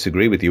going to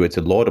disagree with you, it's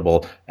a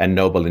laudable and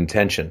noble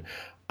intention.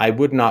 I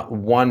would not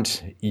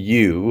want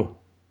you,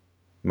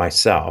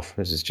 myself,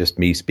 this is just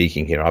me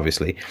speaking here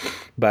obviously,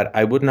 but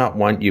I would not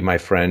want you, my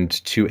friend,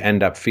 to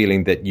end up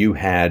feeling that you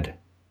had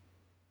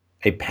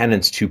a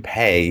penance to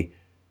pay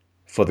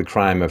for the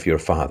crime of your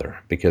father,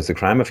 because the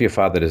crime of your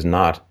father does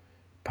not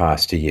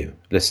pass to you.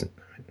 Listen,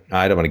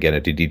 I don't want to get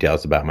into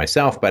details about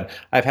myself, but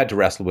I've had to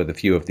wrestle with a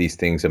few of these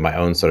things in my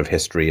own sort of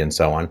history and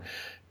so on.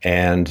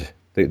 And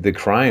the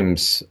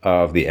crimes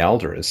of the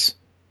elders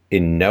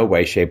in no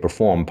way, shape, or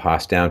form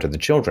pass down to the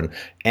children.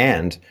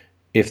 And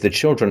if the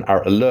children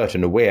are alert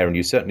and aware, and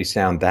you certainly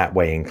sound that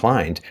way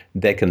inclined,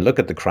 they can look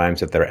at the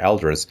crimes of their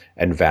elders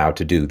and vow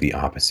to do the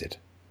opposite.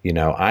 You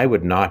know, I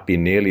would not be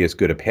nearly as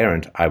good a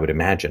parent, I would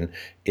imagine,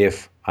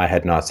 if I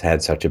had not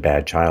had such a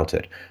bad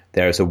childhood.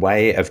 There's a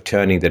way of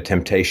turning the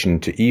temptation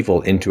to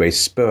evil into a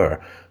spur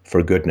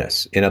for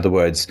goodness. In other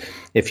words,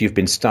 if you've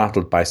been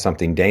startled by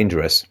something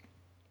dangerous,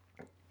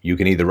 you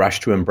can either rush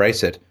to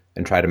embrace it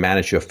and try to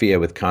manage your fear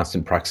with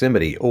constant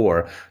proximity,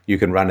 or you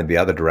can run in the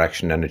other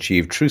direction and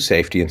achieve true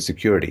safety and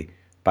security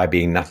by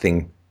being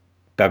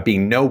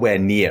nowhere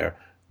near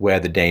where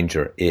the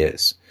danger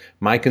is.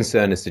 My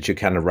concern is that you're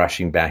kind of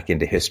rushing back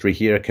into history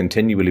here,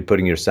 continually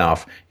putting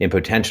yourself in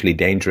potentially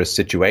dangerous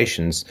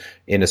situations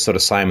in a sort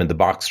of Simon the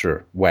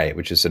Boxer way,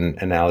 which is an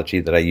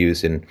analogy that I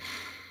use in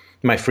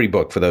my free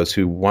book for those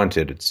who want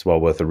it. It's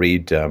well worth a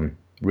read,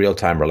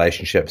 Real-Time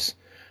Relationships,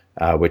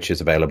 which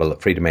is available at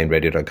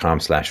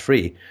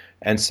freedomainradio.com/free.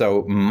 And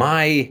so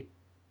my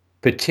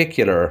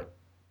particular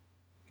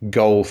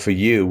goal for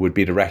you would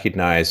be to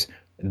recognize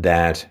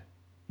that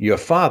your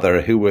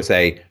father, who was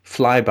a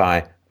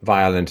flyby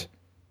violent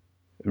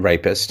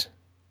rapist,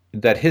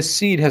 that his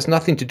seed has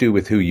nothing to do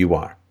with who you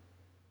are.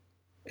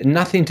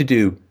 Nothing to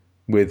do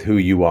with who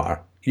you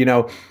are. You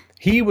know,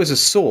 he was a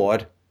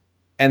sword,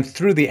 and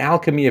through the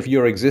alchemy of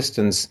your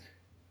existence,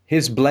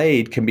 his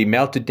blade can be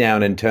melted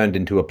down and turned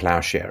into a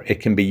plowshare. It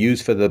can be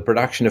used for the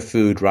production of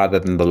food rather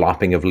than the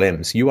lopping of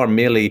limbs. You are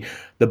merely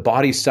the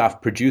body stuff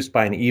produced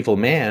by an evil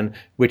man,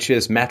 which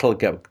is metal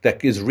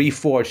that is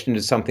reforged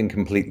into something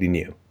completely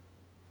new.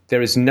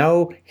 There is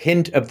no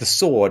hint of the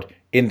sword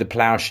in the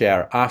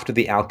plowshare after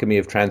the alchemy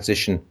of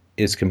transition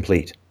is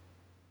complete.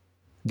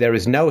 There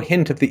is no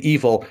hint of the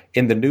evil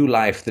in the new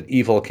life that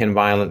evil can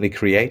violently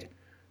create.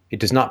 It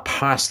does not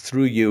pass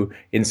through you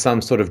in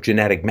some sort of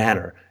genetic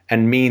manner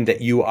and mean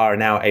that you are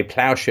now a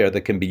plowshare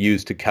that can be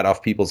used to cut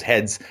off people's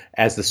heads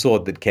as the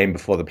sword that came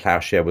before the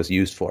plowshare was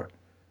used for.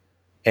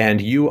 And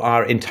you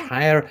are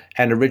entire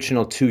and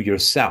original to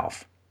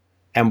yourself.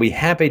 And we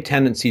have a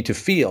tendency to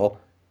feel,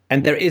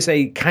 and there is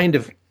a kind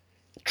of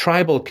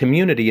tribal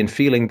community in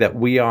feeling that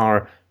we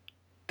are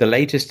the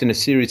latest in a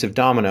series of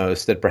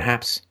dominoes that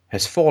perhaps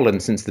has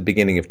fallen since the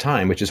beginning of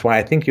time, which is why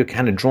I think you're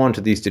kind of drawn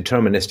to these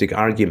deterministic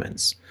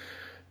arguments,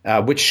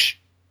 which,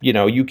 you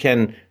know, you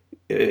can,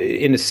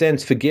 in a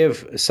sense,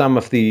 forgive some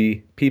of the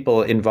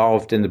people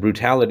involved in the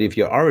brutality of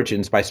your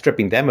origins by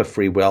stripping them of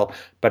free will.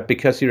 But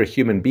because you're a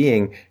human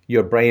being,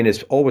 your brain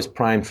is always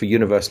primed for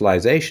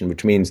universalization,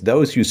 which means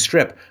those you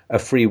strip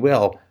of free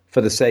will for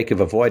the sake of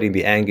avoiding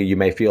the anger you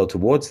may feel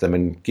towards them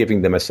and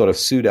giving them a sort of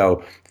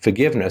pseudo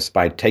forgiveness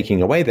by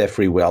taking away their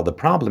free will. The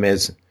problem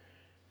is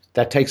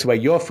that takes away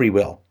your free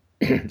will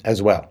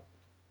as well.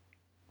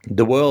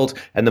 The world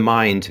and the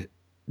mind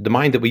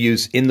that we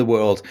use in the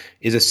world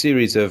is a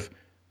series of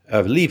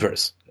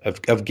levers,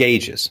 of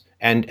gauges.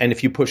 And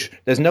if you push,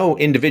 there's no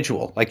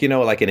individual, like, you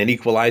know, like in an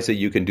equalizer,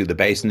 you can do the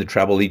bass and the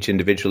treble each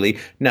individually.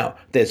 No,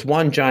 there's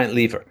one giant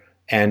lever.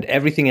 And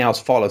everything else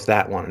follows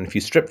that one. And if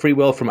you strip free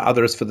will from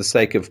others for the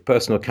sake of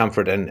personal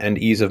comfort and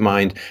ease of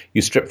mind,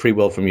 you strip free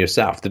will from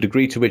yourself. The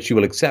degree to which you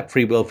will accept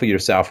free will for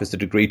yourself is the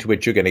degree to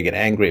which you're going to get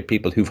angry at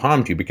people who've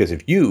harmed you. Because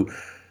if you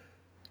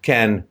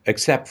can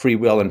accept free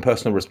will and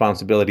personal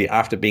responsibility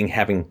after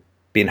having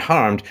been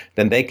harmed,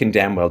 then they can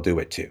damn well do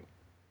it too.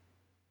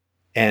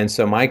 And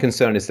so my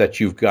concern is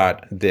that you've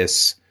got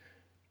this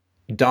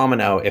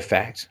domino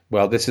effect.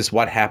 Well, this is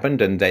what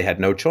happened, and they had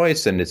no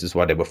choice, and this is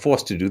why they were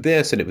forced to do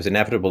this, and it was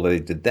inevitable that they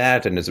did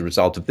that, and as a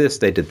result of this,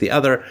 they did the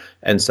other,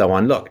 and so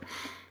on. Look,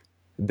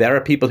 there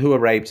are people who are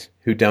raped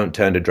who don't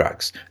turn to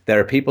drugs. There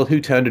are people who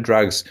turn to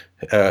drugs.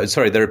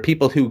 There are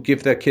people who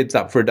give their kids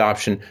up for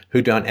adoption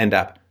who don't end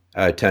up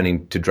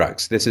turning to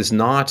drugs. This is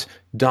not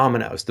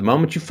dominoes. The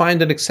moment you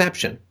find an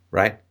exception,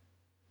 right?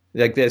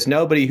 Like, there's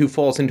nobody who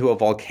falls into a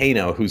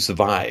volcano who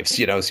survives,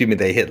 you know, assuming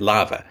they hit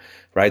lava.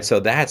 Right? So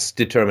that's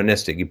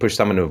deterministic. You push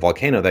someone into a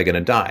volcano, they're going to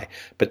die.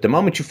 But the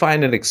moment you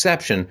find an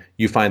exception,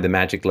 you find the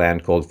magic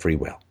land called free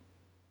will.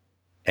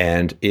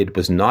 And it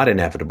was not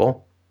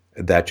inevitable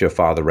that your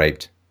father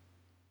raped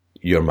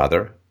your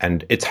mother.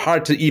 And it's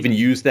hard to even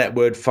use that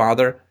word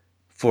father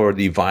for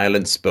the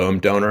violent sperm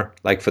donor,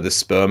 like for the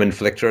sperm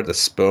inflictor, the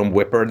sperm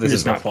whipper. This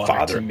is not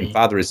father.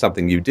 Father is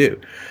something you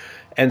do.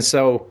 And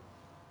so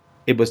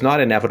it was not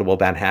inevitable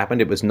that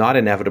happened. It was not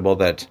inevitable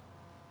that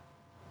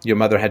your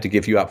mother had to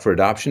give you up for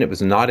adoption. It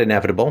was not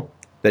inevitable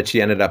that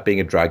she ended up being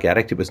a drug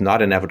addict. It was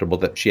not inevitable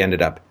that she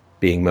ended up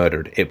being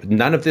murdered.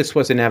 None of this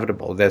was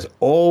inevitable. There's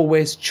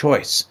always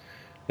choice,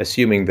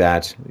 assuming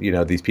that, you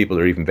know, these people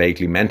are even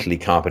vaguely mentally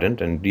competent.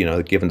 And, you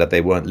know, given that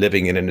they weren't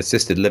living in an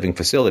assisted living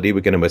facility,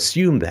 we're going to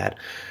assume that.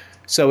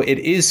 So it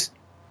is,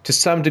 to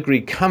some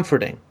degree,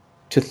 comforting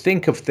to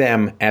think of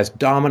them as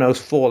dominoes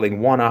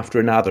falling one after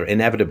another,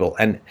 inevitable.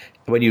 And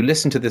when you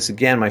listen to this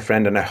again, my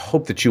friend, and I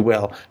hope that you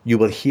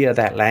will hear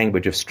that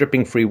language of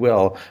stripping free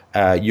will.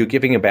 You're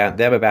giving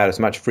them about as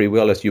much free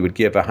will as you would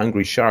give a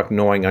hungry shark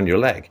gnawing on your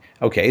leg.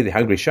 Okay, the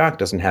hungry shark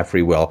doesn't have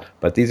free will,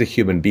 but these are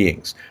human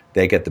beings.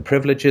 They get the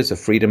privileges of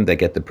freedom. They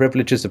get the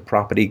privileges of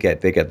property.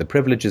 They get the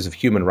privileges of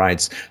human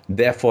rights.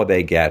 Therefore,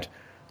 they get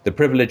the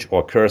privilege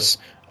or curse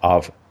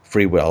of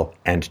free will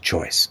and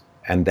choice.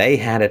 And they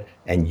had it,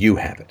 and you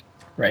have it.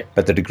 Right.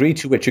 But the degree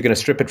to which you're going to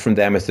strip it from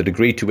them is the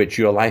degree to which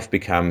your life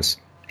becomes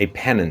a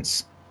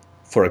penance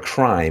for a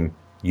crime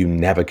you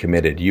never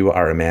committed. You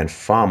are a man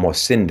far more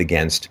sinned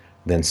against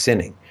than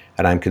sinning.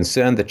 And I'm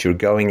concerned that you're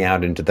going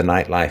out into the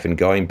nightlife and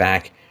going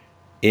back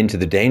into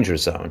the danger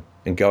zone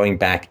and going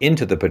back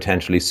into the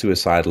potentially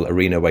suicidal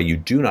arena where you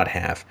do not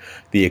have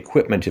the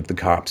equipment of the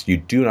cops, you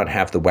do not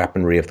have the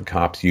weaponry of the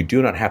cops, you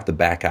do not have the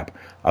backup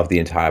of the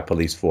entire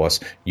police force.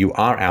 You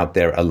are out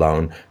there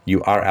alone.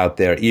 You are out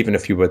there, even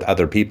if you're with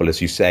other people,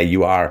 as you say,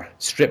 you are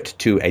stripped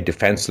to a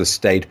defenseless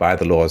state by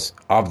the laws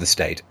of the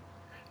state.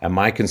 And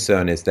my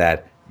concern is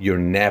that you're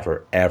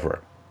never,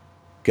 ever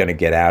going to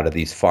get out of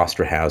these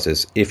foster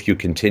houses if you're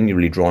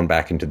continually drawn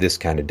back into this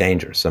kind of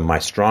danger. So my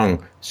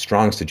strong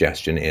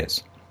suggestion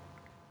is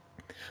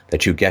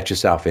that you get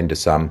yourself into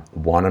some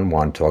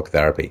one-on-one talk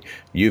therapy.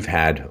 You've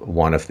had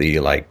one of the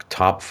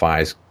top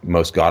 5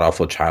 most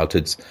god-awful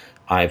childhoods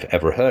I've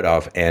ever heard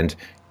of. And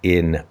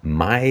in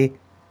my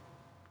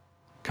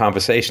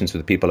conversations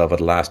with people over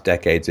the last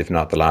decades, if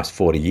not the last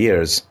 40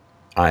 years,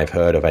 I've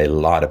heard of a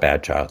lot of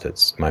bad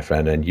childhoods, my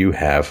friend. And you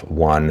have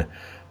one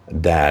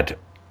that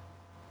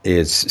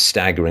is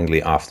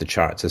staggeringly off the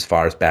charts as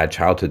far as bad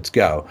childhoods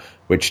go,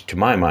 which to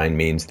my mind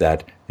means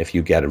that if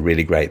you get a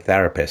really great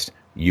therapist,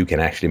 you can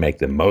actually make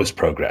the most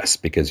progress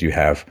because you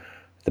have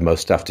the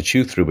most stuff to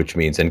chew through, which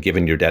means, and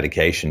given your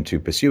dedication to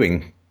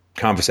pursuing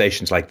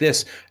conversations like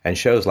this and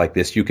shows like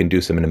this, you can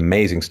do some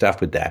amazing stuff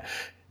with that.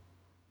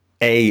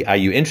 A, are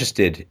you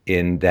interested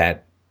in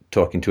that,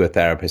 talking to a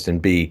therapist?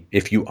 And B,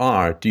 if you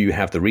are, do you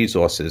have the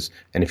resources?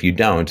 And if you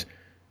don't,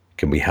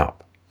 can we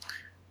help?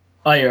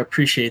 I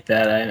appreciate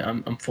that.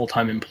 I'm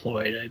full-time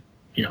employed.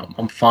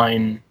 I'm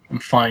fine. I'm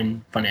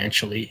fine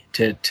financially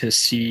to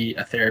see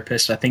a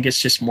therapist. I think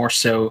it's just more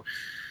so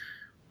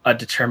a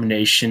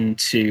determination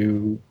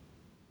to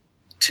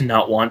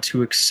not want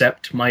to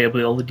accept my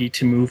ability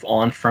to move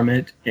on from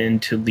it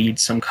and to lead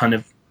some kind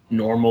of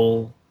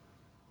normal,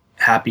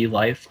 happy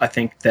life. I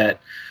think that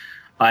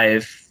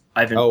I've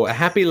a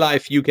happy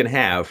life you can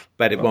have,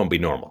 but it won't be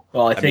normal.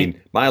 Well, I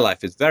mean, my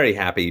life is very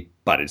happy,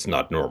 but it's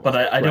not normal.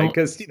 But I don't,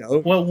 because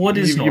well, what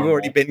is normal? You've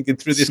already been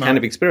through this kind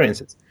of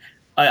experiences.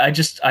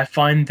 I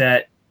find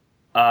that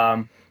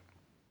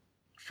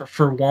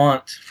for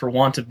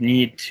want of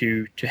need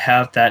to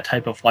have that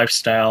type of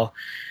lifestyle,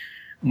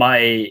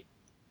 my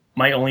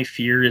only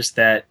fear is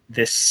that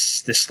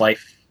this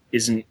life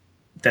isn't,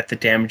 that the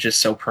damage is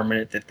so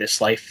permanent that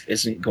this life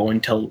isn't going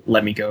to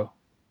let me go.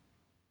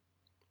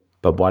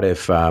 But what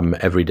if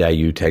every day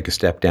you take a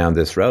step down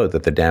this road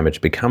that the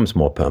damage becomes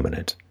more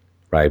permanent,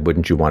 right?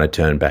 Wouldn't you want to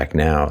turn back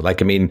now?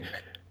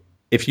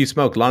 If you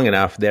smoke long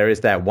enough, there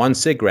is that one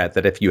cigarette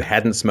that if you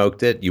hadn't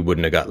smoked it, you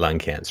wouldn't have got lung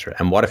cancer.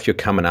 And what if you're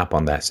coming up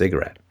on that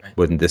cigarette?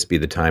 Wouldn't this be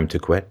the time to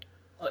quit?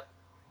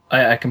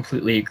 I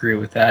completely agree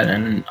with that.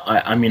 And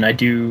I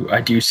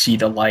do see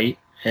the light,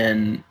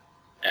 and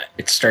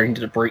it's starting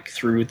to break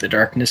through the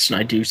darkness, and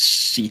I do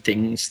see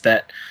things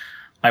that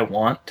I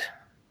want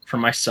for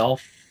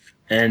myself.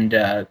 And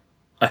I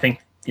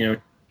think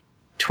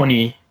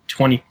 20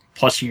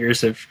 plus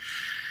years of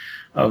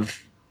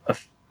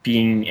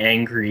being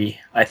angry,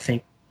 I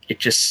think it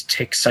just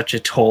takes such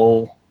a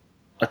toll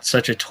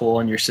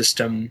on your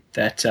system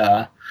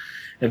that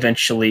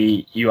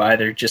eventually you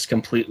either just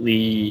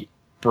completely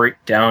break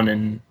down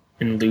and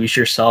lose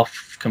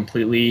yourself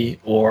completely,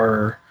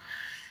 or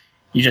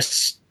you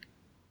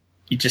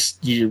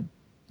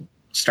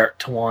start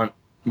to want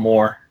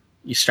more.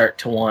 You start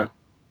to want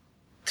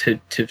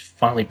to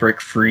finally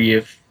break free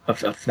of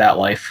that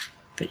life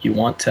that you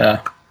want,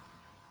 to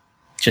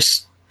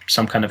just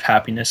some kind of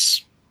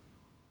happiness.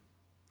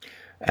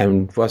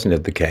 And wasn't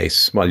it the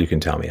case, well, you can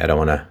tell me, I don't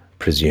want to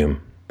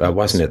presume, but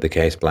wasn't it the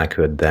case,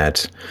 Blackhood,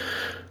 that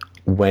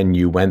when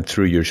you went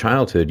through your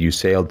childhood, you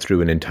sailed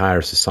through an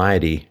entire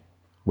society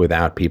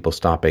without people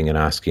stopping and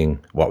asking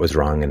what was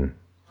wrong and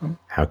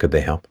how could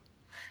they help?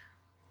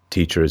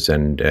 Teachers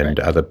and right.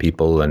 Other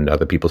people and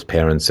other people's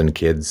parents and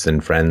kids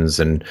and friends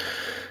and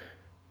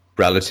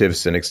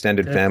relatives and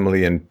extended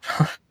family. And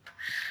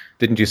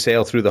didn't you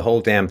sail through the whole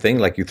damn thing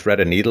like you thread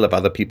a needle of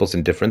other people's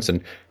indifference,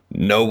 and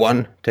no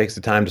one takes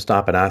the time to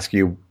stop and ask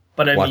you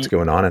what's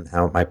going on and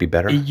how it might be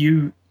better?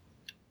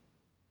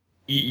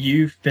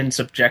 You've been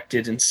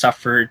subjected and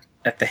suffered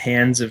at the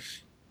hands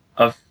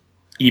of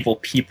evil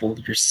people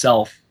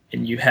yourself,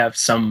 and you have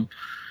some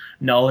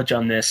knowledge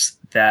on this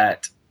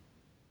that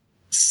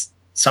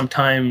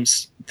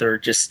sometimes there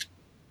just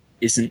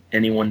isn't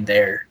anyone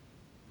there.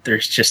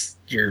 There's just,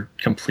 you're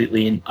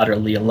completely and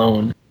utterly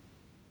alone.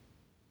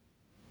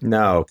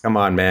 No, come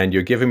on, man.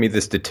 You're giving me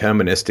this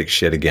deterministic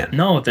shit again.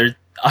 No, there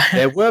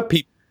were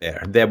people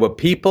there. There were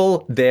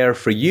people there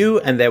for you,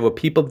 and there were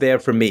people there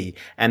for me.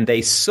 And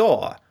they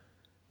saw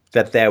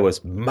that there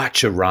was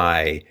much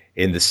awry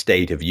in the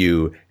state of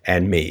you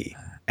and me.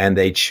 And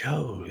they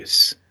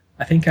chose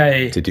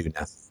to do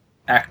nothing.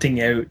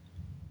 Acting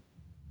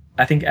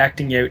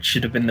out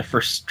should have been the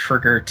first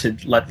trigger to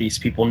let these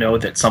people know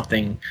that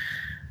something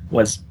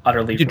was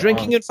utterly You're wrong.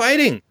 drinking and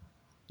fighting,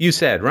 you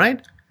said,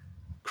 right?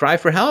 Cry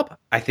for help?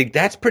 I think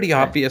that's pretty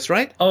obvious,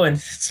 right? Oh, and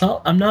it's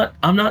not.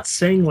 I'm not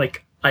saying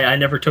like I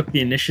never took the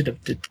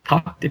initiative to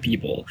talk to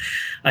people.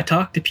 I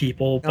talked to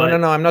people, but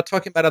No. I'm not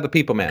talking about other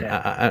people, man.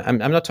 Okay. I'm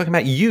not talking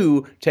about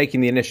you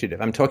taking the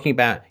initiative. I'm talking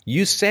about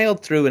you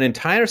sailed through an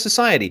entire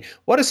society.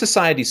 What does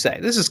society say?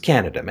 This is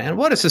Canada, man.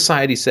 What does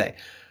society say?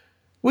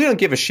 We don't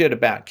give a shit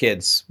about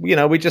kids. We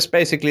just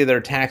basically, they're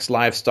taxed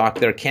livestock.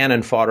 They're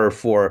cannon fodder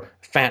for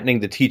fattening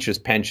the teachers'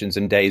 pensions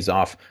and days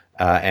off.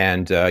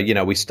 And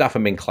we stuff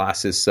them in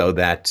classes so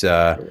that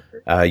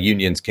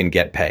unions can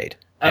get paid.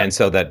 And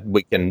so that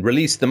we can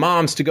release the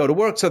moms to go to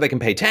work so they can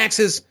pay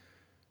taxes.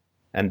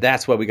 And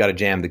that's why we got to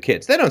jam the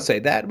kids. They don't say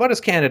that. What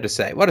does Canada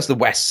say? What does the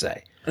West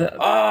say?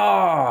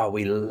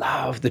 We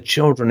love the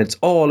children. It's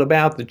all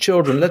about the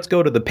children. Let's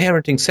go to the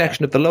parenting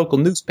section of the local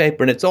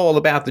newspaper, and it's all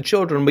about the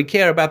children. We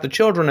care about the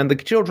children, and the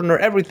children are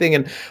everything.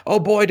 And, oh,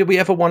 boy, do we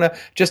ever want to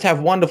just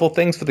have wonderful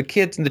things for the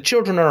kids, and the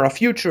children are our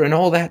future, and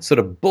all that sort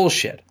of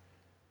bullshit.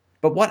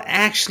 But what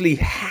actually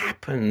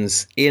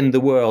happens in the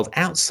world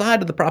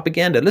outside of the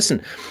propaganda?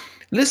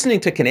 Listening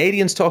to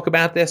Canadians talk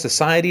about their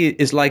society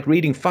is like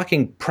reading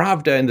fucking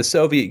Pravda in the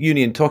Soviet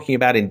Union talking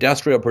about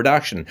industrial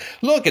production.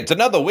 Look, it's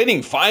another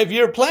winning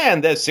 5-year plan.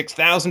 There's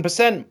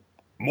 6,000%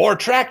 more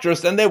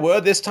tractors than there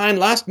were this time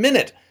last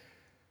minute.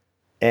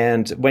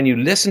 And when you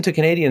listen to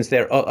Canadians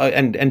there,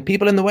 and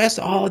people in the West,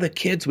 the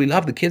kids, we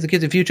love the kids of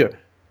the future.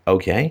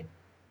 Okay,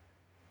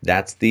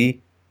 that's the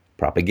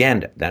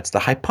propaganda. That's the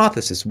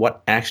hypothesis.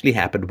 What actually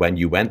happened when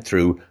you went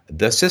through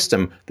the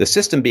system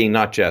being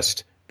not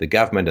just the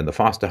government and the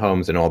foster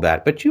homes and all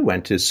that, but you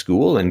went to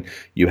school and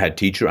you had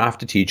teacher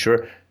after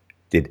teacher.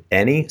 Did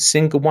any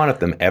single one of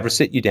them ever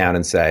sit you down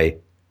and say,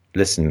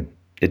 listen,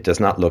 it does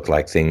not look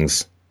like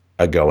things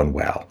are going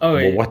well?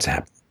 What's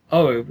happening?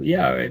 Oh,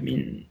 yeah.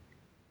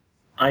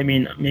 I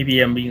mean, maybe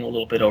I'm being a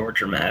little bit over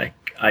dramatic.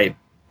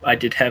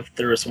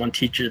 There was one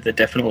teacher that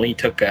definitely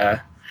took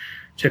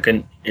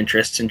an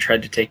interest and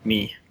tried to take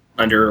me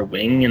under her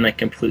wing, and I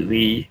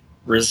completely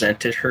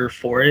resented her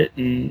for it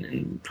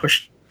and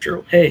pushed her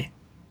away.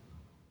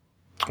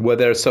 Were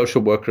there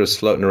social workers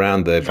floating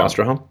around the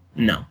foster home?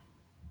 No.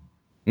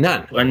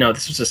 None? Well, no,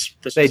 this was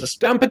a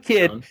dump a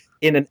kid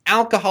in an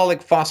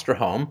alcoholic foster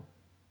home,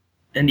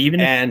 and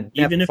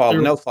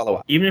no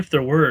follow-up. Even if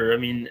there were, I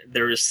mean,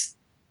 there was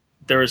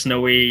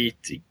no way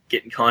to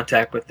get in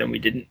contact with them. We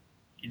didn't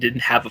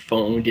have a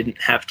phone. We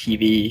didn't have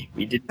TV.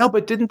 We didn't. No,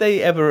 but didn't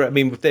they ever? I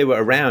mean, if they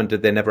were around,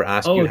 did they never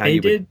ask you how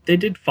you did? They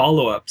did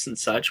follow-ups and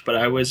such, but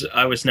I was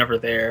never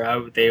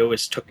there. They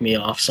always took me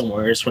off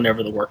somewhere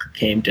whenever the worker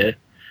came to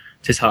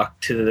talk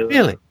to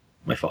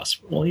my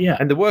foster. Well, yeah.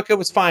 And the worker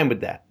was fine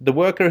with that. The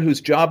worker whose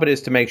job it is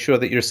to make sure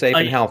that you're safe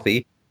and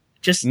healthy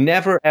just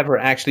never, ever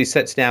actually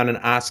sits down and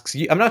asks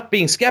you. I'm not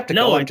being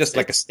skeptical. I'm just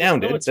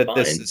astounded that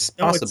this is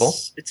possible.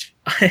 It's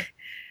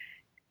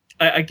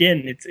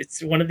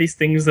one of these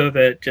things, though,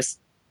 that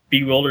just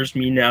bewilders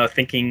me now,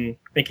 thinking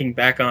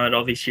back on it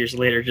all these years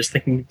later, just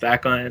thinking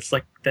back on it. It's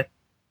like that,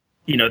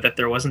 that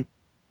there wasn't,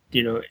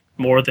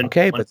 more than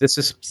but this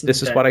is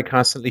what I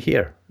constantly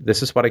hear.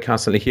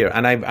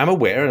 And I'm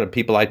aware, and the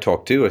people I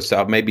talk to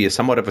are maybe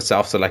somewhat of a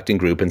self-selecting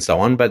group and so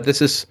on, but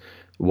this is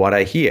what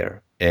I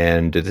hear,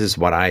 and this is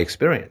what I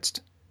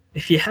experienced.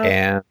 If you have,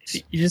 and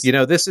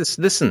this is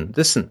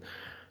listen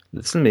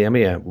to me. I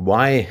mean,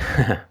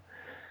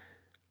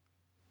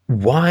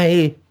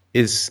 why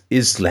is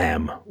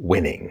Islam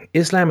winning?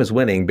 Islam is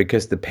winning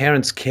because the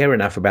parents care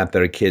enough about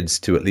their kids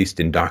to at least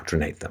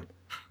indoctrinate them.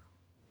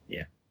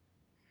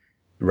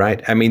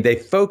 Right? I mean, they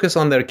focus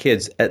on their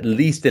kids at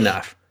least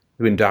enough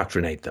to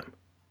indoctrinate them.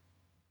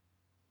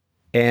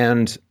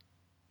 And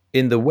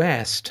in the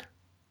West,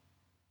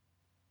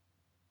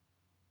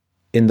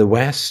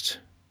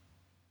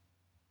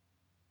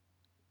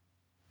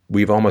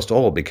 we've almost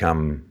all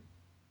become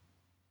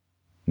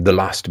the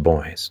lost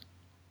boys.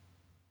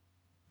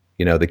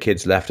 The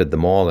kids left at the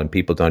mall and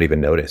people don't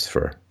even notice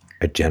for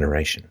a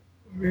generation.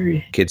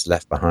 Kids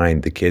left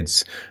behind, the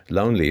kids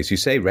lonely, as you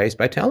say, raised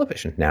by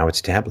television. Now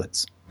it's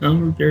tablets.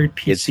 We're very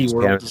PC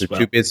world parents as well.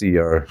 Are too busy,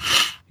 or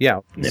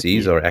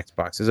PCs or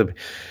Xboxes.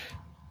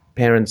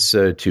 Parents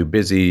are too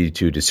busy,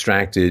 too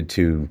distracted,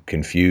 too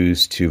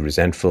confused, too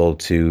resentful,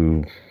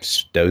 too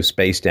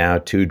spaced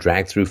out, too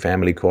dragged through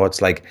family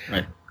courts. Right.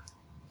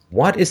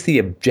 What is the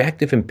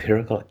objective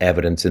empirical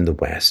evidence in the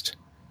West?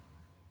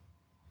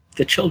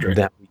 The children.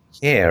 That we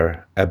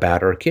care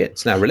about our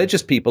kids. Now,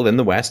 religious people in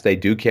the West, they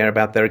do care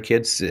about their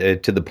kids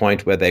to the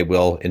point where they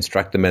will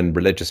instruct them in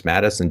religious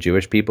matters, and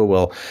Jewish people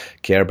will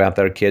care about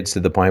their kids to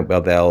the point where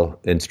they'll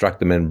instruct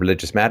them in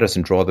religious matters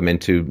and draw them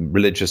into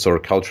religious or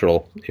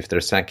cultural, if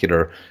they're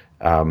secular,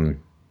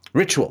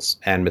 rituals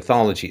and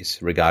mythologies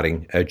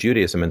regarding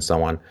Judaism and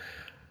so on.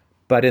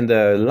 But in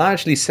the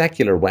largely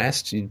secular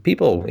West,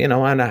 people,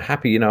 I'm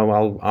happy,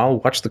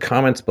 I'll watch the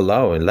comments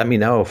below and let me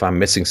know if I'm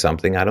missing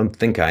something. I don't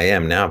think I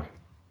am now,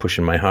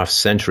 pushing my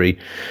half-century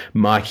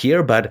mark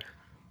here, but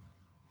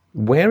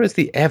where is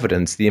the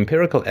evidence, the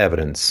empirical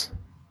evidence,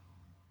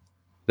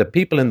 that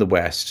people in the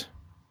West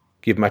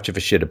give much of a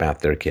shit about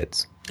their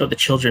kids? So the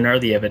children are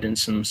the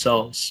evidence in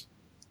themselves.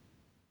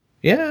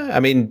 Yeah, I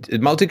mean,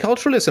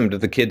 multiculturalism. Do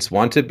the kids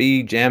want to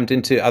be jammed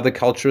into other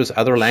cultures,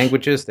 other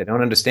languages? They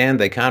don't understand,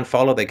 they can't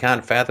follow, they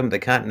can't fathom, they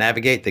can't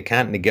navigate, they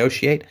can't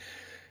negotiate.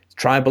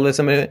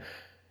 Tribalism.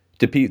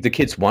 Do the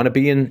kids want to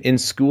be in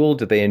school?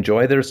 Do they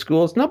enjoy their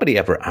schools? Nobody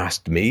ever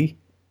asked me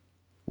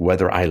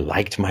whether I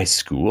liked my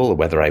school, or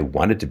whether I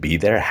wanted to be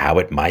there, how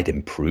it might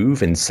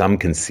improve in some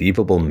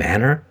conceivable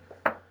manner.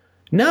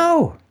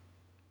 No.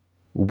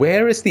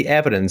 Where is the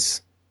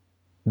evidence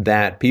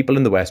that people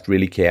in the West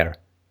really care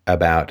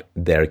about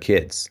their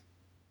kids?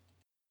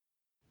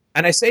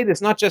 And I say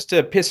this not just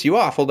to piss you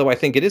off, although I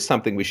think it is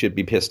something we should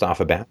be pissed off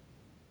about.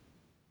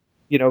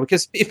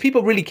 Because if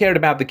people really cared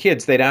about the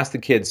kids, they'd ask the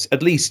kids,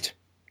 at least,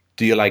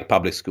 do you like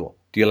public school?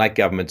 Do you like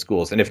government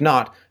schools? And if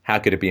not, how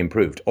could it be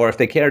improved? Or if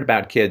they cared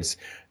about kids,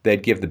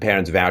 they'd give the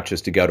parents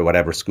vouchers to go to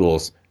whatever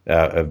schools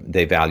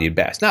they valued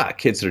best. Nah,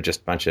 kids are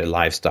just a bunch of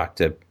livestock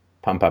to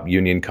pump up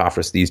union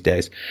coffers these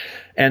days.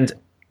 And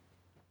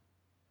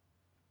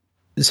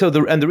so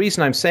the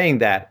reason I'm saying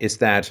that is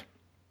that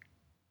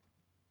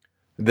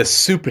the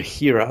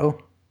superhero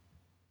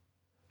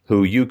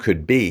who you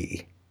could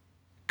be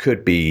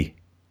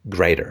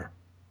greater.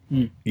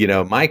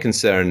 My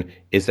concern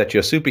is that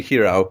your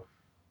superhero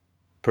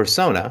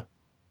persona,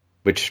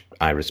 which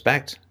I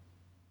respect,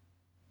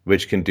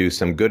 which can do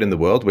some good in the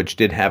world, which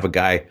did have a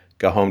guy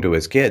go home to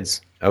his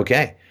kids,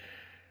 okay.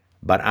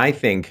 But I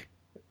think,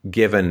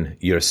 given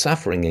your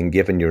suffering and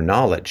given your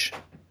knowledge,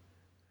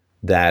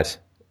 that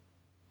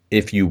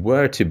if you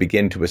were to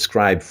begin to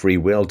ascribe free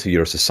will to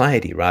your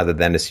society, rather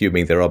than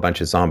assuming they're all a bunch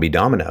of zombie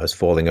dominoes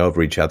falling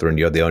over each other and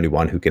you're the only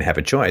one who can have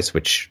a choice,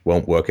 which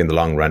won't work in the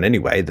long run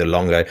anyway, the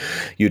longer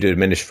you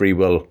diminish free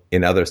will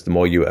in others, the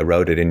more you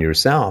erode it in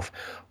yourself,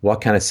 what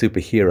kind of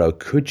superhero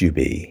could you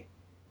be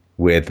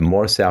with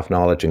more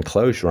self-knowledge and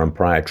closure on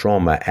prior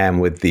trauma, and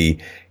with the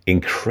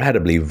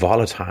incredibly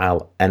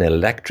volatile and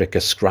electric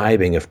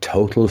ascribing of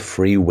total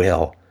free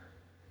will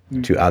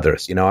to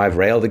others? I've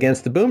railed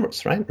against the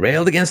boomers, right?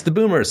 Railed against the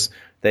boomers.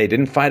 They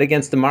didn't fight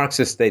against the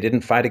Marxists. They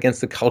didn't fight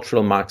against the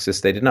cultural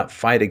Marxists. They did not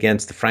fight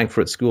against the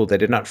Frankfurt School. They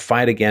did not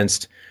fight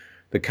against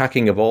the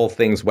cucking of all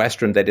things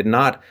Western. They did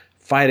not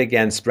fight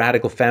against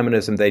radical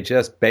feminism. They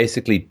just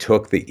basically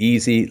took the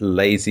easy,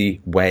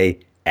 lazy way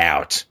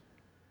out.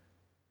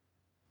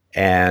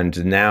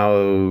 And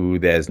now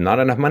there's not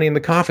enough money in the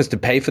coffers to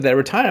pay for their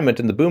retirement.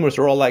 And the boomers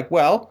are all like,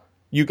 well,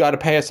 you got to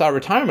pay us our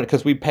retirement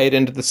because we paid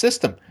into the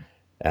system.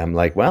 I'm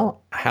like,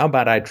 well, how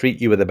about I treat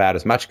you with about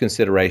as much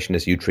consideration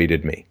as you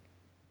treated me?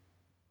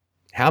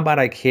 How about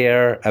I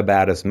care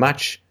about as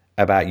much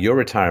about your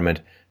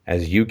retirement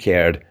as you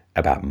cared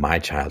about my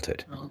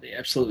childhood? Well, they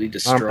absolutely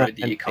destroyed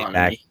the economy.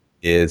 That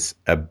is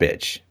a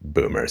bitch,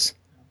 boomers.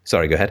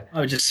 Sorry, go ahead.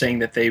 I was just saying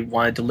that they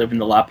wanted to live in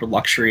the lap of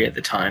luxury at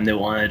the time. They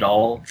wanted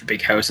all the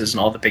big houses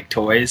and all the big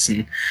toys,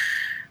 and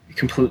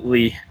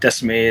completely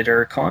decimated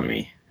our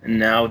economy. And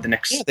now the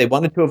next... they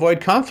wanted to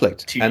avoid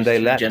conflict, and they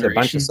let a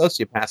bunch of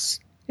sociopaths...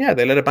 Yeah,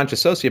 they let a bunch of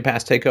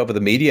sociopaths take over the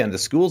media and the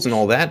schools and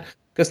all that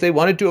because they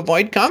wanted to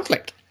avoid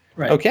conflict.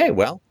 Right. Okay,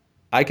 well,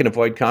 I can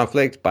avoid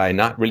conflict by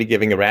not really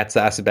giving a rat's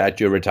ass about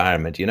your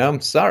retirement.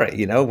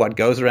 Sorry, what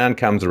goes around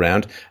comes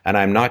around, and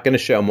I'm not going to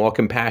show more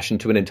compassion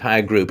to an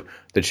entire group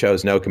that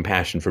shows no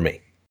compassion for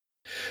me.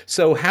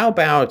 So how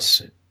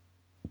about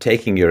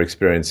taking your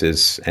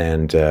experiences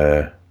and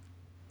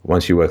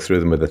once you work through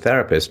them with a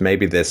therapist,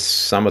 maybe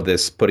some of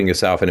this putting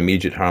yourself in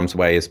immediate harm's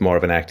way is more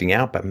of an acting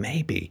out, but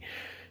maybe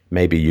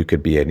you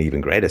could be an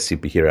even greater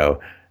superhero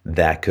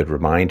that could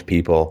remind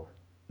people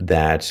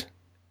that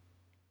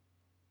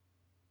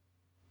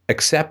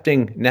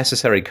accepting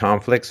necessary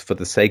conflicts for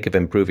the sake of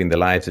improving the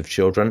lives of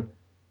children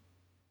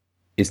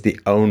is the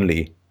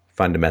only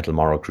fundamental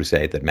moral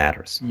crusade that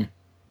matters.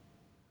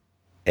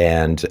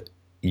 And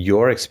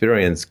your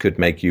experience could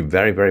make you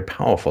very, very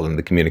powerful in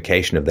the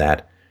communication of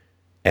that,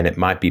 and it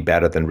might be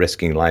better than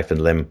risking life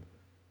and limb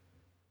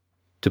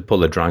to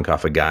pull a drunk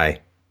off a guy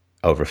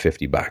over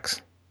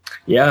 $50.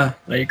 Yeah,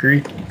 I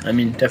agree. I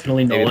mean,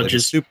 definitely knowledge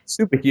is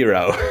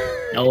superhero.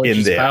 Knowledge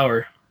is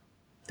power.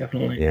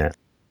 Definitely. Yeah.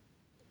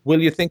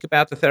 Will you think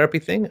about the therapy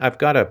thing? I've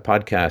got a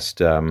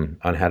podcast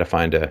on how to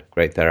find a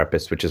great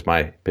therapist, which is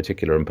my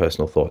particular and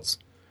personal thoughts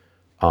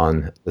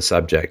on the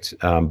subject.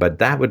 But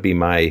that would be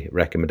my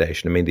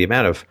recommendation. I mean, the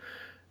amount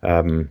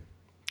of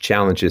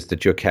challenges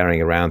that you're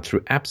carrying around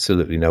through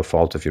absolutely no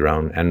fault of your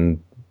own,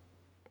 and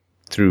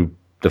through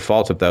the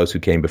fault of those who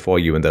came before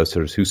you and those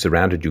who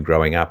surrounded you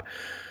growing up,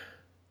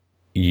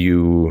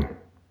 you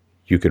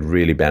could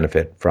really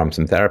benefit from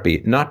some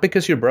therapy, not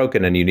because you're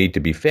broken and you need to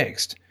be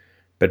fixed,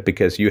 but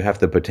because you have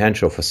the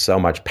potential for so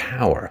much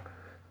power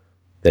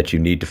that you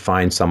need to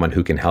find someone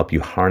who can help you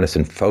harness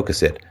and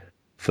focus it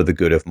for the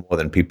good of more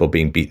than people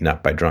being beaten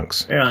up by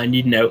drunks. Yeah, I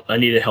need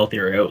a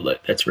healthier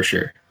outlet. That's for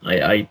sure.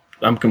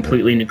 I'm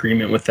completely in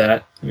agreement with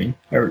that. I mean,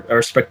 I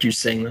respect you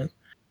saying that.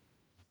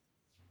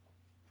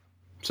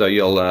 So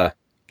you'll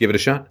give it a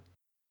shot?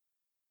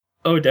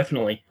 Oh,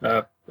 definitely.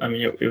 I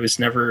mean, it was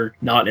never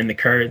not in the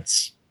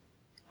cards.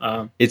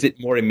 Is it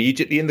more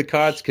immediately in the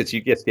cards? Because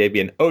you just gave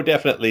me an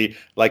definitely,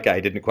 like I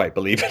didn't quite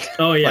believe it.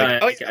 Oh yeah,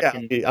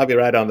 I'll be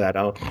right on that.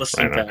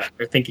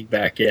 Thinking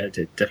back, yeah, it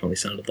definitely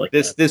sounded like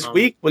this. This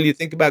week, will you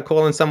think about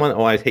calling someone?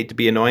 Oh, I hate to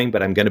be annoying,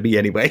 but I'm going to be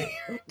anyway.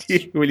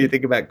 Will you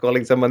think about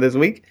calling someone this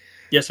week?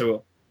 Yes, I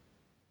will.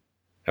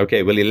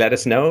 Okay, will you let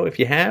us know if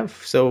you have,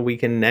 so we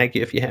can nag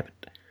you if you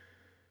haven't?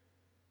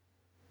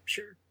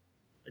 Sure,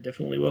 I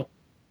definitely will.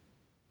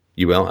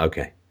 You will?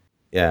 Okay.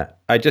 Yeah,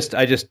 I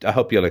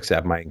hope you'll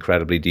accept my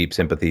incredibly deep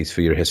sympathies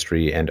for your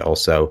history and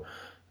also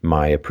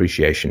my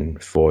appreciation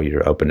for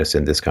your openness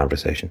in this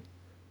conversation.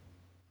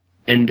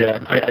 And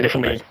I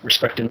definitely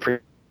respect and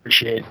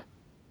appreciate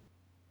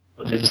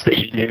what it is that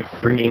you do,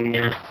 bringing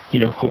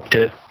hope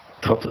to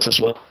helpless as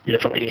well. You're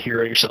definitely a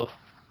hero yourself.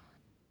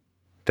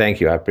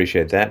 Thank you. I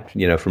appreciate that.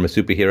 From a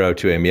superhero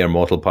to a mere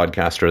mortal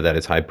podcaster, that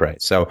is high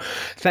praise. So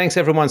thanks,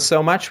 everyone,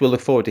 so much. We'll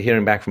look forward to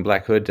hearing back from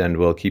Black Hood, and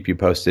we'll keep you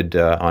posted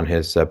on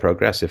his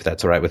progress, if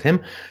that's all right with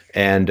him.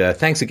 And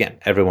thanks again,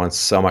 everyone,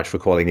 so much for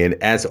calling in.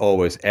 As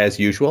always, as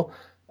usual,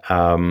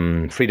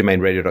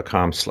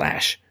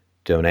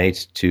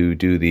 freedomainradio.com/donate to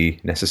do the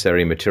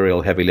necessary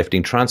material heavy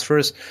lifting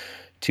transfers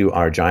to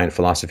our giant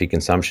philosophy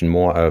consumption,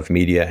 more of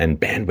media and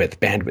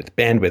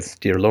bandwidth,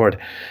 dear Lord.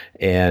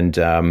 And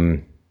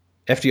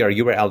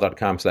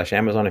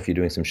FDRURL.com/Amazon if you're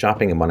doing some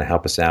shopping and want to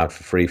help us out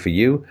for free for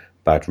you.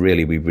 But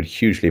really, we would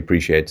hugely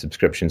appreciate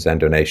subscriptions and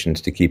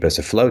donations to keep us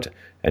afloat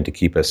and to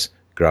keep us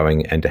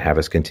growing and to have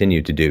us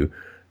continue to do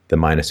the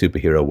minor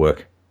superhero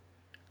work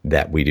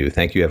that we do.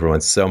 Thank you,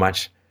 everyone, so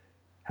much.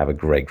 Have a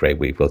great, great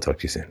week. We'll talk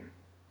to you soon.